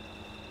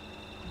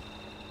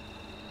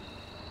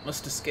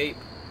 Must escape.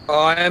 Oh,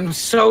 I am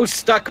so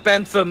stuck,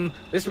 Bentham.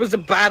 This was a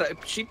bad...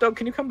 Sheepdog,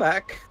 can you come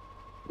back?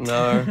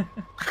 No.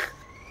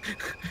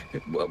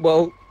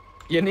 Well,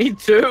 you need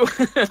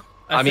to.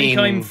 I think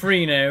I'm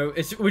free now.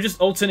 We're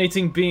just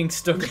alternating being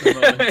stuck at the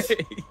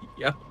moment.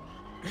 Yeah.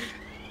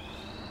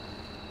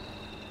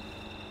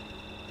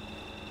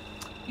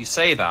 You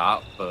say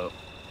that, but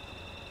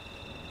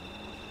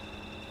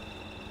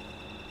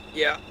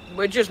Yeah,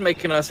 we're just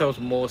making ourselves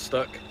more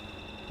stuck.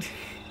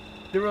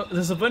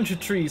 There's a bunch of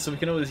trees, so we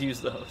can always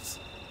use those.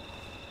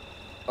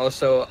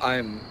 Also,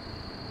 I'm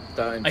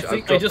starting to... I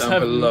think I've I dropped just down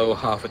have- below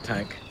half a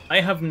tank. I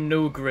have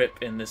no grip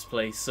in this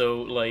place,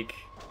 so, like...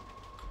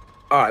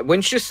 Alright,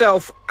 winch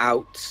yourself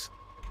out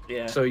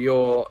Yeah. so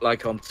you're,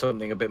 like, on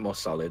something a bit more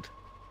solid.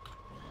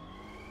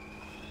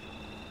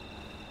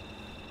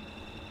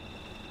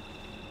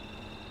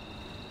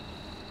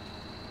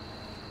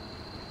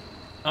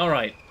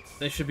 Alright,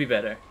 this should be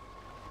better.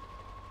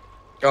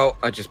 Oh,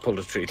 I just pulled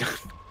a tree down.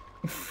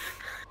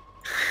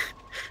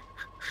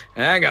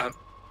 Hang on.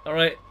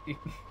 Alright.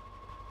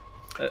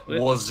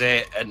 was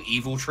it an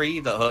evil tree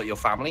that hurt your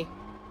family?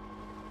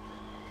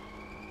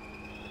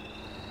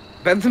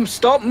 Bentham,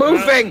 stop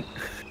moving!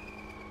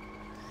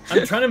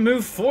 I'm trying to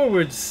move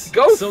forwards.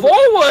 Go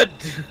forward!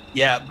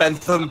 Yeah,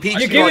 Bentham, Peachy.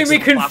 You're giving me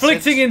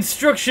conflicting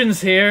instructions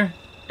here.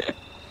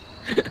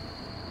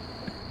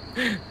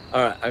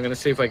 Alright, I'm gonna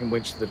see if I can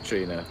winch the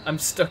tree now. I'm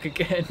stuck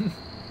again.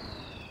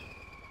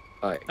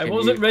 Right, I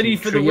wasn't ready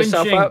for the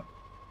winching.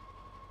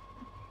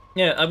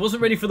 Yeah, I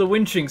wasn't ready for the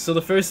winching, so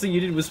the first thing you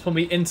did was pull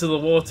me into the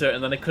water,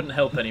 and then I couldn't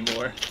help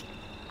anymore.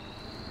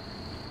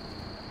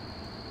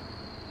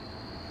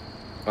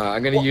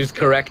 I'm gonna use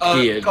correct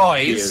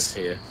gears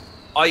here.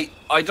 I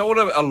don't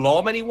want to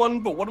alarm anyone,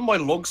 but one of my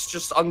logs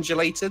just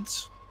undulated.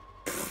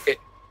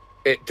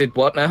 It did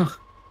what now?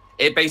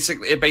 It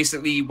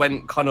basically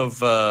went kind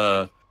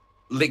of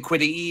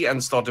liquidy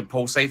and started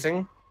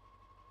pulsating.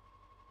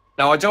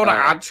 Now I don't want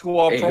to add to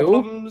our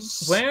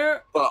problems.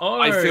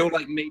 I feel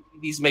like maybe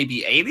these may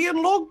be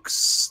alien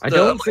logs. I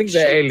don't think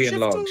they're alien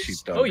logs,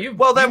 Sheepdog.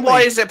 Well, then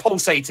why is it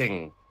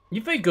pulsating?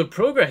 You've made good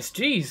progress,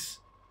 jeez.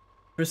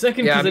 For a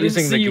second, because I didn't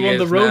see you on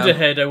the road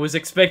ahead, I was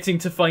expecting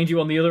to find you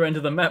on the other end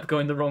of the map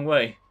going the wrong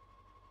way.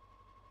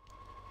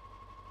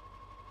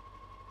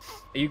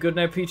 Are you good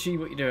now, Peachy?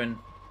 What you doing?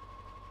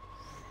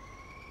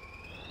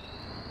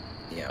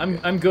 Yeah,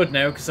 I'm good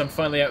now, because I'm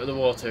finally out of the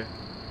water.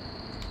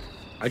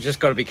 I just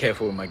gotta be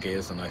careful with my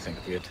gears, and I think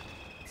we'd...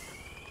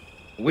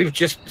 We've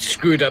just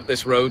screwed up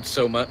this road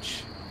so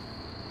much.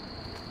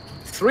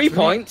 3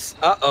 points?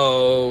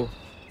 Uh-oh.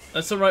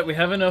 That's alright, we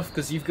have enough,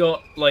 because you've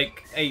got,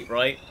 like, 8,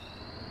 right?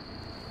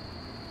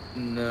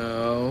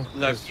 No.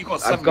 No, you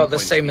got 7 I've got the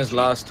points, same as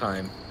last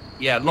time.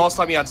 Yeah, last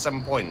time you had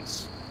 7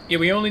 points. Yeah,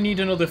 we only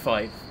need another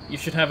 5. You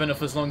should have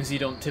enough as long as you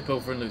don't tip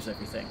over and lose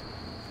everything.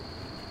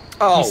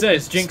 Oh. He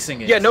says,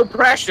 jinxing it. Yeah, no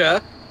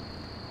pressure.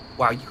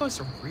 Wow, you guys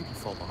are really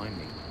far behind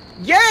me.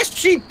 Yes,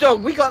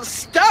 Sheepdog, we got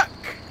stuck.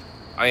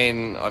 I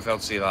mean, I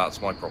failed to see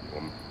that's my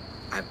problem.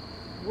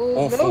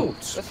 Well, no,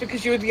 that's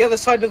because you're at the other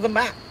side of the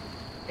map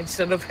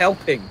instead of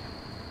helping.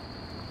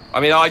 I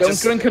mean,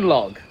 Don't drink and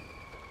log.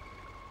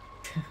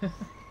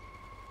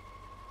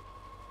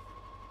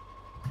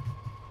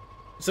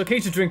 It's okay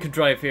to drink and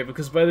drive here,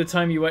 because by the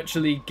time you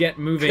actually get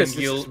moving,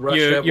 your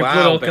blood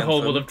Wow, alcohol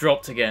Bentham. will have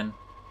dropped again.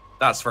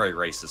 That's very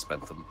racist,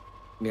 Bentham.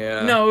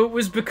 Yeah. No, it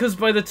was because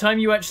by the time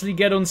you actually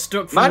get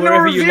unstuck from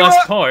wherever you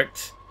last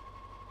parked,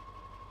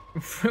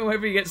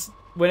 wherever you get,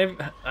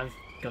 whenever,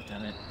 God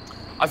damn it!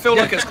 I feel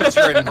like it's because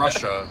you're in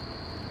Russia.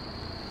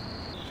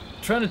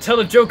 Trying to tell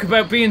a joke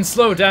about being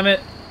slow, damn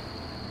it!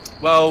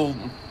 Well,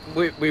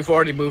 we've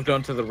already moved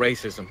on to the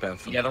racism,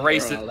 Bentham. yeah, the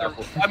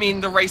racist. I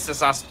mean, the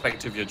racist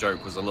aspect of your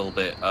joke was a little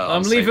bit.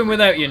 I'm leaving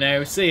without you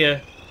now. See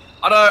ya.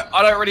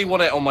 I don't really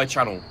want it on my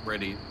channel,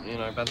 really. You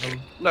know, Bentham.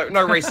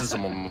 No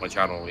racism on my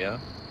channel. Yeah.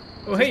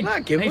 Oh hey,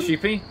 hey,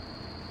 Sheepy.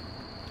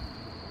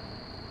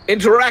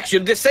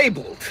 Interaction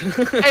disabled.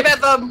 Hey,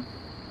 Bentham.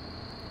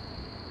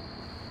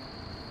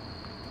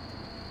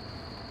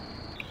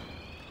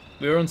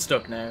 We're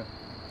unstuck now.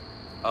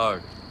 Oh.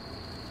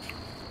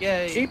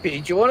 Yay.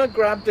 Sheepy, do you want to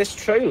grab this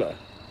trailer?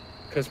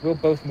 Because we'll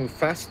both move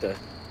faster.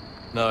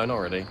 No, not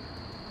really.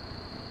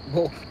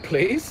 Well,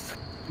 please.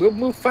 We'll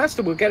move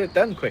faster. We'll get it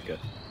done quicker.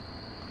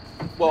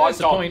 Well, that's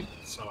the point.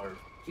 So.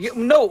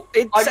 No,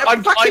 it's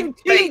a fucking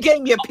team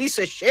game, you piece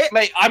of shit.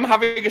 Mate, I'm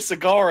having a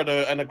cigar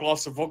and a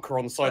glass of vodka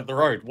on the side of the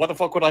road. Why the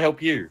fuck would I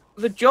help you?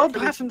 The job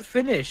hasn't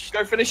finished.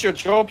 Go finish your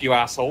job, you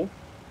asshole.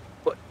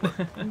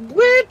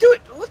 We're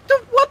doing what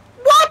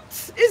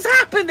is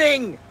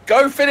happening?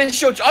 Go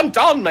finish your. I'm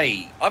done,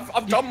 mate.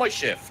 I've done my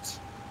shift.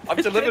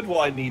 I've delivered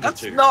what I needed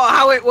That's to. not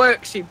how it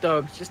works,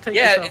 Sheepdog. Just take.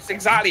 Yeah, it's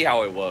exactly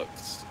how it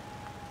works.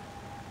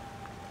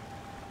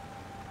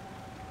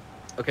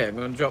 Okay, I'm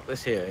gonna drop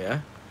this here.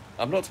 Yeah.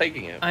 I'm not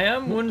taking it. I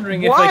am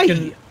wondering if I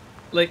can,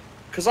 like,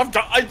 because I've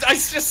done. I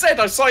just said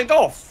I signed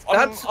off.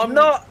 I'm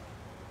not.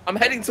 I'm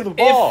heading to the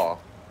bar.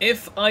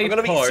 If I'm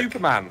gonna be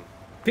Superman.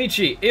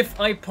 Peachy, if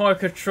I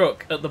park a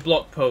truck at the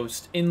block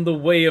post in the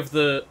way of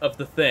the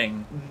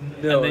thing,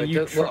 No, and then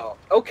you well,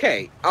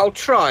 okay, I'll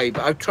try,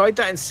 but I've tried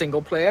that in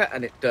single player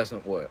and it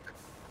doesn't work.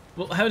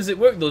 Well, how does it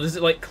work though? Does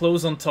it like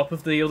close on top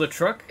of the other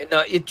truck?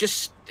 No, it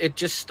just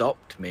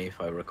stopped me, if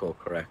I recall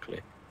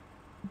correctly.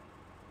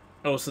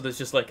 Oh, so there's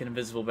just like an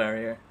invisible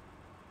barrier.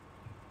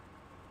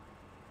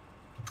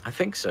 I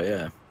think so,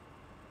 yeah.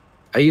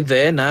 Are you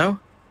there now?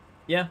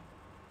 Yeah.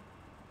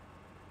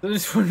 I'm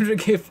just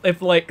wondering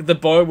if like the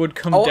bar would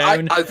come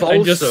down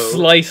and just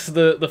slice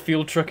the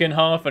fuel truck in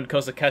half and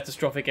cause a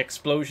catastrophic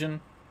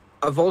explosion.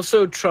 I've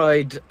also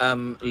tried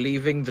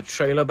leaving the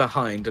trailer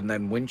behind and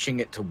then winching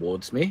it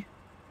towards me.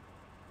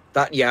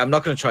 Yeah, I'm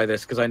not going to try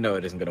this because I know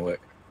it isn't going to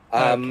work.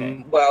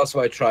 Okay. What else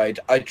have I tried?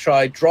 I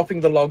tried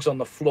dropping the logs on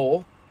the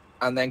floor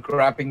and then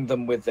grabbing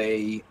them with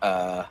a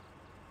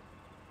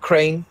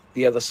crane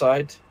the other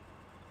side.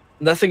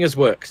 Nothing has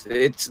worked.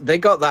 They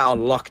got that on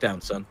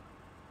lockdown, son.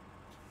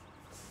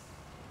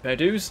 Fair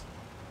dues.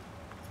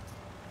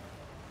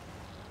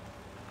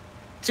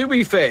 To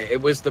be fair,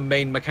 it was the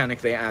main mechanic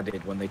they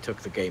added when they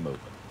took the game over.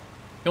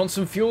 You want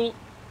some fuel?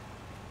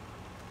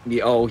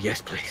 Yeah, oh,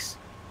 yes, please.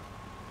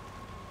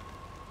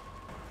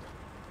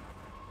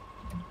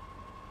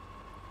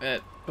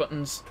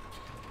 Buttons.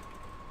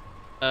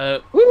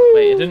 Woo!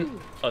 Wait, it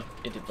didn't. Oh,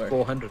 it did work.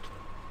 400.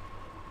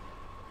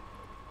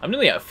 I'm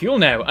nearly out of fuel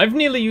now. I've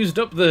nearly used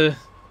up the.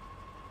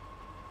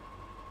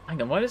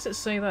 Hang on, why does it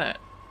say that?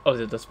 Oh,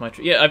 that's my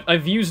tree. Yeah,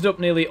 I've used up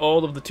nearly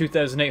all of the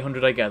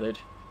 2,800 I gathered.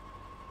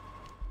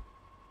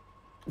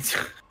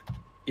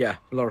 Yeah,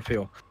 a lot of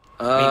fuel.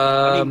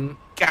 I mean,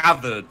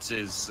 gathered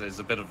is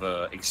a bit of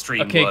a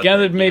extreme. Okay, word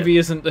gathered there, maybe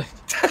isn't the.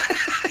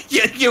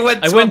 You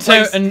went. I To went a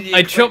place out and you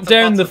I clicked chopped the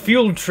down the button.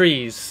 fuel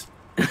trees.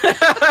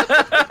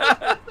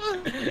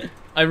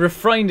 I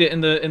refined it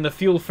in the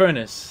fuel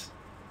furnace.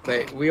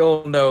 Wait, we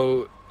all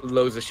know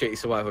loads of shitty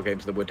survival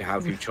games that would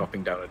have you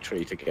chopping down a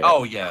tree to get.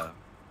 Oh yeah.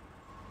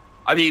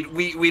 I mean,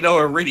 we know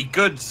a really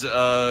good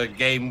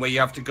game where you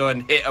have to go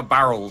and hit a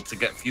barrel to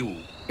get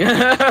fuel.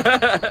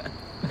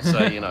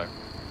 So you know.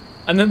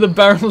 And then the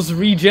barrels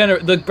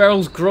regenerate. The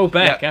barrels grow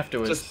back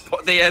afterwards. Just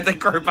put they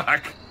grow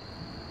back.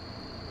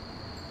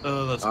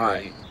 Oh, that's All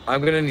great. right,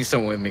 I'm gonna need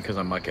someone with me because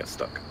I might get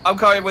stuck. I'm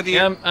coming with you,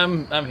 Yeah,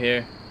 I'm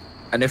here.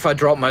 And if I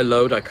drop my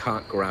load, I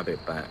can't grab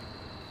it back.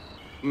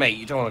 mate.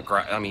 You don't want to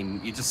grab. I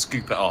mean, you just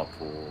scoop it up,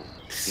 or you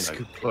know,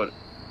 Scoop it. put.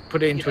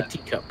 Put it into Yeah. a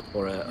teacup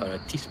or a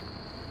teaspoon.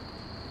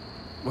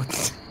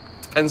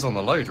 Depends on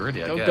the load,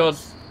 really. I Oh guess. god,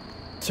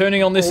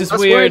 turning on this is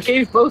That's why I weird.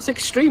 gave both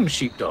extreme,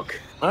 Sheepdog.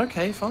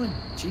 Okay, fine.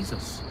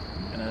 Jesus.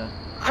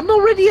 I'm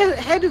already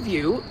ahead of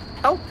you,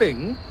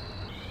 helping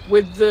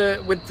with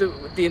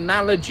the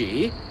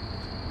analogy.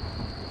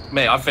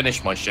 Mate, I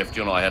finished my shift.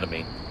 You're not ahead of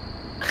me.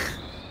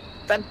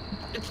 That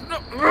it's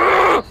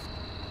not.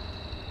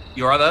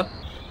 You right there?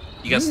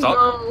 You get stuck?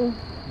 No.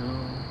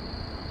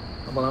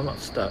 Well, I'm not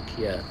stuck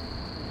yet.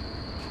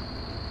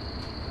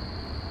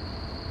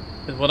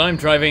 With what I'm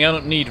driving, I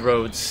don't need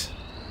roads.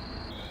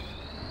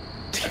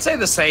 I'd say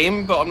the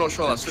same, but I'm not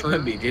sure that's true.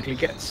 Immediately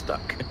get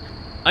stuck.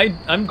 I'm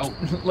Oh.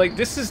 like,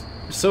 this is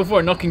so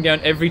far knocking down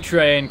every tree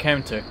I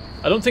encounter.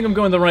 I don't think I'm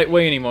going the right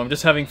way anymore. I'm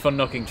just having fun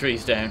knocking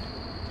trees down.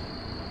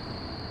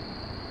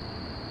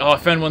 Oh, I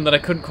found one that I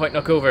couldn't quite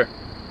knock over.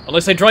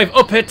 Unless I drive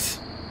up it!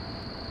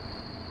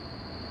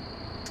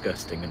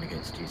 Disgusting and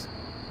against Jesus.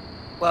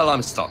 Well,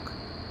 I'm stuck.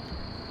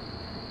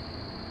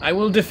 I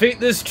will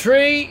defeat this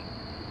tree!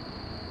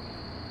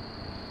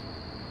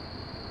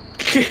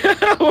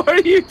 What are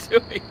you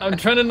doing? I'm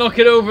trying to knock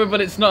it over, but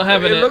it's not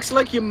having it. It looks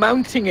like you're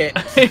mounting it.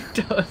 It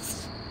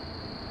does.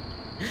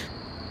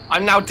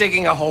 I'm now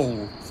digging a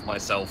hole for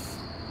myself.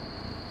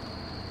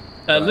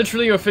 Right.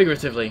 Literally or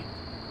figuratively?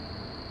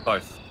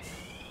 Both.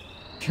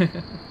 What?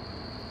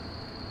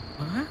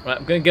 Right,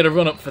 I'm gonna get a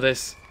run up for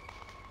this.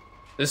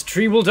 This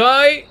tree will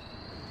die!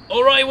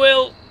 Or I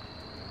will!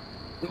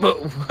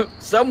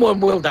 Someone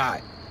will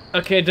die.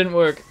 Okay, it didn't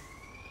work.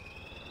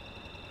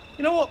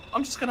 You know what?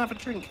 I'm just gonna have a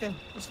drink here.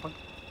 That's fine.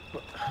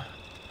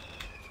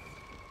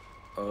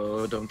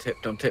 Oh, don't tip,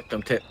 don't tip,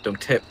 don't tip, don't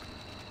tip.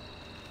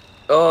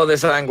 Oh,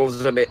 this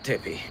angle's a bit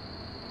tippy.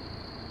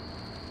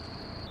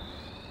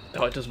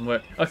 Oh, it doesn't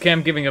work. Okay,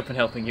 I'm giving up and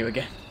helping you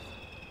again.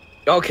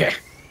 Okay.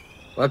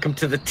 Welcome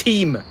to the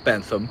team,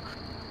 Bentham.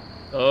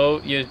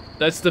 Oh,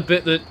 that's the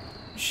bit that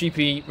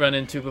Sheepy ran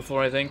into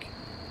before, I think.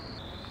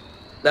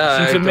 Seems to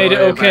have don't made it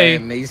worry about okay.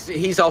 him.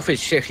 He's off his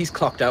shift. He's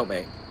clocked out,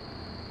 mate.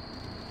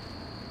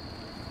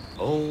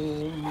 Oh,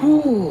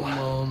 Ooh.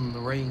 on the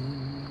range.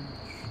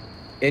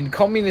 In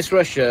communist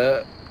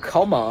Russia,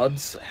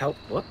 comrades help.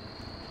 What?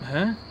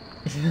 Huh?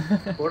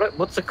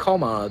 What's a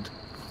comrade?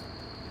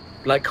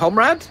 Like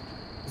comrade?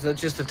 Is that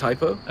just a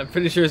typo? I'm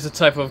pretty sure it's a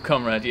type of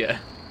comrade, yeah.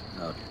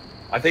 Okay.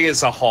 I think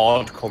it's a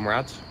hard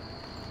comrade.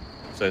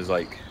 So it's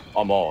like,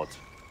 I'm odd.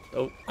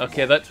 Oh,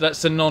 okay,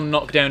 that's a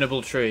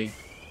non-knockdownable tree.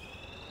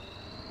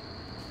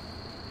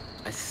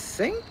 I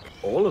think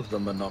all of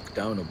them are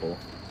knockdownable.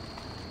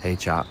 Hey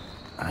chap,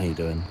 how you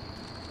doing?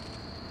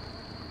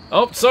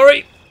 Oh,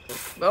 sorry!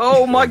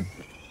 Oh my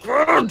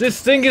god! This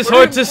thing is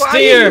hard to Why are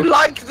steer! you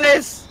like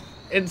this?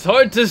 It's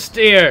hard to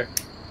steer!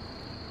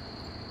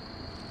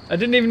 I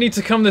didn't even need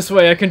to come this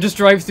way, I can just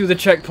drive through the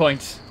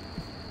checkpoint.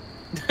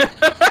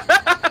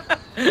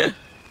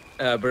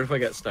 But if I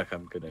get stuck,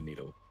 I'm gonna need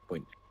a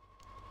point.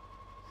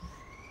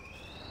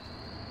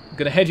 I'm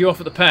gonna head you off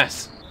at the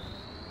pass.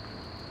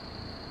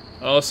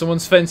 Oh,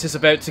 someone's fence is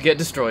about to get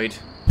destroyed.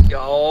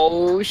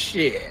 Oh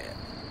shit!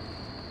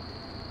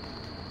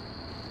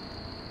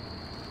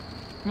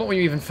 What were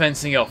you even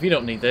fencing off? You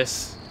don't need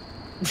this.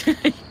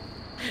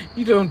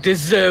 You don't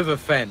deserve a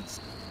fence.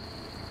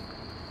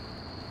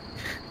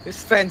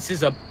 This fence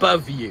is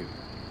above you.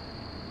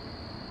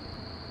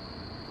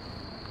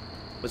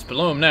 It's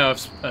below him now,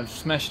 I've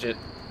smashed it.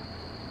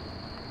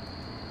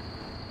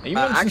 Now, you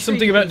mentioned actually,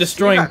 something you about can see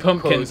destroying that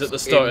pumpkins quote at the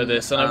start of in,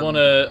 this, and I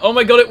wanna... Oh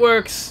my god, it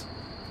works!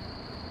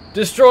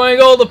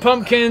 Destroying all the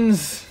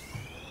pumpkins!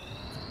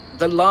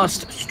 The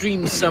last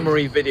stream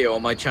summary video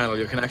on my channel,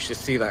 you can actually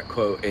see that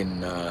quote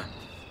in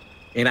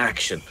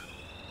action.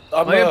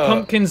 Why are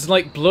pumpkins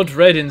like blood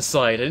red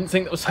inside? I didn't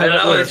think that was how I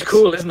that know, works. it's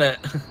cool, isn't it?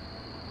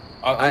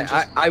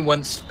 I I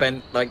once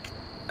spent like,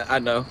 I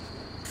don't know,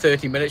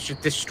 30 minutes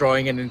just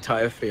destroying an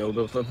entire field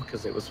of them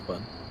because it was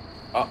fun.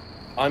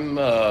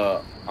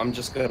 I'm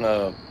just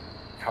gonna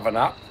have a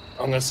nap.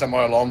 I'm gonna set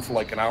my alarm for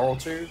like an hour or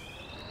two,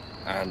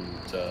 and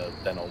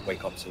then I'll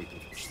wake up so we can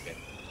finish the game.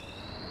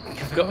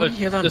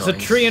 There's a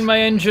tree in my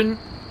engine.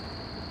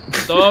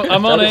 So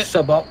I'm on it.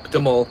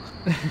 Suboptimal.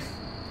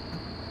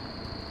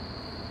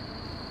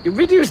 Your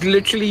video is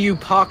literally you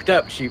parked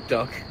up,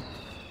 Sheepdog.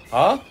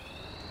 Huh?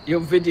 Your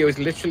video is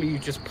literally you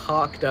just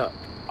parked up.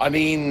 I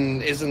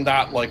mean, isn't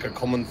that like a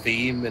common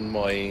theme in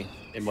my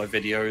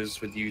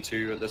videos with you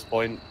two at this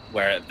point?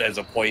 Where there's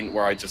a point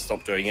where I just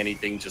stop doing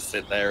anything, just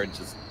sit there and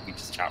we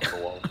just chat for a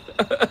while.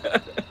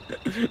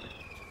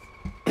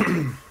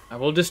 I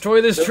will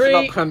destroy this Those tree.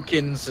 are not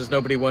pumpkins, as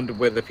nobody wondered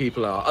where the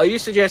people are. Are you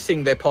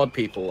suggesting they're pod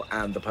people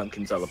and the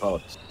pumpkins are the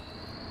pods?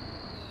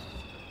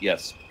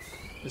 Yes.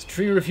 This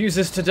tree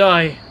refuses to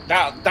die.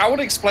 That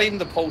would explain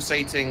the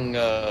pulsating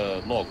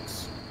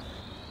logs.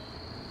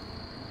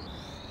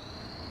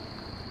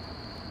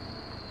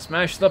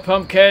 Smash the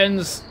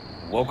pumpkins.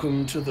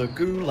 Welcome to the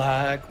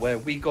gulag where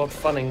we got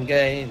fun and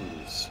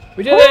games.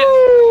 We did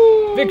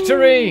it!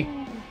 Victory!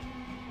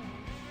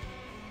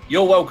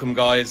 You're welcome,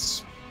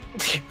 guys.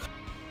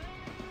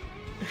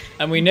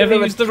 And we never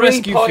used the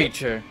rescue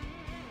feature.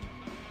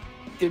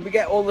 Did we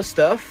get all the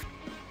stuff?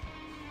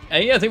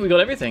 Yeah, I think we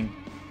got everything.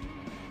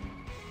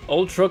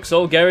 All trucks,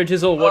 all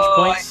garages, all watch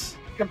points.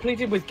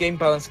 Completed with game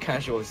balance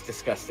casual is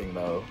disgusting,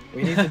 though.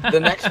 We need to, the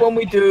next one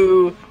we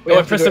do. Oh,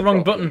 I pressed the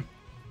wrong button.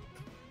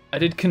 I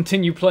did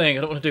continue playing.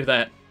 I don't want to do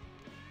that. I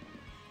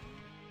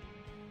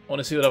want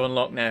to see what I've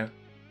unlocked now.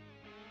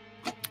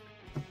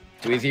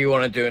 Do either of you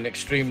want to do an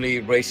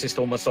extremely racist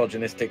or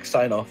misogynistic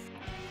sign-off?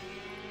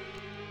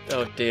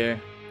 Oh dear.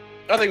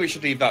 I think we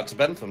should leave that to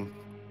Bentham.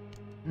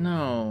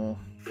 No.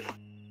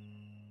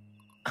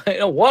 I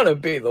don't want to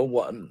be the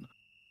one.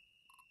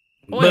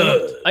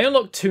 Oh, I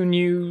unlocked 2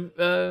 new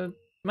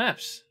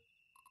maps.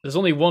 There's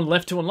only 1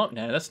 left to unlock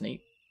now. That's neat.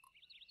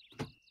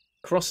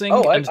 Crossing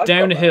and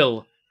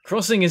downhill.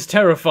 Crossing is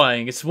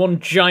terrifying. It's one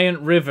giant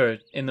river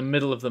in the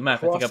middle of the map.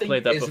 Crossing I think I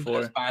played that isn't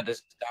before. as bad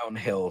as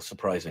downhill,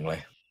 surprisingly.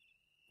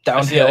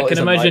 I can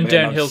imagine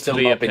downhill to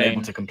be a been pain.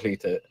 able to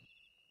complete it.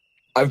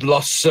 I've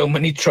lost so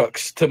many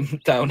trucks to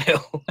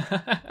downhill.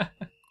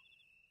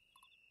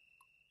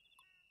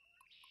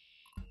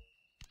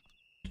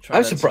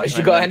 I'm surprised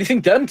you got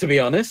anything done, to be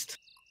honest.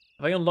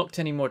 Have I unlocked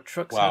any more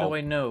trucks? Wow. How do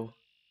I know?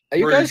 Are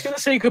you guys going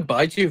to say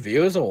goodbye to your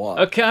viewers or what?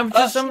 Okay, I'm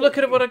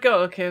looking at what I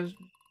got. Okay.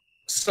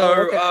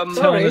 So,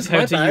 telling us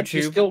how to YouTube.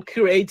 You're still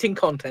creating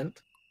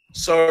content.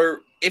 So,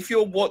 if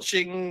you're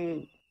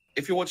watching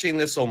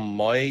this on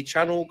my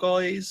channel,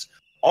 guys,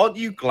 aren't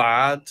you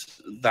glad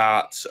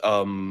that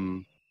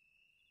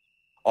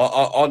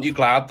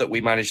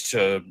we managed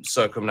to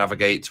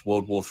circumnavigate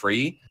World War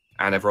III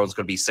and everyone's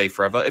going to be safe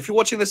forever? If you're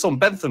watching this on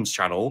Bentham's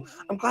channel,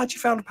 I'm glad you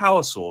found a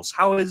power source.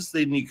 How is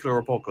the nuclear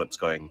apocalypse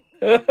going?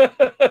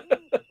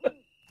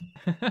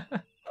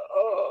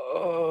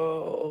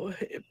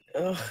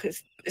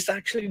 It's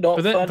actually not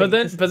but then,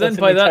 funny. But then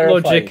by that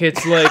logic,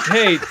 it's like,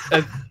 hey,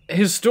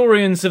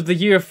 historians of the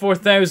year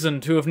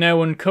 4000 who have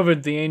now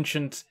uncovered the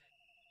ancient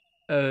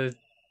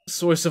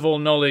source of all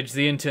knowledge,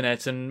 the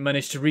internet, and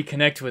managed to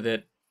reconnect with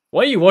it.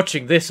 Why are you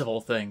watching this, of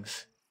all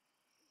things?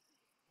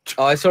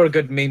 Oh, I saw a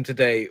good meme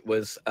today.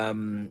 Was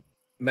remember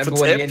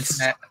when the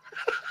internet?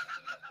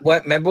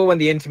 Remember when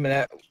the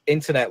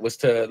internet was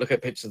to look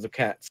at pictures of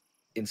cats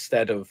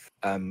instead of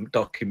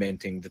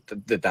documenting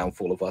the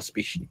downfall of our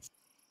species?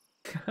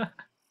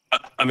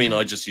 I mean,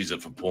 I just use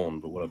it for porn,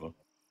 but whatever.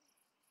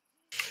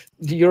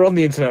 You're on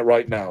the internet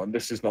right now, and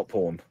this is not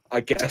porn. I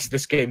guess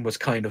this game was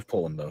kind of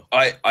porn, though.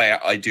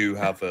 I do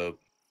have a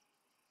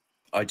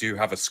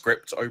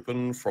script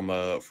open from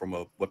a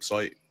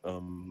website.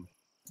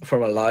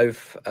 From a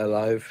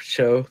live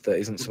show that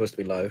isn't supposed to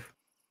be live.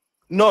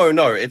 No,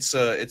 it's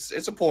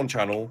a porn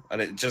channel,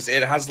 and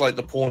it has like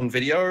the porn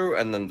video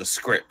and then the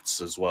scripts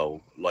as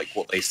well, like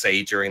what they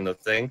say during the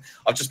thing.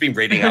 I've just been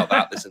reading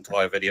out this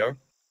entire video.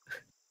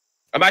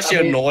 I'm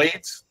actually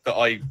annoyed that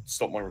I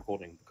stopped my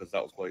recording because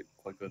that was quite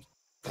good.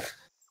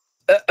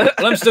 Well,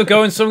 I'm still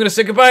going, so I'm going to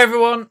say goodbye,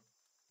 everyone.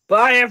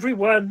 Bye,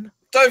 everyone.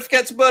 Don't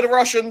forget to murder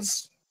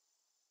Russians.